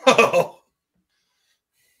 Oh.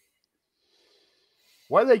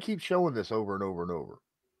 Why do they keep showing this over and over and over?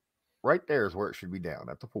 Right there is where it should be down,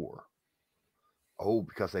 at the 4. Oh,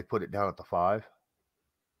 because they put it down at the 5?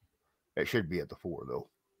 It should be at the 4, though.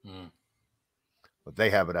 But they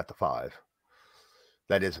have it at the 5.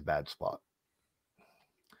 That is a bad spot.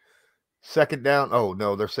 Second down. Oh,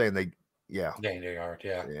 no, they're saying they gained a yard,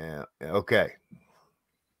 Yeah, okay.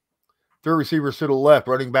 3 receivers to the left,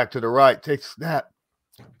 running back to the right. Takes snap.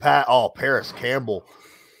 Paris Campbell.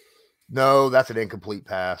 No, that's an incomplete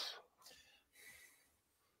pass.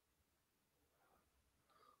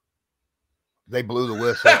 They blew the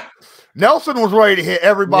whistle. Nelson was ready to hit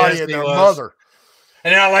everybody and their mother.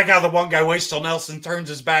 And I like how the one guy waits till Nelson turns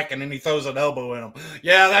his back and then he throws an elbow in him.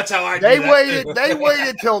 Yeah, that's how I do that. They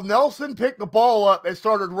waited till Nelson picked the ball up and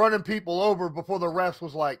started running people over before the refs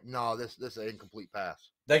was like, no, this is an incomplete pass.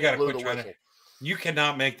 They got to quit trying to. You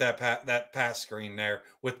cannot make that pass screen there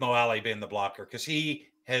with Mo Alley being the blocker, because he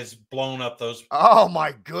has blown up those. Oh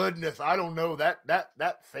my goodness! I don't know that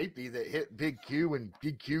safety that hit Big Q and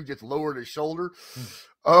Big Q just lowered his shoulder.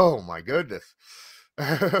 Oh my goodness!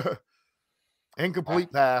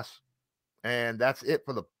 Incomplete pass, and that's it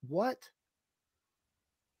for the what?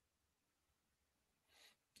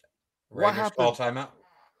 What happened? Call timeout.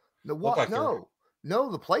 No, what? Like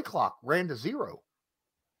no, the play clock ran to 0.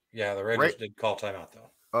 Yeah, the Raiders did call timeout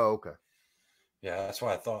though. Oh, okay. Yeah, that's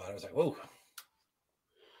what I thought. I was like, whoa.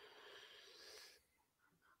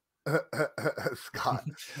 Scott.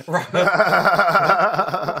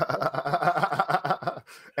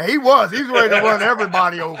 He was ready to run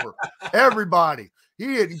everybody over. Everybody. He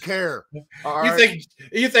didn't care. You think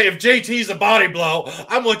if JT's a body blow,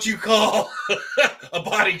 I'm what you call a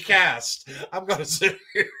body cast. I'm gonna sit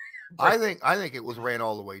here. I think it was ran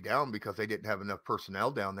all the way down because they didn't have enough personnel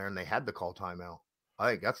down there and they had to call timeout.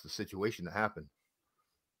 I think that's the situation that happened.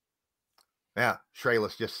 Yeah,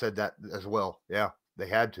 Shrayless just said that as well. Yeah, they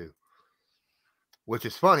had to. Which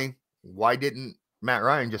is funny. Why didn't Matt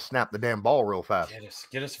Ryan just snap the damn ball real fast?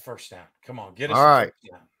 Get us a first down. Come on, get us all right.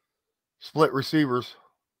 First down. Split receivers.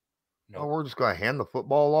 Nope. Oh, we're just going to hand the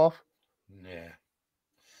football off? Yeah.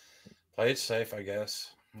 Play it safe, I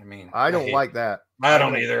guess. I mean, I don't like that. I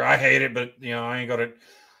don't either. I hate it, but, I ain't going to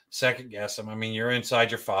second guess them. I mean, you're inside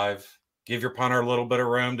your 5. Give your punter a little bit of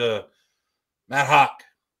room to Matt Hawk,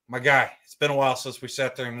 my guy. It's been a while since we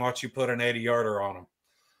sat there and watched you put an 80-yarder on him.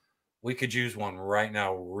 We could use one right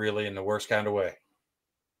now, really, in the worst kind of way.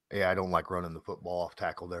 Yeah, I don't like running the football off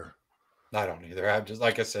tackle there. I don't either. I'm just,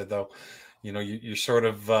 like I said, though, you sort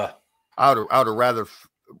of. I would have rather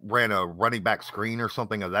ran a running back screen or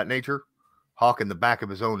something of that nature. Hawk in the back of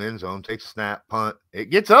his own end zone, takes a snap, punt.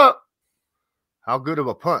 It gets up. How good of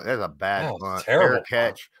a punt? That's a bad punt. Terrible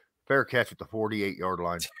Fair catch at the 48-yard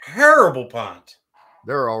line. Terrible punt.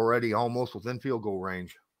 They're already almost within field goal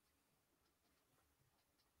range.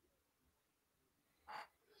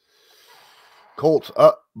 Colts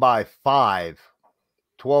up by 5.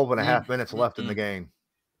 12 and a half minutes left in the game.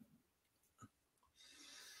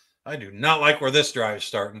 I do not like where this drive is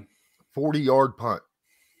starting. 40-yard punt.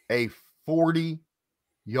 A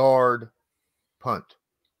 40-yard punt.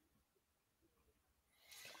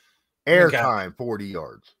 Airtime, 40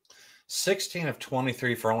 yards. 16 of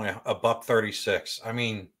 23 for only $136. I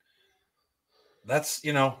mean, that's,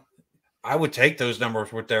 I would take those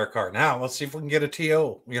numbers with Derek Carr. Now, let's see if we can get a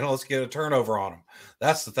TO. Let's get a turnover on him.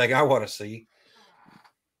 That's the thing I want to see.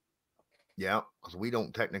 Yeah, because we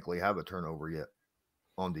don't technically have a turnover yet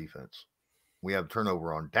on defense. We have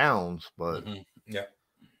turnover on downs, but yeah.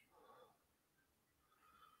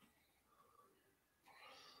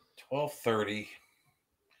 12:30.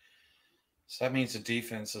 So that means the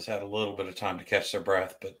defense has had a little bit of time to catch their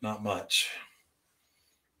breath, but not much.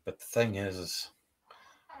 But the thing is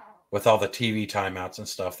with all the TV timeouts and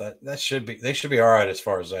stuff, they should be all right as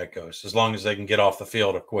far as that goes, as long as they can get off the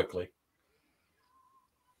field quickly.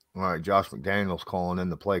 All right, Josh McDaniels calling in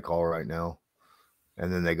the play call right now.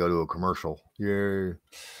 And then they go to a commercial. Yeah.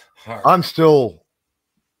 I'm still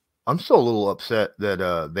I'm still a little upset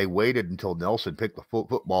that they waited until Nelson picked the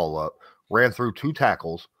football up, ran through 2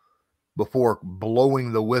 tackles before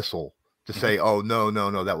blowing the whistle to say, oh, no,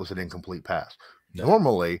 that was an incomplete pass. Yeah.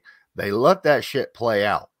 Normally, they let that shit play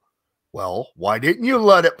out. Well, why didn't you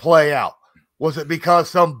let it play out? Was it because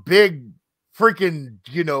some big freaking,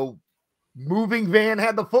 moving van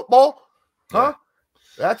had the football? Huh?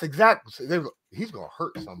 Yeah. That's exactly. He's going to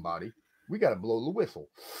hurt somebody. We got to blow the whistle.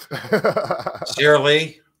 Sierra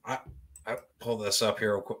I pull this up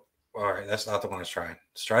here real quick. All right, that's not the one I was trying.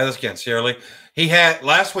 Let's try this again. Sierra he had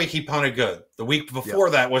last week he punted good. The week before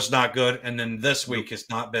that was not good, and then this week has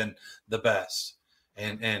not been the best.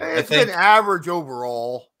 And it's been average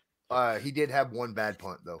overall. He did have 1 bad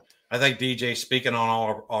punt though. I think DJ speaking on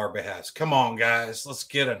all our behalves. Come on, guys, let's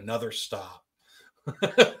get another stop.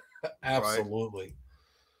 Absolutely.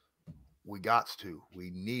 Right. We gots to. We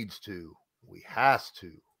needs to. We has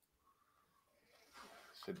to.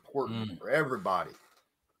 It's important for everybody.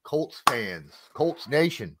 Colts fans, Colts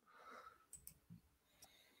Nation.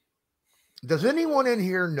 Does anyone in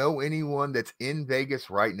here know anyone that's in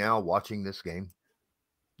Vegas right now watching this game?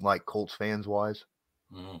 Like Colts fans wise?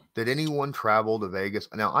 Did anyone travel to Vegas?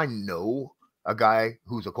 Now, I know a guy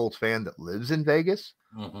who's a Colts fan that lives in Vegas,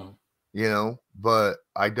 but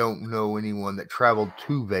I don't know anyone that traveled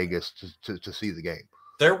to Vegas to see the game.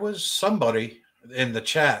 There was somebody in the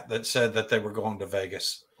chat that said that they were going to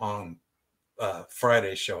Vegas on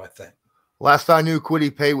Friday's show, I think. Last I knew,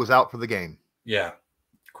 Kwity Paye was out for the game. Yeah.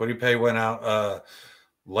 Kwity Paye went out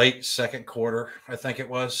late second quarter, I think it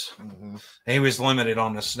was. And he was limited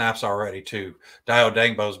on the snaps already, too. Dio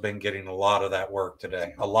Dangbo's been getting a lot of that work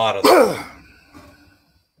today. A lot of that.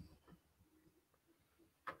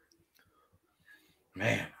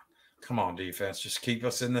 Man, come on, defense. Just keep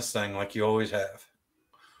us in this thing like you always have.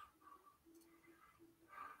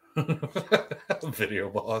 Video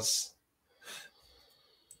boss.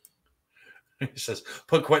 He says,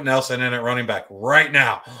 put Quentin Nelson in at running back right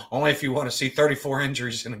now. Only if you want to see 34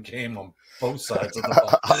 injuries in a game on both sides of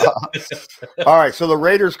the ball. All right, so the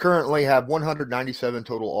Raiders currently have 197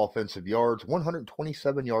 total offensive yards,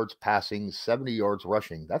 127 yards passing, 70 yards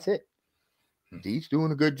rushing. That's it. D's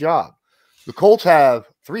doing a good job. The Colts have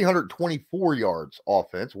 324 yards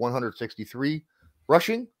offense, 163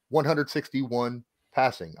 rushing, 161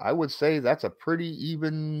 passing. I would say that's a pretty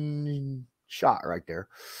even shot right there.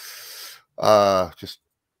 Just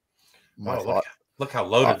my thought. Look how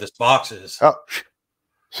loaded this box is. Oh,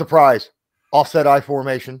 surprise. Offset I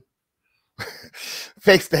formation.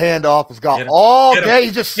 Fakes the handoff. Has got all day.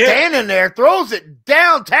 He's just standing there. Throws it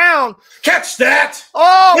downtown. Catch that.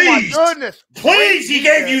 Oh, please. My goodness. Please, he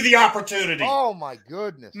gave you the opportunity. Oh, my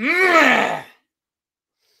goodness.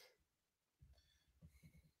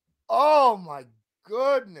 Oh, my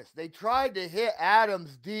goodness. They tried to hit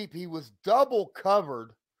Adams deep. He was double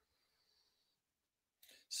covered.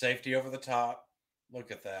 Safety over the top. Look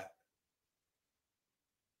at that.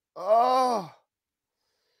 Oh.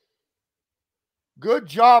 Good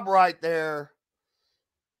job right there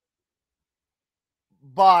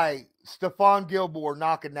by Stephon Gilmore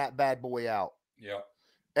knocking that bad boy out. Yep.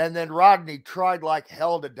 And then Rodney tried like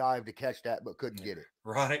hell to dive to catch that, but couldn't get it.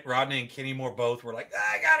 Rodney and Kenny Moore both were like,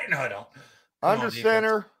 I got it. No, I don't. Under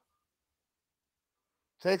center.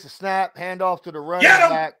 Takes a snap, handoff to the running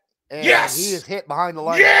back. And he is hit behind the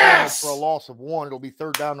line for a loss of 1. It'll be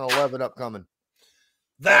 3rd down and 11 upcoming.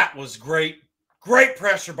 That was great. Great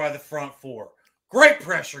pressure by the front 4. Great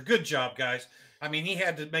pressure. Good job, guys. I mean, he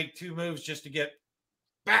had to make 2 moves just to get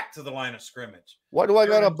back to the line of scrimmage. Why do I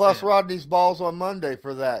got to bust Rodney's balls on Monday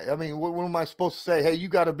for that? I mean, what am I supposed to say? Hey, you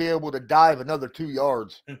got to be able to dive another 2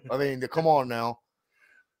 yards. I mean, come on now.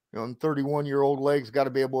 31-year-old legs got to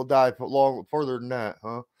be able to dive further than that,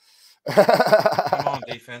 huh? Come on,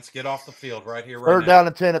 defense. Get off the field right here, right 3rd down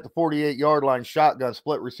and 10 at the 48-yard line. Shotgun,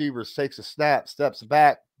 split receivers, takes a snap, steps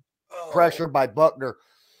back. Pressure by Buckner.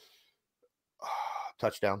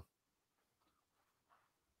 Touchdown.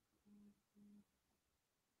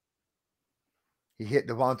 He hit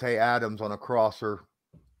Devontae Adams on a crosser,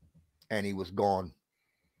 and he was gone.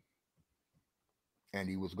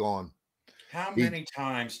 How many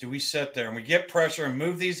times do we sit there and we get pressure and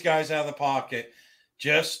move these guys out of the pocket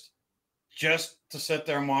just to sit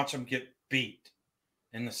there and watch them get beat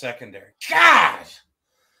in the secondary? God!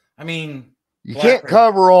 I mean, you can't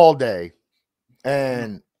cover all day.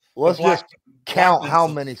 And let's just count how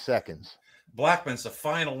many seconds. Blackman's the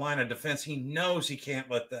final line of defense. He knows he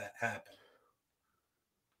can't let that happen.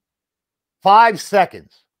 5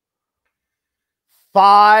 seconds.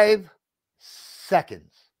 5 seconds.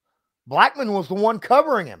 Blackman was the one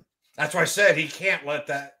covering him. That's why I said he can't let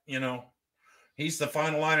that, he He's the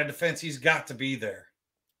final line of defense. He's got to be there.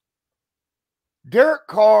 Derek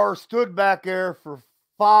Carr stood back there for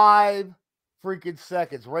 5 freaking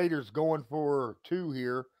seconds. Raiders going for 2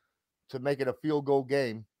 here to make it a field goal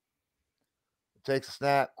game. Takes a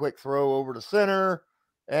snap, quick throw over to center,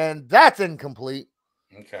 and that's incomplete.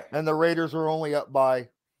 Okay. And the Raiders are only up by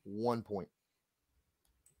 1 point.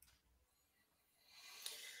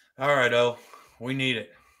 All right, O. We need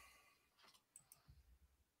it.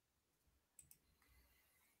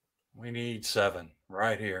 We need 7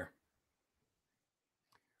 right here.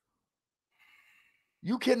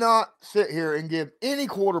 You cannot sit here and give any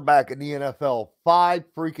quarterback in the NFL 5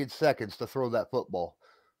 freaking seconds to throw that football.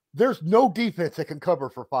 There's no defense that can cover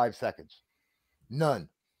for 5 seconds. None.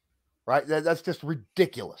 Right? That's just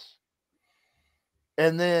ridiculous.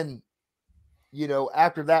 And then,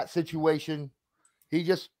 after that situation, he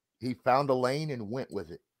found a lane and went with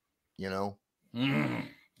it, All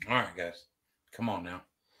right, guys. Come on now.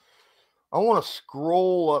 I want to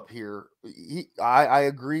scroll up here. I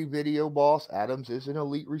agree, Video Boss. Adams is an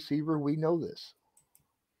elite receiver. We know this.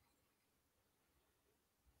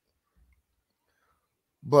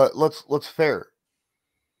 But let's fair.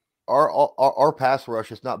 Our pass rush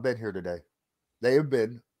has not been here today. They have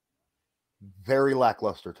been very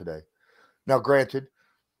lackluster today. Now, granted,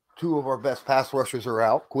 2 of our best pass rushers are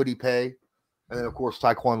out, Kwity Paye, and then, of course,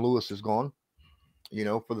 Tyquan Lewis is gone,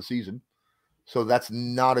 for the season. So that's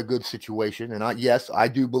not a good situation. And I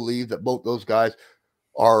do believe that both those guys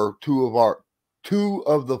are 2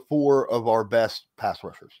 of the 4 of our best pass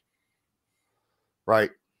rushers.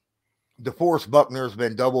 Right? DeForest Buckner has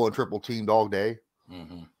been double and triple teamed all day.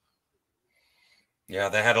 Mm-hmm. Yeah,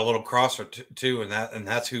 they had a little crosser too, and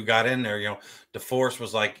that's who got in there. DeForest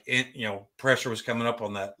was like, pressure was coming up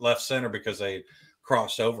on that left center because they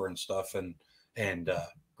crossed over and stuff, and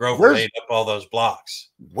Grover laid up all those blocks.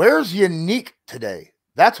 Where's Unique today?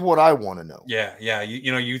 That's what I want to know. Yeah.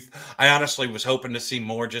 I honestly was hoping to see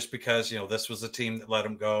more just because this was the team that let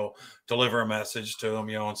him go, deliver a message to him,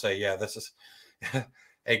 and say, yeah, this is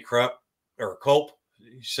a Krupp or a Culp.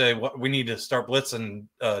 You say what we need to start blitzing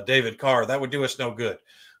David Carr. That would do us no good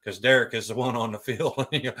because Derek is the one on the field.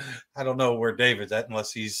 I don't know where David's at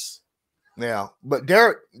unless he's. Yeah, but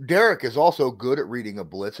Derek is also good at reading a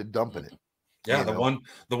blitz and dumping it. Yeah, the one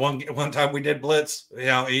time we did blitz,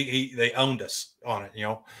 they owned us on it,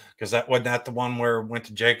 because that wasn't that the one where we went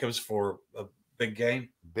to Jacobs for a big game.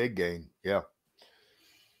 Big game, yeah.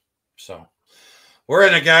 So we're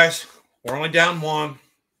in it, guys. We're only down 1.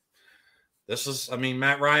 This is,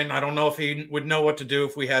 Matt Ryan, I don't know if he would know what to do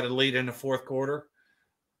if we had a lead in the 4th quarter.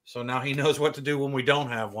 So now he knows what to do when we don't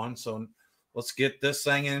have one. So let's get this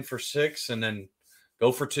thing in for 6 and then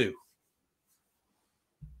go for 2.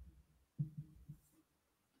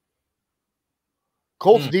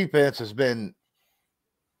 Colts defense has been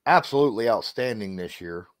absolutely outstanding this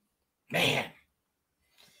year. Man.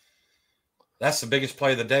 That's the biggest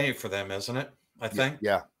play of the day for them, isn't it? I think.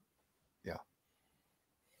 Yeah.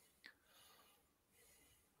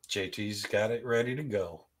 JT's got it ready to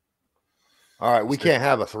go. All right, we can't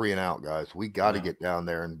have a 3 and out, guys. We got to get down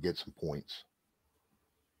there and get some points.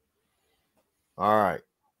 All right.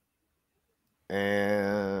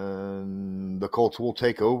 And the Colts will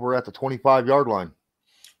take over at the 25-yard line.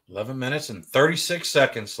 11 minutes and 36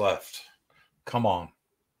 seconds left. Come on.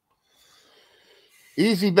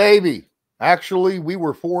 Easy, baby. Actually, we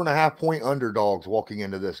were 4.5-point underdogs walking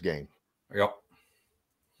into this game.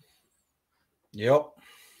 Yep.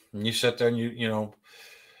 And you sit there and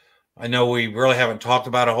I know we really haven't talked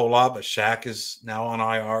about a whole lot, but Shaq is now on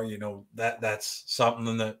IR. That's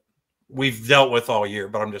something that we've dealt with all year.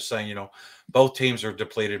 But I'm just saying, both teams are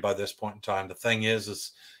depleted by this point in time. The thing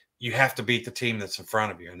is you have to beat the team that's in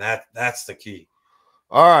front of you, and that's the key.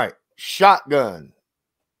 All right, shotgun.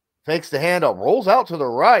 Fakes the handoff, rolls out to the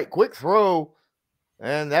right, quick throw,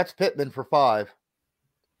 and that's Pittman for 5.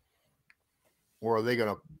 Or are they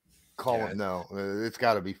going to call it? No, it's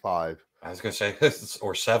got to be 5. I was going to say this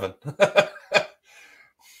or 7. That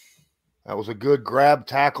was a good grab,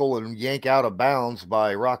 tackle, and yank out of bounds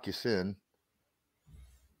by Rock Ya-Sin.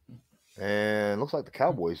 And looks like the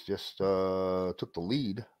Cowboys just took the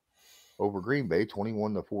lead over Green Bay,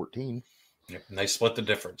 21-14. Yep, and they split the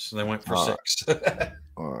difference. They went for 6.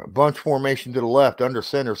 Bunch formation to the left, under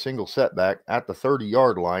center, single setback at the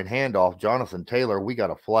 30-yard line. Handoff, Jonathan Taylor. We got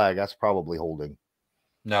a flag. That's probably holding.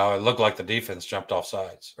 No, it looked like the defense jumped off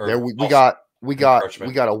sides. There we got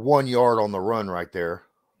a 1 yard on the run right there.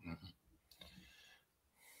 Mm-hmm. I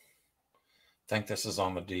think this is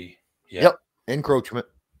on the D. Yep. Encroachment.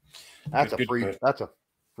 That's a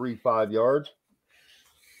free 5 yards.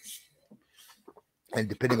 And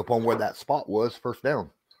depending upon where that spot was, first down.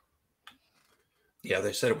 Yeah,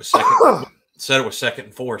 they said it was second. Said it was 2nd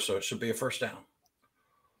and 4, so it should be a first down.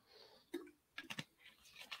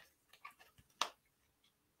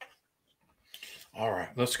 All right,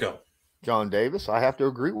 let's go. John Davis, I have to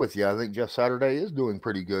agree with you. I think Jeff Saturday is doing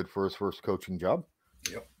pretty good for his first coaching job.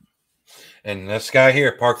 Yep. And this guy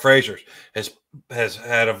here, Park Frazier, has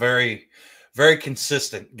had a very, very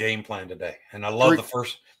consistent game plan today. And I love the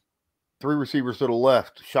first 3 receivers to the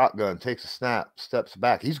left, shotgun, takes a snap, steps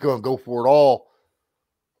back. He's going to go for it all.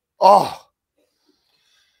 Oh,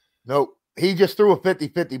 nope. He just threw a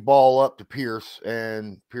 50-50 ball up to Pierce,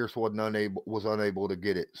 and Pierce was unable to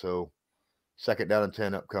get it. So 2nd down and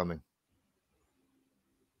 10 upcoming.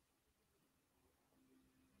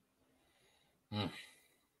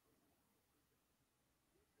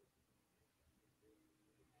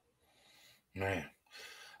 Man, I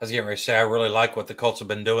was getting ready to say, I really like what the Colts have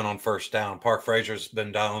been doing on first down. Park Frazier's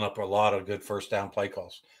been dialing up a lot of good first down play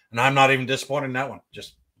calls. And I'm not even disappointed in that one.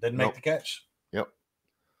 Just didn't make the catch. Yep.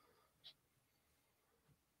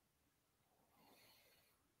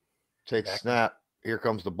 Takes a snap. Here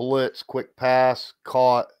comes the blitz. Quick pass.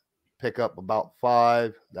 Caught. Pick up about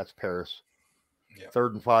 5. That's Paris. Yep.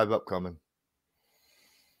 3rd and 5 upcoming.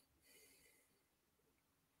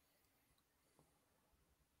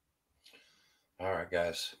 All right,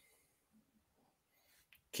 guys.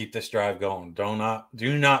 Keep this drive going. Do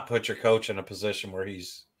not put your coach in a position where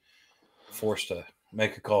he's forced to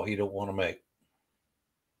make a call he don't want to make.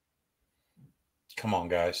 Come on,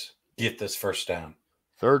 guys. Get this first down.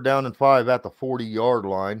 3rd down and 5 at the 40-yard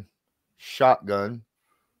line. Shotgun.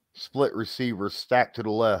 Split receivers stacked to the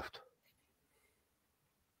left.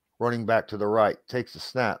 Running back to the right. Takes a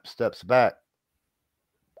snap. Steps back.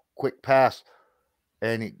 Quick pass.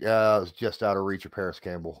 And he was just out of reach of Paris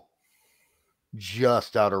Campbell.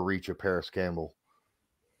 Just out of reach of Paris Campbell.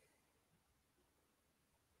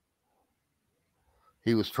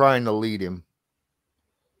 He was trying to lead him.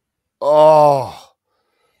 Oh,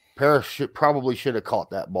 Paris probably should have caught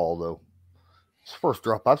that ball, though. It's the first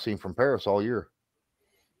drop I've seen from Paris all year.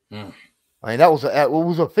 I mean, it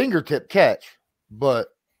was a fingertip catch, but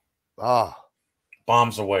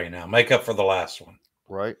bombs away now. Make up for the last one.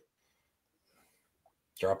 Right.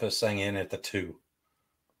 Drop this thing in at the 2.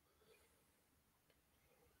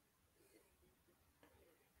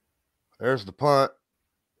 There's the punt.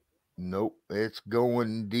 Nope. It's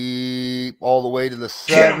going deep all the way to the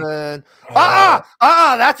 7.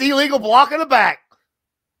 That's illegal block in the back.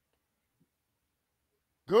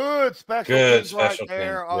 Good special teams right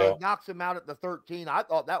there. Yep. Knocks him out at the 13. I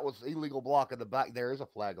thought that was illegal block in the back. There is a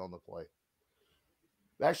flag on the play.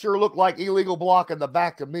 That sure looked like illegal block in the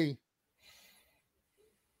back to me.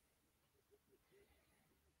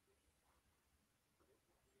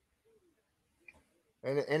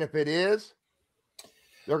 And if it is,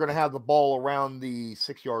 they're going to have the ball around the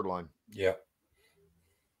 6-yard line. Yeah.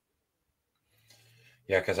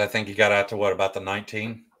 Yeah, because I think he got out to what, about the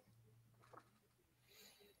 19?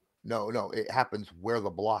 No, it happens where the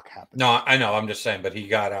block happens. No, I know. I'm just saying, but he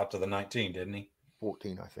got out to the 19, didn't he?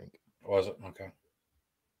 14, I think. Was it? Okay.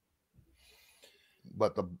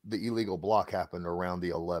 But the illegal block happened around the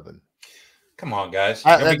 11. Come on, guys.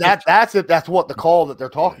 That's it. That's what the call that they're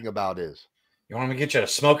talking about is. You want me to get you a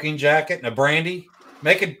smoking jacket and a brandy?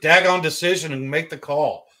 Make a daggone decision and make the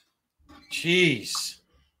call. Jeez.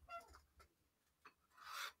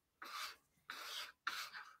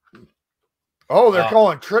 Oh, they're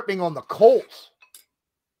calling tripping on the Colts.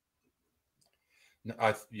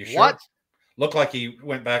 You sure? What? Looked like he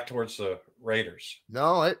went back towards the Raiders.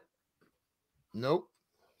 Nope. It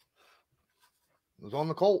was on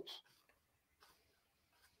the Colts.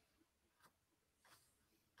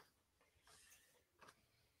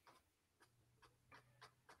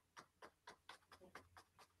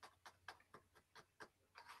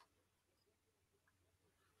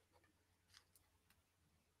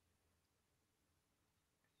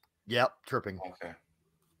 Yep, tripping. Okay.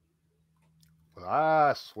 But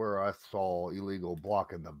I swear I saw illegal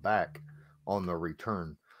block in the back on the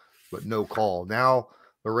return, but no call. Now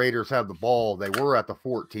the Raiders have the ball. They were at the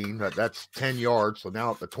 14. That's 10 yards. So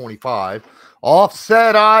now at the 25.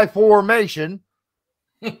 Offset I formation.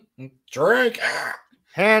 Drink.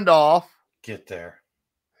 Handoff. Get there.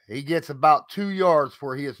 He gets about 2 yards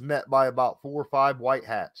before he is met by about 4 or 5 white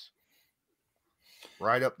hats.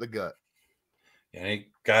 Right up the gut. And he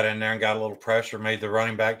got in there and got a little pressure, made the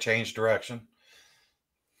running back change direction.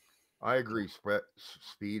 I agree.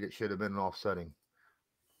 Speed, it should have been an offsetting.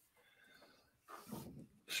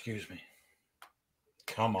 Excuse me.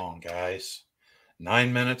 Come on, guys.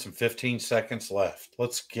 9 minutes and 15 seconds left.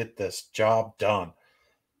 Let's get this job done.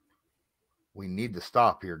 We need to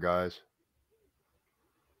stop here, guys.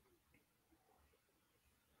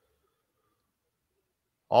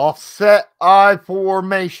 Offset I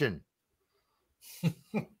formation.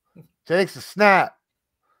 Takes a snap.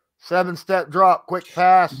 7-step drop, quick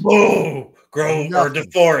pass. Boo! Grove or Nothing.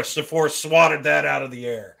 DeForest. DeForest swatted that out of the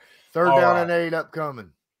air. Third All down right. and 8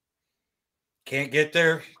 upcoming. Can't get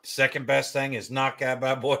there. Second best thing is knock that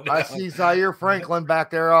bad boy down. I see Zaire Franklin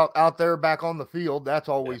back there out there back on the field. That's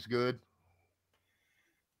always good.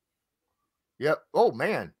 Yep. Oh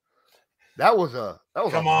man. That was a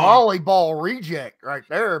volleyball reject right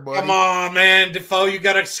there, buddy. Come on, man. Defoe, you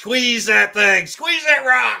gotta squeeze that thing. Squeeze that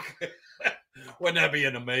rock. Wouldn't that be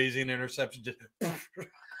an amazing interception? Just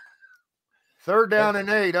Third down and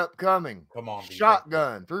 8 upcoming. come on,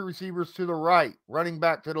 Shotgun. 3 receivers to the right. Running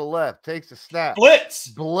back to the left. Takes a snap.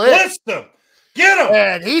 Blitz them. Get him.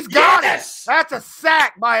 And he's got it. Yes! That's a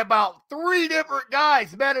sack by about 3 different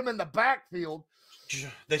guys. Met him in the backfield.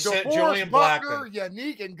 They sent DeForest Julian Buckner, Blackman.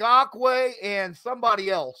 Yannick Ngakoue, and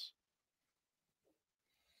somebody else.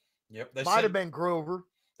 Yep, Might have been Grover.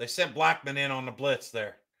 They sent Blackman in on the blitz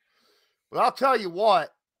there. But I'll tell you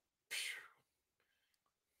what.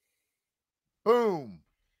 Boom.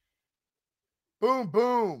 Boom,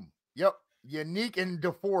 boom. Yep. Yannick and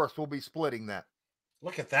DeForest will be splitting that.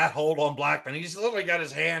 Look at that hold on Blackman. He's literally got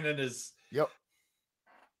his hand in his. Yep.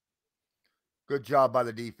 Good job by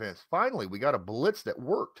the defense. Finally, we got a blitz that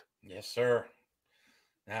worked. Yes, sir.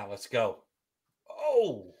 Now let's go.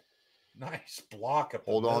 Oh, nice block up.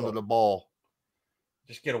 Hold on to the ball.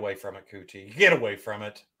 Just get away from it, Cootie. Get away from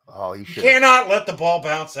it. Oh, You cannot let the ball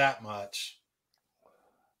bounce that much.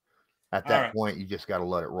 At that point, you just got to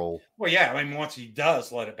let it roll. Well, yeah. I mean, once he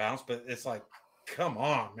does let it bounce, but it's like, come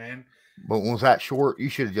on, man. But was that short? You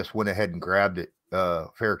should have just went ahead and grabbed it.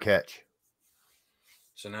 Fair catch.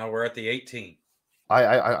 So now we're at the 18.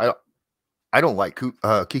 I don't like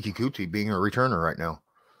Kiki Kuti being a returner right now.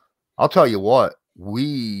 I'll tell you what,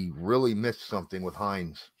 we really missed something with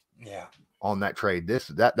Hines. Yeah. On that trade.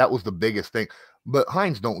 That was the biggest thing. But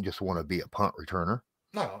Hines don't just want to be a punt returner.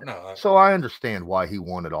 No. So I understand why he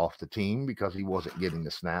wanted off the team because he wasn't getting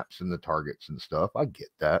the snaps and the targets and stuff. I get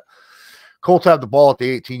that. Colts have the ball at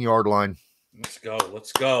the 18-yard line. Let's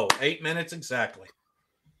go. 8 minutes exactly.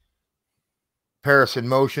 Paris in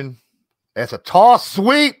motion. That's a toss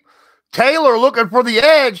sweep. Taylor looking for the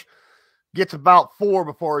edge. Gets about 4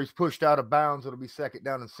 before he's pushed out of bounds. It'll be 2nd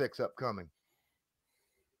down and 6 upcoming.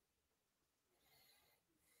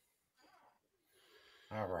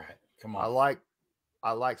 All right. Come on.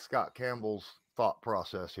 I like Scott Campbell's thought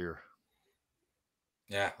process here.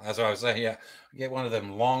 Yeah, that's what I was saying. Yeah. Get one of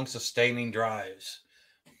them long sustaining drives.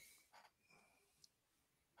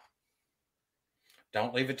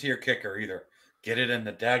 Don't leave it to your kicker either. Get it in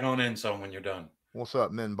the daggone end zone when you're done. What's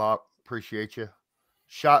up, Minbach? Appreciate you.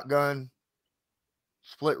 Shotgun,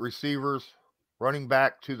 split receivers, running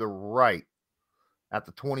back to the right at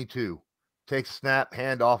the 22. Takes a snap,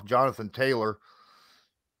 hand off Jonathan Taylor,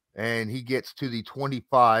 and he gets to the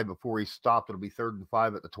 25 before he's stopped. It'll be 3rd and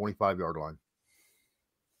 5 at the 25-yard line.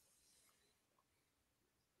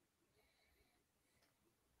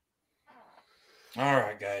 All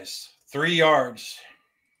right, guys. 3 yards.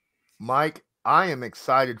 Mike, I am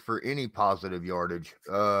excited for any positive yardage.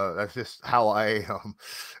 That's just how I am.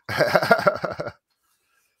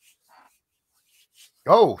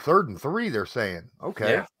 Oh, 3rd and 3, they're saying.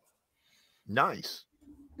 Okay. Yeah. Nice.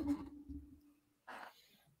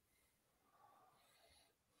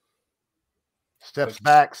 Steps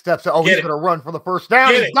back, steps out. Oh, he's going to run for the first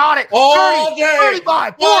down. He's got it. All 30, day.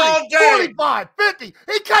 35, 40, All day. 45, 50.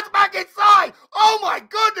 He cuts back inside. Oh, my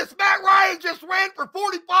goodness. Matt Ryan just ran for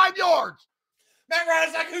 45 yards. Matt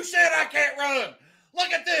Ryan's like, who said I can't run?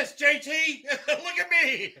 Look at this, JT. Look at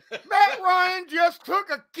me. Matt Ryan just took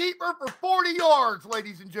a keeper for 40 yards,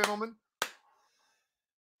 ladies and gentlemen.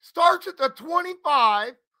 Starts at the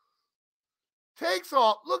 25. Takes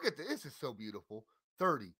off. Look at this. This is so beautiful.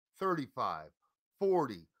 30, 35,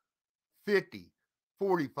 40, 50,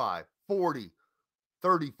 45, 40,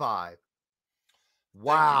 35.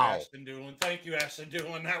 Wow. Thank you, Ashton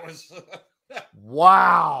Doolin. That was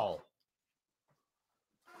wow.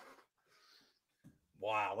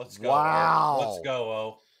 Wow. Let's go. Wow. Let's go,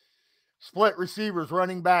 O. Split receivers,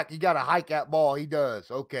 running back. You got to hike that ball. He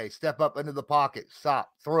does. Okay. Step up into the pocket.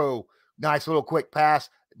 Stop. Throw. Nice little quick pass.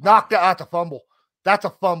 Knocked out. That's a fumble. That's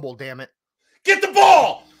a fumble, damn it. Get the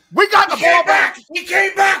ball. We got the ball back. He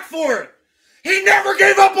came back for it. He never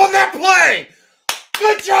gave up on that play.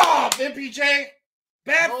 Good job, MPJ.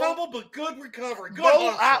 Bad fumble, but good recovery. Good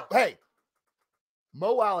hustle. Hey,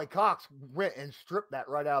 Mo Alley Cox went and stripped that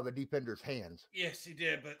right out of the defender's hands. Yes, he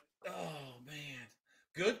did, but Oh, man.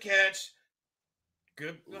 Good catch.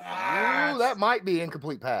 Good. Ooh, that might be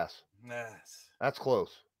incomplete pass. Yes. That's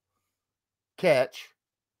close. Catch.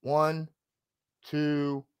 1,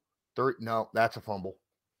 2, 3. No, that's a fumble.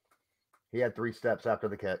 He had 3 steps after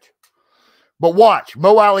the catch. But watch,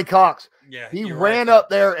 Mo Alley Cox. Yeah. He you're ran right. up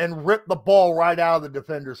there and ripped the ball right out of the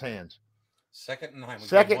defender's hands. 2nd and 9.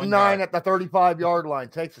 Second and 9 at the 35-yard line.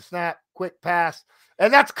 Takes a snap, quick pass,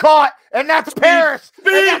 and that's caught, and that's Paris. Speed!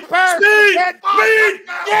 And that's Paris. Speed!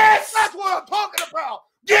 Yes! That's what I'm talking about.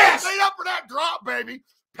 Yes! Made up for that drop, baby.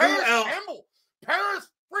 Paris Campbell. Paris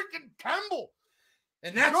freaking Campbell.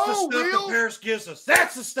 And that's Go, the stuff Wheels. that Paris gives us.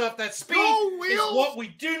 That's the stuff that speed Go, is Wheels. what we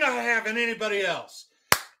do not have in anybody else.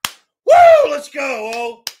 Woo! Let's go.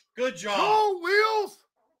 Oh, good job. Go, Wheels.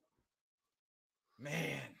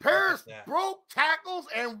 Man. Paris look at that. broke tackles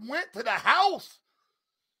and went to the house.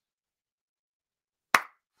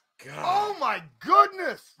 God. Oh, my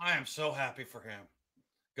goodness. I am so happy for him.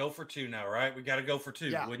 Go for 2 now, right? We got to go for 2.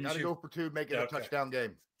 Yeah, wouldn't got to you? go for 2, make it a Okay. touchdown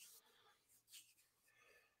game.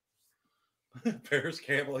 Paris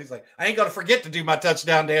Campbell, he's like, I ain't going to forget to do my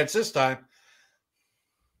touchdown dance this time.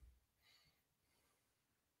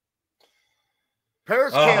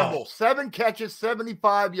 Paris Oh. Campbell, 7 catches,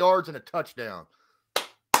 75 yards, and a touchdown.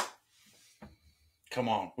 Come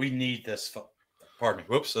on. We need this. Pardon me.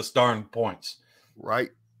 Whoops. That's darn points. Right.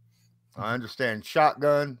 I understand.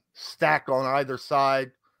 Shotgun, stacked on either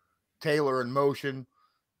side. Taylor in motion.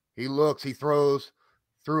 He looks, he throws,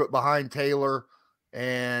 threw it behind Taylor,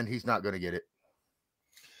 and he's not going to get it.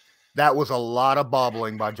 That was a lot of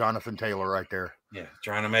bobbling by Jonathan Taylor right there. Yeah.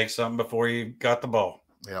 Trying to make something before you got the ball.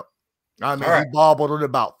 Yep. I mean, All right. he bobbled it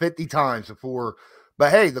about 50 times before.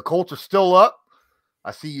 But hey, the Colts are still up.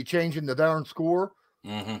 I see you changing the darn score.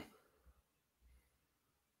 Mm-hmm.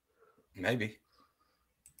 Maybe.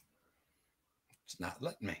 It's not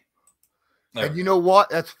letting me. There And we you go. know what?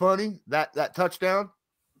 That's funny. That touchdown.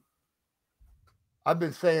 I've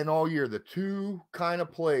been saying all year the 2 kind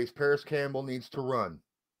of plays Paris Campbell needs to run.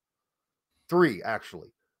 3,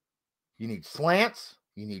 actually. You need slants,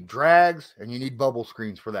 you need drags, and you need bubble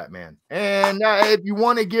screens for that man. And if you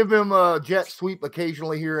want to give him a jet sweep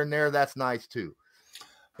occasionally here and there, that's nice too.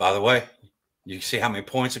 By the way, you see how many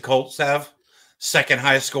points the Colts have? Second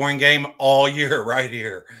highest scoring game all year, right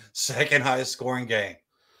here. Second highest scoring game.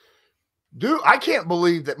 Dude, I can't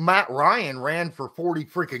believe that Matt Ryan ran for 40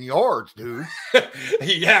 freaking yards, dude.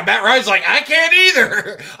 Yeah, Matt Ryan's like, I can't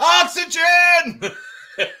either. Oxygen.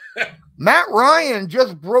 Matt Ryan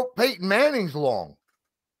just broke Peyton Manning's long,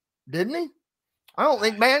 didn't he? I don't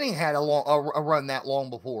think Manning had a run that long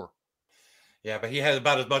before. Yeah, but he had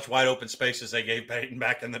about as much wide open space as they gave Peyton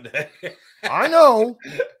back in the day. I know.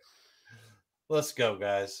 Let's go,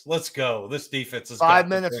 guys. Let's go. This defense is 5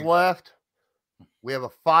 minutes left. We have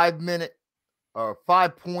a 5-minute or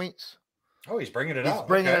 5 points. Oh, he's bringing it He's out.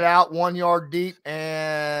 bringing Okay. it out 1 yard deep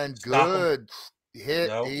and Stop him. good hit.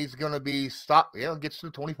 Nope. He's going to be stopped. Yeah, gets to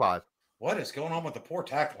the 25. What is going on with the poor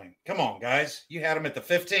tackling? Come on, guys. You had him at the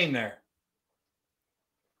 15 there.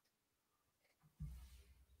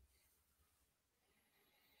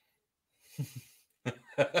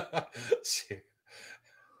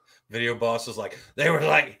 Video boss is like, they were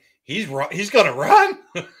like, he's gonna run.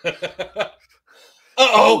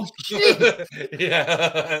 Uh-oh. shit.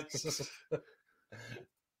 Yeah.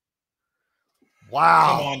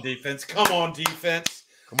 Wow. Come on, defense. Come on, defense.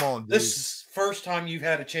 Come on, dude. This is first time you've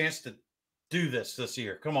had a chance to do this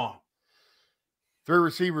year. Come on. 3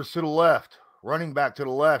 receivers to the left. Running back to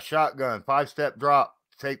the left. Shotgun. 5-step drop.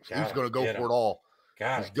 He's Gotta going to go get for him. it all.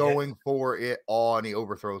 God, He's going for it all, and he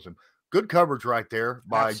overthrows him. Good coverage right there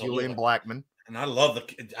by Absolutely. Julian Blackman. And I love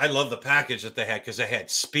the package that they had because they had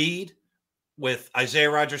speed with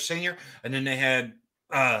Isaiah Rodgers Sr. and then they had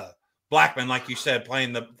Blackman, like you said,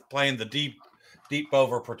 playing the deep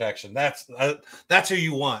over protection. That's who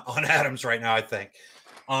you want on Adams right now, I think.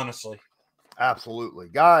 Honestly. Absolutely.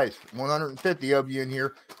 Guys, 150 of you in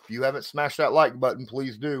here. If you haven't smashed that like button,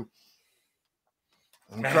 please do.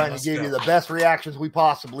 I'm Man, trying to let's give go. you the best reactions we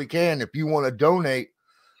possibly can. If you want to donate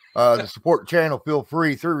to support the channel, feel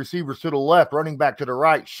free. 3 receivers to the left, running back to the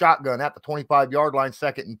right, shotgun at the 25-yard line,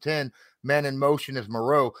 2nd and 10. Man in motion is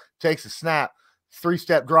Moreau. Takes a snap,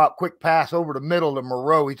 3-step drop, quick pass over the middle to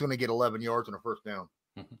Moreau. He's going to get 11 yards and a first down.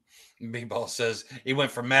 B-Ball says he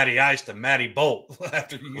went from Matty Ice to Matty Bolt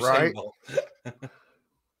after you Right. say Bolt.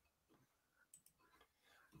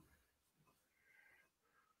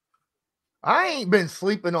 I ain't been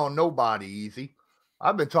sleeping on nobody, Easy.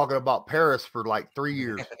 I've been talking about Paris for like 3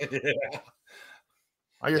 years. Yeah.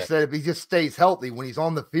 I just said if he just stays healthy, when he's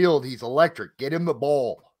on the field, he's electric. Get him the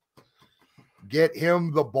ball. Get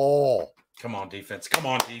him the ball. Come on, defense. Come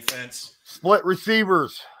on, defense. Split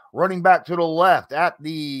receivers. Running back to the left at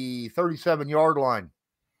the 37-yard line.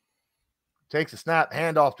 Takes a snap,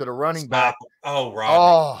 handoff to the running back. Oh, Rodney.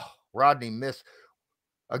 Oh, Rodney missed.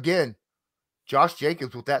 Again, Josh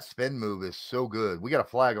Jacobs with that spin move is so good. We got a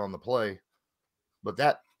flag on the play.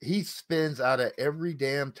 But he spins out of every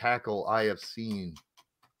damn tackle I have seen.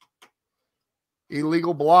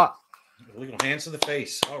 Illegal block. Illegal hands to the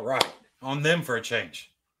face. All right. On them for a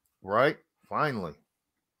change. Right? Finally.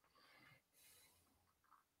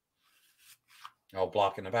 Oh,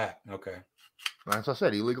 block in the back. Okay. As I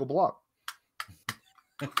said, illegal block.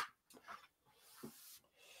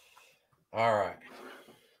 All right.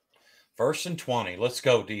 1st and 20. Let's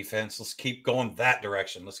go, defense. Let's keep going that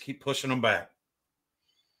direction. Let's keep pushing them back.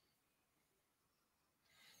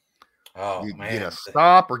 Oh, man. Get a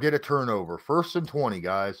stop or get a turnover. 1st and 20,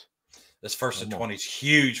 guys. This 1st and 20 is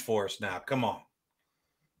huge for us now. Come on.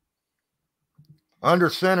 Under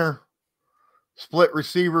center. Split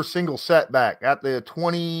receiver, single setback at the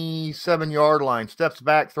 27-yard line. Steps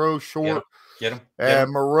back, throws short. Get him.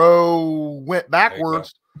 And Moreau went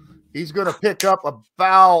backwards. He's going to pick up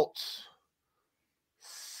about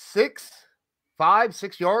 6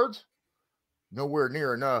 yards. Nowhere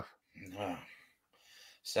near enough.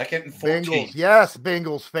 2nd and 14. Bengals, yes,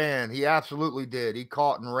 Bengals fan. He absolutely did. He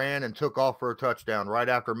caught and ran and took off for a touchdown right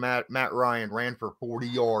after Matt Ryan ran for 40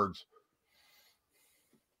 yards.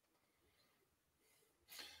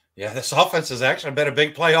 Yeah, this offense has actually been a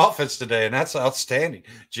big play offense today, and that's outstanding.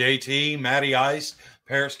 JT, Matty Ice,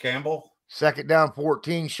 Paris Campbell. 2nd down,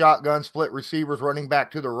 14, shotgun, split receivers, running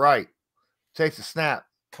back to the right. Takes a snap.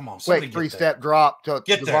 Come on, quick 3-step drop to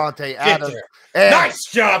Devontae Adams.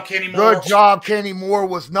 Nice job, Kenny Moore. Good job, Kenny Moore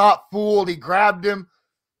was not fooled. He grabbed him,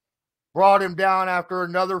 brought him down after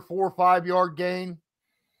another 4 or 5 yard gain.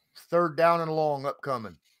 3rd down and long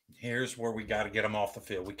upcoming. Here's where we got to get them off the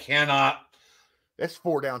field. We cannot. It's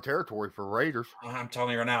 4 down territory for Raiders. I'm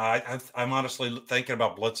telling you right now, I'm honestly thinking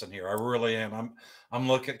about blitzing here. I really am. I'm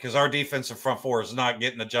looking because our defensive front four is not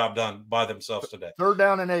getting the job done by themselves today. 3rd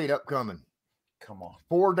down and 8 upcoming. Come on.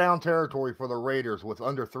 4 down territory for the Raiders with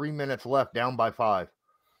under 3 minutes left, down by 5.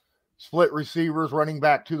 Split receivers, running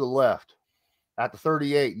back to the left at the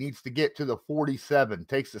 38. Needs to get to the 47.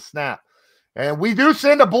 Takes the snap. And we do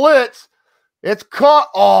send a blitz. It's caught.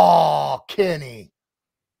 Oh, Kenny.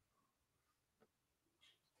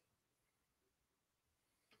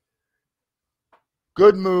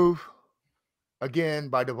 Good move, again,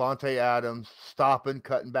 by Devontae Adams, stopping,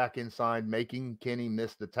 cutting back inside, making Kenny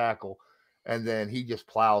miss the tackle, and then he just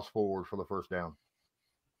plows forward for the 1st down.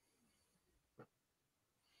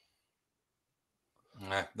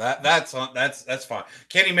 That's fine.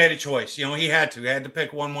 Kenny made a choice. You know, he had to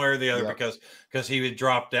pick one way or the other because he had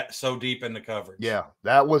dropped that so deep in the coverage. Yeah,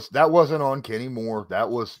 that wasn't on Kenny Moore. That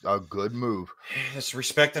was a good move. It's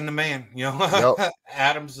respecting the man. You know, yep.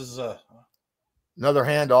 Adams is another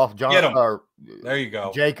handoff. John, get him. There you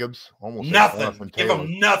go. Jacobs almost nothing. Give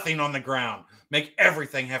him nothing on the ground. Make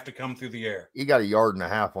everything have to come through the air. He got 1.5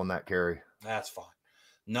 yards on that carry. That's fine.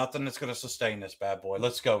 Nothing that's going to sustain this bad boy.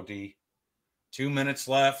 Let's go, D. 2 minutes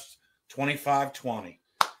left. 25-20.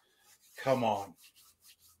 Come on.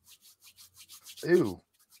 Ew.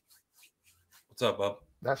 What's up, bub?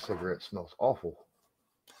 That cigarette smells awful.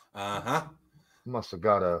 Uh-huh. Must have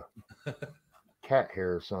got a cat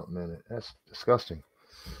hair or something in it. That's disgusting.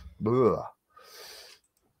 Blah.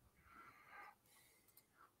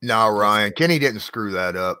 No, Ryan. Kenny didn't screw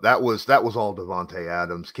that up. That was all Devontae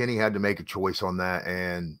Adams. Kenny had to make a choice on that,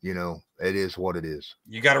 and you know, it is what it is.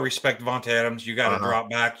 You got to respect Devontae Adams. You got to drop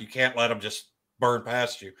back. You can't let him just burn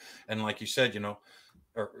past you. And like you said, you know,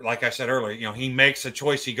 or like I said earlier, you know, he makes a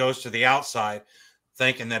choice. He goes to the outside,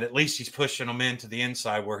 thinking that at least he's pushing them into the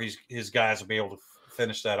inside where his guys will be able to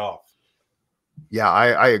finish that off. Yeah,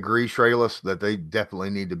 I agree, Shrayless, that they definitely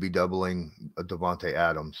need to be doubling Devontae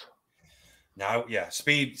Adams. Now, yeah,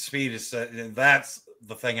 speed is that's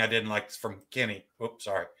the thing I didn't like from Kenny. Oops,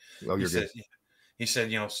 sorry. Oh, you're good. He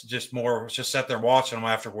said, you know, just sat there watching them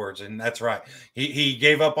afterwards, and that's right. He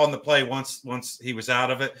gave up on the play once he was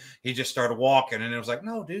out of it. He just started walking, and it was like,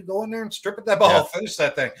 no, dude, go in there and strip at that ball, finish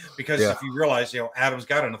that thing. Because if you realize, you know, Adams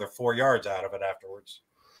got another 4 yards out of it afterwards.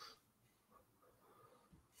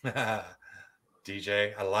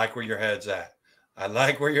 DJ, I like where your head's at. I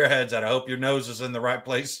hope your nose is in the right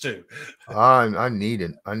place too. I need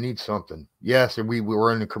it. I need something. Yes, and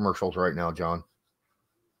we're in the commercials right now, John.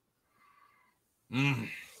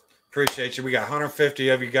 Appreciate you. We got 150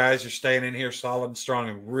 of you guys. You're staying in here solid and strong,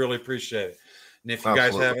 and really appreciate it. And if you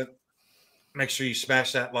guys haven't, make sure you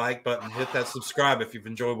smash that like button, hit that subscribe if you've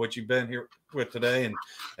enjoyed what you've been here with today,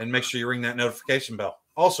 and make sure you ring that notification bell.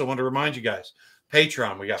 Also, want to remind you guys,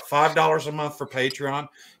 Patreon. We got $5 a month for Patreon.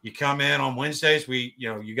 You come in on Wednesdays.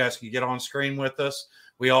 You guys can get on screen with us.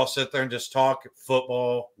 We all sit there and just talk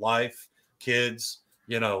football, life, kids,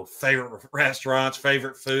 favorite restaurants,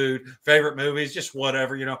 favorite food, favorite movies, just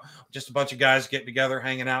whatever, just a bunch of guys getting together,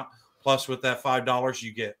 hanging out. Plus, with that $5,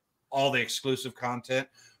 you get all the exclusive content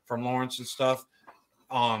from Lawrence and stuff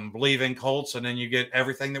on Believe in Colts, and then you get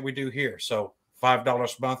everything that we do here. So $5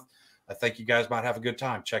 a month. I think you guys might have a good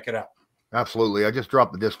time. Check it out. Absolutely. I just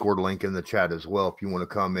dropped the Discord link in the chat as well. If you want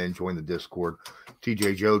to come in, join the Discord.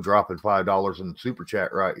 TJ Joe dropping $5 in the super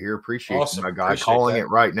chat right here. Appreciate Awesome. my guy. Appreciate calling that. it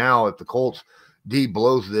right now. If the Colts D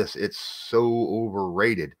blows this, it's so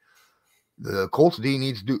overrated. The Colts D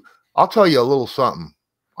needs to do. I'll tell you a little something.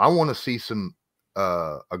 I want to see some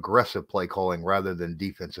aggressive play calling rather than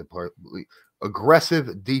defensive play.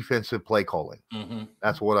 Aggressive defensive play calling. Mm-hmm.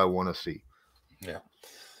 That's what I want to see. Yeah.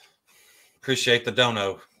 Appreciate the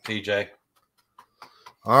dono, TJ.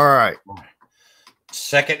 All right.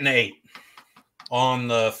 2nd and 8 on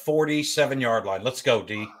the 47-yard line. Let's go,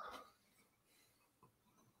 D.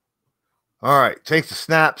 All right. Takes the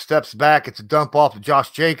snap, steps back. It's a dump off to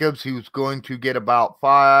Josh Jacobs. He was going to get about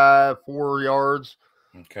 4 yards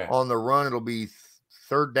on the run. It'll be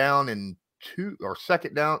 3rd down and 2 or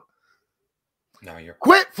 2nd down. No, you're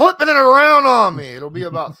quit flipping it around on me. It'll be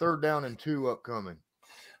about 3rd down and 2 upcoming.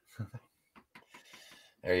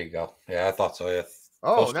 There you go. Yeah, I thought so. Yeah.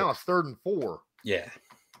 Oh, now it's 3rd and 4. Yeah.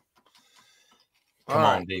 Come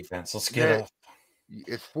on, defense. Let's get it.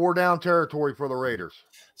 It's 4 down territory for the Raiders.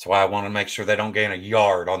 That's why I want to make sure they don't gain a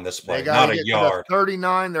yard on this play. They got Not to a get yard. To the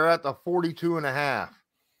 39. They're at the 42.5.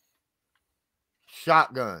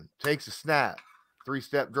 Shotgun. Takes a snap.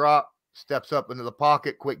 3-step drop. Steps up into the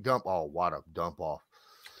pocket. Quick dump. Oh, what a dump off.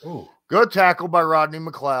 Ooh. Good tackle by Rodney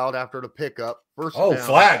McLeod after the pickup. First down.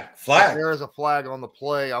 Flag. If there is a flag on the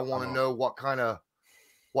play. I want to know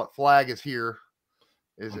what flag is here.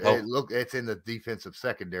 It's in the defensive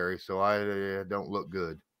secondary, so I don't look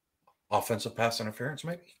good. Offensive pass interference,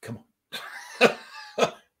 maybe? Come on.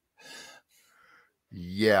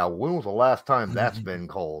 Yeah, when was the last time that's been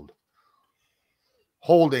called?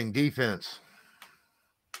 Holding defense.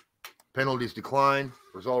 Penalties decline.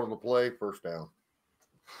 Result of the play, 1st down.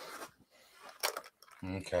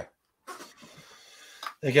 Okay.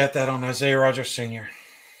 They got that on Isaiah Rodgers Sr.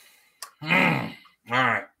 All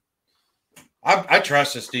right. I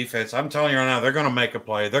trust this defense. I'm telling you right now, they're going to make a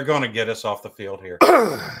play. They're going to get us off the field here.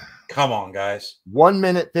 Come on, guys. 1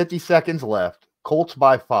 minute, 50 seconds left. Colts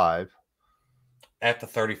by 5. At the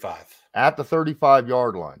 35. At the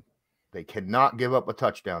 35-yard line. They cannot give up a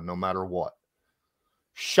touchdown no matter what.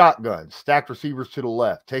 Shotgun. Stacked receivers to the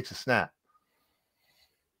left. Takes a snap.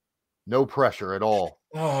 No pressure at all.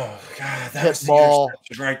 Oh, God. That Hit was the ball.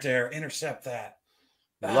 interception right there. Intercept that.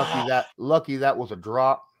 Lucky that was a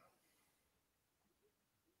drop.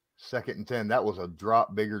 2nd and 10. That was a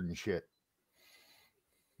drop bigger than shit.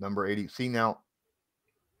 Number 80. See now.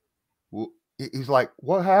 He's like,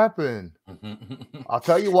 what happened? I'll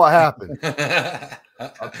tell you what happened.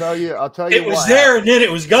 I'll tell you. It was there and then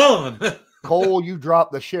it was gone. Cole, you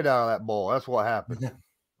dropped the shit out of that ball. That's what happened.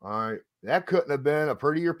 All right. That couldn't have been a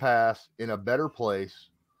prettier pass in a better place,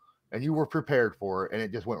 and you were prepared for it, and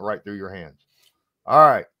it just went right through your hands. All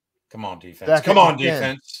right. Come on, defense. Come on,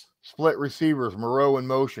 defense. Split receivers. Moreau in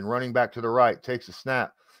motion. Running back to the right. Takes a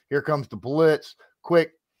snap. Here comes the blitz.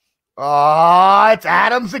 Quick. It's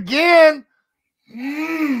Adams again.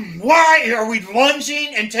 Why are we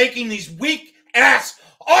lunging and taking these weak-ass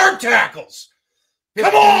arm tackles?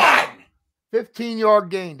 Come on! 15-yard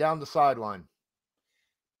gain down the sideline.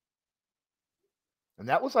 And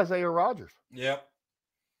that was Isaiah Rodgers. Yep.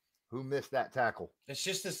 Who missed that tackle. It's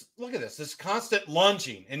just this, look at this constant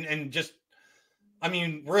lunging and just, I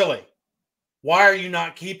mean, really, why are you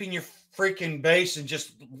not keeping your freaking base and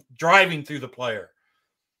just driving through the player?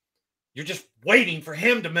 You're just waiting for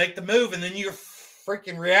him to make the move, and then your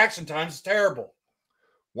freaking reaction time is terrible.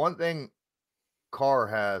 One thing Carr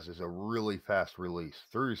has is a really fast release.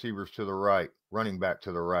 3 receivers to the right, running back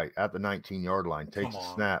to the right at the 19-yard line. Takes a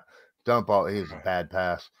snap. Dump out. He was a bad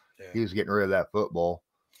pass. Yeah. He was getting rid of that football.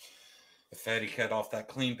 If Eddie cut off that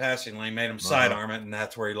clean passing lane, made him sidearm it, and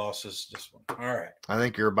that's where he lost this one. All right. I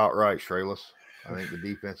think you're about right, Shrayless. I think the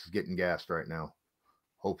defense is getting gassed right now.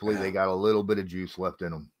 Hopefully they got a little bit of juice left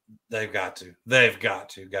in them. They've got to. They've got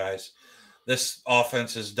to, guys. This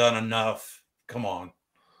offense has done enough. Come on.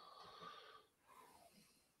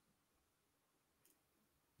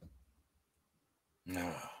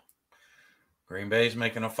 No. Green Bay's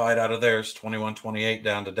making a fight out of theirs, 21-28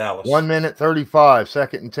 down to Dallas. 1 minute 35,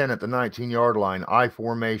 2nd and 10 at the 19-yard line. I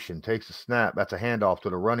formation, takes a snap. That's a handoff to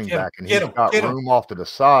the running back, and he's got room off to the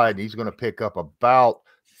side. He's going to pick up about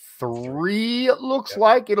 3, it looks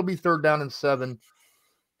like. It'll be 3rd down and 7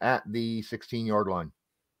 at the 16-yard line.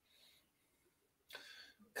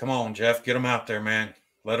 Come on, Jeff. Get them out there, man.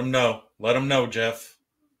 Let them know. Let them know, Jeff.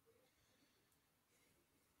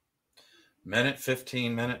 Minute,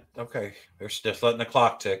 15 minute. Okay. They're just letting the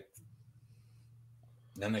clock tick.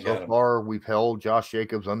 Then they got him. So far, we've held Josh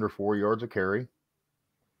Jacobs under 4 yards a carry.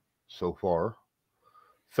 So far.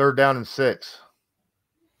 3rd down and 6.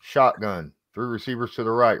 Shotgun. 3 receivers to the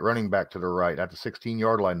right. Running back to the right. At the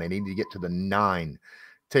 16-yard line, they need to get to the 9.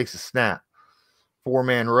 Takes a snap.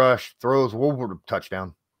 4-man rush. Throws Woolford a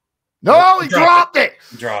touchdown. No, he dropped it.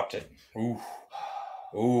 Dropped it. Ooh.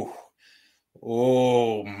 Ooh.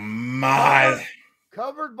 Oh, my.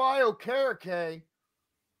 Covered by Okereke.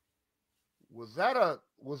 Was that a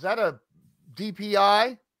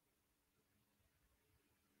DPI?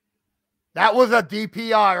 That was a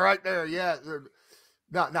DPI right there. Yeah.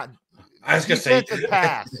 Not I was going to say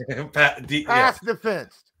pass. Pass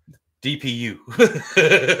defense. DPU.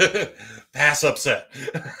 Pass upset.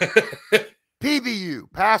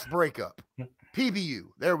 PBU. Pass breakup. PBU.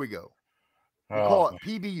 There we go. We call it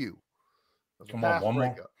PBU. Come on,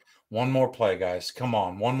 one more play, guys. Come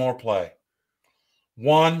on, one more play.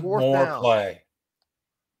 One more play.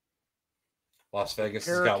 Las Vegas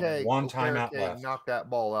has got one timeout left. Knocked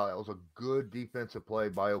that ball out. That was a good defensive play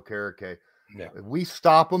by Okereke. Yeah. If we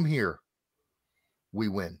stop them here, we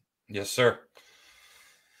win. Yes, sir.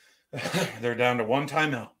 They're down to one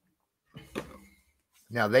timeout.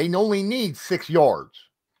 Now, they only need 6 yards.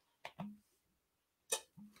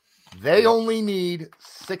 They only need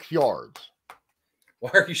 6 yards. Why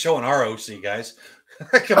are you showing our OC, guys?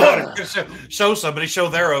 Come on, show somebody, show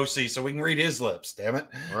their OC so we can read his lips, damn it.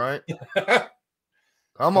 Right.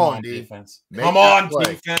 Come on, defense. Come on,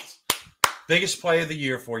 defense. Biggest play of the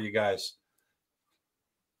year for you guys.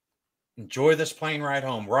 Enjoy this plane ride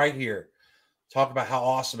home right here. Talk about how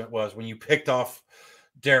awesome it was when you picked off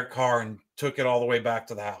Derek Carr and took it all the way back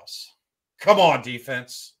to the house. Come on,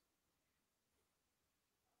 defense.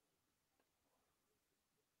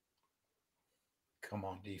 Come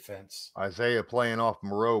on, defense. Isaiah playing off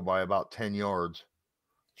Moreau by about 10 yards.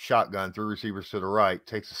 Shotgun, 3 receivers to the right.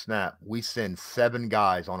 Takes a snap. We send 7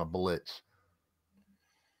 guys on a blitz.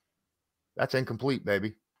 That's incomplete,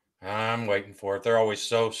 baby. I'm waiting for it. They're always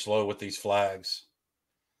so slow with these flags.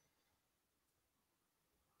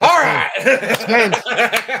 All right.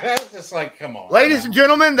 It's like, come on. Ladies and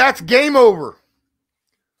gentlemen, that's game over.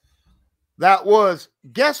 That was,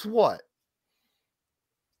 guess what?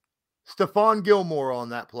 Stephon Gilmore on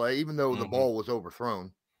that play, even though the ball was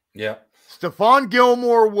overthrown. Yeah. Stephon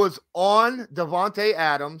Gilmore was on Devontae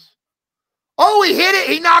Adams. Oh, he hit it.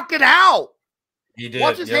 He knocked it out. He did.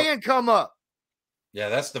 Watch his hand come up. Yeah,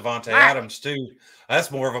 that's Devontae Adams, too.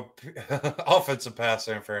 That's more of a offensive pass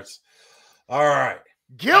interference. All right.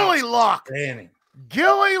 Gilly Lock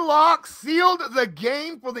sealed the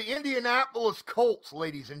game for the Indianapolis Colts,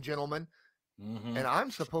 ladies and gentlemen. Mm-hmm. And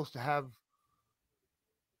I'm supposed to have,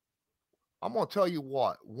 I'm going to tell you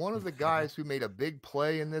what, one of the guys who made a big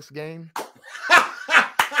play in this game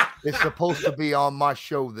is supposed to be on my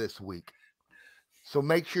show this week. So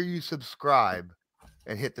make sure you subscribe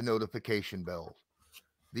and hit the notification bell.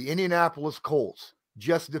 The Indianapolis Colts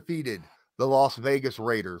just defeated the Las Vegas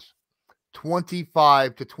Raiders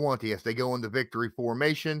 25-20 as they go into victory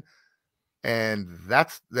formation. And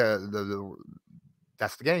that's the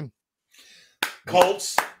game.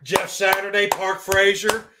 Colts, Jeff Saturday, Park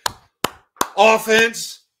Frazier.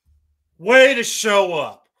 Offense, way to show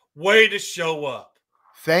up. Way to show up.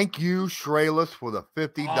 Thank you, Shrayless, for the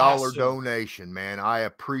 $50 donation, man. I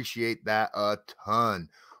appreciate that a ton.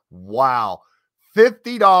 Wow.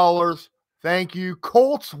 $50. Thank you.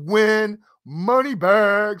 Colts win. Money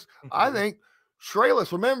bags. I think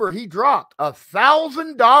Shrayless, remember, he dropped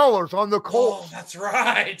 $1,000 on the Colts. Oh, that's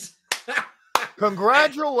right.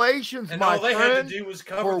 Congratulations, and my all they friend, had to do was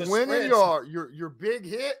cover for the winning spreads. your big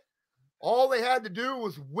hit. All they had to do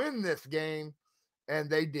was win this game, and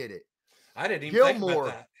they did it. I didn't even think about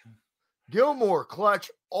that. Gilmore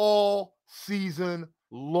clutch all season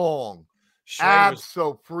long.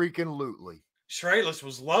 Abso-freaking-lutely. Shrayless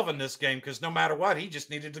was loving this game because no matter what, he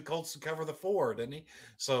just needed the Colts to cover the 4, didn't he?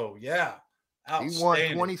 So, yeah. He won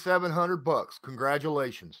 $2,700.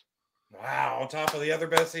 Congratulations. Wow. On top of the other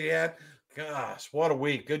bets he had. Gosh, what a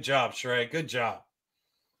week. Good job, Shrey. Good job.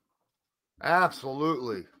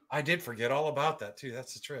 Absolutely. I did forget all about that, too.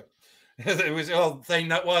 That's the trip. It was the thing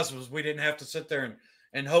that was we didn't have to sit there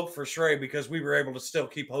and hope for Shrey because we were able to still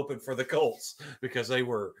keep hoping for the Colts because they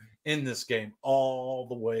were in this game all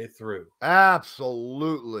the way through.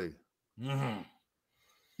 Absolutely. Mm-hmm.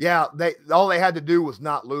 Yeah, all they had to do was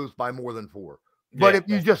not lose by more than 4. But if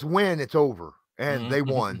you just win, it's over. And they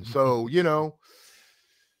won. So,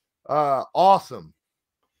 awesome.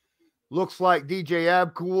 Looks like DJ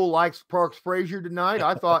Abcool likes Parks Frazier tonight.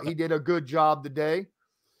 I thought he did a good job today.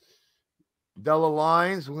 Della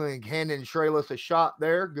Lines handing Shreyless a shot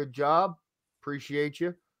there. Good job. Appreciate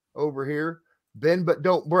you over here. Bend but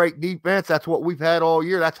don't break defense. That's what we've had all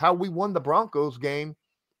year. That's how we won the Broncos game.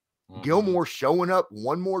 Gilmore showing up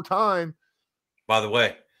one more time. By the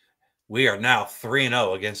way, we are now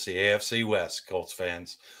 3-0 against the AFC West, Colts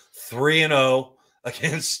fans. 3-0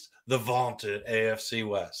 against the vaunted AFC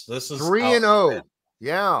West. This is 3-0.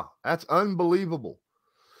 Yeah, that's unbelievable.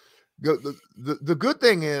 The good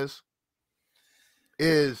thing is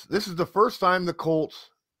this is the first time the Colts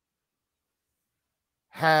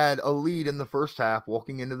had a lead in the first half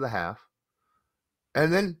walking into the half.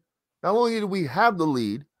 And then not only did we have the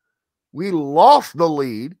lead, we lost the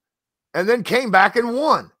lead and then came back and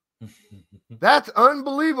won. That's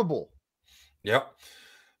unbelievable. Yep.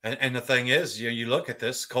 And the thing is, you look at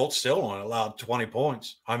this, Colts still only allowed 20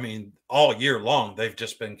 points. I mean, all year long, they've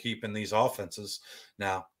just been keeping these offenses.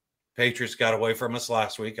 Now, Patriots got away from us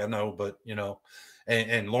last week, I know, but,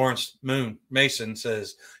 and Lawrence Mason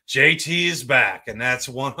says, JT is back, and that's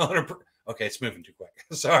 100%. Okay, it's moving too quick.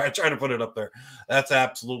 Sorry, I tried to put it up there. That's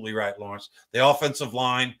absolutely right, Lawrence. The offensive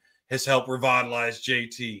line has helped revitalize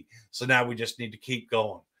JT, so now we just need to keep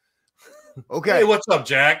going. Okay. Hey, what's up,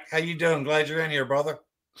 Jack? How you doing? Glad you're in here, brother.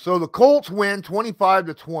 So the Colts win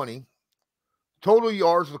 25-20. Total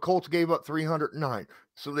yards, the Colts gave up 309.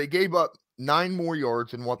 So they gave up 9 more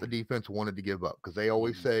yards than what the defense wanted to give up because they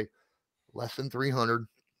always say less than 300.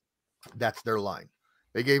 That's their line.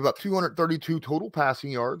 They gave up 232 total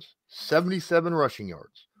passing yards, 77 rushing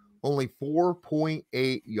yards, only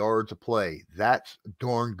 4.8 yards a play. That's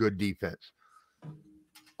darn good defense.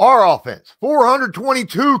 Our offense,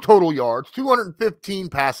 422 total yards, 215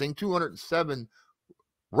 passing, 207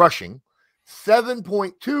 rushing,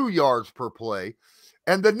 7.2 yards per play.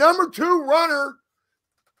 And the number 2 runner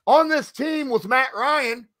on this team was Matt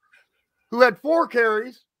Ryan, who had 4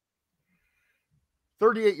 carries,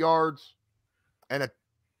 38 yards, and a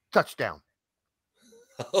touchdown.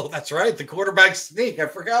 Oh, that's right. The quarterback sneak. I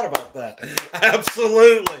forgot about that.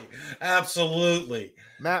 Absolutely. Absolutely.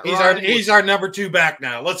 He's our number 2 back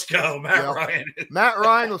now. Let's go, Matt Ryan. Matt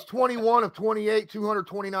Ryan was 21 of 28,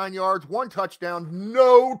 229 yards, 1 touchdown,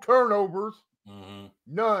 no turnovers.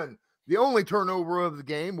 None. The only turnover of the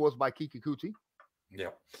game was by Kiki Kuti. Yeah.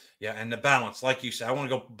 Yeah. And the balance, like you said, I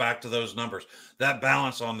want to go back to those numbers. That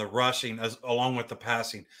balance on the rushing along with the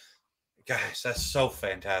passing. Guys, that's so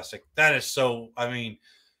fantastic. That is so,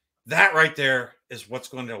 that right there is what's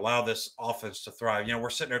going to allow this offense to thrive.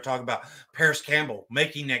 We're sitting there talking about Paris Campbell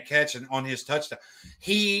making that catch and on his touchdown.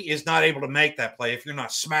 He is not able to make that play if you're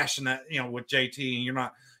not smashing that, with JT and you're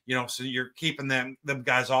not, so you're keeping them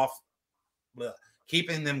guys off,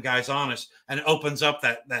 keeping them guys honest, and it opens up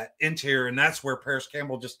that interior. And that's where Paris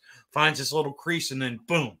Campbell just finds his little crease and then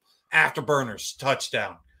boom, afterburners,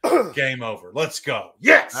 touchdown. Game over. Let's go.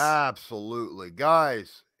 Yes. Absolutely.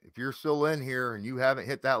 Guys, if you're still in here and you haven't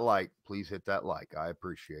hit that like, please hit that like. I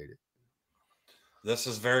appreciate it. This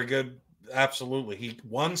is very good. Absolutely. He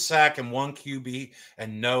 1 sack and 1 QB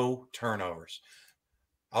and no turnovers.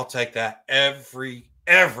 I'll take that every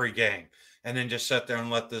game. And then just sit there and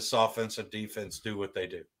let this offensive defense do what they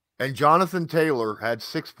do. And Jonathan Taylor had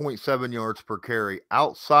 6.7 yards per carry.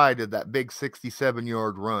 Outside of that big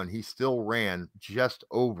 67-yard run, he still ran just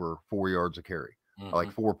over 4 yards a carry,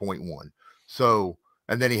 like 4.1. So,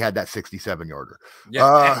 and then he had that 67-yarder.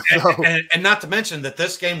 Yeah, and not to mention that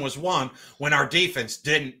this game was won when our defense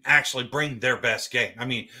didn't actually bring their best game.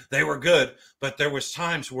 They were good, but there was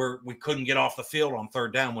times where we couldn't get off the field on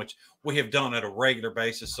 3rd down, which we have done at a regular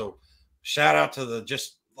basis. So, shout out to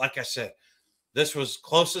just like I said, this was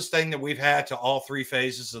closest thing that we've had to all 3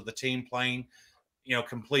 phases of the team playing,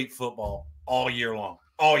 complete football all year long.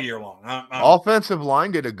 Offensive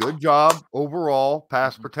line did a good job overall.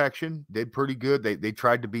 Pass protection did pretty good. They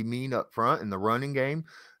tried to be mean up front in the running game.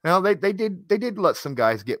 Now they did let some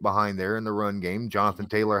guys get behind there in the run game. Jonathan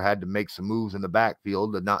Taylor had to make some moves in the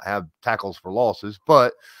backfield to not have tackles for losses,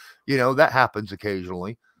 but that happens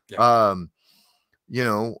occasionally. Yeah.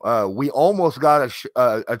 We almost got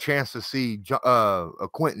a chance to see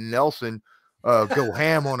Quentin Nelson go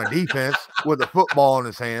ham on a defense with a football in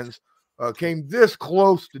his hands. Came this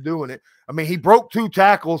close to doing it. I mean, he broke 2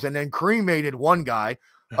 tackles and then cremated one guy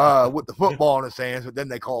with the football in his hands, but then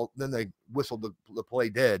they whistled the play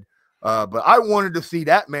dead. But I wanted to see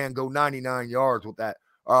that man go 99 yards with that,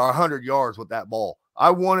 100 yards with that ball.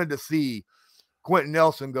 I wanted to see Quentin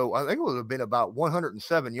Nelson go, I think it would have been about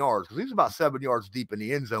 107 yards because he was about 7 yards deep in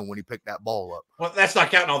the end zone when he picked that ball up. Well, that's not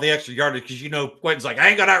counting all the extra yardage because, Quentin's like, I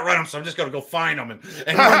ain't going to outrun him, so I'm just going to go find him and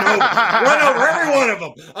run over every one of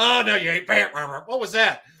them. Oh, no, you ain't. What was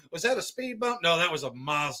that? Was that a speed bump? No, that was a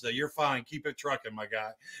Mazda. You're fine. Keep it trucking, my guy.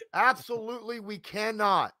 Absolutely, we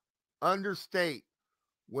cannot understate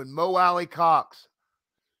when Mo Alley Cox,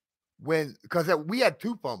 because we had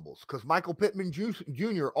 2 fumbles, because Michael Pittman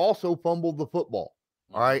Jr. also fumbled the football,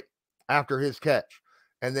 all right, after his catch.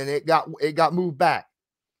 And then it got moved back.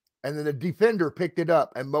 And then the defender picked it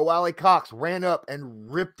up, and Mo Alley Cox ran up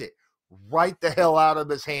and ripped it right the hell out of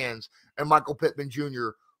his hands, and Michael Pittman Jr.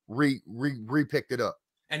 re-picked it up.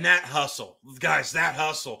 And that hustle, guys, that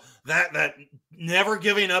that never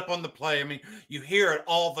giving up on the play. I mean, you hear it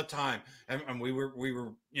all the time. And we were,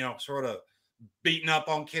 sort of beating up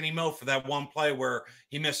on Kenny Moe for that one play where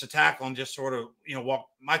he missed a tackle and just sort of,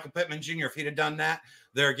 walked. Michael Pittman Jr., if he'd have done that,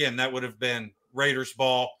 there again, that would have been Raiders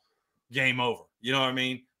ball, game over. You know what I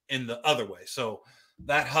mean? In the other way. So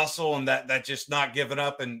that hustle and that just not giving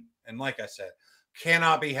up. And like I said,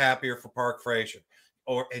 cannot be happier for Park Frazier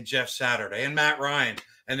and Jeff Saturday and Matt Ryan.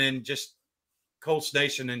 And then just Colts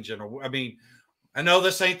Nation in general. I mean, I know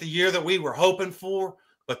this ain't the year that we were hoping for,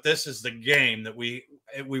 but this is the game that we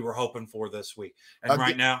were hoping for this week. And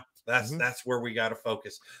right now, that's where we got to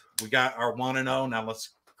focus. We got our 1-0. Now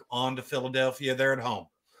let's on to Philadelphia. They're at home.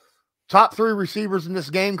 Top 3 receivers in this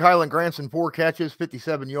game: Kylan Granson, 4 catches,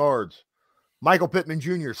 57 yards. Michael Pittman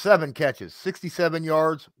Jr., 7 catches, 67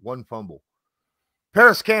 yards, 1 fumble.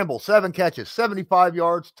 Paris Campbell, 7 catches, 75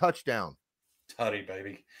 yards, touchdown. Tutty,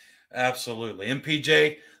 baby. Absolutely.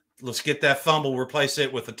 MPJ, let's get that fumble, replace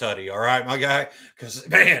it with a tutty. All right, my guy? Because,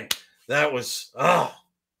 man, that was,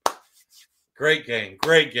 great game.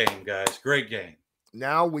 Great game, guys. Great game.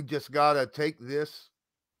 Now we just got to take this,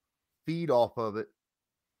 feed off of it,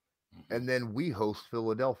 and then we host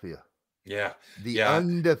Philadelphia. Yeah. The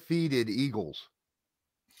undefeated Eagles.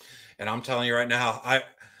 And I'm telling you right now,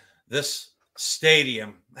 this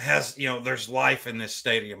stadium has, there's life in this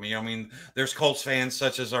stadium. I mean, there's Colts fans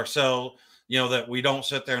such as ourselves, that we don't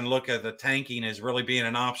sit there and look at the tanking as really being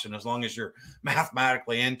an option as long as you're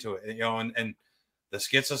mathematically into it, and this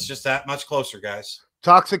gets us just that much closer, guys.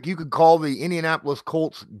 Toxic, you could call the Indianapolis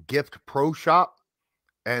Colts Gift Pro Shop,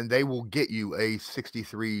 and they will get you a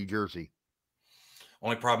 63 jersey.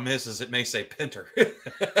 Only problem is it may say Pinter.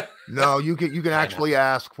 No, you can actually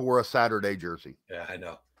ask for a Saturday jersey. Yeah, I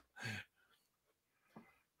know.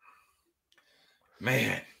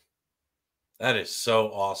 Man, that is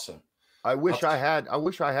so awesome. I wish I had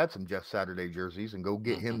some Jeff Saturday jerseys and go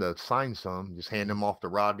get him to sign some. Just hand them off to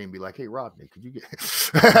Rodney and be like, "Hey, Rodney, could you get?"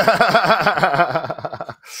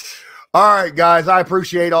 All right, guys, I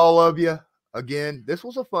appreciate all of you. Again, this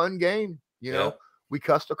was a fun game. We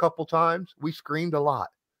cussed a couple times. We screamed a lot.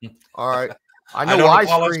 All right, I know I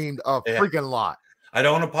screamed a freaking lot. I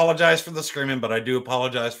don't apologize for the screaming, but I do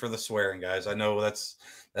apologize for the swearing, guys. I know that's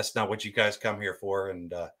not what you guys come here for,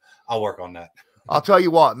 and I'll work on that. I'll tell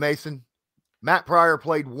you what, Mason. Matt Pryor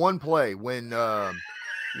played one play when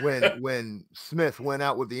Smith went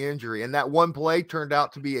out with the injury, and that one play turned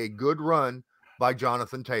out to be a good run by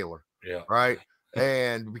Jonathan Taylor. Yeah. Right.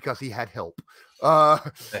 And because he had help.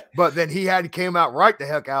 But then he came out right the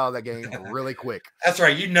heck out of that game really quick. That's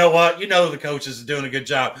right. You know what? The coaches are doing a good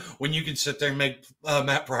job when you can sit there and make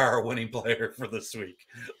Matt Pryor a winning player for this week.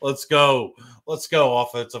 Let's go. Let's go,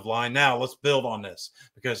 offensive line. Now let's build on this,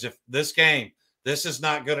 because if this is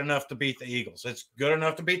not good enough to beat the Eagles. It's good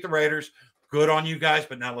enough to beat the Raiders. Good on you guys,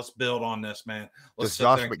 but now let's build on this, man. Does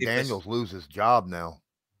Josh McDaniels lose his job now?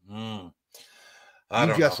 I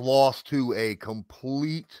don't know. Lost to a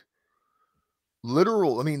complete,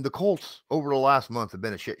 literal. I mean, the Colts over the last month have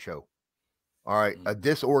been a shit show. All right, a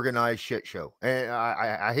disorganized shit show. And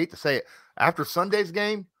I hate to say it. After Sunday's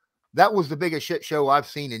game, that was the biggest shit show I've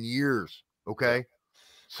seen in years. Okay,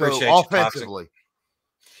 so appreciate offensively.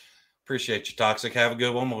 Appreciate you, Toxic. Have a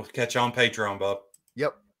good one. We'll catch you on Patreon, bub.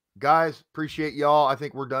 Yep. Guys, appreciate y'all. I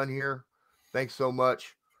think we're done here. Thanks so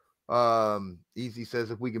much. Easy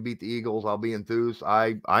says if we can beat the Eagles, I'll be enthused.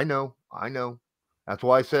 I know. That's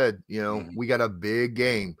why I said, we got a big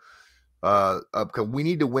game. We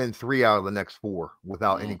need to win 3 out of the next 4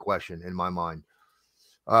 without any question in my mind.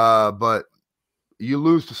 But you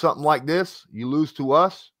lose to something like this, you lose to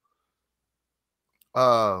us.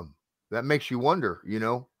 That makes you wonder,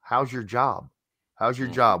 how's your job? How's your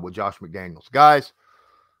job with Josh McDaniels? Guys,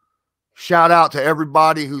 shout out to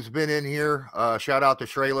everybody who's been in here. Shout out to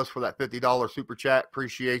Shreyless for that $50 super chat.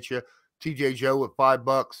 Appreciate you. TJ Joe with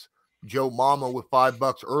 $5. Joe Mama with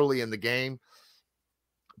 $5 early in the game.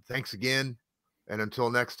 Thanks again. And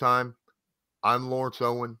until next time, I'm Lawrence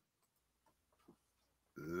Owen.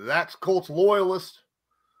 That's Colts Loyalist.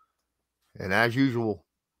 And as usual,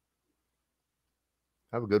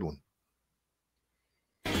 have a good one.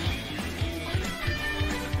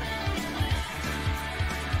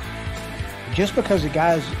 Just because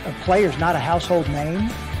a player's not a household name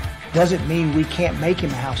doesn't mean we can't make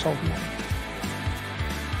him a household name.